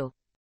about you?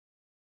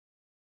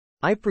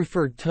 I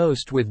prefer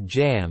toast with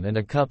jam and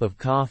a cup of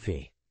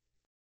coffee.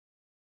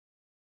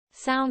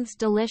 Sounds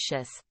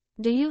delicious.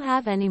 Do you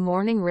have any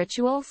morning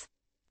rituals?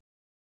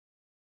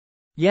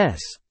 Yes,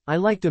 I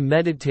like to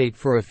meditate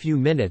for a few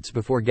minutes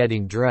before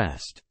getting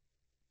dressed.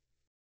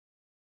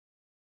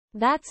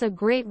 That's a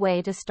great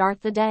way to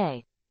start the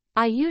day.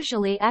 I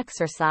usually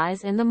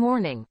exercise in the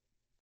morning.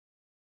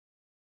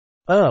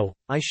 Oh,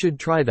 I should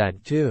try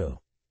that too.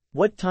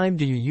 What time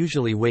do you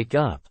usually wake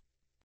up?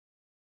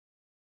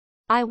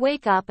 I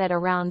wake up at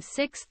around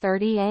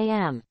 6:30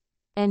 a.m.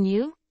 And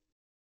you?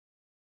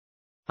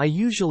 I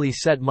usually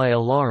set my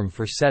alarm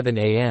for 7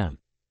 a.m.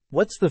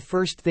 What's the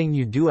first thing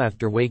you do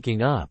after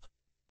waking up?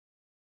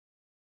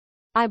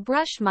 I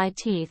brush my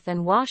teeth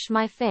and wash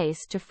my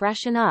face to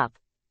freshen up.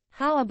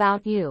 How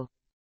about you?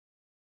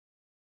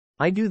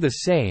 I do the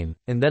same,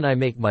 and then I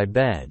make my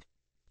bed.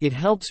 It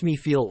helps me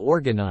feel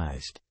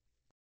organized.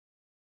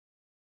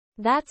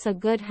 That's a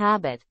good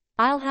habit.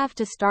 I'll have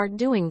to start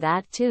doing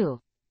that too.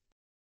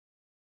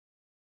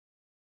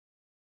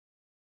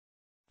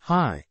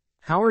 Hi,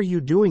 how are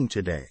you doing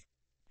today?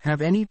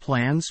 Have any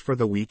plans for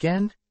the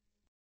weekend?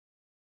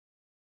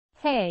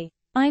 Hey,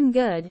 I'm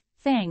good,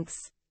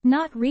 thanks.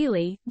 Not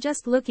really,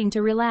 just looking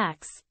to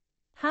relax.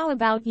 How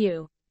about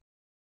you?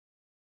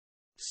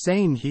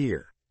 Same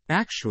here.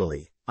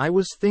 Actually, I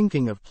was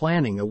thinking of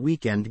planning a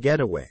weekend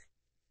getaway.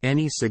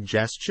 Any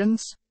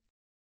suggestions?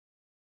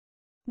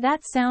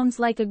 That sounds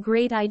like a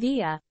great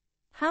idea.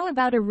 How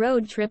about a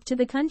road trip to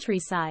the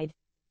countryside?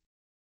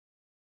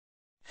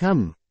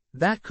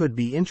 That could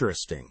be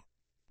interesting.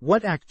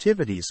 What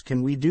activities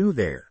can we do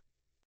there?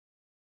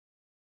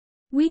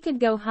 We could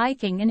go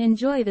hiking and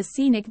enjoy the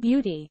scenic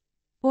beauty.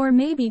 Or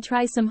maybe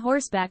try some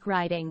horseback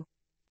riding.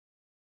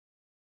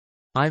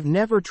 I've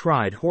never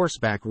tried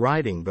horseback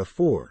riding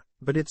before,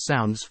 but it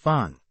sounds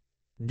fun.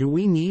 Do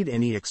we need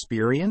any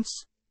experience?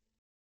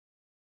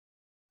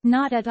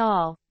 Not at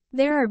all.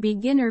 There are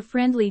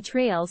beginner-friendly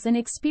trails and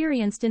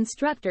experienced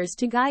instructors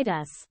to guide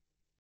us.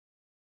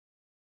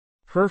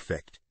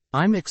 Perfect.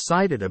 I'm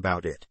excited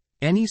about it.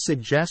 Any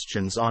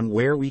suggestions on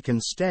where we can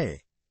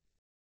stay?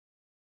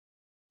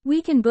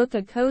 We can book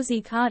a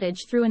cozy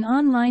cottage through an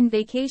online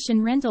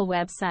vacation rental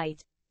website.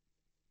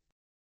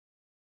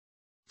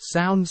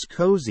 Sounds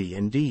cozy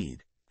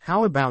indeed.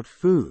 How about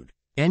food?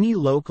 Any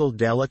local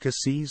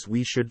delicacies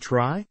we should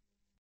try?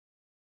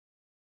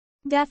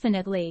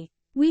 Definitely.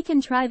 We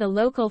can try the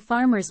local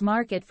farmers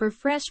market for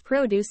fresh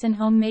produce and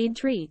homemade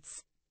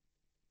treats.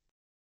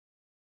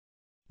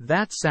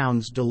 That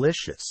sounds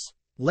delicious.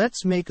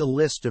 Let's make a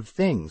list of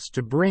things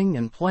to bring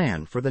and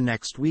plan for the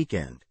next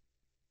weekend.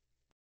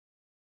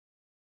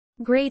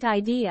 Great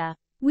idea.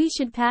 We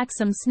should pack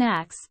some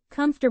snacks,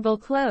 comfortable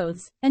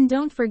clothes, and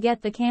don't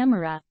forget the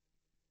camera.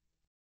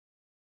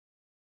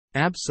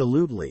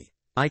 Absolutely.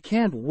 I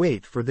can't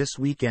wait for this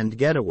weekend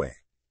getaway.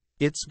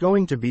 It's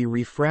going to be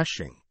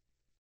refreshing.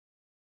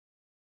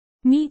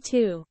 Me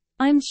too.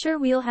 I'm sure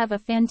we'll have a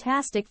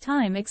fantastic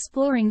time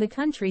exploring the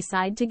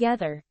countryside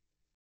together.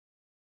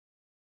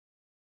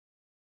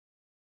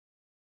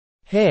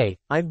 Hey,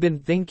 I've been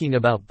thinking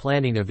about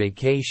planning a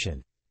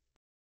vacation.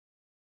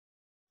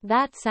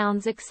 That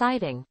sounds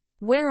exciting.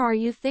 Where are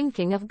you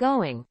thinking of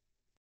going?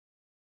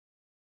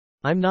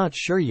 I'm not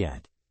sure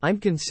yet. I'm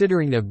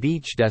considering a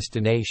beach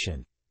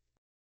destination.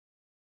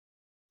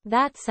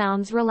 That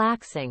sounds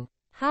relaxing.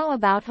 How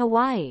about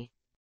Hawaii?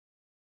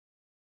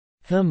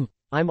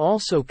 I'm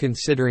also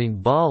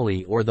considering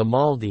Bali or the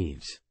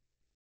Maldives.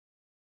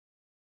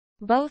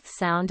 Both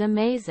sound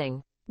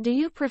amazing. Do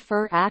you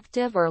prefer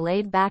active or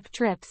laid-back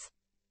trips?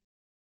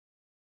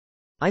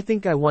 I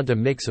think I want a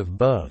mix of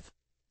both.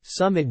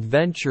 Some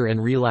adventure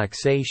and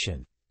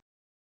relaxation.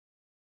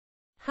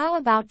 How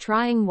about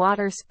trying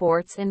water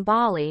sports in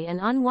Bali and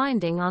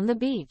unwinding on the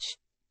beach?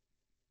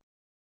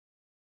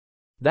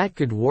 That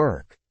could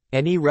work.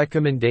 Any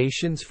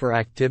recommendations for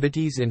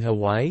activities in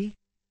Hawaii?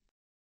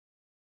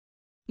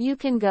 You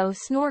can go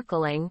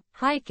snorkeling,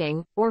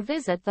 hiking, or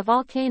visit the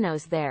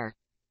volcanoes there.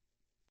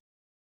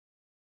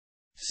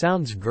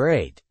 Sounds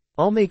great.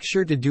 I'll make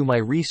sure to do my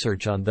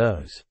research on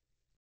those.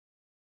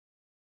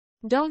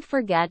 Don't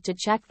forget to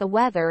check the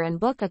weather and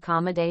book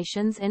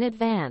accommodations in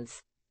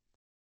advance.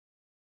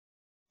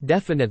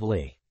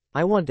 Definitely.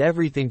 I want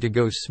everything to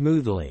go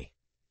smoothly.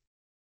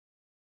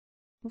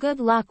 Good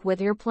luck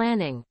with your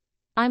planning.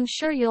 I'm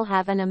sure you'll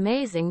have an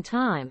amazing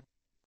time.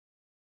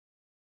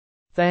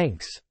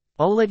 Thanks.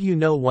 I'll let you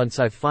know once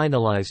I've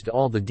finalized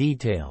all the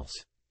details.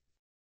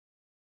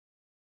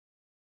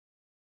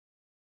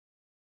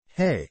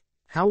 Hey,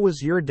 how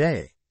was your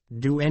day?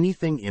 Do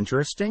anything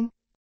interesting?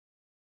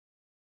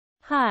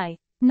 Hi.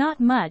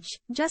 Not much,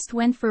 just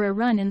went for a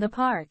run in the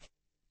park.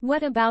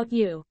 What about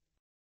you?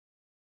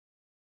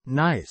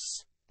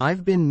 Nice.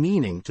 I've been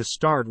meaning to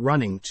start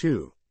running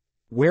too.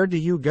 Where do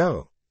you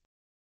go?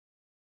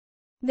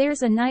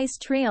 There's a nice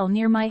trail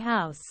near my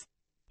house.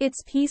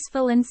 It's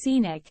peaceful and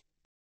scenic.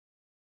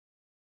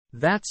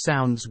 That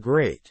sounds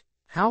great.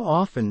 How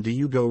often do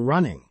you go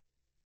running?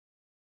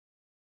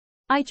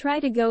 I try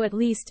to go at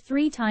least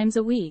 3 times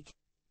a week.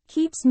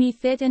 Keeps me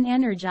fit and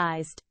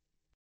energized.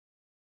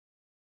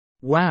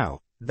 Wow,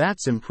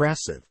 that's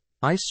impressive.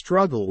 I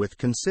struggle with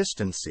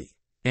consistency.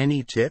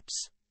 Any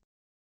tips?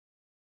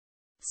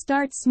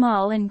 Start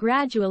small and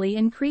gradually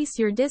increase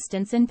your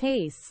distance and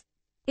pace.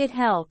 It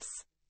helps.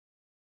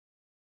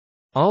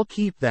 I'll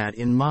keep that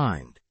in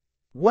mind.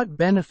 What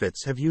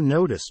benefits have you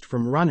noticed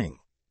from running?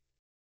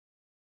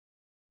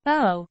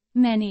 Oh,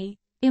 many.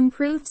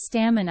 Improved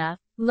stamina,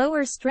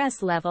 lower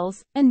stress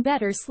levels, and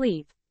better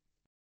sleep.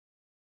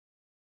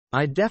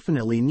 I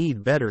definitely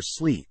need better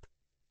sleep.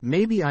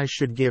 Maybe I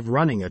should give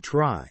running a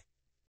try.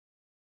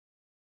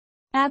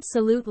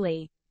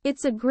 Absolutely.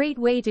 It's a great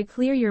way to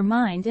clear your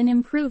mind and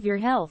improve your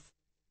health.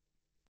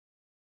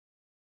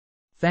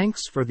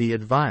 Thanks for the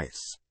advice.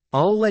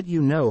 I'll let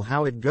you know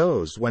how it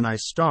goes when I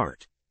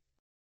start.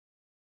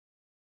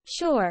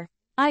 Sure.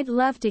 I'd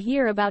love to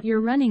hear about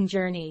your running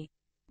journey.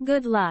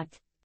 Good luck.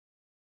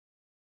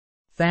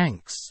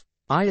 Thanks.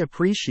 I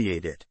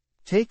appreciate it.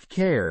 Take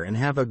care and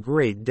have a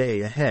great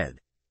day ahead.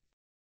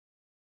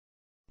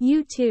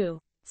 You too.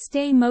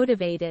 Stay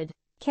motivated.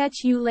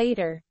 Catch you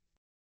later.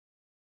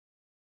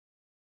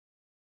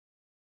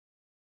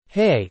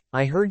 Hey,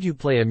 I heard you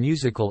play a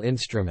musical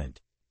instrument.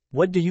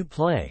 What do you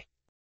play?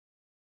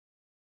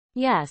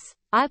 Yes,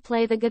 I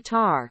play the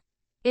guitar.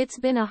 It's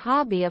been a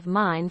hobby of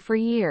mine for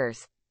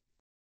years.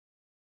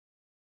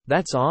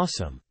 That's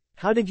awesome.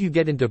 How did you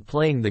get into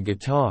playing the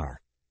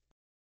guitar?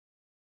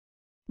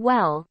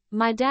 Well,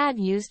 my dad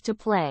used to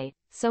play,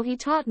 so he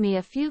taught me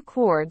a few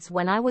chords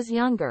when I was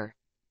younger.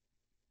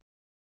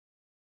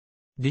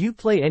 Do you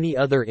play any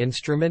other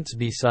instruments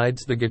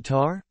besides the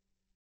guitar?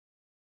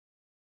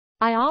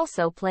 I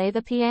also play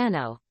the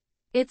piano.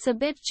 It's a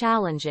bit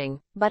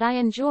challenging, but I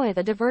enjoy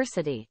the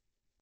diversity.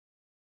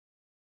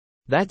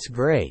 That's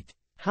great.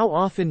 How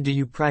often do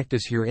you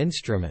practice your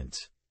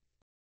instruments?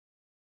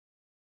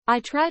 I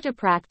try to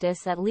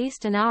practice at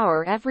least an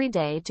hour every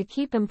day to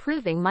keep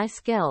improving my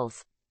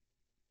skills.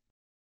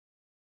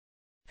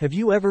 Have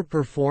you ever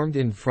performed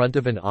in front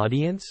of an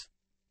audience?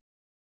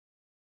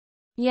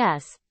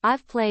 Yes,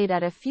 I've played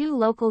at a few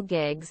local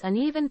gigs and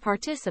even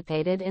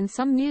participated in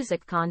some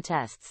music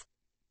contests.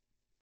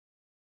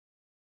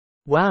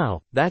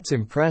 Wow, that's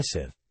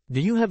impressive.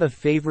 Do you have a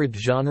favorite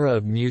genre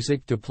of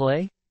music to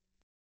play?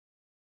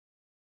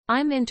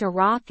 I'm into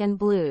rock and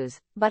blues,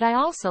 but I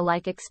also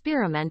like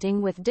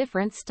experimenting with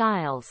different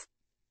styles.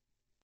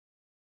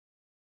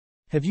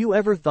 Have you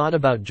ever thought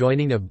about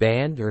joining a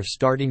band or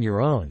starting your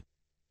own?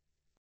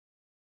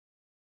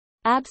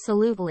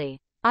 Absolutely.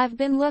 I've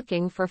been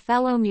looking for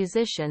fellow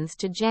musicians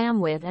to jam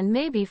with and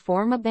maybe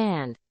form a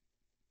band.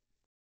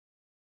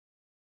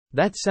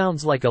 That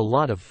sounds like a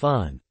lot of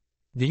fun.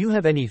 Do you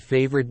have any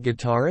favorite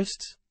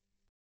guitarists?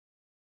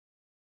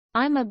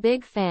 I'm a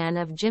big fan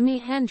of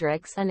Jimi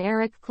Hendrix and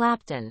Eric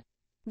Clapton.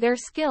 Their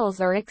skills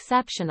are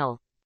exceptional.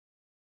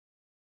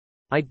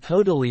 I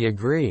totally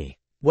agree.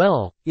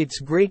 Well, it's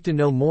great to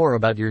know more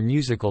about your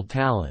musical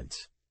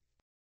talents.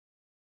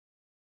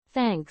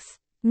 Thanks.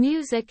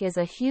 Music is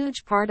a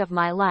huge part of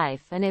my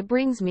life and it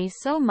brings me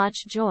so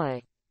much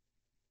joy.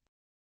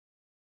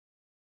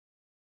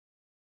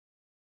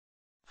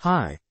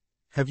 Hi.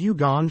 Have you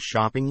gone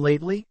shopping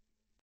lately?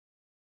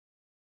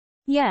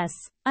 Yes,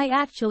 I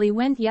actually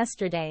went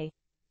yesterday.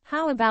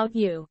 How about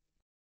you?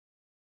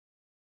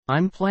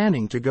 I'm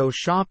planning to go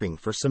shopping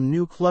for some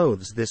new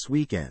clothes this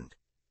weekend.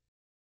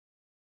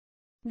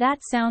 That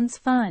sounds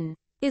fun.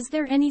 Is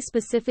there any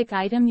specific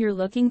item you're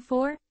looking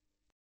for?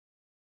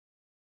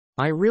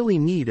 I really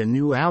need a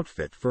new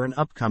outfit for an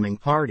upcoming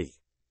party.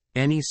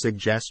 Any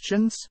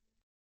suggestions?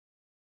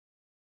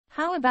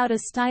 How about a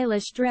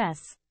stylish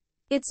dress?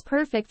 It's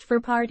perfect for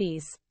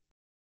parties.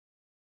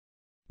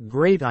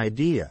 Great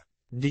idea.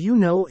 Do you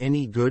know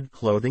any good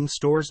clothing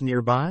stores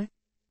nearby?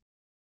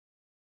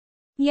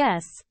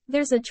 Yes,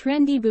 there's a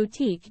trendy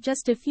boutique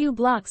just a few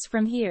blocks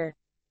from here.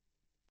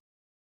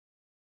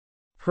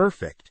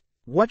 Perfect.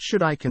 What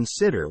should I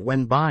consider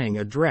when buying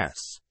a dress?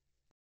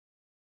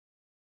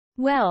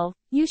 Well,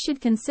 you should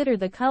consider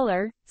the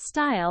color,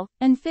 style,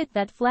 and fit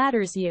that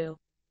flatters you.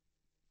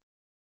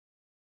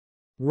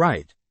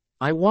 Right.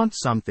 I want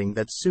something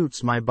that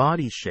suits my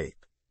body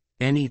shape.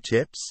 Any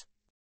tips?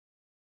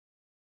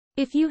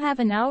 If you have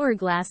an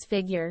hourglass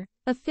figure,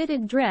 a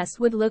fitted dress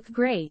would look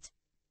great.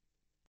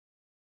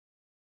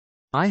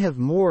 I have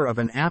more of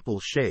an apple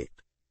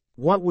shape.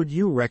 What would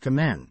you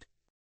recommend?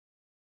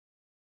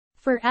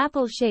 For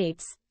apple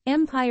shapes,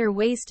 empire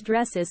waist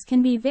dresses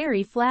can be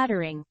very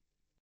flattering.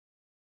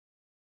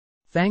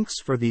 Thanks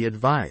for the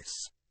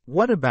advice.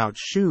 What about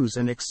shoes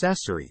and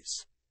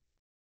accessories?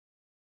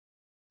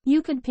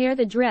 You could pair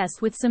the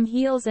dress with some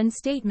heels and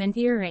statement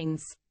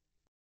earrings.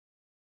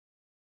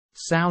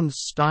 Sounds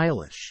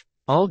stylish.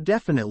 I'll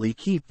definitely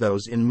keep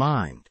those in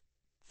mind.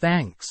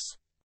 Thanks.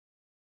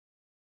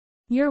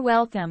 You're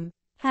welcome.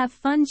 Have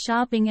fun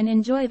shopping and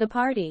enjoy the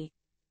party.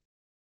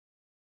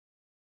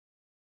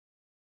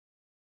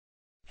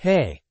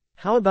 Hey,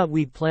 how about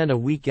we plan a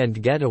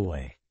weekend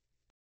getaway?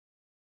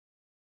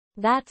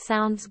 That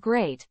sounds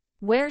great.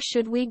 Where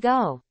should we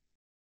go?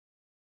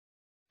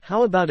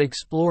 How about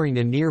exploring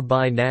a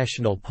nearby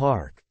national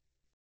park?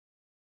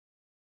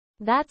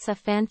 That's a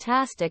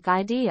fantastic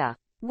idea.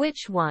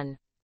 Which one?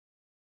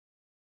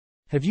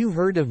 Have you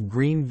heard of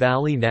Green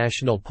Valley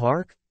National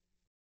Park?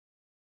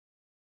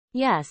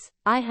 Yes,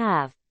 I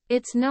have.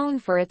 It's known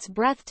for its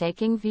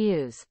breathtaking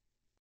views.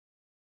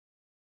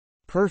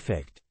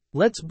 Perfect.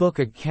 Let's book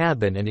a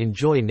cabin and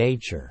enjoy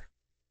nature.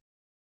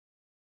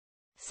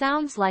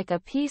 Sounds like a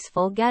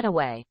peaceful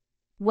getaway.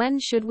 When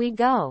should we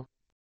go?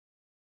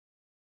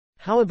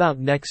 How about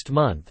next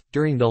month,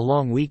 during the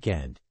long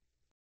weekend?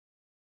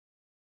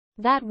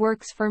 That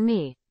works for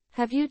me.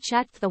 Have you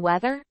checked the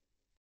weather?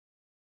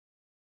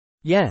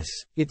 Yes,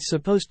 it's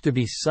supposed to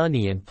be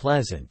sunny and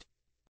pleasant.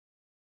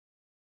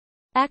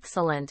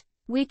 Excellent.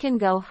 We can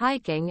go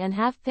hiking and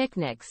have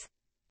picnics.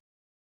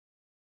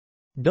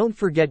 Don't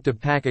forget to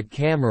pack a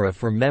camera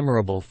for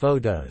memorable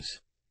photos.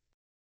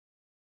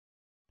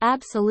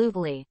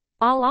 Absolutely.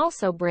 I'll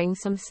also bring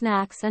some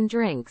snacks and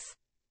drinks.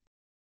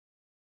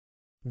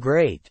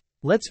 Great.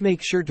 Let's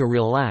make sure to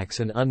relax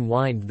and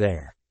unwind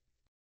there.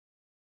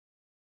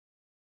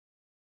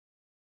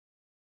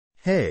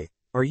 Hey,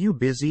 are you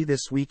busy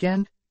this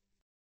weekend?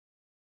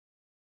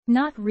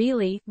 Not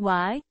really.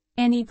 Why?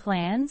 Any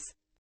plans?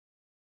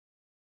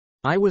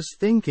 I was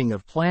thinking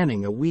of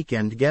planning a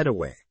weekend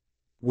getaway.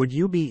 Would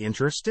you be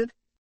interested?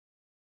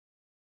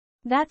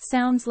 That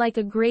sounds like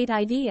a great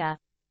idea.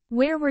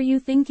 Where were you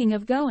thinking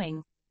of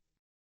going?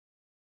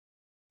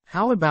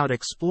 How about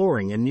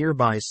exploring a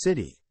nearby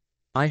city?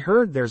 I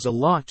heard there's a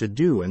lot to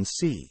do and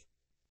see.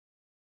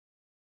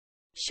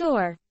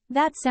 Sure,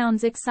 that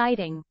sounds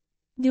exciting.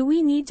 Do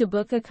we need to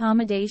book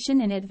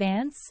accommodation in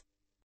advance?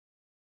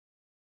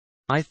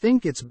 I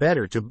think it's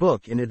better to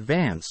book in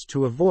advance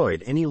to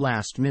avoid any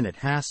last-minute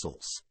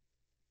hassles.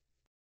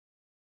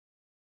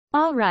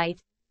 All right,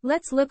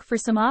 let's look for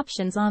some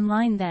options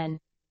online then.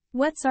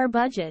 What's our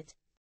budget?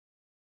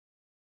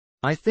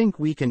 I think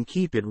we can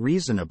keep it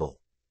reasonable.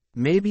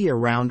 Maybe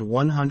around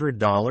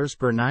 $100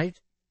 per night?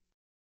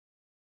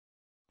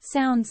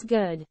 Sounds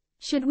good.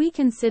 Should we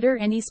consider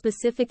any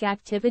specific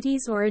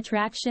activities or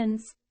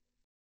attractions?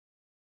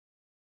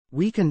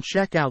 We can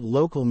check out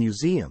local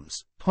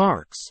museums,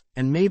 parks,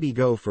 and maybe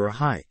go for a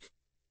hike.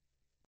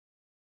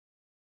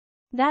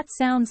 That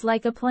sounds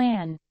like a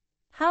plan.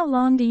 How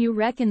long do you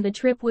reckon the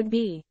trip would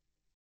be?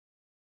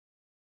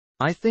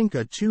 I think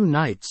a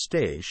 2-night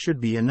stay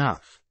should be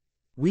enough.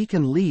 We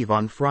can leave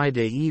on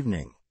Friday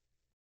evening.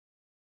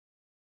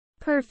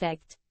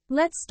 Perfect.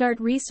 Let's start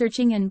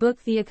researching and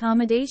book the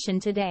accommodation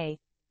today.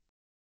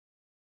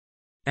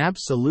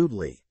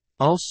 Absolutely.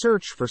 I'll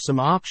search for some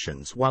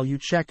options while you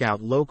check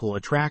out local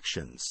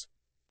attractions.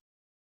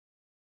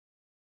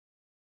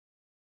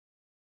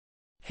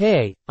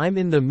 Hey, I'm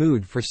in the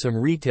mood for some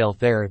retail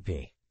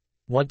therapy.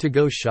 Want to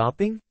go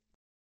shopping?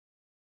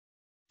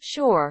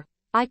 Sure,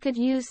 I could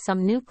use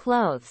some new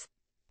clothes.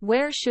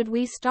 Where should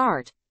we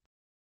start?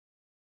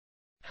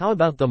 How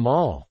about the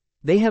mall?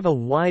 They have a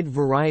wide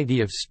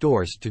variety of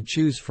stores to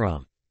choose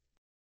from.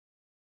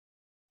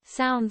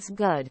 Sounds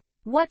good.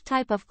 What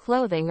type of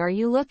clothing are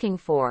you looking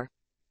for?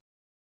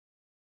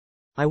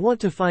 I want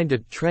to find a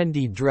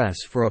trendy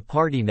dress for a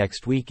party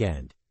next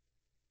weekend.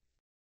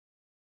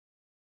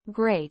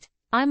 Great.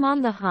 I'm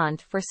on the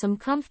hunt for some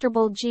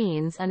comfortable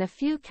jeans and a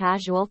few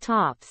casual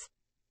tops.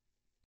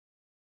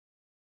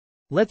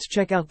 Let's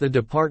check out the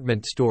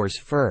department stores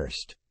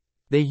first.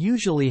 They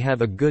usually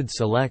have a good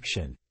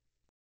selection.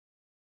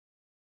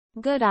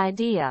 Good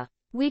idea.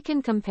 We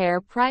can compare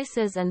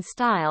prices and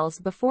styles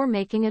before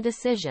making a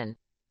decision.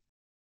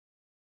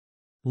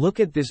 Look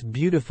at this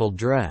beautiful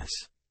dress.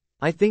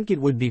 I think it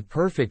would be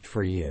perfect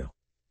for you.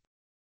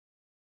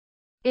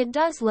 It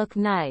does look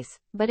nice,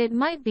 but it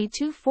might be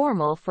too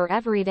formal for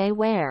everyday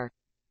wear.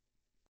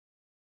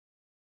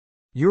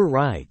 You're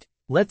right.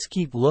 Let's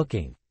keep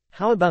looking.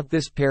 How about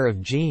this pair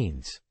of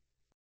jeans?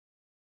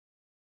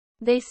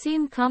 They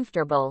seem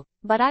comfortable,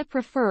 but I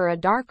prefer a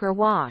darker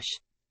wash.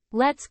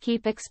 Let's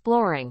keep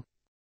exploring.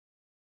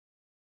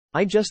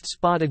 I just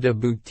spotted a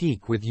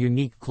boutique with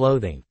unique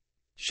clothing.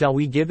 Shall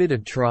we give it a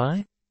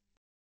try?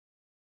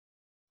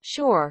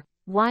 Sure,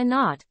 why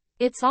not?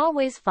 It's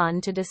always fun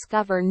to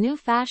discover new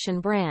fashion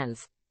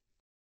brands.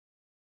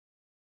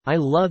 I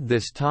love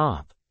this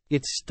top.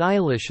 It's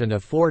stylish and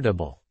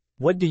affordable.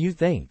 What do you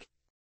think?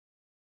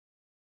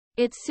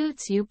 It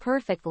suits you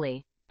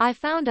perfectly. I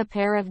found a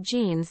pair of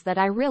jeans that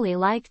I really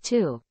like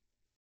too.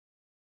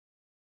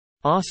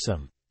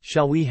 Awesome.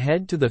 Shall we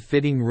head to the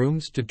fitting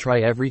rooms to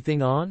try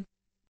everything on?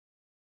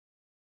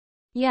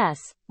 Yes,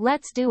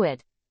 let's do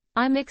it.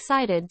 I'm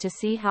excited to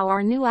see how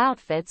our new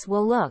outfits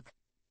will look.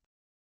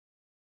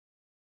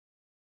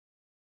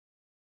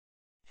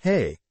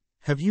 Hey,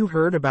 have you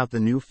heard about the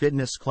new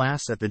fitness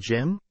class at the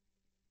gym?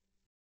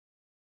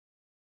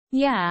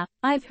 Yeah,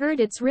 I've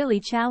heard it's really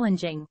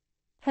challenging.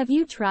 Have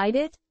you tried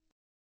it?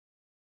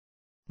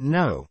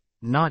 No,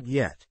 not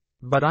yet,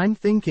 but I'm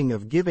thinking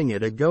of giving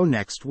it a go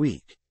next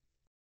week.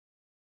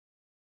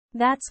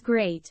 That's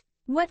great.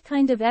 What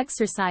kind of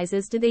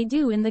exercises do they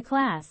do in the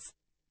class?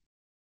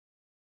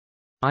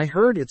 I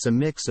heard it's a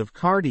mix of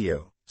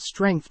cardio,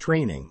 strength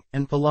training,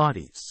 and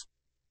Pilates.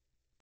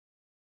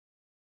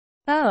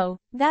 Oh,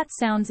 that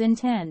sounds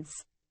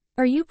intense.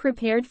 Are you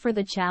prepared for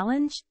the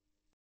challenge?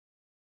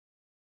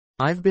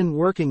 I've been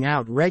working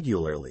out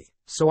regularly,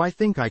 so I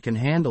think I can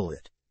handle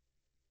it.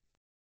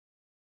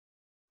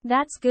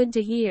 That's good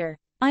to hear.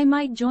 I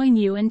might join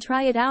you and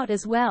try it out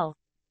as well.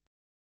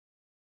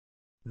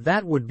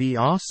 That would be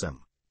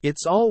awesome.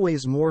 It's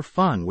always more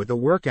fun with a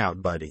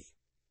workout buddy.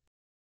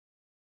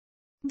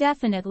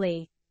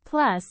 Definitely.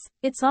 Plus,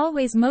 it's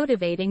always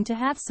motivating to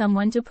have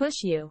someone to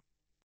push you.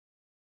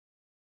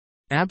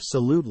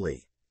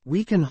 Absolutely.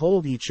 We can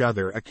hold each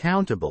other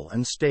accountable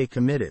and stay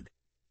committed.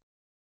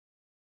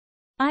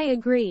 I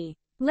agree.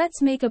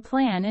 Let's make a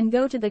plan and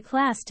go to the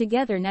class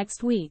together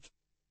next week.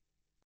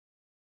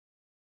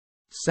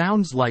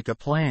 Sounds like a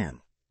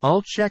plan.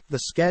 I'll check the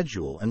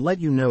schedule and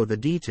let you know the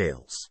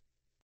details.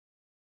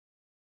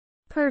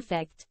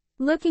 Perfect.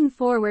 Looking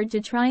forward to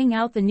trying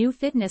out the new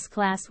fitness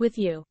class with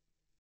you.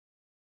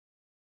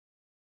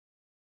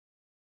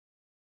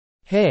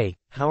 Hey,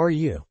 how are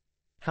you?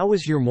 How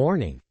was your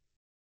morning?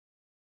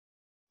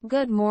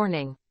 Good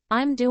morning.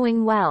 I'm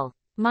doing well.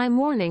 My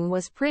morning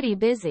was pretty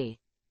busy.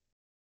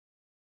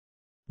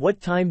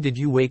 What time did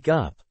you wake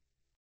up?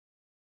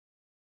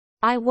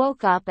 I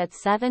woke up at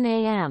 7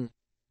 a.m.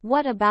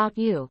 What about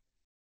you?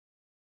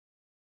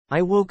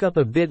 I woke up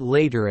a bit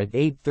later at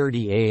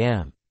 8:30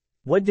 a.m.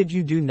 What did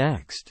you do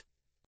next?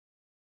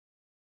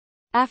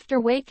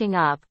 After waking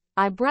up,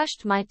 I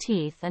brushed my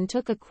teeth and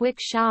took a quick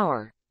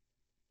shower.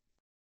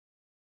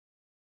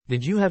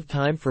 Did you have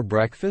time for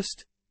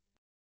breakfast?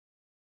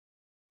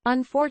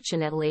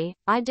 Unfortunately,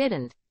 I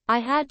didn't. I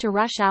had to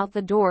rush out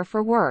the door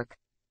for work.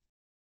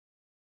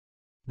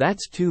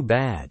 That's too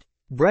bad.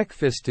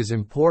 Breakfast is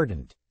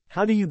important.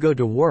 How do you go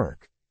to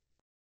work?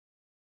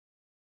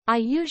 I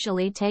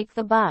usually take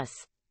the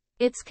bus.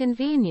 It's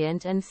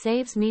convenient and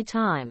saves me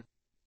time.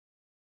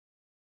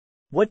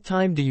 What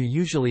time do you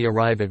usually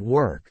arrive at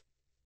work?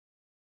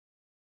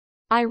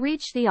 I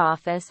reach the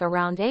office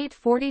around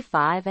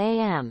 8:45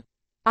 a.m.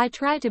 I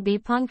try to be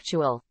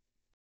punctual.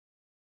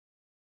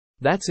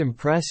 That's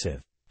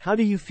impressive. How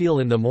do you feel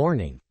in the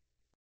morning?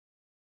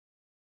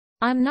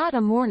 I'm not a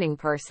morning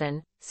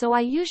person, so I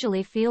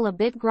usually feel a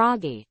bit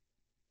groggy.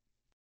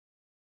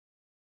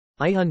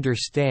 I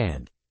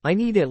understand. I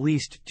need at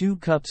least 2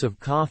 cups of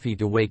coffee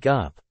to wake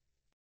up.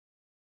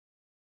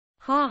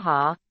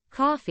 Haha,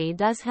 coffee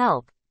does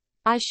help.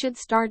 I should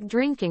start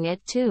drinking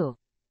it too.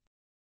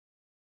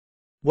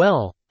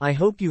 Well, I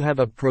hope you have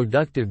a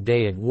productive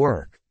day at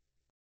work.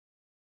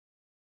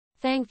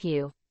 Thank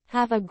you.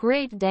 Have a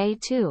great day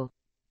too.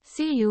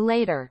 See you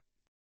later.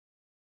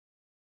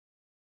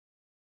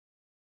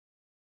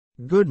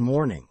 Good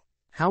morning.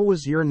 How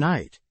was your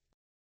night?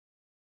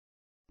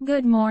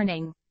 Good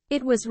morning.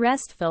 It was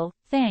restful,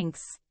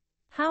 thanks.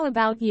 How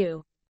about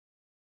you?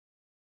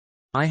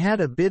 I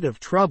had a bit of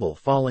trouble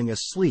falling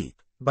asleep,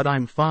 but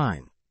I'm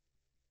fine.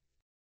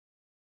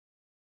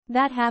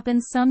 That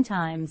happens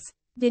sometimes.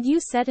 Did you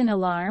set an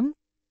alarm?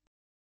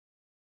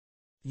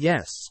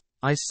 Yes,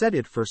 I set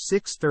it for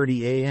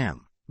 6:30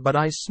 a.m., but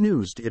I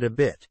snoozed it a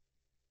bit.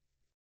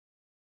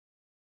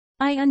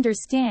 I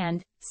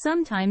understand,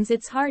 sometimes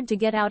it's hard to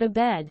get out of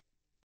bed.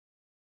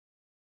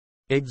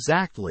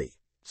 Exactly.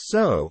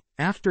 So,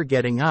 after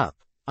getting up,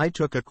 I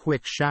took a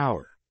quick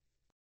shower.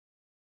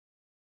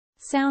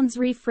 Sounds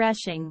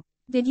refreshing.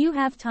 Did you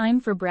have time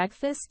for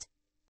breakfast?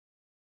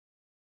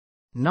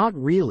 Not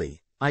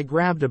really. I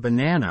grabbed a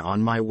banana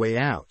on my way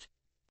out.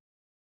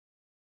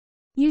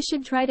 You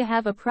should try to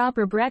have a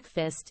proper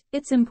breakfast,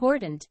 it's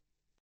important.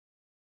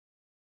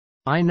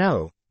 I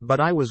know,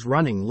 but I was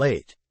running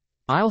late.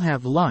 I'll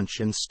have lunch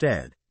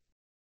instead.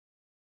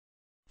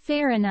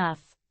 Fair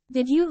enough.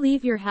 Did you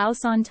leave your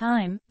house on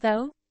time,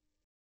 though?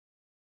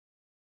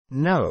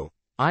 No,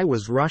 I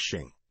was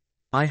rushing.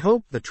 I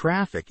hope the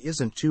traffic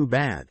isn't too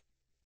bad.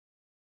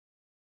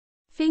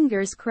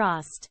 Fingers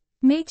crossed.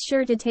 Make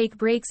sure to take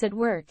breaks at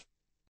work.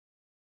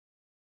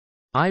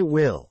 I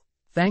will.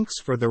 Thanks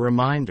for the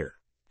reminder.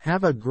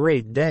 Have a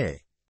great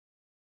day.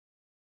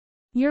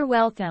 You're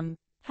welcome.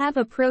 Have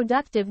a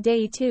productive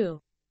day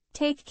too.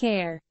 Take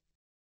care.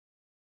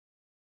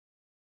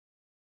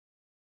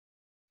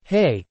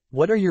 Hey,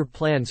 what are your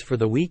plans for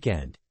the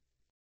weekend?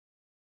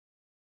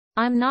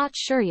 I'm not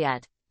sure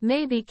yet.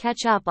 Maybe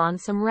catch up on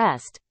some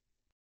rest.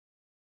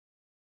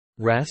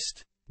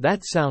 Rest?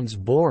 That sounds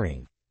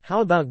boring.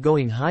 How about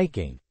going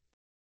hiking?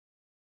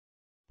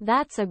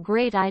 That's a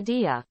great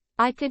idea.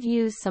 I could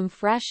use some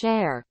fresh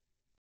air.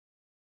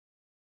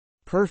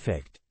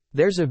 Perfect.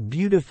 There's a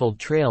beautiful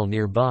trail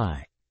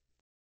nearby.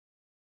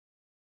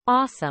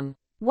 Awesome.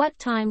 What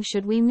time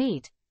should we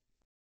meet?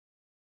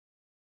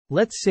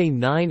 Let's say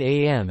 9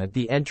 a.m. at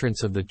the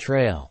entrance of the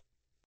trail.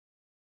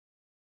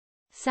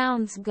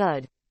 Sounds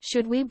good.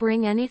 Should we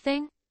bring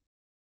anything?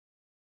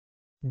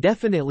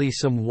 Definitely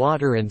some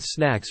water and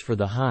snacks for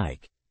the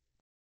hike.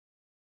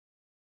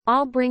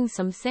 I'll bring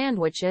some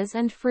sandwiches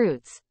and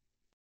fruits.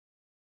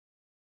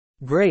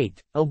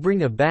 Great, I'll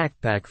bring a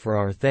backpack for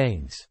our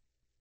things.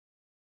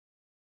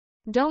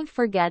 Don't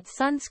forget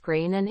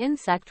sunscreen and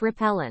insect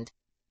repellent.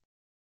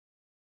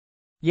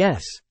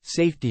 Yes,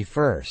 safety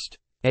first.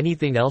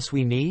 Anything else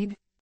we need?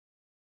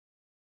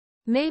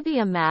 Maybe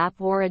a map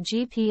or a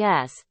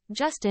GPS,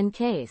 just in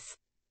case.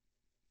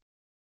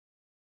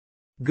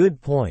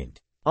 Good point.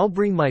 I'll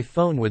bring my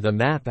phone with a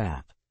map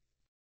app.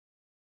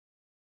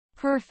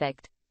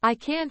 Perfect. I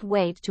can't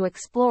wait to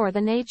explore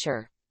the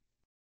nature.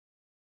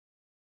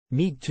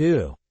 Me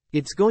too.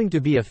 It's going to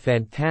be a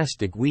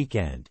fantastic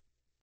weekend.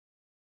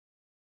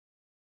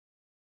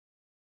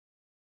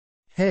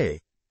 Hey,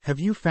 have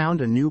you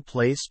found a new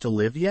place to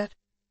live yet?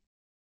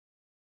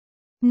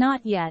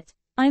 Not yet.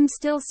 I'm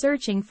still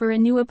searching for a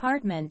new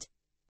apartment.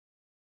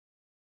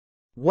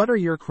 What are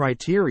your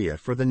criteria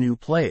for the new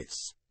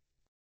place?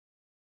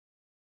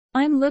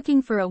 I'm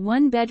looking for a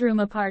one-bedroom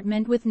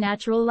apartment with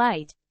natural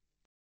light.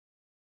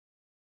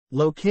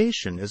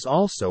 Location is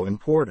also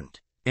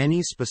important.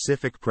 Any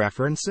specific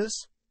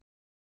preferences?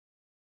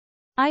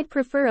 I'd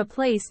prefer a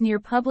place near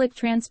public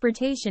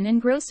transportation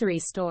and grocery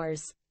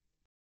stores.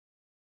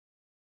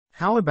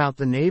 How about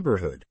the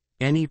neighborhood?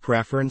 Any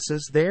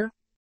preferences there?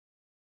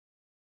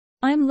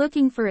 I'm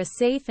looking for a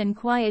safe and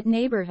quiet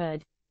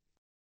neighborhood.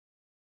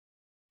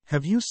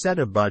 Have you set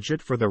a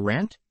budget for the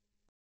rent?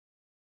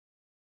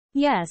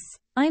 Yes,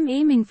 I'm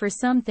aiming for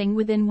something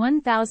within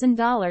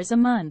 $1,000 a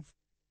month.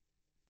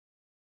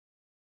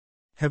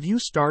 Have you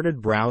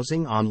started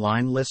browsing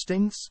online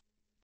listings?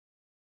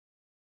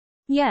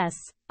 Yes,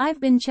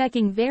 I've been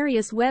checking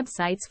various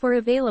websites for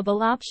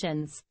available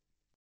options.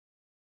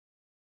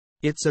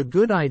 It's a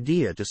good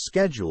idea to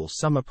schedule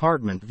some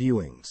apartment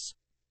viewings.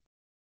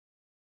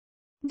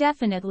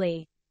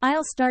 Definitely.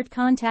 I'll start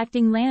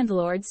contacting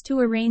landlords to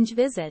arrange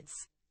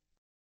visits.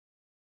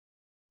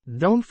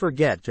 Don't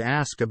forget to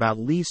ask about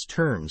lease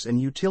terms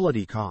and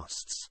utility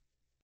costs.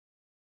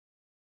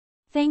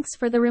 Thanks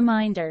for the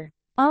reminder.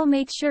 I'll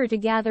make sure to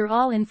gather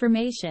all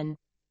information.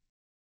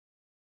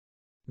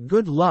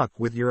 Good luck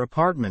with your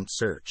apartment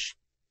search.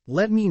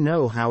 Let me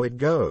know how it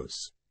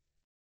goes.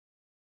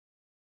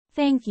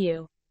 Thank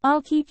you.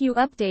 I'll keep you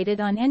updated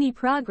on any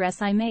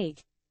progress I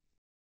make.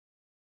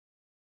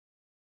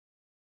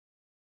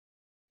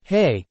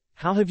 Hey,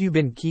 how have you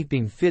been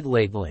keeping fit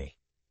lately?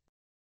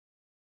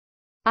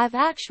 I've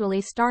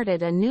actually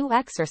started a new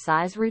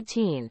exercise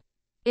routine.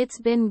 It's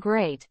been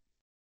great.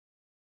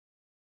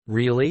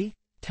 Really?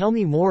 Tell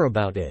me more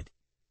about it.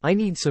 I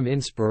need some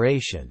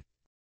inspiration.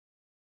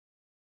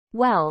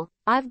 Well,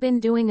 I've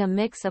been doing a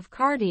mix of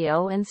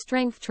cardio and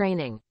strength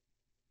training.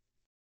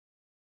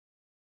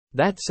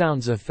 That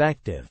sounds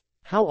effective.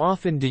 How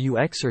often do you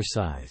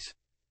exercise?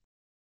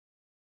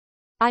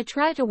 I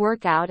try to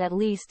work out at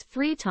least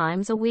 3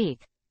 times a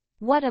week.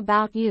 What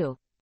about you?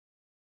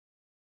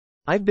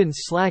 I've been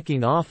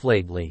slacking off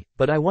lately,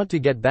 but I want to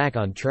get back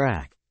on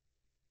track.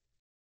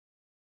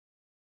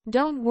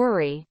 Don't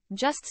worry,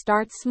 just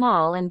start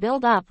small and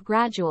build up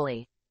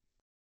gradually.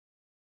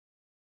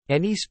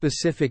 Any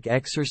specific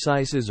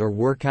exercises or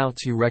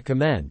workouts you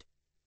recommend?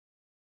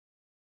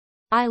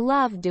 I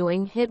love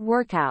doing HIIT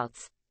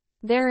workouts.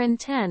 They're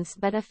intense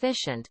but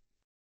efficient.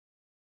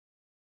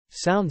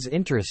 Sounds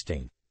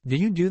interesting. Do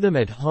you do them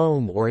at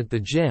home or at the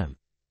gym?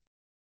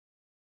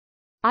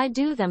 I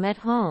do them at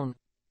home.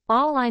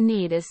 All I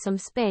need is some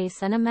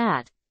space and a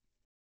mat.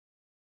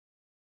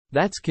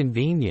 That's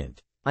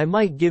convenient. I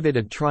might give it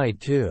a try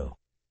too.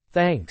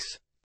 Thanks.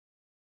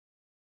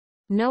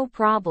 No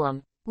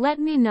problem. Let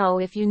me know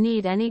if you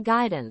need any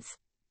guidance.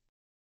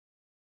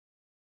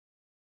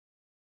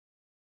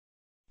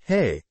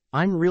 Hey,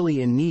 I'm really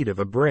in need of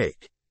a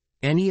break.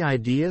 Any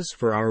ideas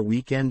for our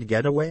weekend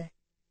getaway?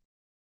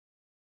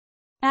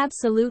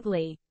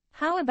 Absolutely.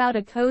 How about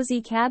a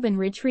cozy cabin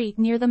retreat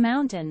near the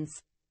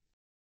mountains?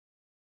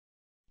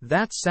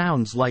 That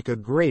sounds like a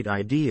great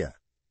idea.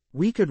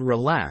 We could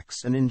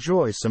relax and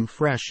enjoy some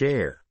fresh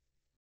air.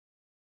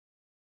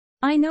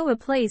 I know a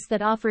place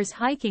that offers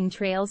hiking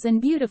trails and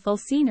beautiful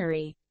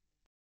scenery.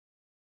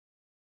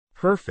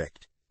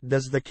 Perfect.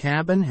 Does the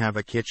cabin have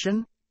a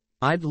kitchen?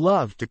 I'd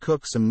love to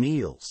cook some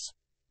meals.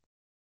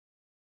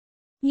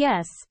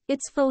 Yes,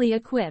 it's fully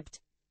equipped.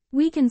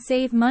 We can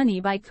save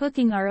money by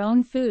cooking our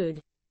own food.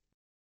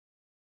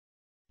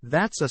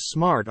 That's a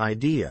smart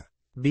idea.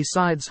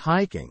 Besides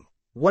hiking,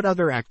 what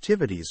other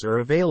activities are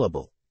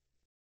available?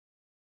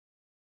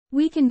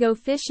 We can go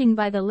fishing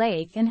by the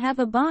lake and have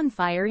a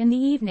bonfire in the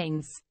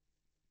evenings.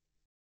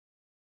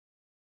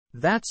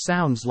 That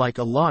sounds like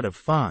a lot of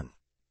fun.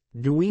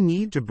 Do we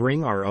need to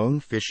bring our own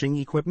fishing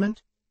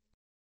equipment?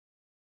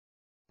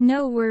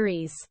 No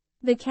worries.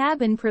 The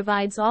cabin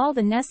provides all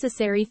the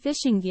necessary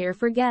fishing gear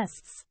for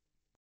guests.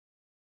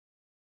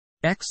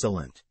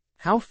 Excellent.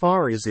 How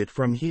far is it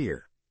from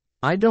here?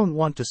 I don't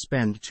want to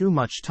spend too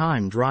much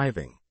time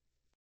driving.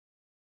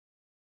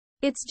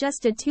 It's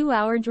just a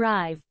 2-hour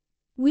drive.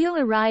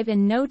 We'll arrive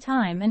in no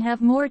time and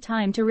have more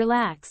time to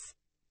relax.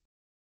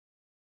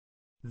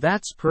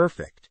 That's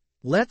perfect.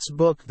 Let's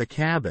book the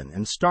cabin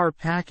and start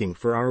packing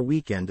for our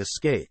weekend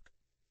escape.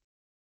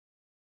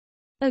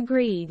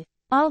 Agreed.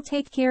 I'll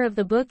take care of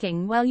the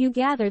booking while you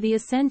gather the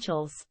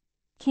essentials.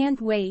 Can't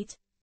wait.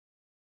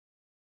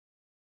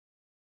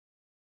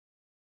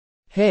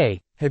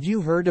 Hey, have you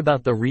heard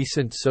about the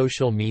recent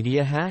social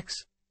media hacks?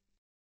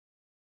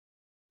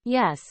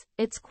 Yes,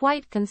 it's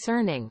quite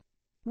concerning.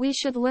 We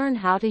should learn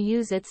how to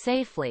use it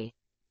safely.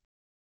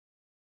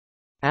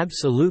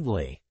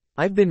 Absolutely.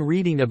 I've been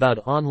reading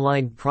about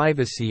online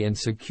privacy and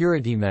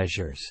security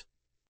measures.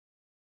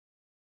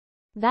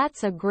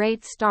 That's a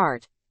great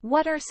start.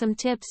 What are some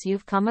tips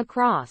you've come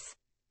across?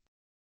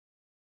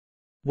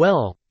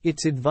 Well,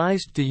 it's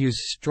advised to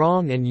use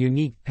strong and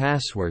unique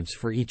passwords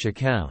for each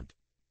account.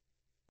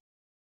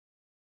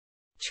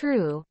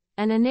 True,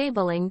 and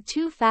enabling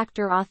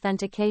two-factor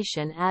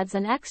authentication adds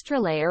an extra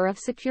layer of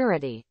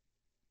security.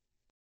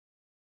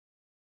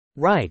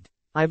 Right.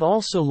 I've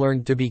also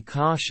learned to be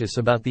cautious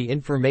about the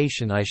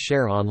information I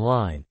share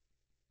online.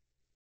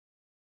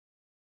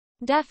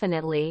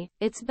 Definitely,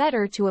 it's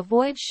better to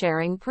avoid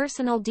sharing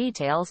personal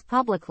details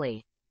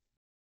publicly.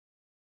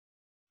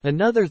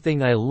 Another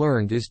thing I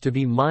learned is to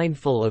be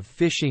mindful of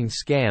phishing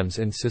scams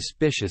and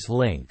suspicious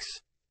links.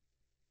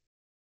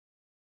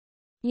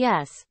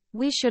 Yes,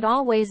 we should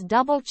always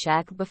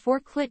double-check before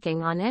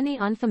clicking on any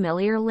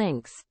unfamiliar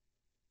links.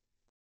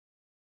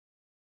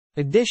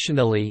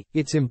 Additionally,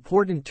 it's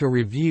important to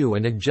review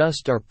and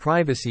adjust our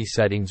privacy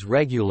settings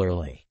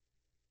regularly.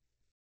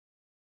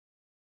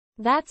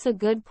 That's a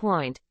good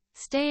point.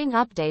 Staying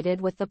updated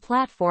with the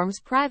platform's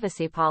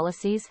privacy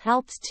policies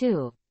helps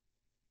too.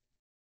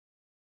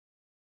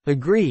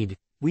 Agreed.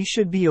 We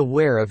should be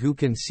aware of who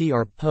can see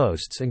our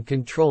posts and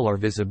control our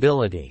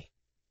visibility.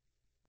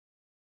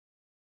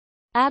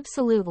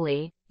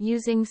 Absolutely.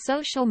 Using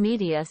social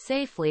media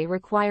safely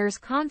requires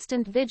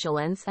constant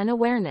vigilance and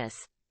awareness.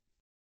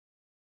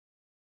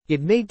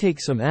 It may take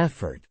some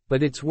effort,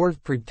 but it's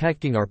worth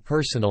protecting our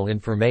personal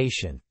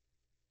information.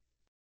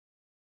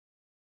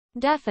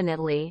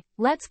 Definitely.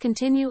 Let's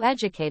continue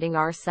educating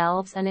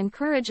ourselves and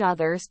encourage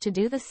others to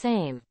do the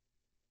same.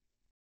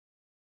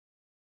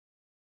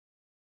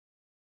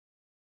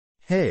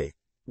 Hey,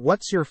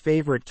 what's your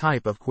favorite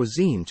type of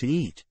cuisine to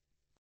eat?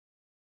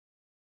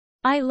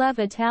 I love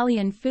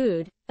Italian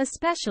food,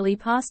 especially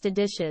pasta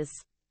dishes.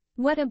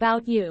 What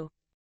about you?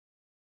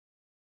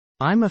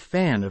 I'm a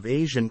fan of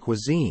Asian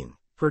cuisine,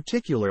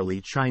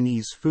 particularly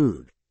Chinese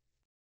food.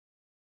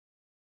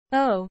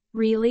 Oh,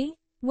 really?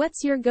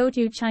 What's your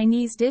go-to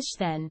Chinese dish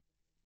then?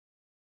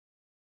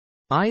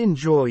 I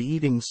enjoy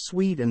eating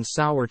sweet and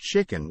sour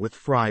chicken with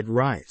fried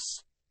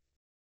rice.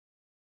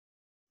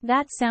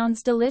 That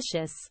sounds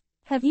delicious.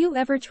 Have you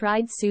ever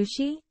tried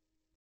sushi?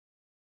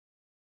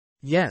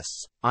 Yes,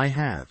 I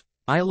have.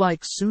 I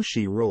like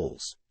sushi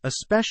rolls,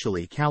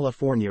 especially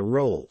California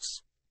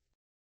rolls.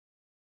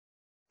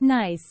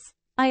 Nice.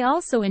 I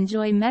also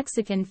enjoy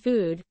Mexican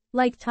food,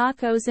 like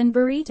tacos and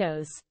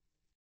burritos.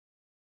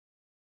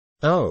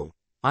 Oh,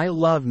 I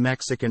love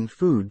Mexican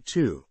food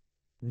too.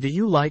 Do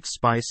you like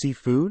spicy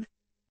food?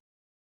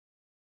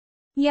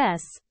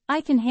 Yes,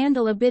 I can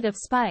handle a bit of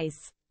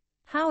spice.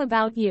 How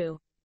about you?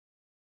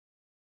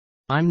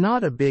 I'm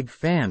not a big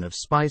fan of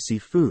spicy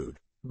food,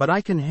 but I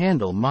can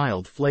handle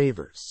mild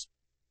flavors.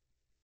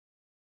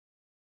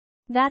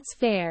 That's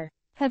fair.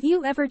 Have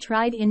you ever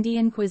tried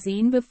Indian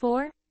cuisine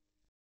before?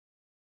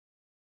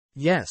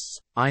 Yes,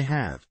 I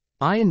have.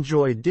 I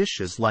enjoy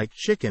dishes like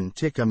chicken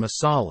tikka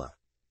masala.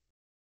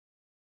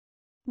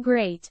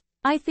 Great.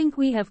 I think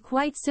we have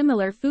quite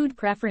similar food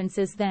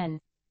preferences then.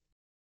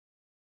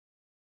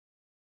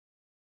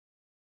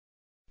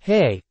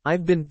 Hey,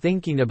 I've been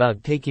thinking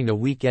about taking a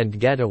weekend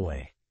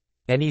getaway.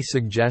 Any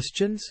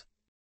suggestions?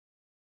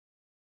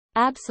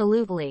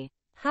 Absolutely.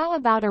 How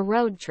about a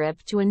road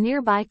trip to a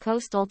nearby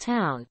coastal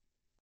town?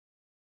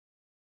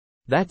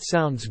 That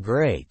sounds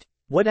great.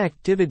 What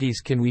activities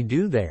can we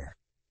do there?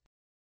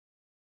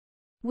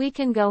 We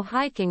can go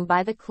hiking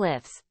by the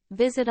cliffs,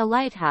 visit a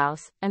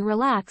lighthouse, and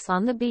relax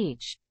on the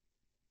beach.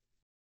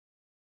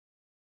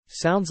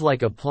 Sounds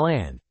like a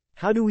plan.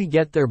 How do we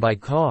get there by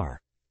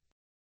car?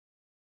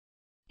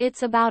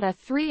 It's about a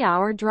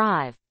 3-hour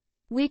drive.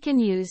 We can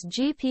use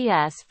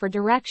GPS for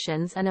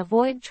directions and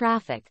avoid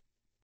traffic.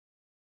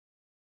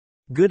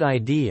 Good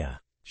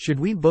idea. Should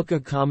we book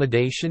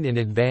accommodation in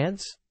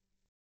advance?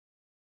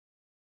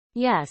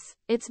 Yes,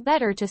 it's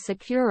better to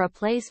secure a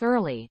place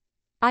early.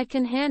 I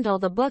can handle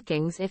the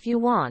bookings if you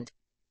want.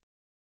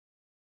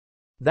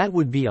 That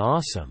would be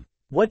awesome.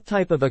 What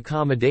type of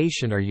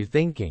accommodation are you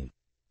thinking?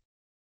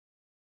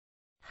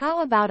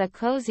 How about a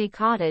cozy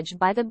cottage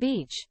by the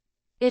beach?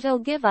 It'll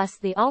give us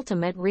the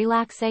ultimate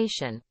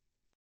relaxation.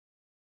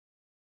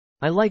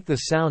 I like the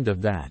sound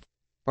of that.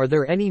 Are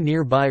there any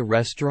nearby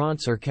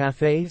restaurants or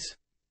cafes?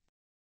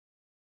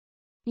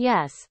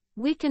 Yes,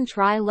 we can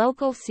try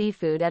local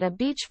seafood at a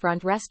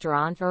beachfront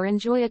restaurant or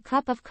enjoy a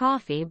cup of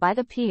coffee by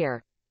the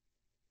pier.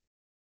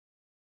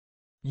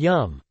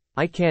 Yum.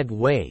 I can't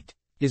wait.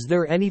 Is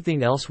there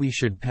anything else we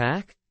should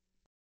pack?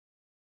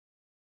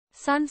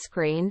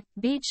 Sunscreen,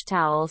 beach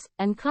towels,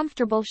 and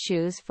comfortable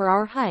shoes for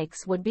our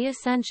hikes would be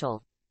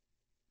essential.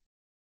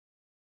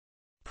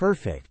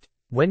 Perfect.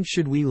 When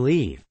should we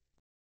leave?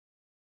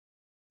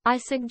 I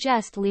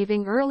suggest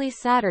leaving early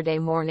Saturday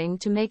morning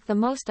to make the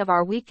most of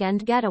our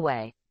weekend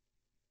getaway.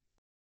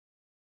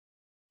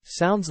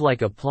 Sounds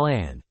like a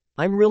plan.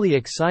 I'm really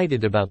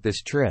excited about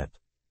this trip.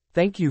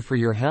 Thank you for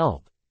your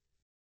help.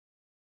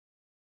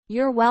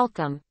 You're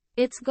welcome.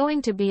 It's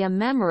going to be a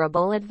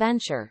memorable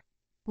adventure.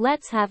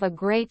 Let's have a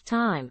great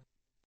time.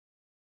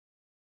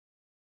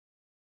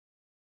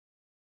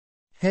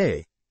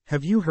 Hey,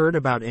 have you heard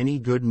about any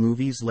good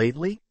movies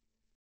lately?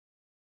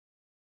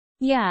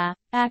 Yeah,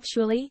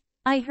 actually,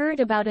 I heard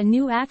about a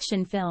new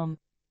action film.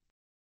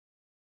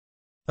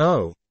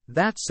 Oh,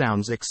 that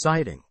sounds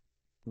exciting.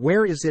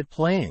 Where is it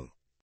playing?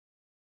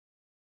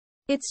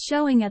 It's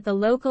showing at the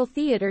local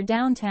theater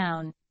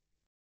downtown.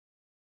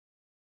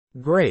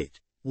 Great.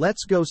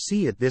 Let's go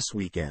see it this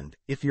weekend,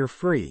 if you're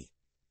free.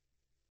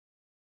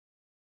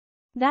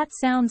 That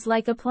sounds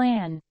like a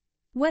plan.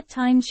 What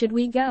time should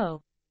we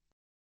go?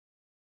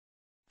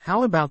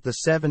 How about the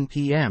 7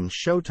 p.m.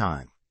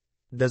 showtime?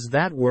 Does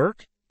that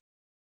work?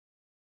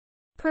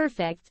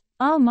 Perfect.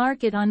 I'll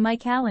mark it on my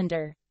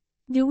calendar.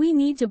 Do we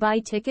need to buy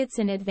tickets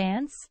in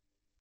advance?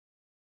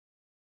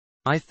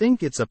 I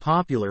think it's a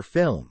popular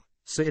film,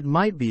 so it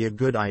might be a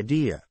good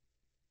idea.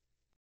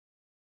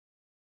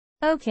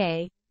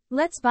 Okay,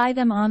 let's buy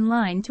them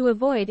online to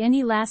avoid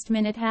any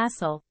last-minute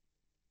hassle.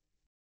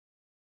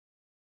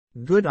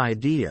 Good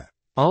idea.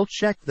 I'll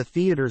check the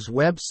theater's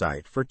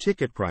website for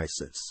ticket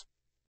prices.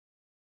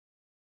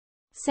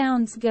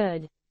 Sounds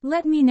good.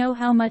 Let me know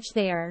how much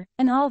they are,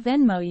 and I'll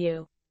Venmo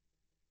you.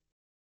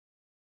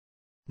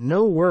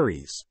 No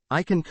worries,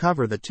 I can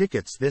cover the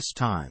tickets this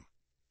time.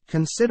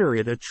 Consider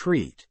it a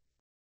treat.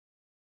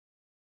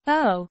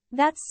 Oh,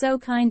 that's so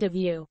kind of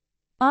you.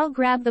 I'll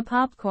grab the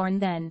popcorn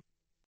then.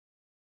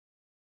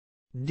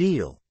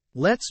 Deal.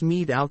 Let's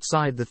meet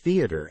outside the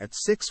theater at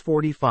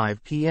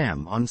 6:45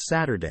 p.m. on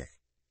Saturday.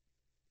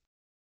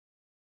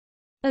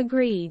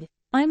 Agreed.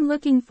 I'm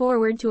looking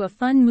forward to a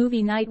fun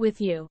movie night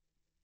with you.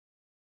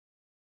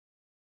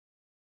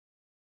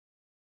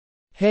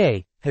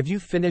 Hey, have you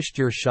finished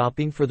your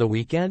shopping for the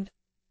weekend?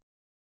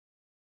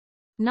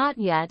 Not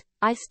yet,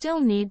 I still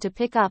need to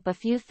pick up a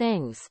few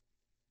things.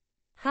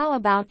 How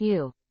about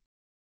you?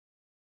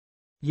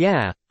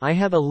 Yeah, I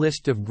have a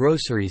list of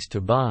groceries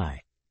to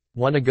buy.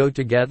 Wanna go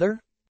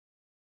together?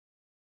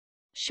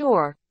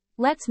 Sure,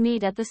 let's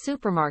meet at the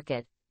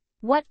supermarket.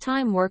 What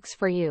time works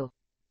for you?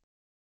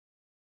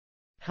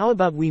 How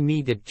about we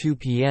meet at 2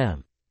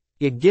 p.m.?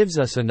 It gives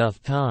us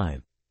enough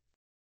time.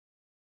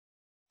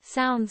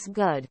 Sounds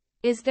good.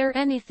 Is there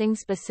anything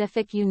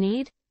specific you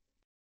need?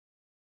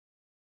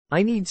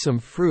 I need some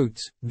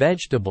fruits,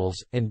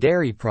 vegetables, and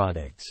dairy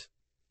products.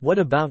 What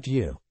about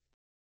you?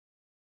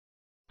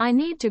 I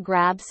need to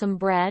grab some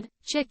bread,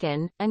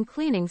 chicken, and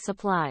cleaning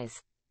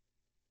supplies.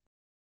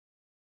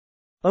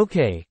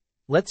 Okay,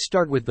 let's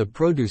start with the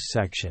produce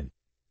section.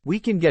 We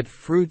can get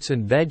fruits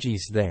and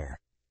veggies there.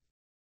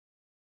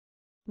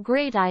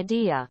 Great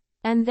idea.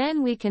 And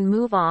then we can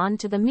move on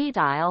to the meat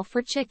aisle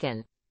for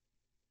chicken.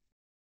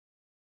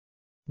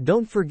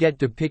 Don't forget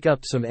to pick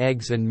up some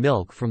eggs and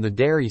milk from the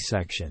dairy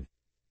section.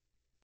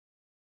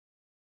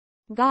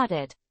 Got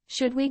it.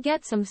 Should we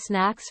get some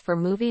snacks for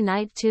movie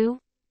night too?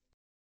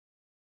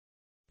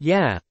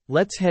 Yeah,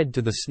 let's head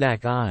to the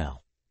snack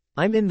aisle.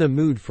 I'm in the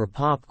mood for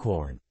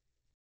popcorn.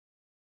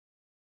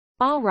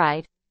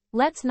 Alright,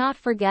 let's not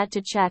forget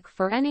to check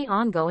for any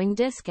ongoing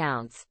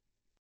discounts.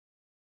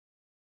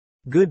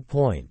 Good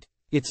point.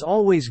 It's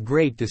always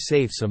great to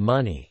save some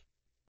money.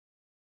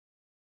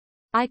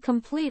 I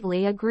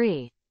completely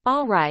agree.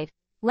 Alright,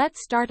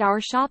 let's start our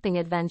shopping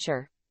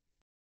adventure.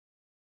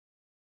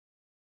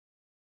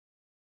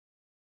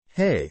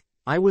 Hey,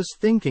 I was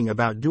thinking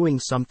about doing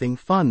something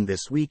fun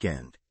this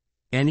weekend.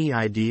 Any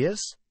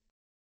ideas?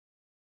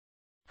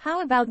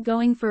 How about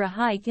going for a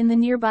hike in the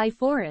nearby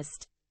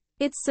forest?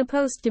 It's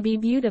supposed to be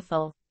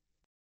beautiful.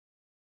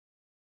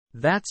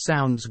 That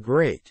sounds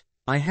great.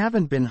 I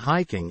haven't been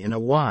hiking in a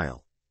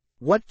while.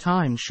 What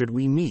time should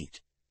we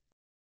meet?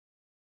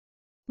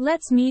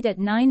 Let's meet at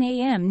 9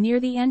 a.m. near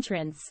the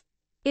entrance.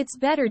 It's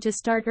better to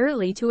start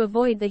early to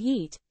avoid the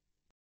heat.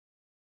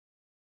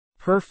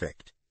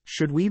 Perfect.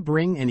 Should we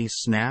bring any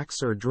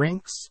snacks or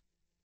drinks?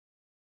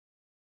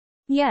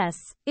 Yes,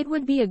 it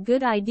would be a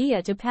good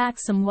idea to pack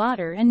some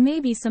water and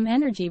maybe some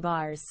energy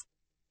bars.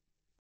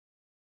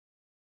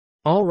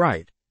 All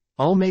right,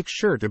 I'll make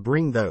sure to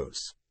bring those.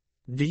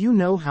 Do you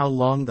know how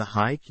long the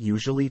hike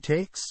usually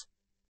takes?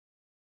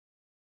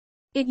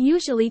 It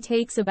usually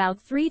takes about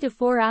 3 to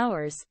 4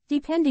 hours,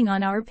 depending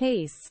on our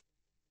pace.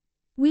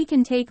 We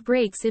can take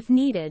breaks if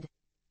needed.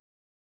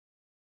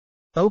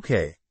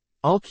 Okay,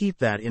 I'll keep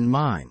that in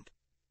mind.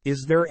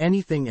 Is there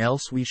anything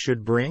else we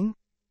should bring?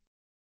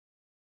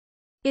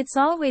 It's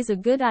always a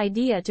good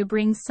idea to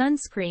bring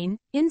sunscreen,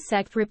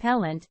 insect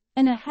repellent,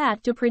 and a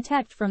hat to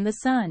protect from the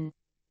sun.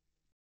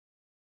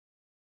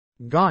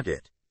 Got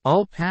it.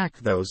 I'll pack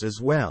those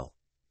as well.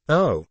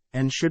 Oh,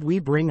 and should we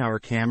bring our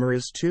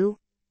cameras too?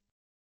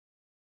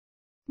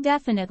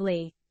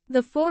 Definitely.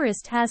 The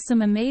forest has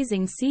some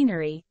amazing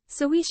scenery,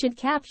 so we should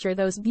capture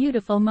those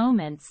beautiful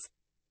moments.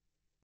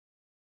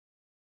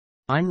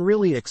 I'm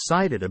really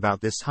excited about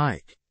this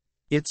hike.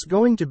 It's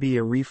going to be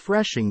a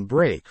refreshing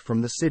break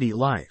from the city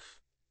life.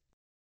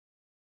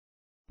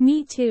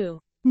 Me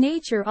too.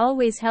 Nature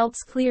always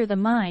helps clear the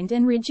mind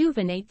and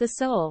rejuvenate the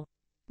soul.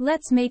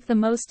 Let's make the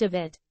most of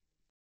it.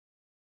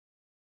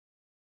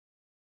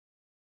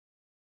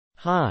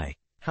 Hi,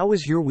 how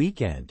was your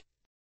weekend?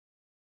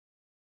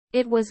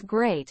 It was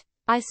great.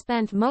 I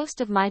spent most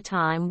of my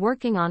time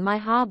working on my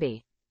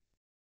hobby.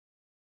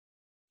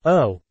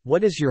 Oh,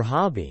 what is your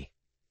hobby?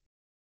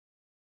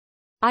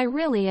 I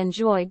really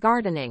enjoy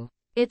gardening.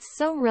 It's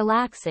so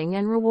relaxing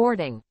and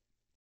rewarding.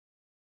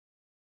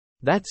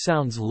 That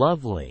sounds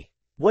lovely.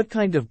 What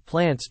kind of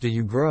plants do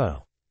you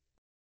grow?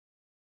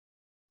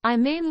 I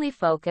mainly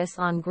focus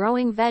on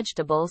growing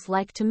vegetables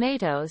like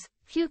tomatoes,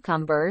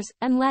 cucumbers,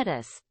 and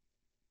lettuce.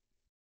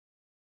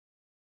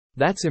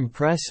 That's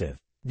impressive.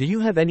 Do you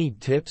have any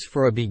tips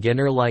for a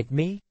beginner like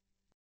me?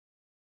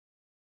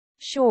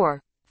 Sure.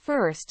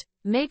 First,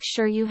 make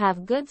sure you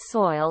have good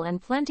soil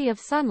and plenty of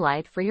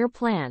sunlight for your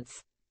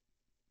plants.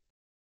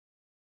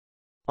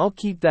 I'll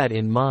keep that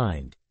in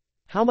mind.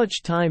 How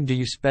much time do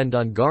you spend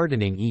on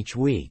gardening each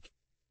week?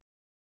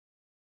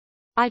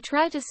 I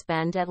try to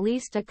spend at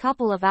least a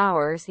couple of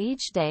hours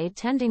each day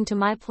tending to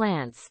my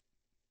plants.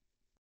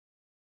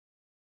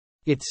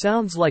 It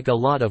sounds like a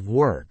lot of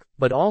work,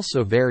 but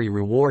also very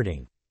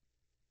rewarding.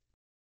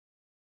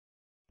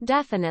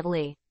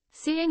 Definitely.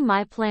 Seeing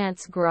my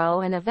plants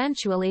grow and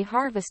eventually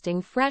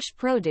harvesting fresh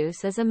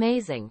produce is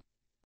amazing.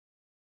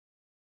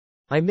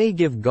 I may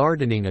give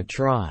gardening a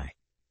try.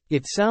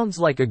 It sounds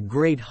like a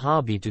great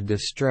hobby to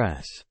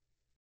distress.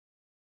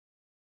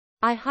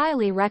 I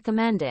highly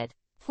recommend it.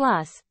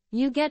 Plus,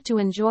 you get to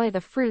enjoy the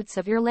fruits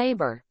of your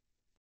labor.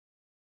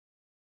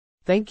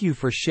 Thank you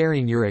for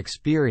sharing your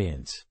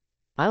experience.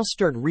 I'll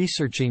start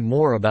researching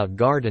more about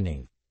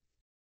gardening.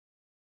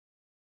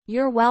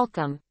 You're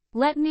welcome.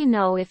 Let me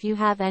know if you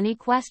have any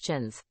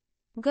questions.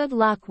 Good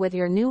luck with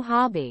your new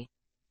hobby.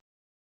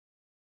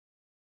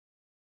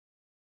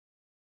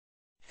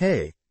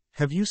 Hey,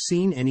 have you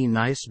seen any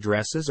nice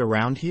dresses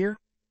around here?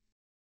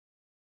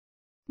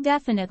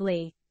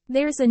 Definitely.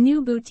 There's a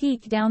new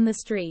boutique down the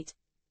street.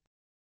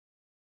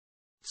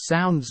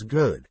 Sounds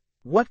good.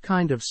 What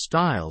kind of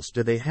styles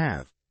do they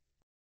have?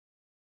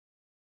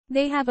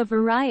 They have a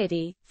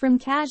variety, from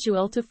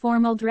casual to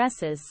formal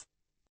dresses.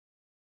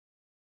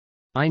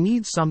 I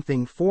need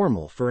something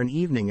formal for an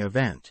evening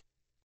event.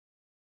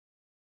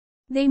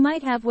 They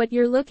might have what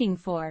you're looking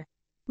for.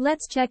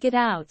 Let's check it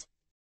out.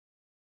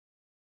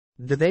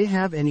 Do they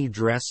have any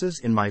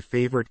dresses in my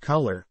favorite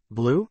color,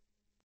 blue?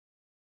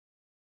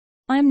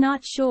 I'm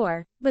not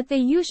sure, but they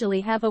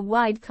usually have a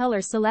wide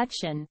color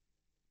selection.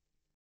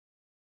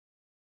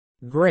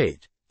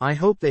 Great. I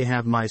hope they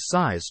have my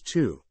size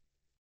too.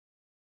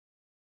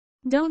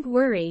 Don't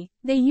worry,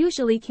 they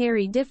usually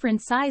carry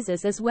different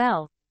sizes as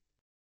well.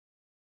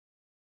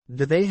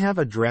 Do they have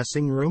a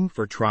dressing room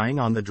for trying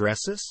on the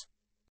dresses?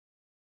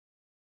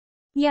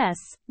 Yes,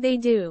 they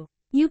do.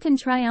 You can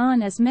try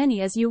on as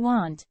many as you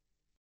want.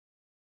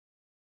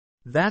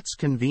 That's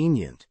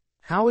convenient.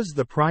 How is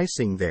the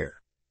pricing there?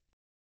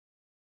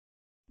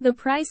 The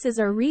prices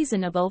are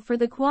reasonable for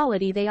the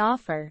quality they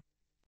offer.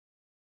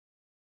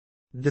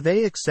 Do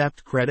they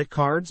accept credit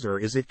cards or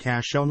is it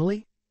cash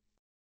only?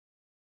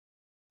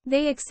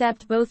 They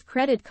accept both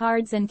credit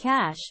cards and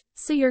cash,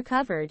 so you're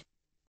covered.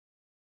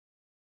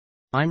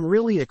 I'm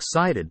really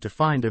excited to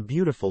find a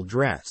beautiful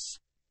dress.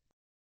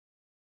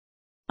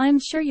 I'm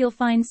sure you'll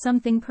find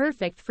something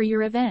perfect for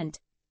your event.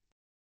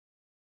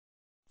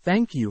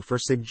 Thank you for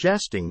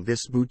suggesting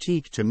this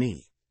boutique to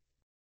me.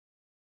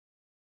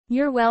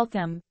 You're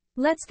welcome.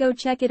 Let's go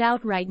check it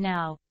out right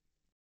now.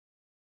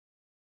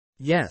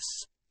 Yes,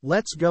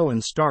 let's go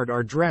and start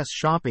our dress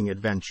shopping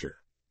adventure.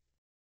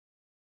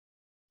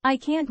 I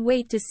can't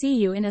wait to see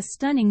you in a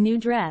stunning new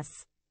dress.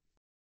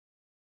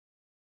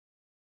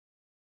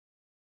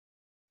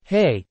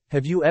 Hey,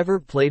 have you ever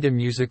played a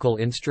musical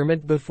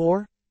instrument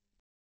before?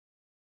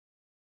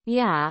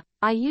 Yeah,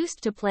 I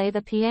used to play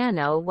the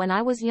piano when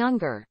I was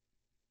younger.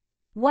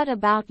 What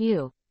about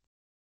you?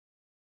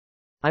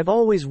 I've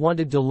always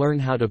wanted to learn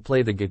how to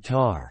play the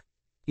guitar.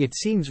 It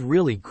seems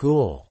really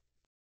cool.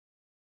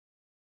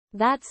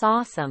 That's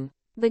awesome.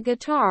 The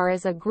guitar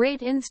is a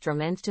great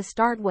instrument to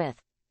start with.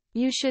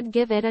 You should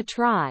give it a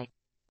try.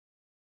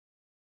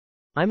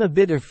 I'm a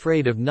bit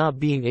afraid of not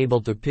being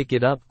able to pick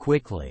it up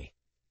quickly.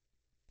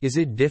 Is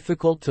it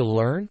difficult to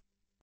learn?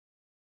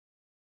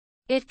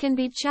 It can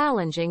be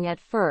challenging at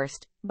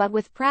first, but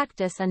with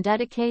practice and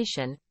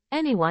dedication,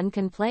 anyone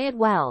can play it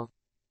well.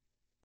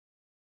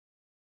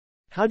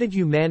 How did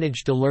you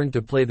manage to learn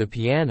to play the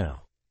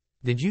piano?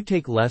 Did you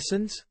take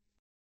lessons?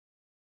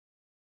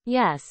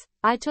 Yes,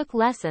 I took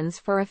lessons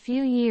for a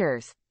few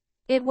years.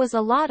 It was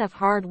a lot of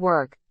hard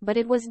work, but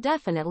it was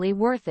definitely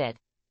worth it.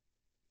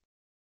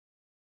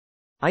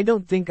 I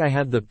don't think I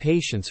have the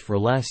patience for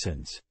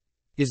lessons.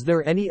 Is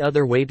there any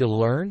other way to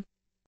learn?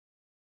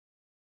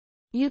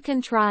 You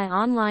can try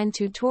online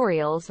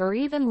tutorials or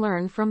even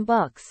learn from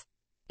books.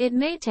 It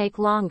may take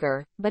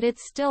longer, but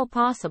it's still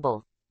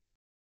possible.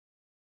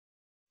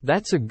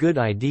 That's a good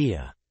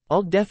idea.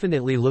 I'll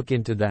definitely look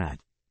into that.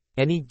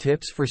 Any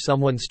tips for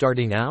someone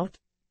starting out?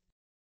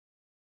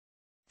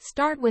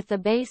 Start with the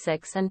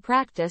basics and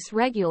practice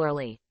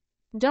regularly.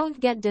 Don't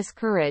get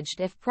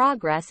discouraged if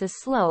progress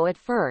is slow at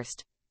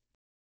first.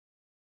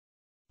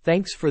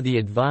 Thanks for the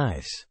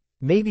advice.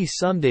 Maybe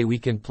someday we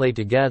can play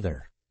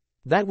together.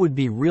 That would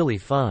be really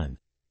fun.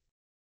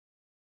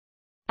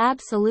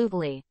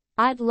 Absolutely.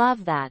 I'd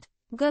love that.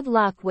 Good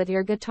luck with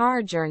your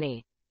guitar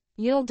journey.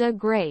 You'll do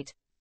great.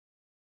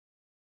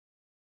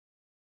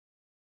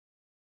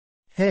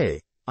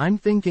 Hey, I'm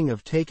thinking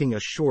of taking a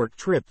short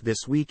trip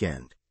this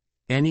weekend.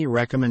 Any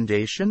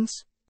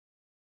recommendations?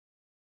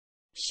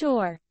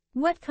 Sure.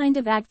 What kind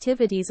of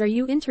activities are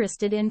you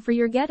interested in for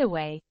your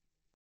getaway?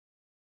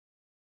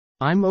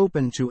 I'm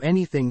open to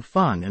anything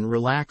fun and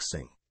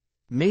relaxing.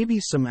 Maybe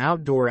some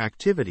outdoor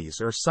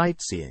activities or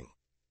sightseeing.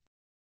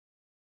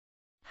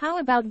 How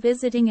about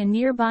visiting a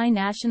nearby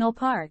national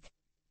park?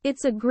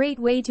 It's a great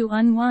way to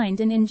unwind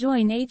and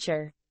enjoy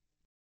nature.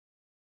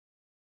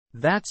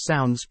 That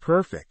sounds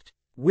perfect.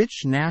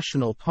 Which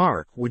national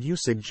park would you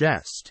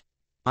suggest?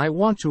 I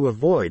want to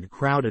avoid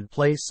crowded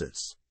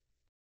places.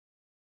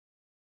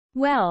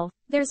 Well,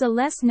 there's a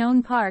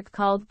less-known park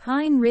called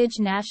Pine Ridge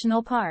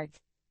National Park.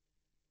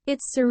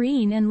 It's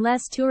serene and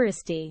less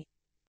touristy.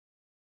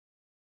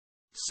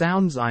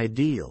 Sounds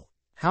ideal.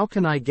 How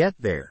can I get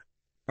there?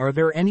 Are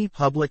there any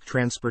public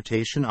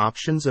transportation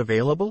options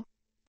available?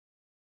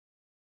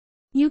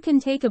 You can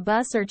take a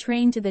bus or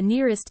train to the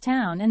nearest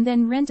town and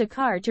then rent a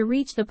car to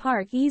reach the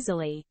park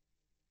easily.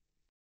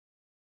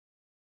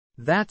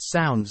 That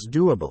sounds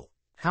doable.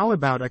 How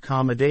about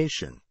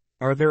accommodation?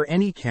 Are there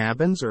any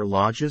cabins or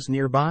lodges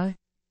nearby?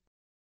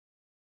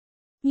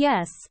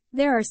 Yes,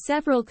 there are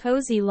several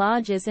cozy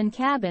lodges and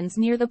cabins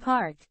near the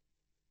park.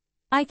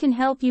 I can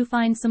help you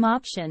find some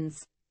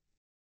options.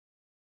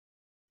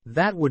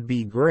 That would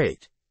be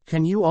great.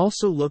 Can you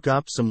also look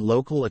up some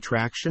local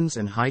attractions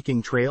and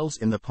hiking trails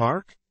in the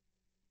park?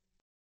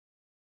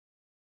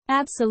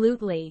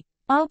 Absolutely.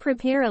 I'll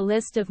prepare a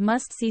list of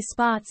must-see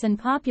spots and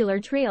popular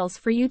trails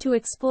for you to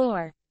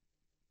explore.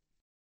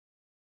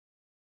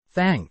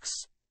 Thanks.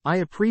 I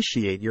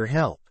appreciate your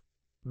help.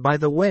 By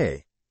the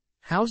way,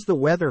 how's the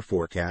weather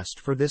forecast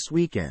for this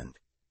weekend?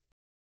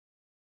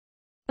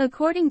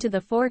 According to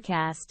the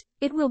forecast,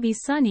 it will be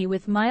sunny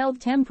with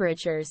mild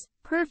temperatures,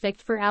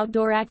 perfect for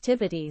outdoor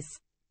activities.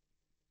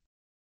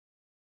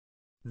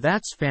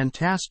 That's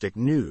fantastic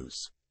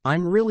news.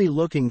 I'm really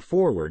looking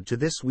forward to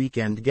this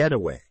weekend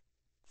getaway.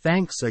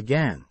 Thanks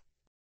again.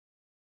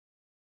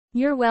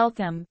 You're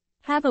welcome.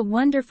 Have a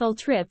wonderful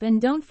trip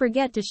and don't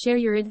forget to share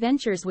your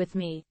adventures with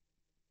me.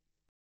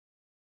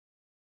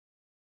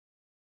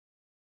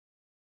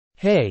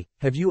 Hey,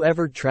 have you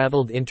ever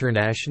traveled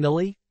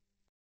internationally?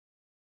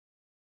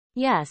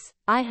 Yes,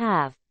 I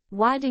have.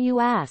 Why do you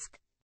ask?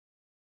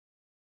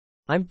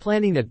 I'm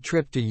planning a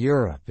trip to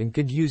Europe and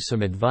could use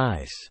some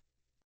advice.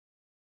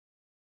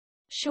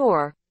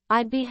 Sure,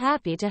 I'd be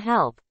happy to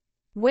help.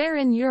 Where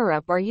in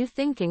Europe are you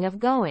thinking of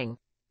going?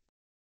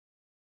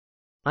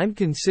 I'm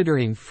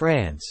considering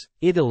France,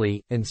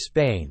 Italy, and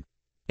Spain.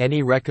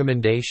 Any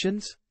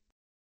recommendations?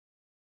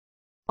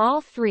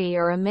 All three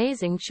are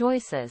amazing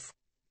choices.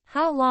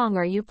 How long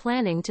are you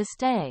planning to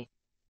stay?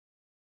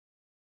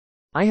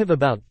 I have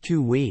about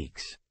 2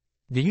 weeks.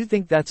 Do you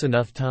think that's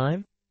enough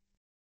time?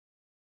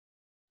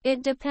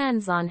 It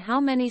depends on how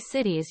many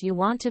cities you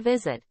want to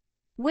visit.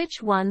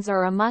 Which ones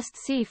are a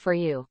must-see for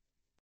you?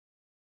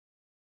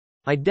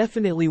 I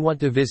definitely want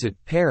to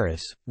visit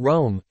Paris,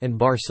 Rome, and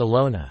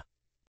Barcelona.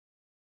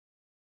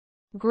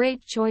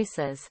 Great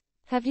choices.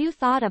 Have you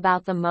thought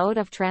about the mode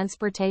of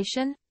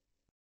transportation?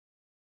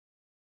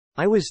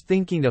 I was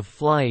thinking of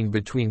flying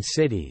between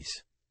cities.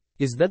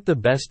 Is that the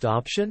best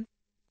option?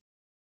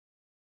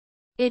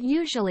 It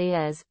usually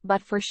is,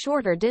 but for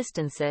shorter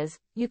distances,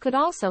 you could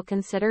also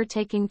consider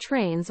taking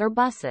trains or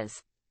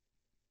buses.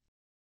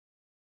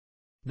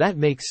 That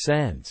makes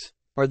sense.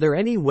 Are there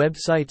any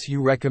websites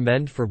you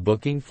recommend for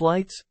booking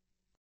flights?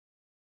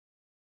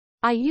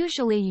 I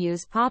usually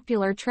use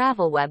popular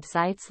travel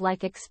websites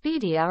like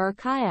Expedia or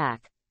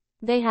Kayak.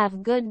 They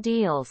have good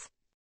deals.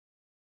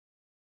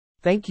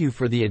 Thank you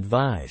for the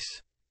advice.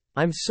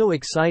 I'm so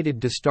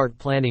excited to start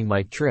planning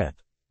my trip.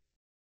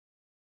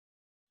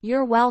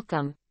 You're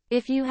welcome.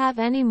 If you have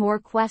any more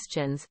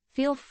questions,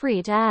 feel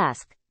free to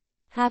ask.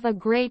 Have a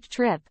great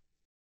trip.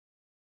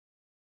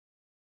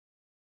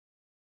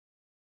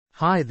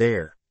 Hi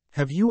there.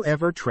 Have you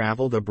ever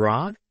traveled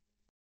abroad?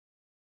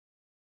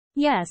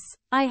 Yes,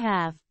 I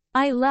have.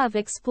 I love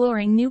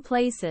exploring new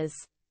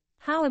places.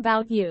 How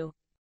about you?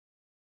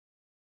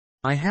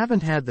 I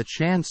haven't had the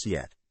chance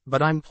yet,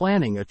 but I'm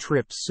planning a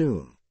trip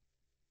soon.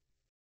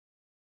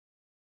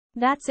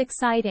 That's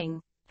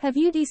exciting. Have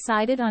you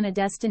decided on a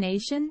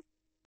destination?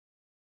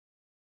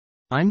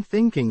 I'm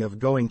thinking of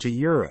going to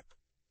Europe.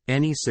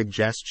 Any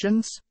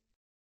suggestions?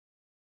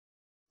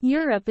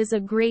 Europe is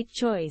a great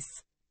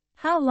choice.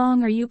 How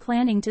long are you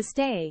planning to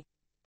stay?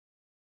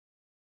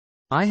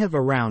 I have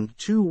around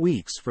 2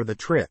 weeks for the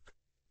trip.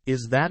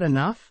 Is that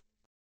enough?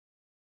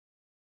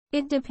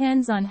 It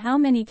depends on how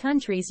many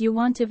countries you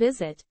want to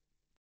visit.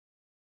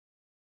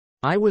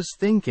 I was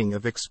thinking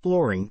of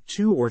exploring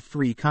 2 or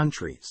 3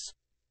 countries.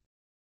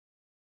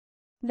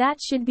 That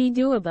should be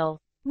doable.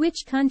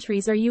 Which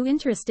countries are you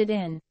interested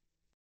in?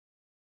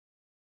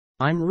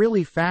 I'm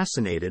really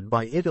fascinated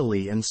by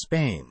Italy and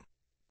Spain.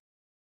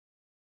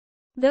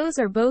 Those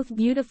are both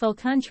beautiful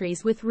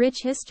countries with rich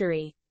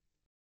history.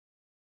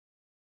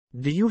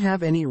 Do you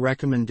have any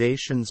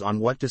recommendations on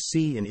what to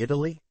see in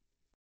Italy?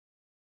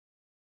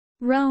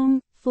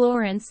 Rome,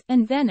 Florence,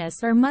 and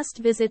Venice are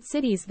must-visit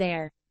cities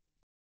there.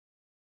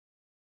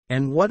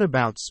 And what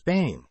about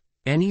Spain?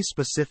 Any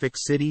specific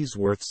cities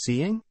worth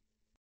seeing?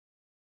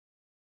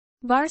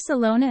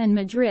 Barcelona and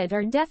Madrid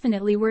are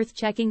definitely worth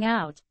checking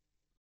out.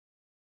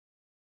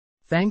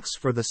 Thanks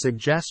for the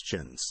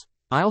suggestions.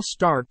 I'll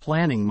start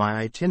planning my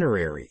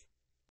itinerary.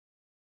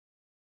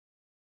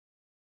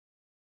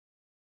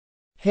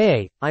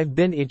 Hey, I've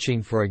been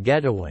itching for a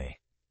getaway.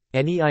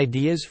 Any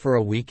ideas for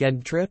a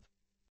weekend trip?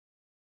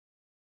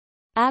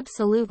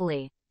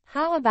 Absolutely.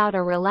 How about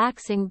a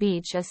relaxing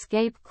beach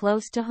escape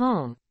close to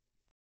home?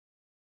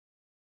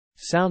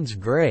 Sounds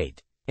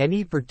great.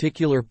 Any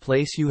particular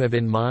place you have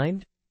in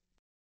mind?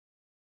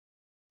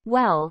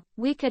 Well,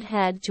 we could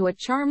head to a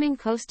charming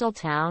coastal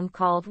town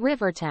called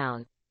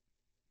Rivertown.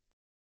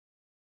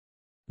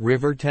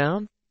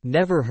 Rivertown?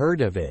 Never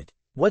heard of it.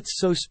 What's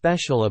so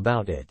special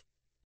about it?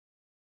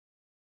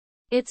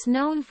 It's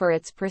known for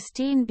its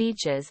pristine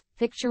beaches,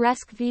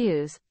 picturesque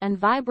views, and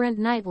vibrant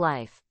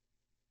nightlife.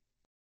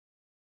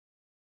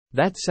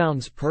 That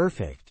sounds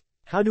perfect.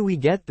 How do we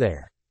get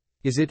there?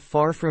 Is it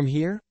far from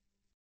here?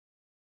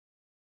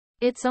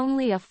 It's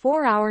only a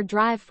 4-hour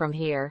drive from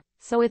here,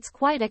 so it's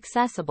quite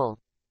accessible.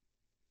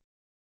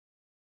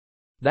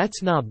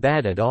 That's not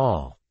bad at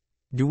all.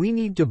 Do we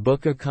need to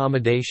book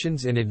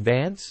accommodations in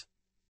advance?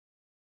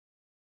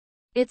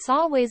 It's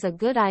always a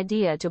good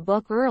idea to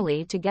book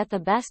early to get the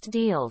best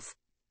deals.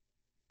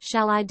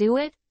 Shall I do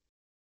it?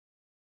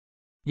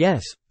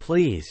 Yes,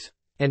 please.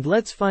 And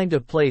let's find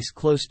a place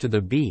close to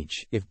the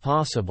beach, if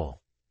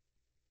possible.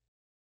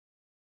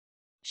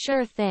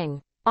 Sure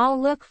thing.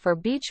 I'll look for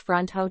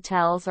beachfront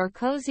hotels or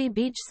cozy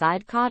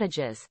beachside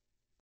cottages.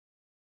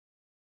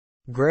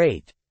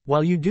 Great.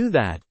 While you do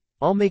that,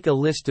 I'll make a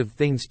list of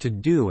things to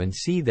do and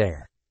see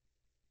there.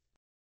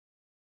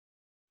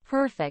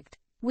 Perfect.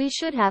 We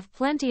should have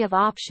plenty of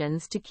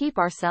options to keep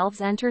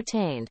ourselves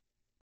entertained.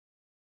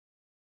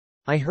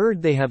 I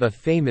heard they have a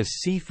famous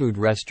seafood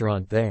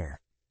restaurant there.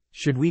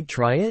 Should we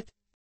try it?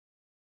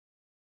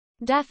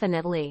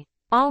 Definitely.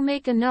 I'll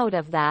make a note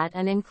of that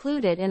and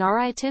include it in our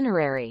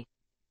itinerary.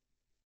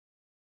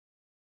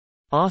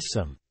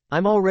 Awesome.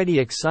 I'm already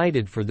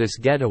excited for this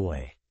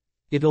getaway.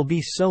 It'll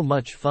be so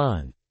much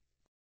fun.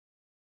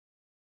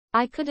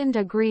 I couldn't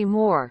agree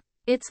more.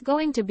 It's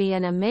going to be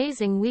an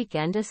amazing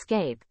weekend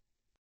escape.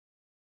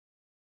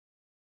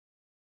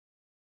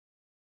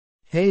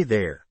 Hey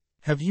there.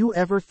 Have you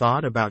ever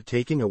thought about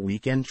taking a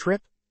weekend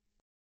trip?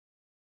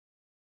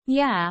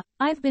 Yeah,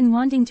 I've been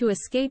wanting to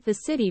escape the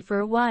city for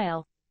a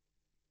while.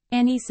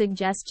 Any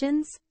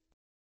suggestions?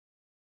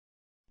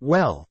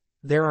 Well,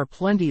 there are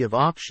plenty of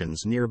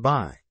options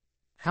nearby.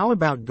 How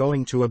about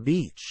going to a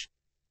beach?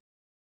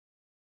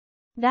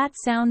 That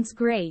sounds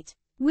great.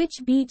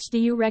 Which beach do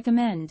you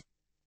recommend?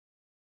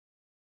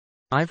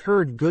 I've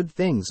heard good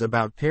things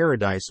about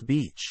Paradise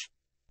Beach.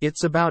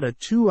 It's about a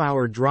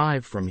 2-hour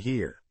drive from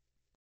here.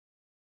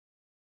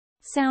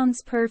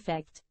 Sounds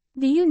perfect.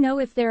 Do you know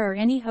if there are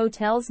any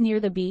hotels near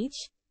the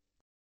beach?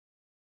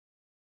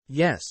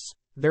 Yes,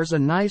 there's a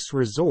nice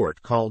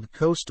resort called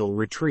Coastal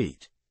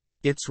Retreat.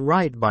 It's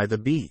right by the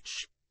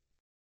beach.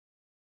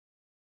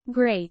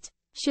 Great.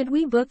 Should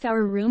we book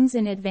our rooms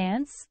in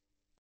advance?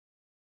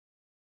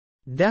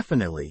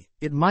 Definitely,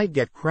 it might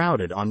get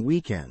crowded on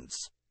weekends.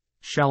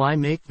 Shall I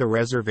make the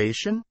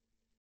reservation?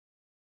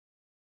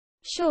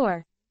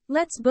 Sure.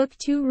 Let's book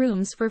 2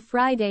 rooms for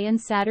Friday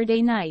and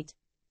Saturday night.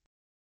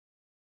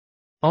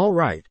 All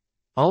right,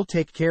 I'll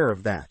take care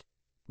of that.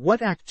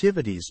 What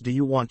activities do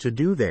you want to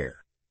do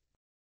there?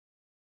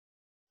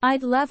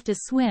 I'd love to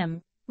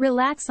swim,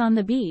 relax on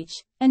the beach,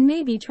 and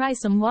maybe try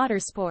some water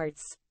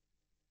sports.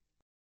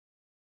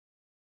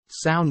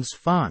 Sounds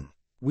fun.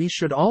 We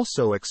should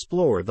also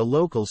explore the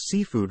local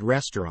seafood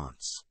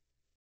restaurants.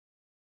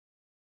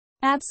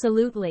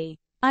 Absolutely.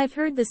 I've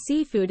heard the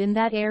seafood in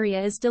that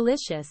area is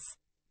delicious.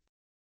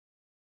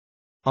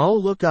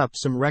 I'll look up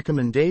some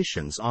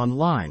recommendations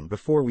online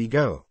before we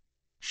go.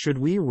 Should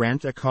we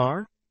rent a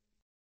car?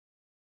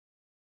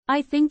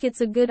 I think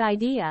it's a good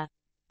idea.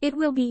 It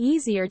will be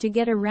easier to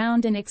get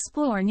around and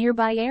explore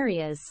nearby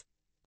areas.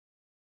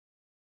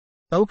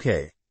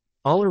 Okay.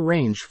 I'll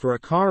arrange for a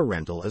car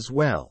rental as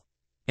well.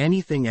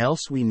 Anything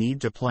else we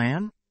need to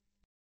plan?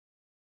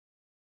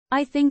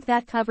 I think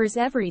that covers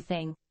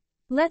everything.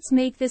 Let's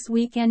make this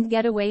weekend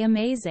getaway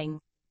amazing.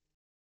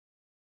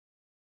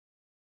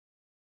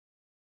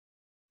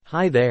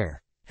 Hi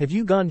there. Have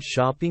you gone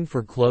shopping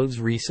for clothes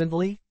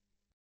recently?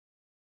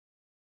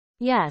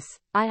 Yes,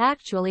 I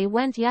actually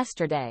went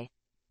yesterday.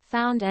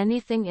 Found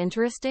anything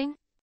interesting?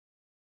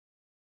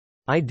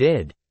 I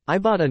did. I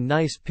bought a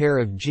nice pair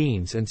of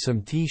jeans and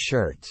some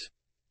t-shirts.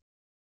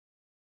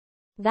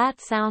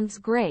 That sounds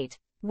great.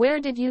 Where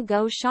did you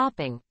go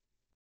shopping?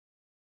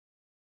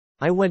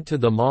 I went to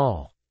the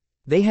mall.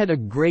 They had a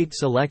great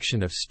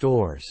selection of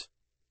stores.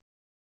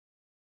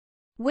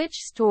 Which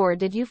store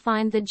did you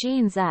find the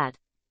jeans at?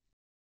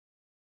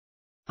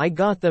 I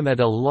got them at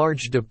a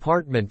large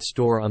department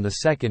store on the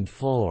 2nd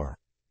floor.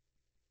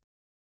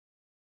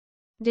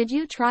 Did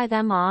you try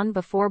them on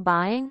before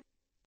buying?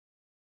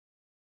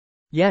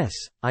 Yes,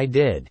 I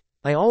did.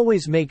 I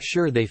always make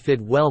sure they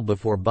fit well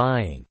before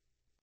buying.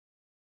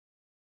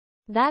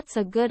 That's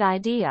a good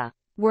idea.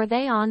 Were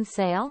they on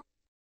sale?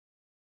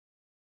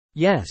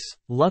 Yes,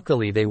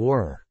 luckily they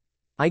were.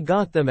 I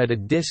got them at a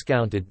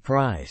discounted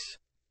price.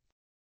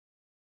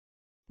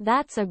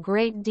 That's a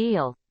great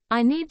deal.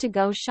 I need to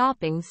go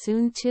shopping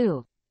soon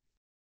too.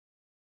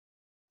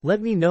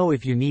 Let me know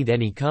if you need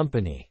any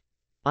company.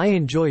 I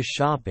enjoy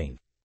shopping.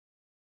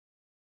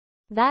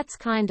 That's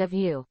kind of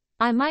you.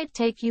 I might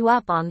take you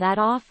up on that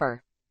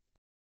offer.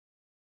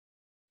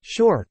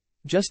 Sure,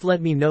 just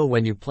let me know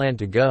when you plan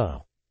to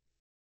go.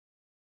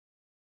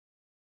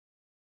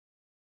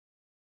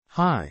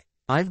 Hi,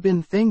 I've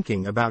been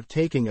thinking about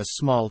taking a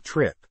small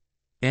trip.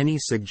 Any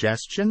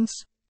suggestions?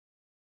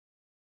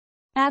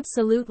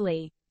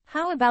 Absolutely.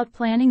 How about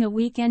planning a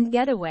weekend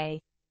getaway?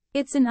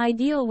 It's an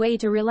ideal way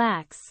to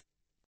relax.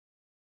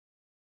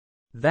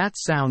 That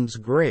sounds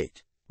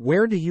great.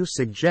 Where do you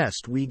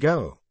suggest we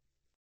go?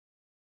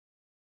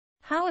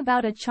 How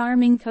about a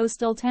charming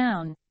coastal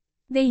town?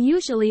 They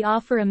usually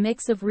offer a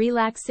mix of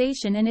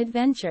relaxation and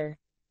adventure.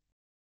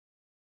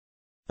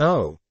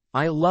 Oh,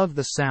 I love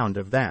the sound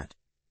of that.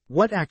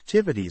 What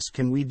activities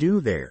can we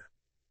do there?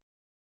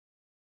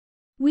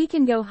 We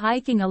can go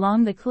hiking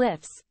along the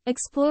cliffs,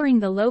 exploring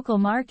the local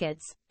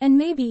markets, and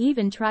maybe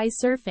even try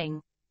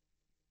surfing.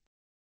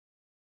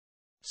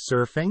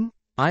 Surfing?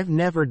 I've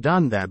never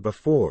done that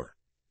before.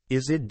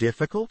 Is it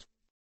difficult?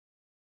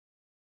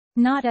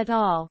 Not at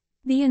all.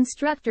 The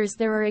instructors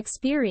there are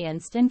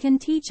experienced and can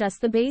teach us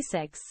the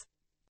basics.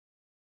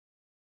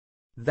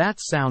 That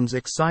sounds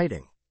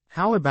exciting.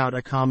 How about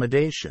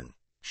accommodation?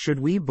 Should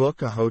we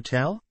book a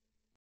hotel?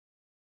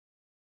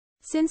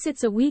 Since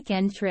it's a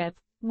weekend trip,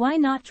 why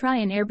not try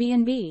an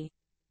Airbnb?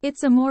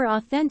 It's a more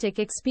authentic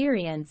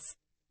experience.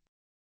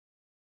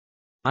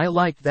 I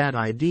like that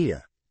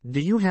idea. Do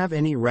you have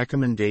any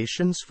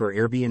recommendations for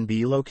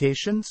Airbnb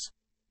locations?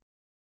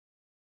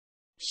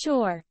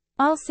 Sure.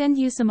 I'll send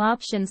you some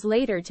options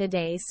later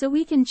today so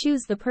we can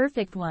choose the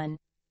perfect one.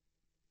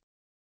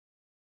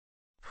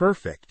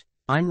 Perfect.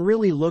 I'm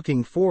really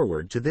looking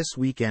forward to this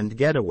weekend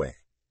getaway.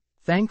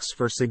 Thanks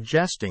for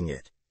suggesting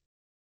it.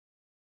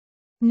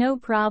 No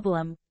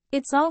problem.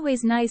 It's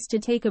always nice to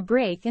take a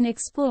break and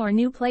explore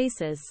new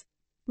places.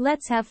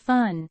 Let's have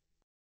fun.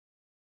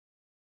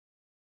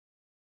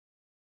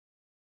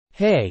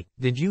 Hey,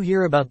 did you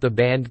hear about the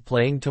band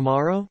playing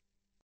tomorrow?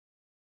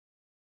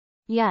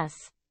 Yes,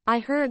 I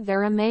heard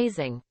they're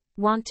amazing.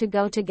 Want to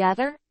go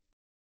together?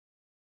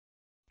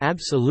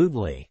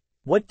 Absolutely.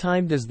 What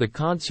time does the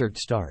concert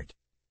start?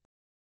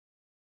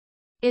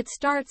 It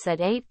starts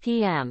at 8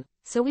 p.m.,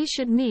 so we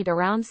should meet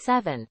around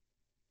 7.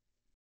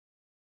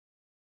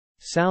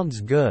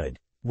 Sounds good.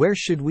 Where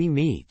should we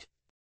meet?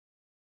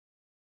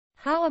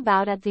 How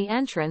about at the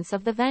entrance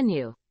of the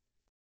venue?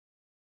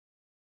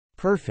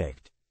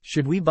 Perfect.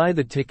 Should we buy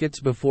the tickets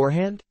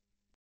beforehand?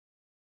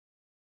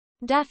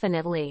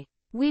 Definitely.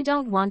 We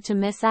don't want to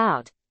miss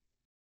out.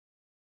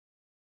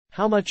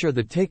 How much are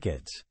the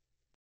tickets?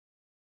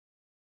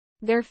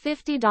 They're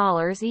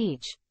 $50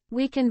 each.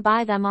 We can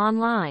buy them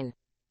online.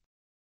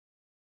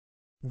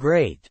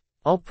 Great.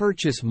 I'll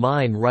purchase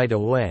mine right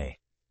away.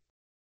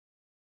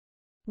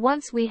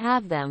 Once we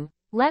have them,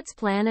 let's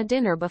plan a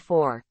dinner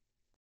before.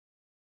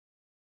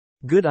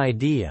 Good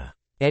idea.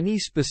 Any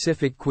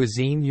specific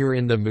cuisine you're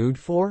in the mood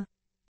for?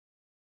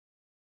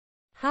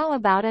 How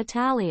about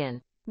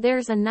Italian?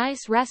 There's a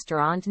nice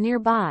restaurant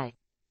nearby.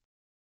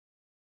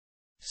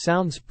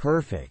 Sounds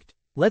perfect.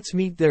 Let's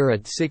meet there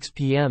at 6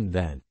 p.m.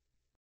 then.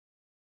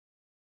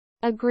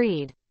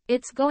 Agreed.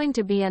 It's going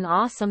to be an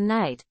awesome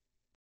night.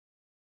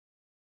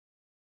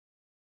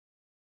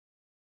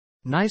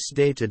 Nice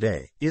day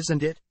today,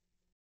 isn't it?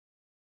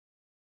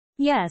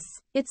 Yes,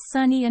 it's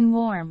sunny and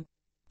warm.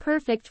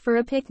 Perfect for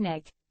a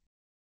picnic.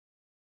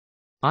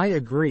 I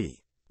agree.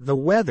 The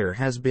weather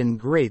has been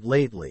great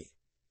lately.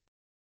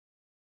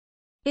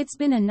 It's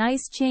been a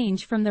nice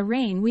change from the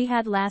rain we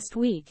had last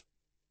week.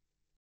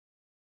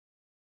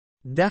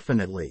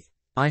 Definitely.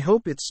 I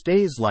hope it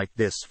stays like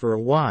this for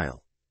a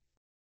while.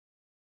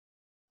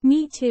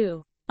 Me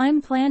too.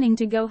 I'm planning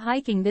to go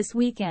hiking this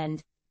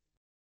weekend.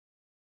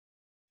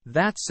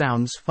 That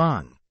sounds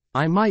fun.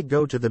 I might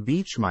go to the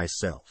beach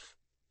myself.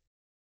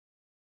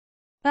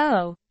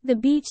 Oh, the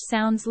beach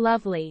sounds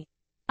lovely.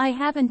 I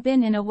haven't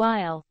been in a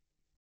while.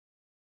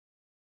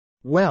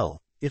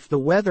 Well, if the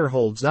weather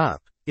holds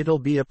up, it'll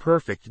be a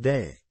perfect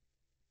day.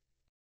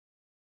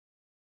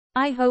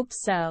 I hope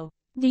so.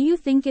 Do you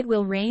think it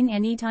will rain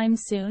anytime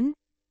soon?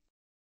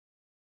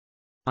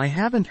 I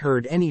haven't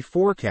heard any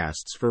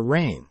forecasts for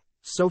rain,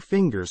 so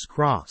fingers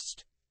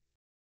crossed.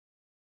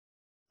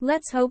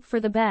 Let's hope for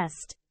the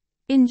best.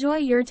 Enjoy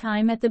your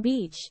time at the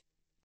beach.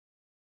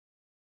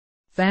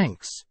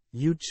 Thanks,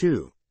 you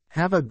too.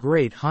 Have a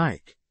great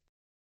hike.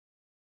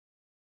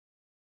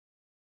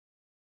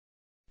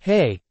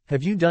 Hey,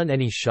 have you done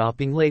any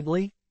shopping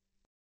lately?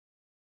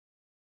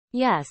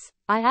 Yes,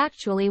 I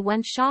actually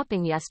went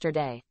shopping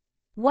yesterday.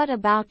 What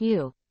about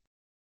you?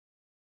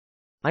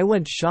 I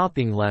went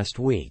shopping last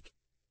week.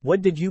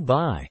 What did you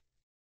buy?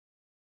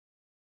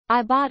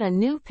 I bought a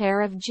new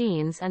pair of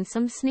jeans and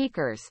some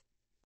sneakers.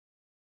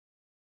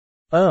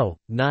 Oh,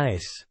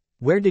 nice.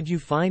 Where did you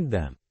find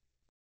them?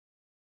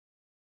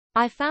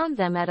 I found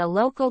them at a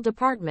local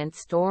department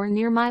store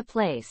near my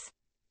place.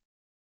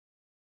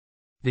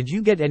 Did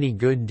you get any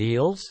good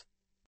deals?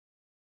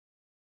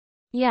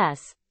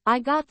 Yes, I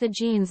got the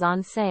jeans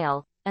on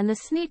sale, and the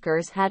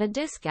sneakers had a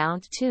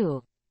discount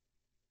too.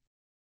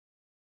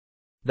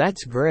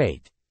 That's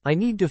great. I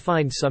need to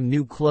find some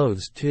new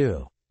clothes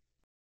too.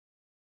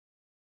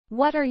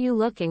 What are you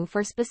looking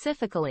for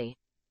specifically?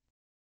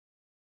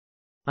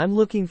 I'm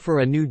looking for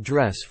a new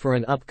dress for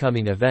an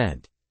upcoming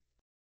event.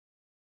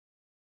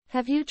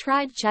 Have you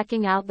tried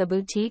checking out the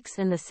boutiques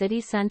in the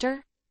city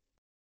center?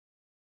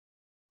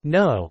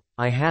 No,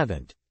 I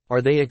haven't.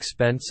 Are they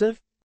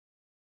expensive?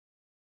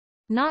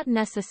 Not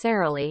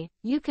necessarily,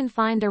 you can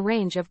find a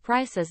range of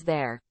prices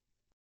there.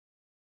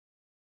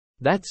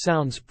 That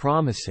sounds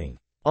promising.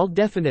 I'll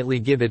definitely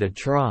give it a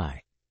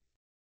try.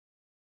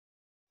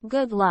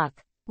 Good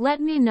luck.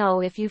 Let me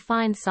know if you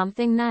find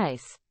something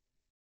nice.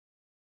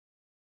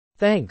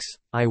 Thanks,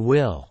 I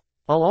will.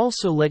 I'll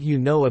also let you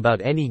know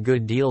about any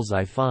good deals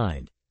I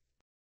find.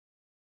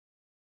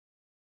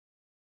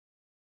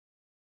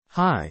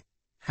 Hi,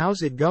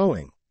 how's it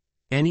going?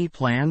 Any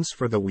plans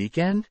for the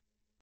weekend?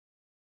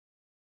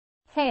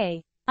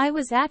 Hey, I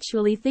was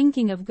actually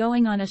thinking of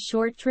going on a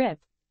short trip.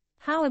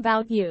 How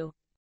about you?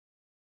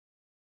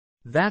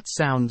 That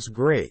sounds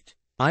great.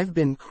 I've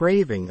been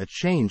craving a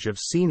change of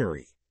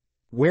scenery.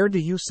 Where do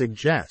you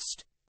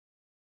suggest?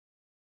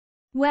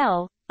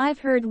 Well, I've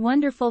heard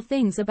wonderful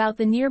things about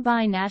the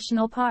nearby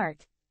national park.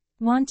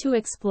 Want to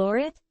explore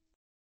it?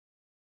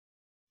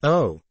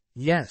 Oh,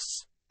 yes.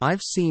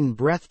 I've seen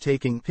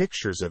breathtaking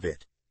pictures of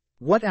it.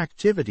 What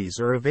activities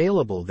are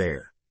available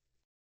there?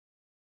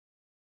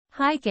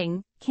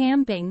 Hiking,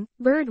 camping,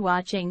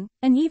 birdwatching,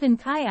 and even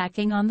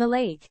kayaking on the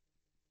lake.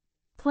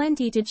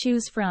 Plenty to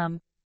choose from.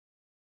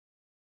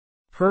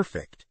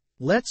 Perfect.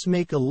 Let's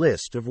make a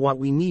list of what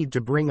we need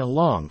to bring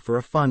along for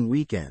a fun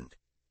weekend.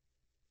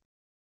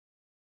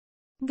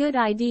 Good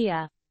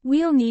idea.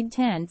 We'll need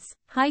tents,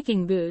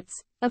 hiking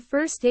boots, a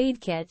first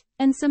aid kit,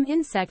 and some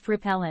insect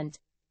repellent.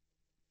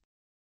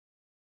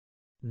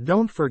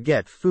 Don't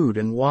forget food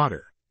and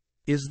water.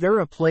 Is there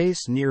a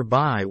place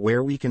nearby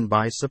where we can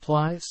buy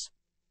supplies?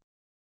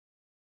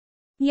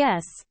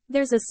 Yes,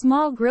 there's a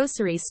small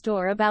grocery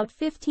store about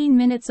 15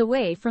 minutes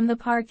away from the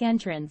park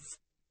entrance.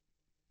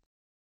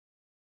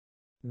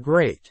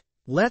 Great.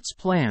 Let's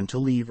plan to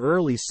leave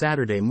early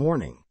Saturday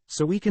morning,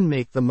 so we can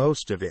make the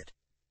most of it.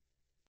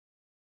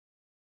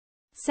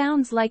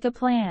 Sounds like a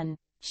plan.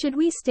 Should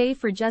we stay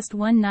for just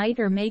one night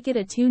or make it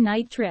a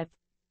 2-night trip?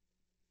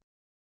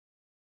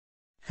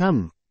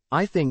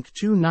 I think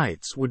 2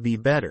 nights would be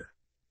better.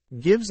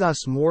 Gives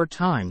us more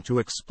time to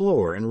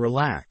explore and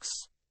relax.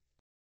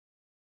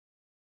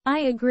 I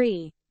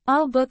agree.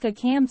 I'll book a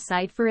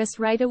campsite for us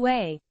right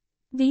away.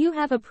 Do you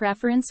have a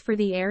preference for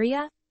the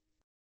area?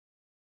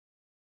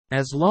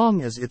 As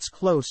long as it's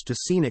close to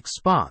scenic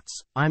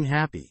spots, I'm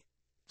happy.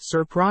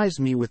 Surprise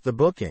me with the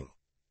booking.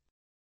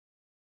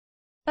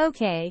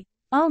 Okay,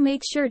 I'll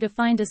make sure to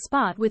find a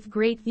spot with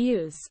great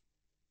views.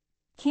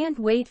 Can't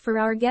wait for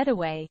our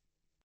getaway.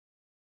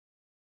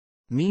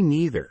 Me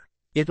neither.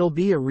 It'll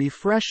be a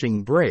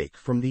refreshing break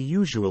from the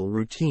usual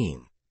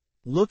routine.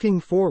 Looking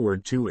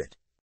forward to it.